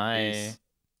care. Bye. Peace.